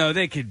 No,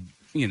 they could,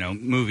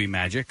 movie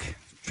magic,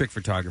 trick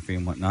photography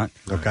and whatnot.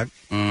 Okay.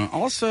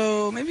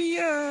 Also, maybe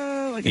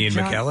like Ian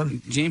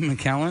McKellen? James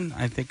McKellen,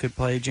 I think, could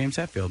play James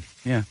Hetfield.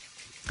 Yeah.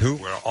 Who?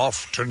 We're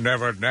off to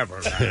Never Never.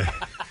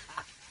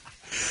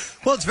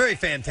 Well, it's very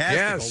fantastical.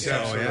 Yes,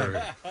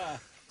 absolutely.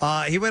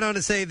 He went on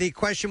to say the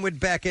question would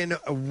beckon,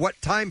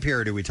 what time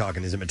period are we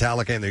talking? Is it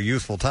Metallica in their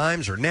youthful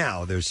times or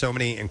now? There's so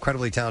many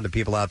incredibly talented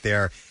people out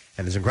there,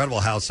 and it's incredible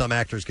how some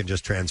actors can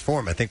just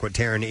transform. I think what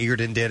Taron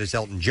Egerton did as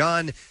Elton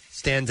John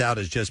stands out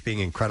as just being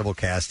incredible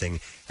casting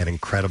and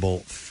incredible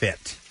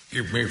fit.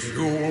 Give me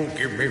fuel,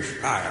 give me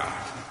fire,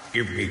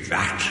 give me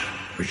that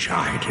which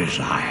I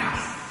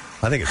desire.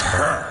 I think it's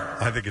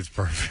perfect. I think it's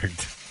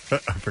perfect.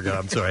 I forgot.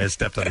 I'm sorry. I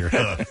stepped on your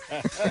head.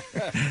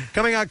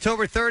 Coming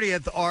October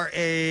 30th are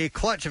a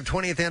clutch of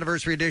 20th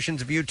anniversary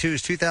editions of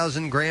U2's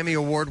 2000 Grammy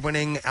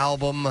Award-winning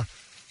album,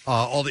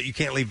 All That You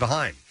Can't Leave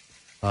Behind.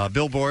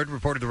 Billboard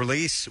reported the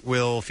release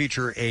will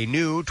feature a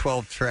new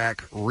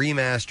 12-track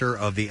remaster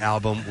of the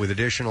album with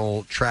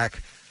additional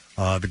track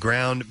The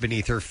Ground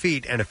Beneath Her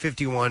Feet and a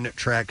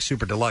 51-track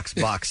super deluxe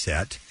box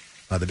set.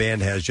 The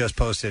band has just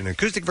posted an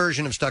acoustic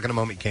version of Stuck in a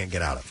Moment You Can't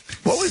Get Out of.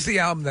 What was the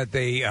album that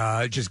they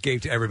just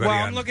gave to everybody? Well,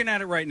 I'm looking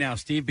at it right now,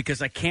 Steve, because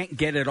I can't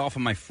get it off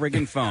of my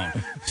friggin' phone.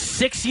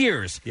 6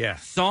 years. Yeah.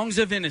 Songs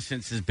of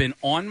Innocence has been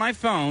on my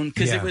phone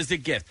because it was the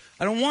gift.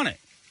 I don't want it.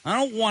 I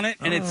don't want it,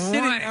 and it's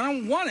sitting. I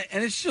don't want it,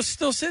 and it's just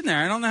still sitting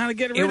there. I don't know how to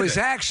get rid of it. It was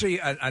actually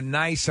a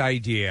nice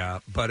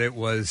idea, but it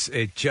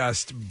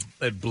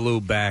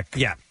blew back.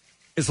 Yeah,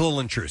 it's a little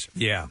intrusive.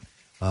 Yeah.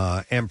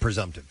 And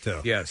presumptive, too.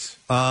 Yes.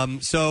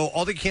 So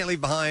All That You Can't Leave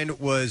Behind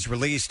was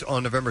released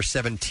on November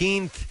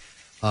 17th.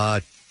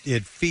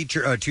 It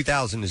featured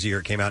 2000 is the year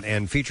it came out,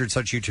 and featured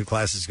such U2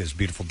 classics as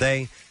Beautiful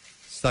Day,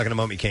 Stuck in a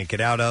Moment You Can't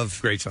Get Out of,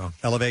 great song,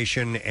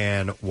 Elevation,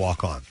 and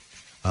Walk On.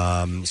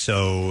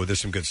 So there's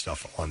some good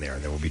stuff on there,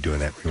 and then we'll be doing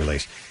that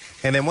re-release.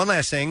 And then one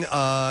last thing,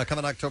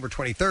 coming October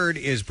 23rd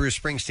is Bruce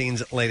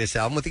Springsteen's latest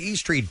album with the E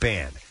Street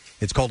Band.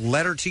 It's called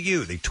Letter to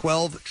You. The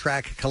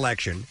 12-track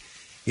collection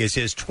is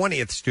his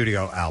 20th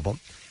studio album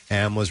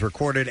and was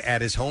recorded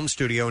at his home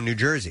studio in New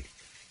Jersey.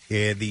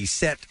 The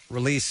set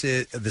release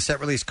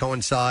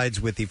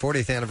coincides with the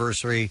 40th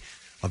anniversary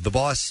of the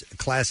Boss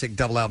classic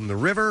double album The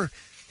River,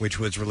 which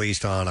was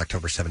released on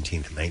October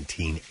 17th,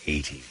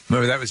 1980.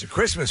 Remember, that was a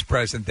Christmas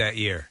present that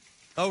year.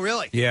 Oh,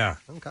 really? Yeah.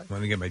 Okay. I'm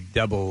going to get my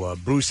double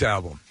Bruce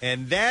album.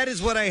 And that is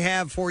what I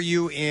have for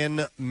you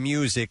in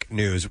music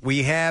news.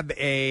 We have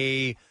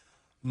a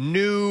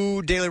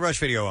new Daily Rush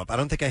video up. I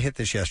don't think I hit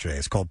this yesterday.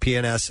 It's called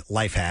PNS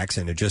Life Hacks,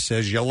 and it just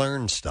says you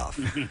learn stuff.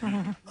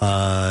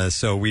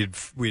 So we'd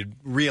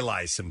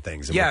realized some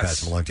things, and we'll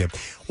pass them along to you.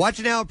 Watch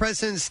it now at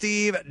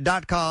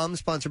PrestonandSteve.com,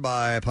 sponsored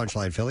by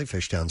Punchline Philly,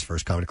 Fishtown's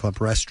first comedy club,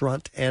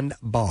 restaurant, and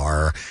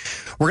bar.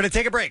 We're going to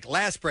take a break.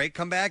 Last break.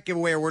 Come back, give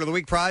away our Word of the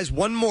Week prize.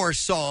 One more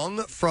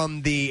song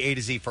from the A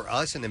to Z for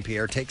us, and then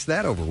Pierre takes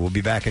that over. We'll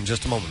be back in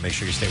just a moment. Make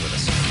sure you stay with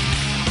us.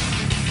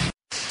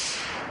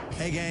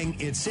 Hey, gang,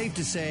 it's safe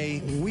to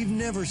say we've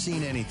never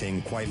seen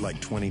anything quite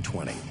like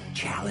 2020.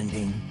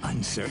 Challenging,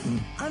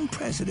 uncertain,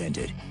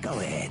 unprecedented.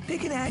 Go ahead,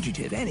 pick an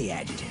adjective, any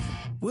adjective.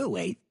 We'll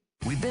wait.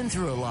 We've been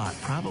through a lot,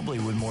 probably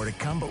with more to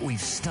come, but we've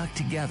stuck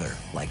together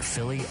like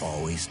Philly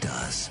always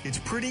does. It's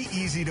pretty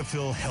easy to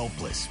feel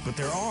helpless, but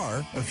there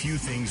are a few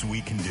things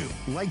we can do.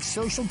 Like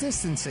social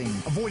distancing,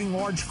 avoiding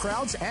large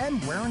crowds,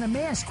 and wearing a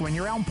mask when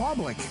you're out in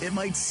public. It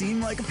might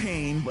seem like a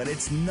pain, but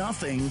it's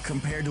nothing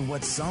compared to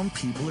what some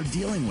people are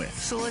dealing with.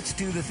 So let's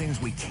do the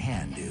things we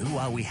can do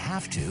while we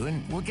have to,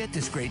 and we'll get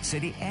this great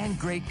city and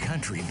great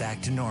country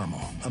back to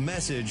normal. A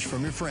message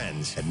from your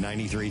friends at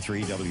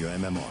 93.3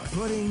 WMMR.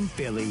 Putting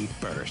Philly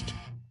first.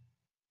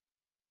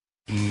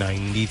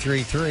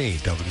 93.3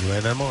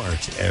 WMMR.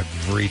 It's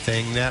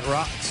everything that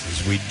rocks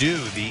as we do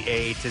the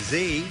A to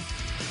Z.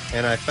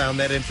 And I found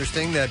that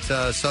interesting that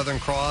Southern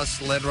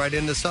Cross led right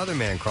into Southern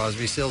Man,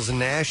 Crosby, Stills, and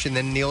Nash, and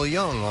then Neil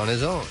Young on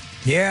his own.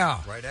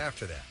 Yeah. Right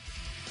after that.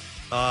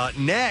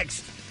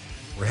 Next,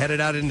 we're headed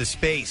out into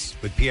space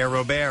with Pierre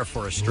Robert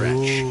for a stretch.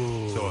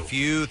 Ooh. So a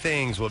few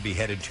things will be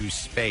headed to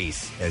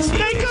space as he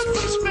takes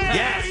over.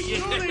 Yes!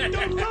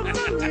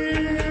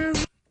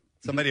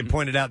 Somebody had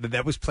pointed out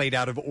that was played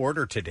out of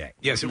order today.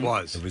 Yes, it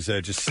was. It was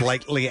just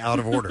slightly out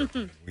of order.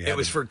 It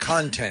was for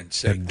content's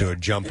sake. Had to do a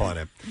jump on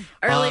it.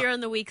 Earlier in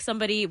the week,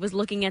 somebody was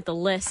looking at the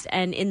list,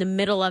 and in the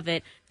middle of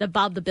it, the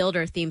Bob the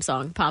Builder theme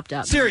song popped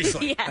up.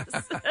 Seriously?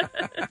 Yes.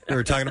 We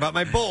were talking about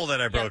my bowl that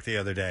I broke the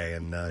other day,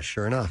 and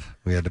sure enough,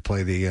 we had to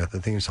play the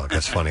theme song.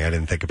 That's funny. I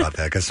didn't think about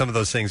that, because some of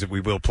those things that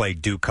we will play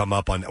do come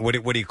up on, what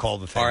do you call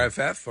the thing?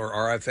 RFF or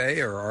RFA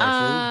or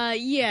RFU?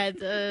 Yeah,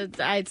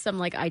 I had some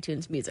like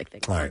iTunes music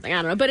thing. All Or right. something.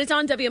 I don't know, but it's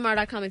on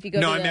WMR.com if you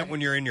go No, to I the... meant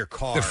when you're in your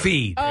car. The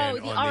feed. Oh,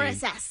 the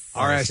RSS.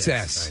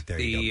 RSS. Right, there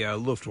you the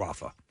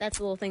Luftwaffe. That's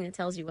the little thing that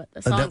tells you what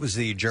the song... that was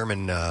the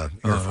German Air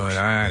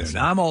Force.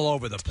 I'm all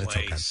over the That's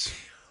place. okay.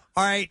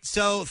 All right,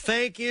 so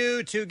thank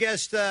you to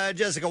guest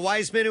Jessica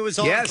Weissman, who was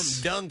on Yes.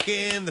 from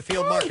Duncan, the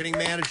field marketing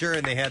manager,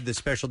 and they had the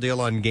special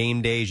deal on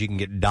game days. You can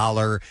get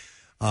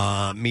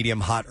 $1 medium,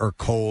 hot, or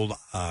cold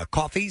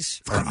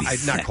coffees. Or,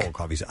 not cold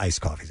coffees,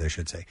 iced coffees, I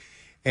should say.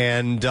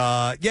 And, she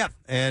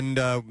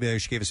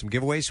gave us some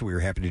giveaways, so we were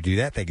happy to do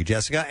that. Thank you,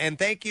 Jessica. And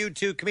thank you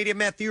to comedian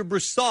Matthew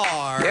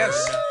Broussard.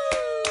 Yes.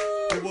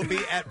 Who will be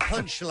at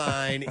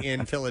Punchline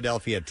in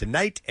Philadelphia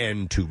tonight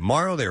and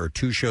tomorrow. There are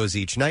 2 shows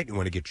each night. You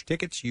want to get your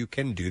tickets, you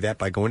can do that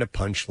by going to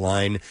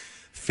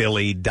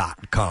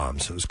punchlinephilly.com.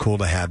 So it was cool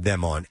to have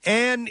them on.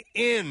 And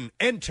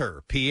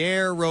enter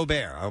Pierre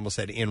Robert. I almost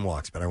said in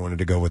walks, but I wanted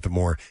to go with the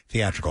more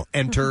theatrical.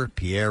 Enter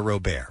Pierre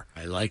Robert.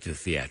 I like the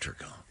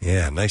theatrical.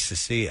 Yeah, nice to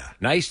see you.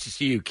 Nice to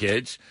see you,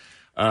 kids.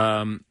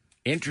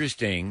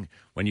 Interesting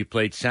when you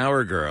played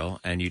Sour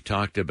Girl and you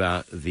talked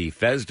about the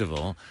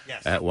festival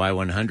at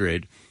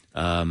Y100.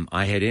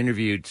 I had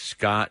interviewed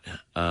Scott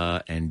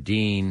and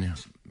Dean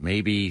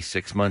maybe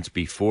 6 months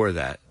before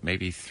that,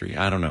 maybe 3,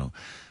 I don't know,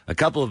 a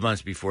couple of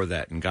months before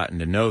that, and gotten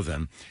to know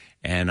them.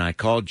 And I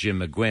called Jim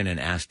McGuinn and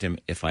asked him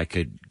if I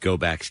could go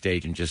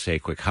backstage and just say a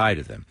quick hi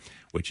to them,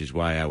 which is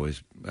why I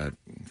was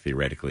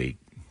theoretically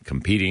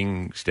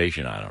competing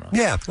station. I don't know.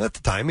 Yeah, at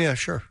the time, yeah,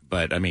 sure.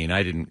 But, I mean,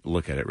 I didn't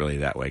look at it really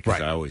that way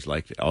because I always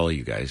liked all of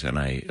you guys, and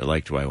I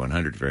liked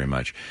Y100 very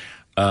much.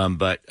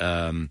 And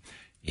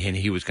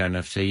he was kind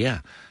enough to say, yeah.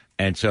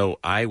 And so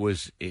I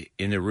was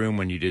in the room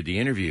when you did the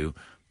interview,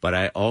 but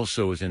I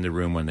also was in the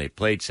room when they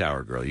played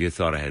Sour Girl. You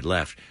thought I had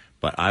left,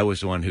 but I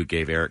was the one who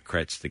gave Eric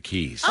Kretz the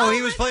keys. Oh,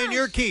 he was playing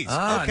your keys.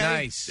 Ah, okay.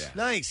 nice. Yeah.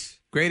 Nice.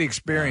 Great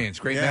experience,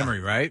 great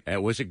memory, right?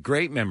 It was a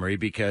great memory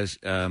because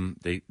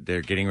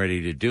they're getting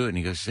ready to do it. And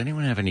he goes, does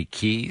anyone have any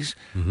keys?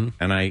 Mm-hmm.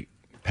 And I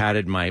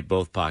patted my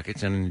both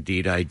pockets, and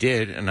indeed I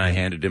did. And I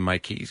handed him my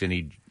keys, and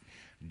he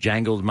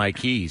jangled my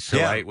keys. So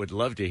I would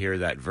love to hear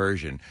that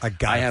version. I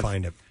got to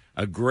find it.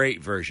 A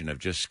great version of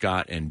just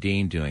Scott and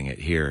Dean doing it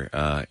here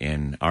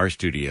in our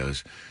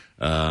studios,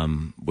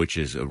 which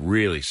is a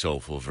really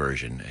soulful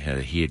version.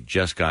 He had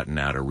just gotten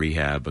out of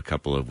rehab a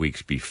couple of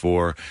weeks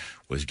before,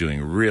 was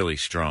doing really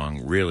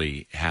strong,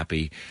 really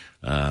happy,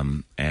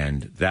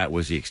 and that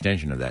was the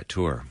extension of that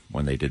tour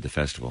when they did the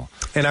festival.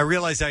 And I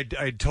realized I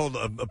told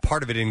a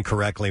part of it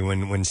incorrectly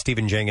when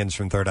Stephen Jenkins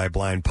from Third Eye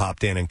Blind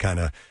popped in and kind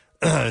of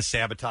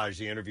sabotage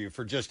the interview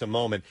for just a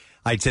moment.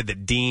 I'd said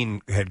that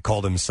Dean had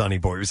called him Sonny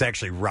Boy. It was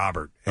actually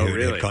Robert. Oh,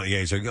 really?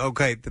 He's like,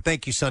 okay,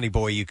 thank you, Sonny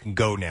Boy. You can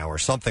go now, or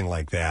something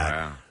like that.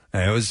 Wow.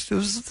 And it was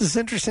this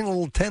interesting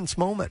little tense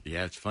moment.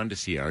 Yeah, it's fun to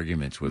see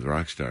arguments with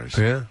rock stars.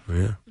 Yeah.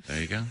 There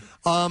you go.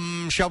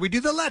 Shall we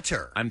do the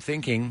letter? I'm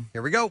thinking.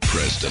 Here we go.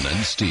 Preston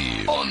and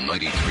Steve on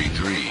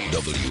 93.3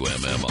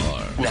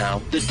 WMMR.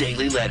 Now, the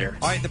Daily Letter.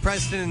 All right, the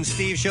Preston and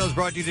Steve show is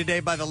brought to you today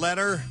by the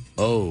letter.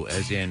 Oh,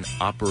 as in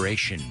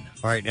Operation.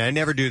 All right, now I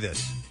never do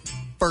this.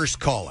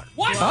 First caller.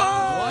 What?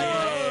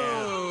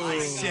 Oh! I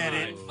said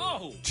it.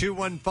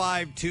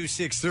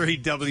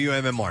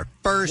 215-263-WMMR.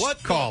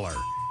 First caller.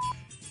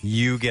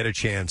 You get a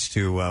chance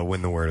to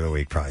win the Word of the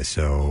Week prize.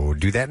 So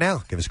do that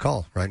now. Give us a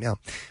call right now.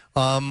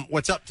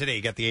 What's up today?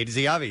 You got the A to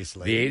Z,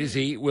 obviously. The A to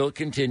Z will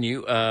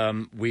continue.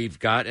 We've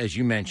got, as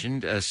you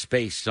mentioned,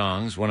 space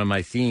songs. One of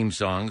my theme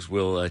songs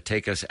will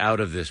take us out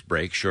of this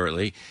break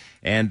shortly.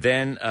 And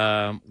then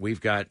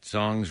we've got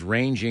songs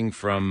ranging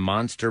from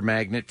Monster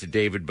Magnet to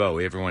David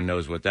Bowie. Everyone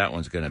knows what that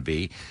one's going to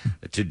be.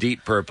 To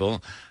Deep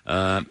Purple.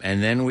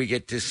 And then we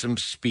get to some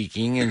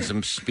speaking and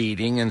some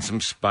speeding and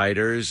some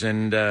spiders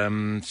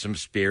and some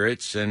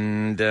spirits.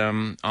 And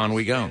on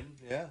we go.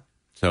 Yeah.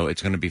 So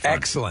it's going to be fun.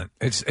 Excellent.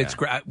 It's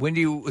great. When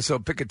do you? So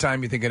pick a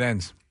time you think it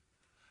ends.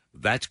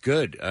 That's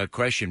good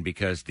question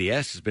because the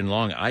S has been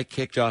long. I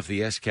kicked off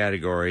the S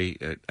category,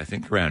 I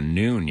think around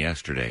noon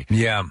yesterday.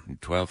 Yeah,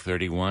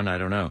 12:31. I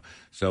don't know.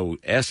 So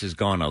S has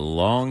gone a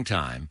long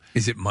time.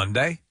 Is it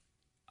Monday?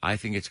 I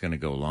think it's going to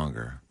go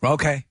longer.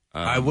 Okay.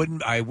 I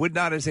would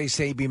not, as they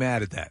say, be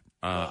mad at that.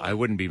 I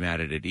wouldn't be mad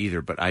at it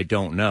either, but I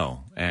don't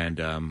know. And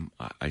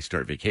I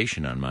start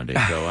vacation on Monday,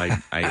 so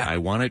I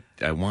want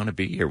to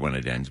be here when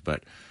it ends.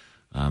 But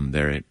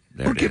there it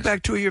get is.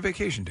 back 2 of your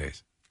vacation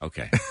days.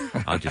 Okay,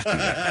 I'll just do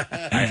that.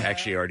 I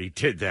actually already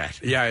did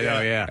that. Yeah, I know.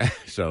 Yeah.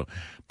 So,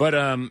 but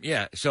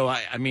yeah. So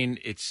I mean,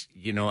 it's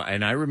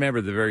and I remember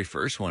the very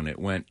first one. It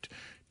went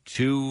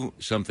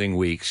 2-something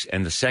weeks,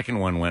 and the second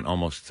one went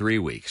almost 3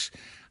 weeks.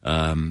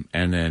 And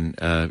then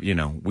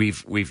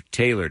we've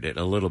tailored it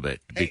a little bit.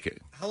 Hey,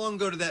 how long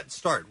ago did that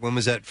start? When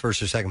was that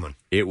first or second one?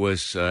 It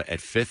was at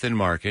 5th and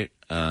Market.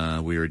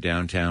 We were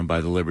downtown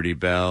by the Liberty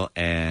Bell,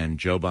 and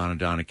Joe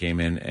Bonadonna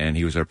came in, and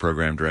he was our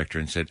program director,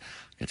 and said, "I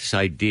got this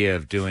idea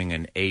of doing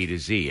an A to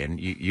Z." And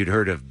you'd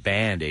heard of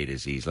band A to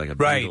Zs, like a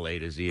Beatle A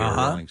to Z or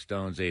Rolling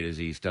Stones A to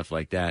Z, stuff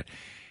like that.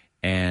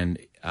 And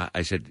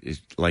I said,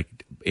 "Is like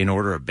in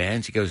order of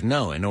bands?" He goes,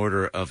 "No, in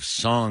order of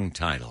song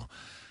title."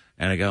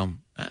 And I go,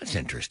 "That's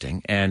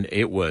interesting." And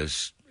it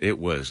was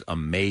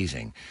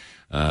amazing.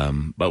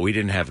 But we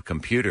didn't have a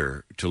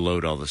computer to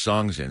load all the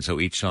songs in, so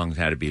each song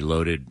had to be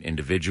loaded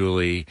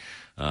individually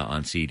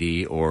on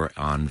CD or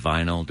on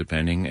vinyl,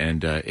 depending.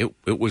 And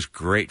it was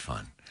great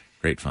fun.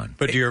 Great fun.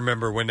 But do you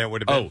remember when that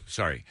would have been? Oh,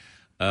 sorry.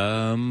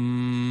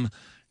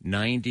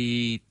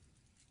 92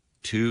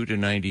 to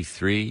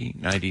 93,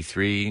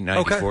 93,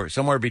 94,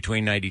 somewhere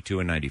between 92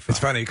 and 95. It's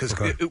funny because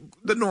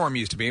the norm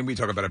used to be, and we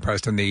talk about it,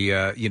 Preston,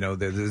 the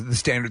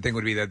standard thing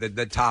would be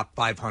the top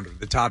 500,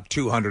 the top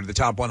 200, the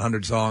top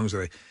 100 songs.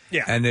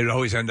 And it would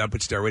always end up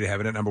with Stairway to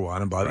Heaven at number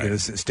one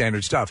and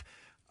standard stuff.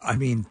 I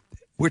mean,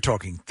 we're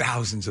talking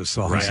thousands of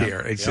songs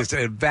here. It's just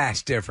a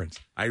vast difference.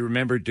 I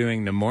remember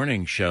doing the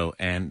morning show,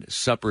 and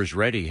Supper's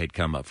Ready had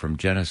come up from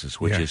Genesis,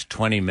 which is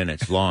 20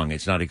 minutes long.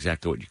 It's not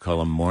exactly what you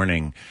call a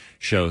morning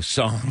show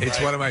song.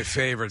 It's one of my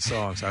favorite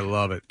songs. I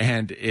love it.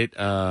 And it,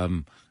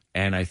 and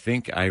I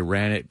think I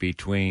ran it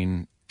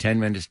between 10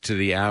 minutes to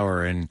the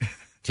hour and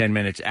 10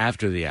 minutes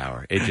after the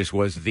hour. It just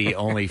was the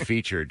only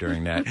feature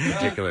during that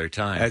particular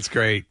time. That's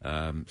great.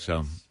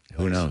 So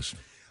who knows?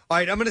 All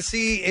right, I'm going to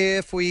see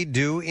if we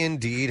do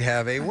indeed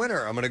have a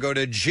winner. I'm going to go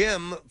to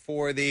Jim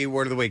for the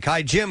Word of the Week.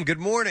 Hi, Jim. Good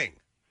morning.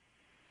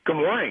 Good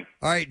morning.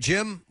 All right,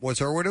 Jim,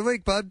 what's our Word of the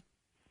Week, bud?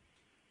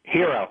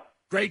 Hero.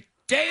 Great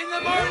day in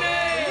the morning.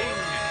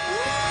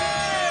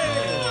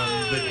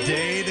 The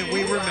day that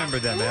we remember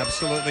them.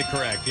 Absolutely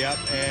correct. Yep.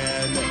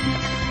 And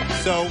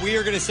so we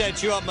are going to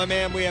set you up, my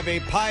man. We have a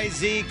Pie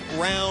Zeke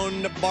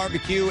round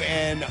barbecue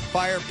and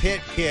fire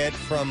pit kit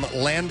from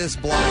Landis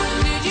Block.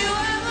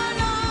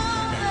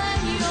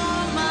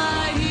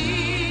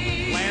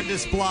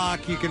 Landis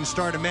Block, you can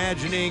start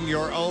imagining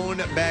your own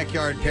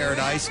backyard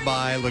paradise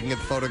by looking at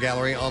the photo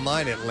gallery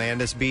online at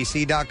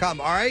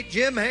landisbc.com. All right,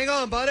 Jim, hang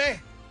on, buddy.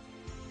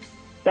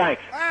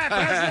 Thanks.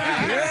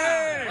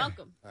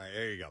 Welcome. All right,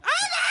 there you go.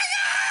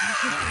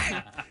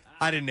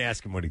 I didn't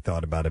ask him what he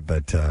thought about it,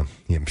 but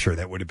I'm sure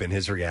that would have been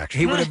his reaction.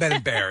 He would have been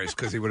embarrassed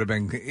because he'd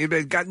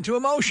have gotten too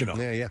emotional.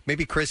 Yeah.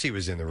 Maybe Chrissy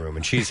was in the room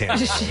and she's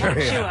handling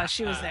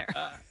She was there.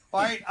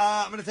 All right,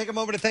 I'm going to take a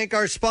moment to thank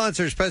our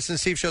sponsors. Preston and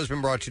Steve Show has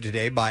been brought to you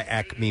today by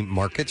Acme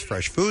Markets,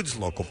 fresh foods,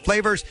 local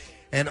flavors,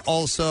 and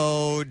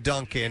also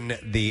Dunkin',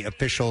 the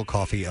official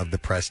coffee of the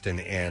Preston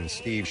and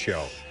Steve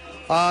Show.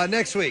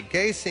 Next week,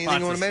 Case, anything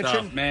you want to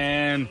mention? Stuff,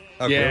 man.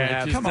 Okay.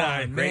 Yeah, Come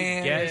on, great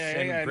man. guests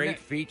and great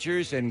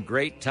features and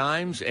great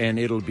times, and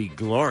it'll be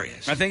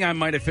glorious. I think I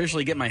might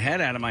officially get my head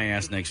out of my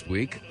ass next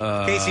week.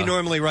 Casey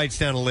normally writes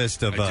down a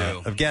list of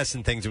guests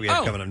and things that we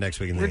have coming up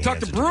next week. We're going to talk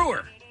to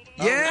Brewer.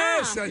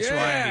 Yes, that's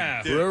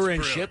right. Brewer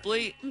and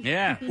Shipley?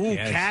 Yeah. Ooh,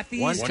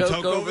 Kathy's. One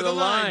toke over the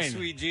line.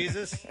 Sweet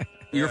Jesus.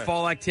 Your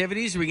fall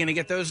activities, are we going to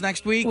get those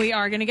next week? We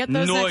are going to get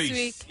those next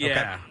week. Yeah,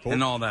 Okay, cool.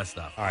 and all that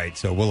stuff. All right,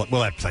 so we'll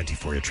have plenty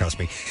for you, trust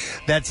me.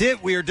 That's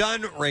it. We are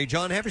done. Ray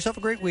John, have yourself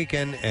a great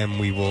weekend, and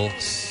we will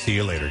see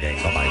you later,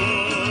 gang.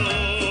 Bye-bye.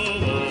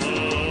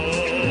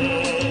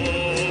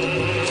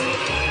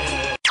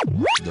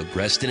 The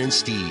Preston and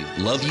Steve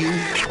Love You,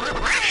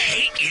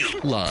 Hate You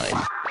line.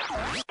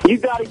 You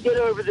got to get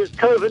over this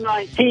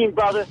COVID-19,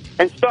 brother,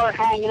 and start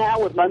hanging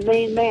out with my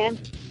main man,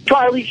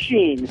 Charlie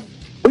Sheen.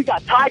 We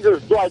got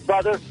tiger's blood,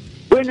 brother.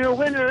 Winner,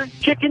 winner,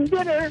 chicken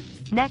dinner.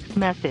 Next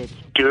message.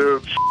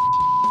 Dude,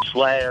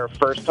 Slayer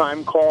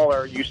first-time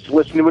caller, used to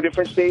listen to a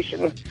different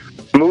station,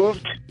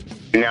 moved,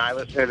 now I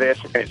listen to this,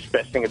 and it's the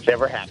best thing that's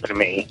ever happened to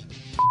me.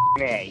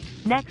 A.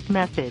 Next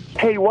message.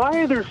 Hey,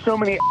 why are there so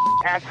many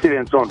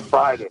accidents on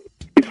Friday?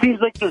 It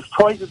seems like there's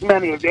twice as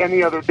many as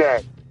any other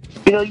day.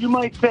 You know, you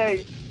might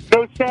say,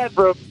 no sad,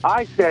 bro.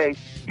 I say,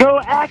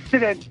 no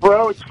accidents,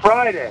 bro. It's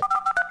Friday.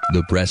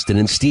 The Preston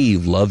and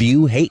Steve Love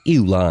You, Hate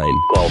You line.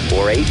 Call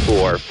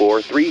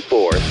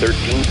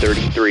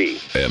 484-434-1333.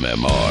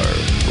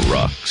 MMR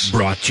rocks.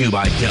 Brought to you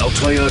by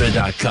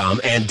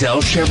DellToyota.com and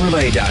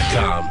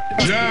DellChevrolet.com.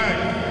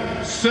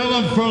 Jack,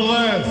 sell them for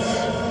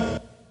less.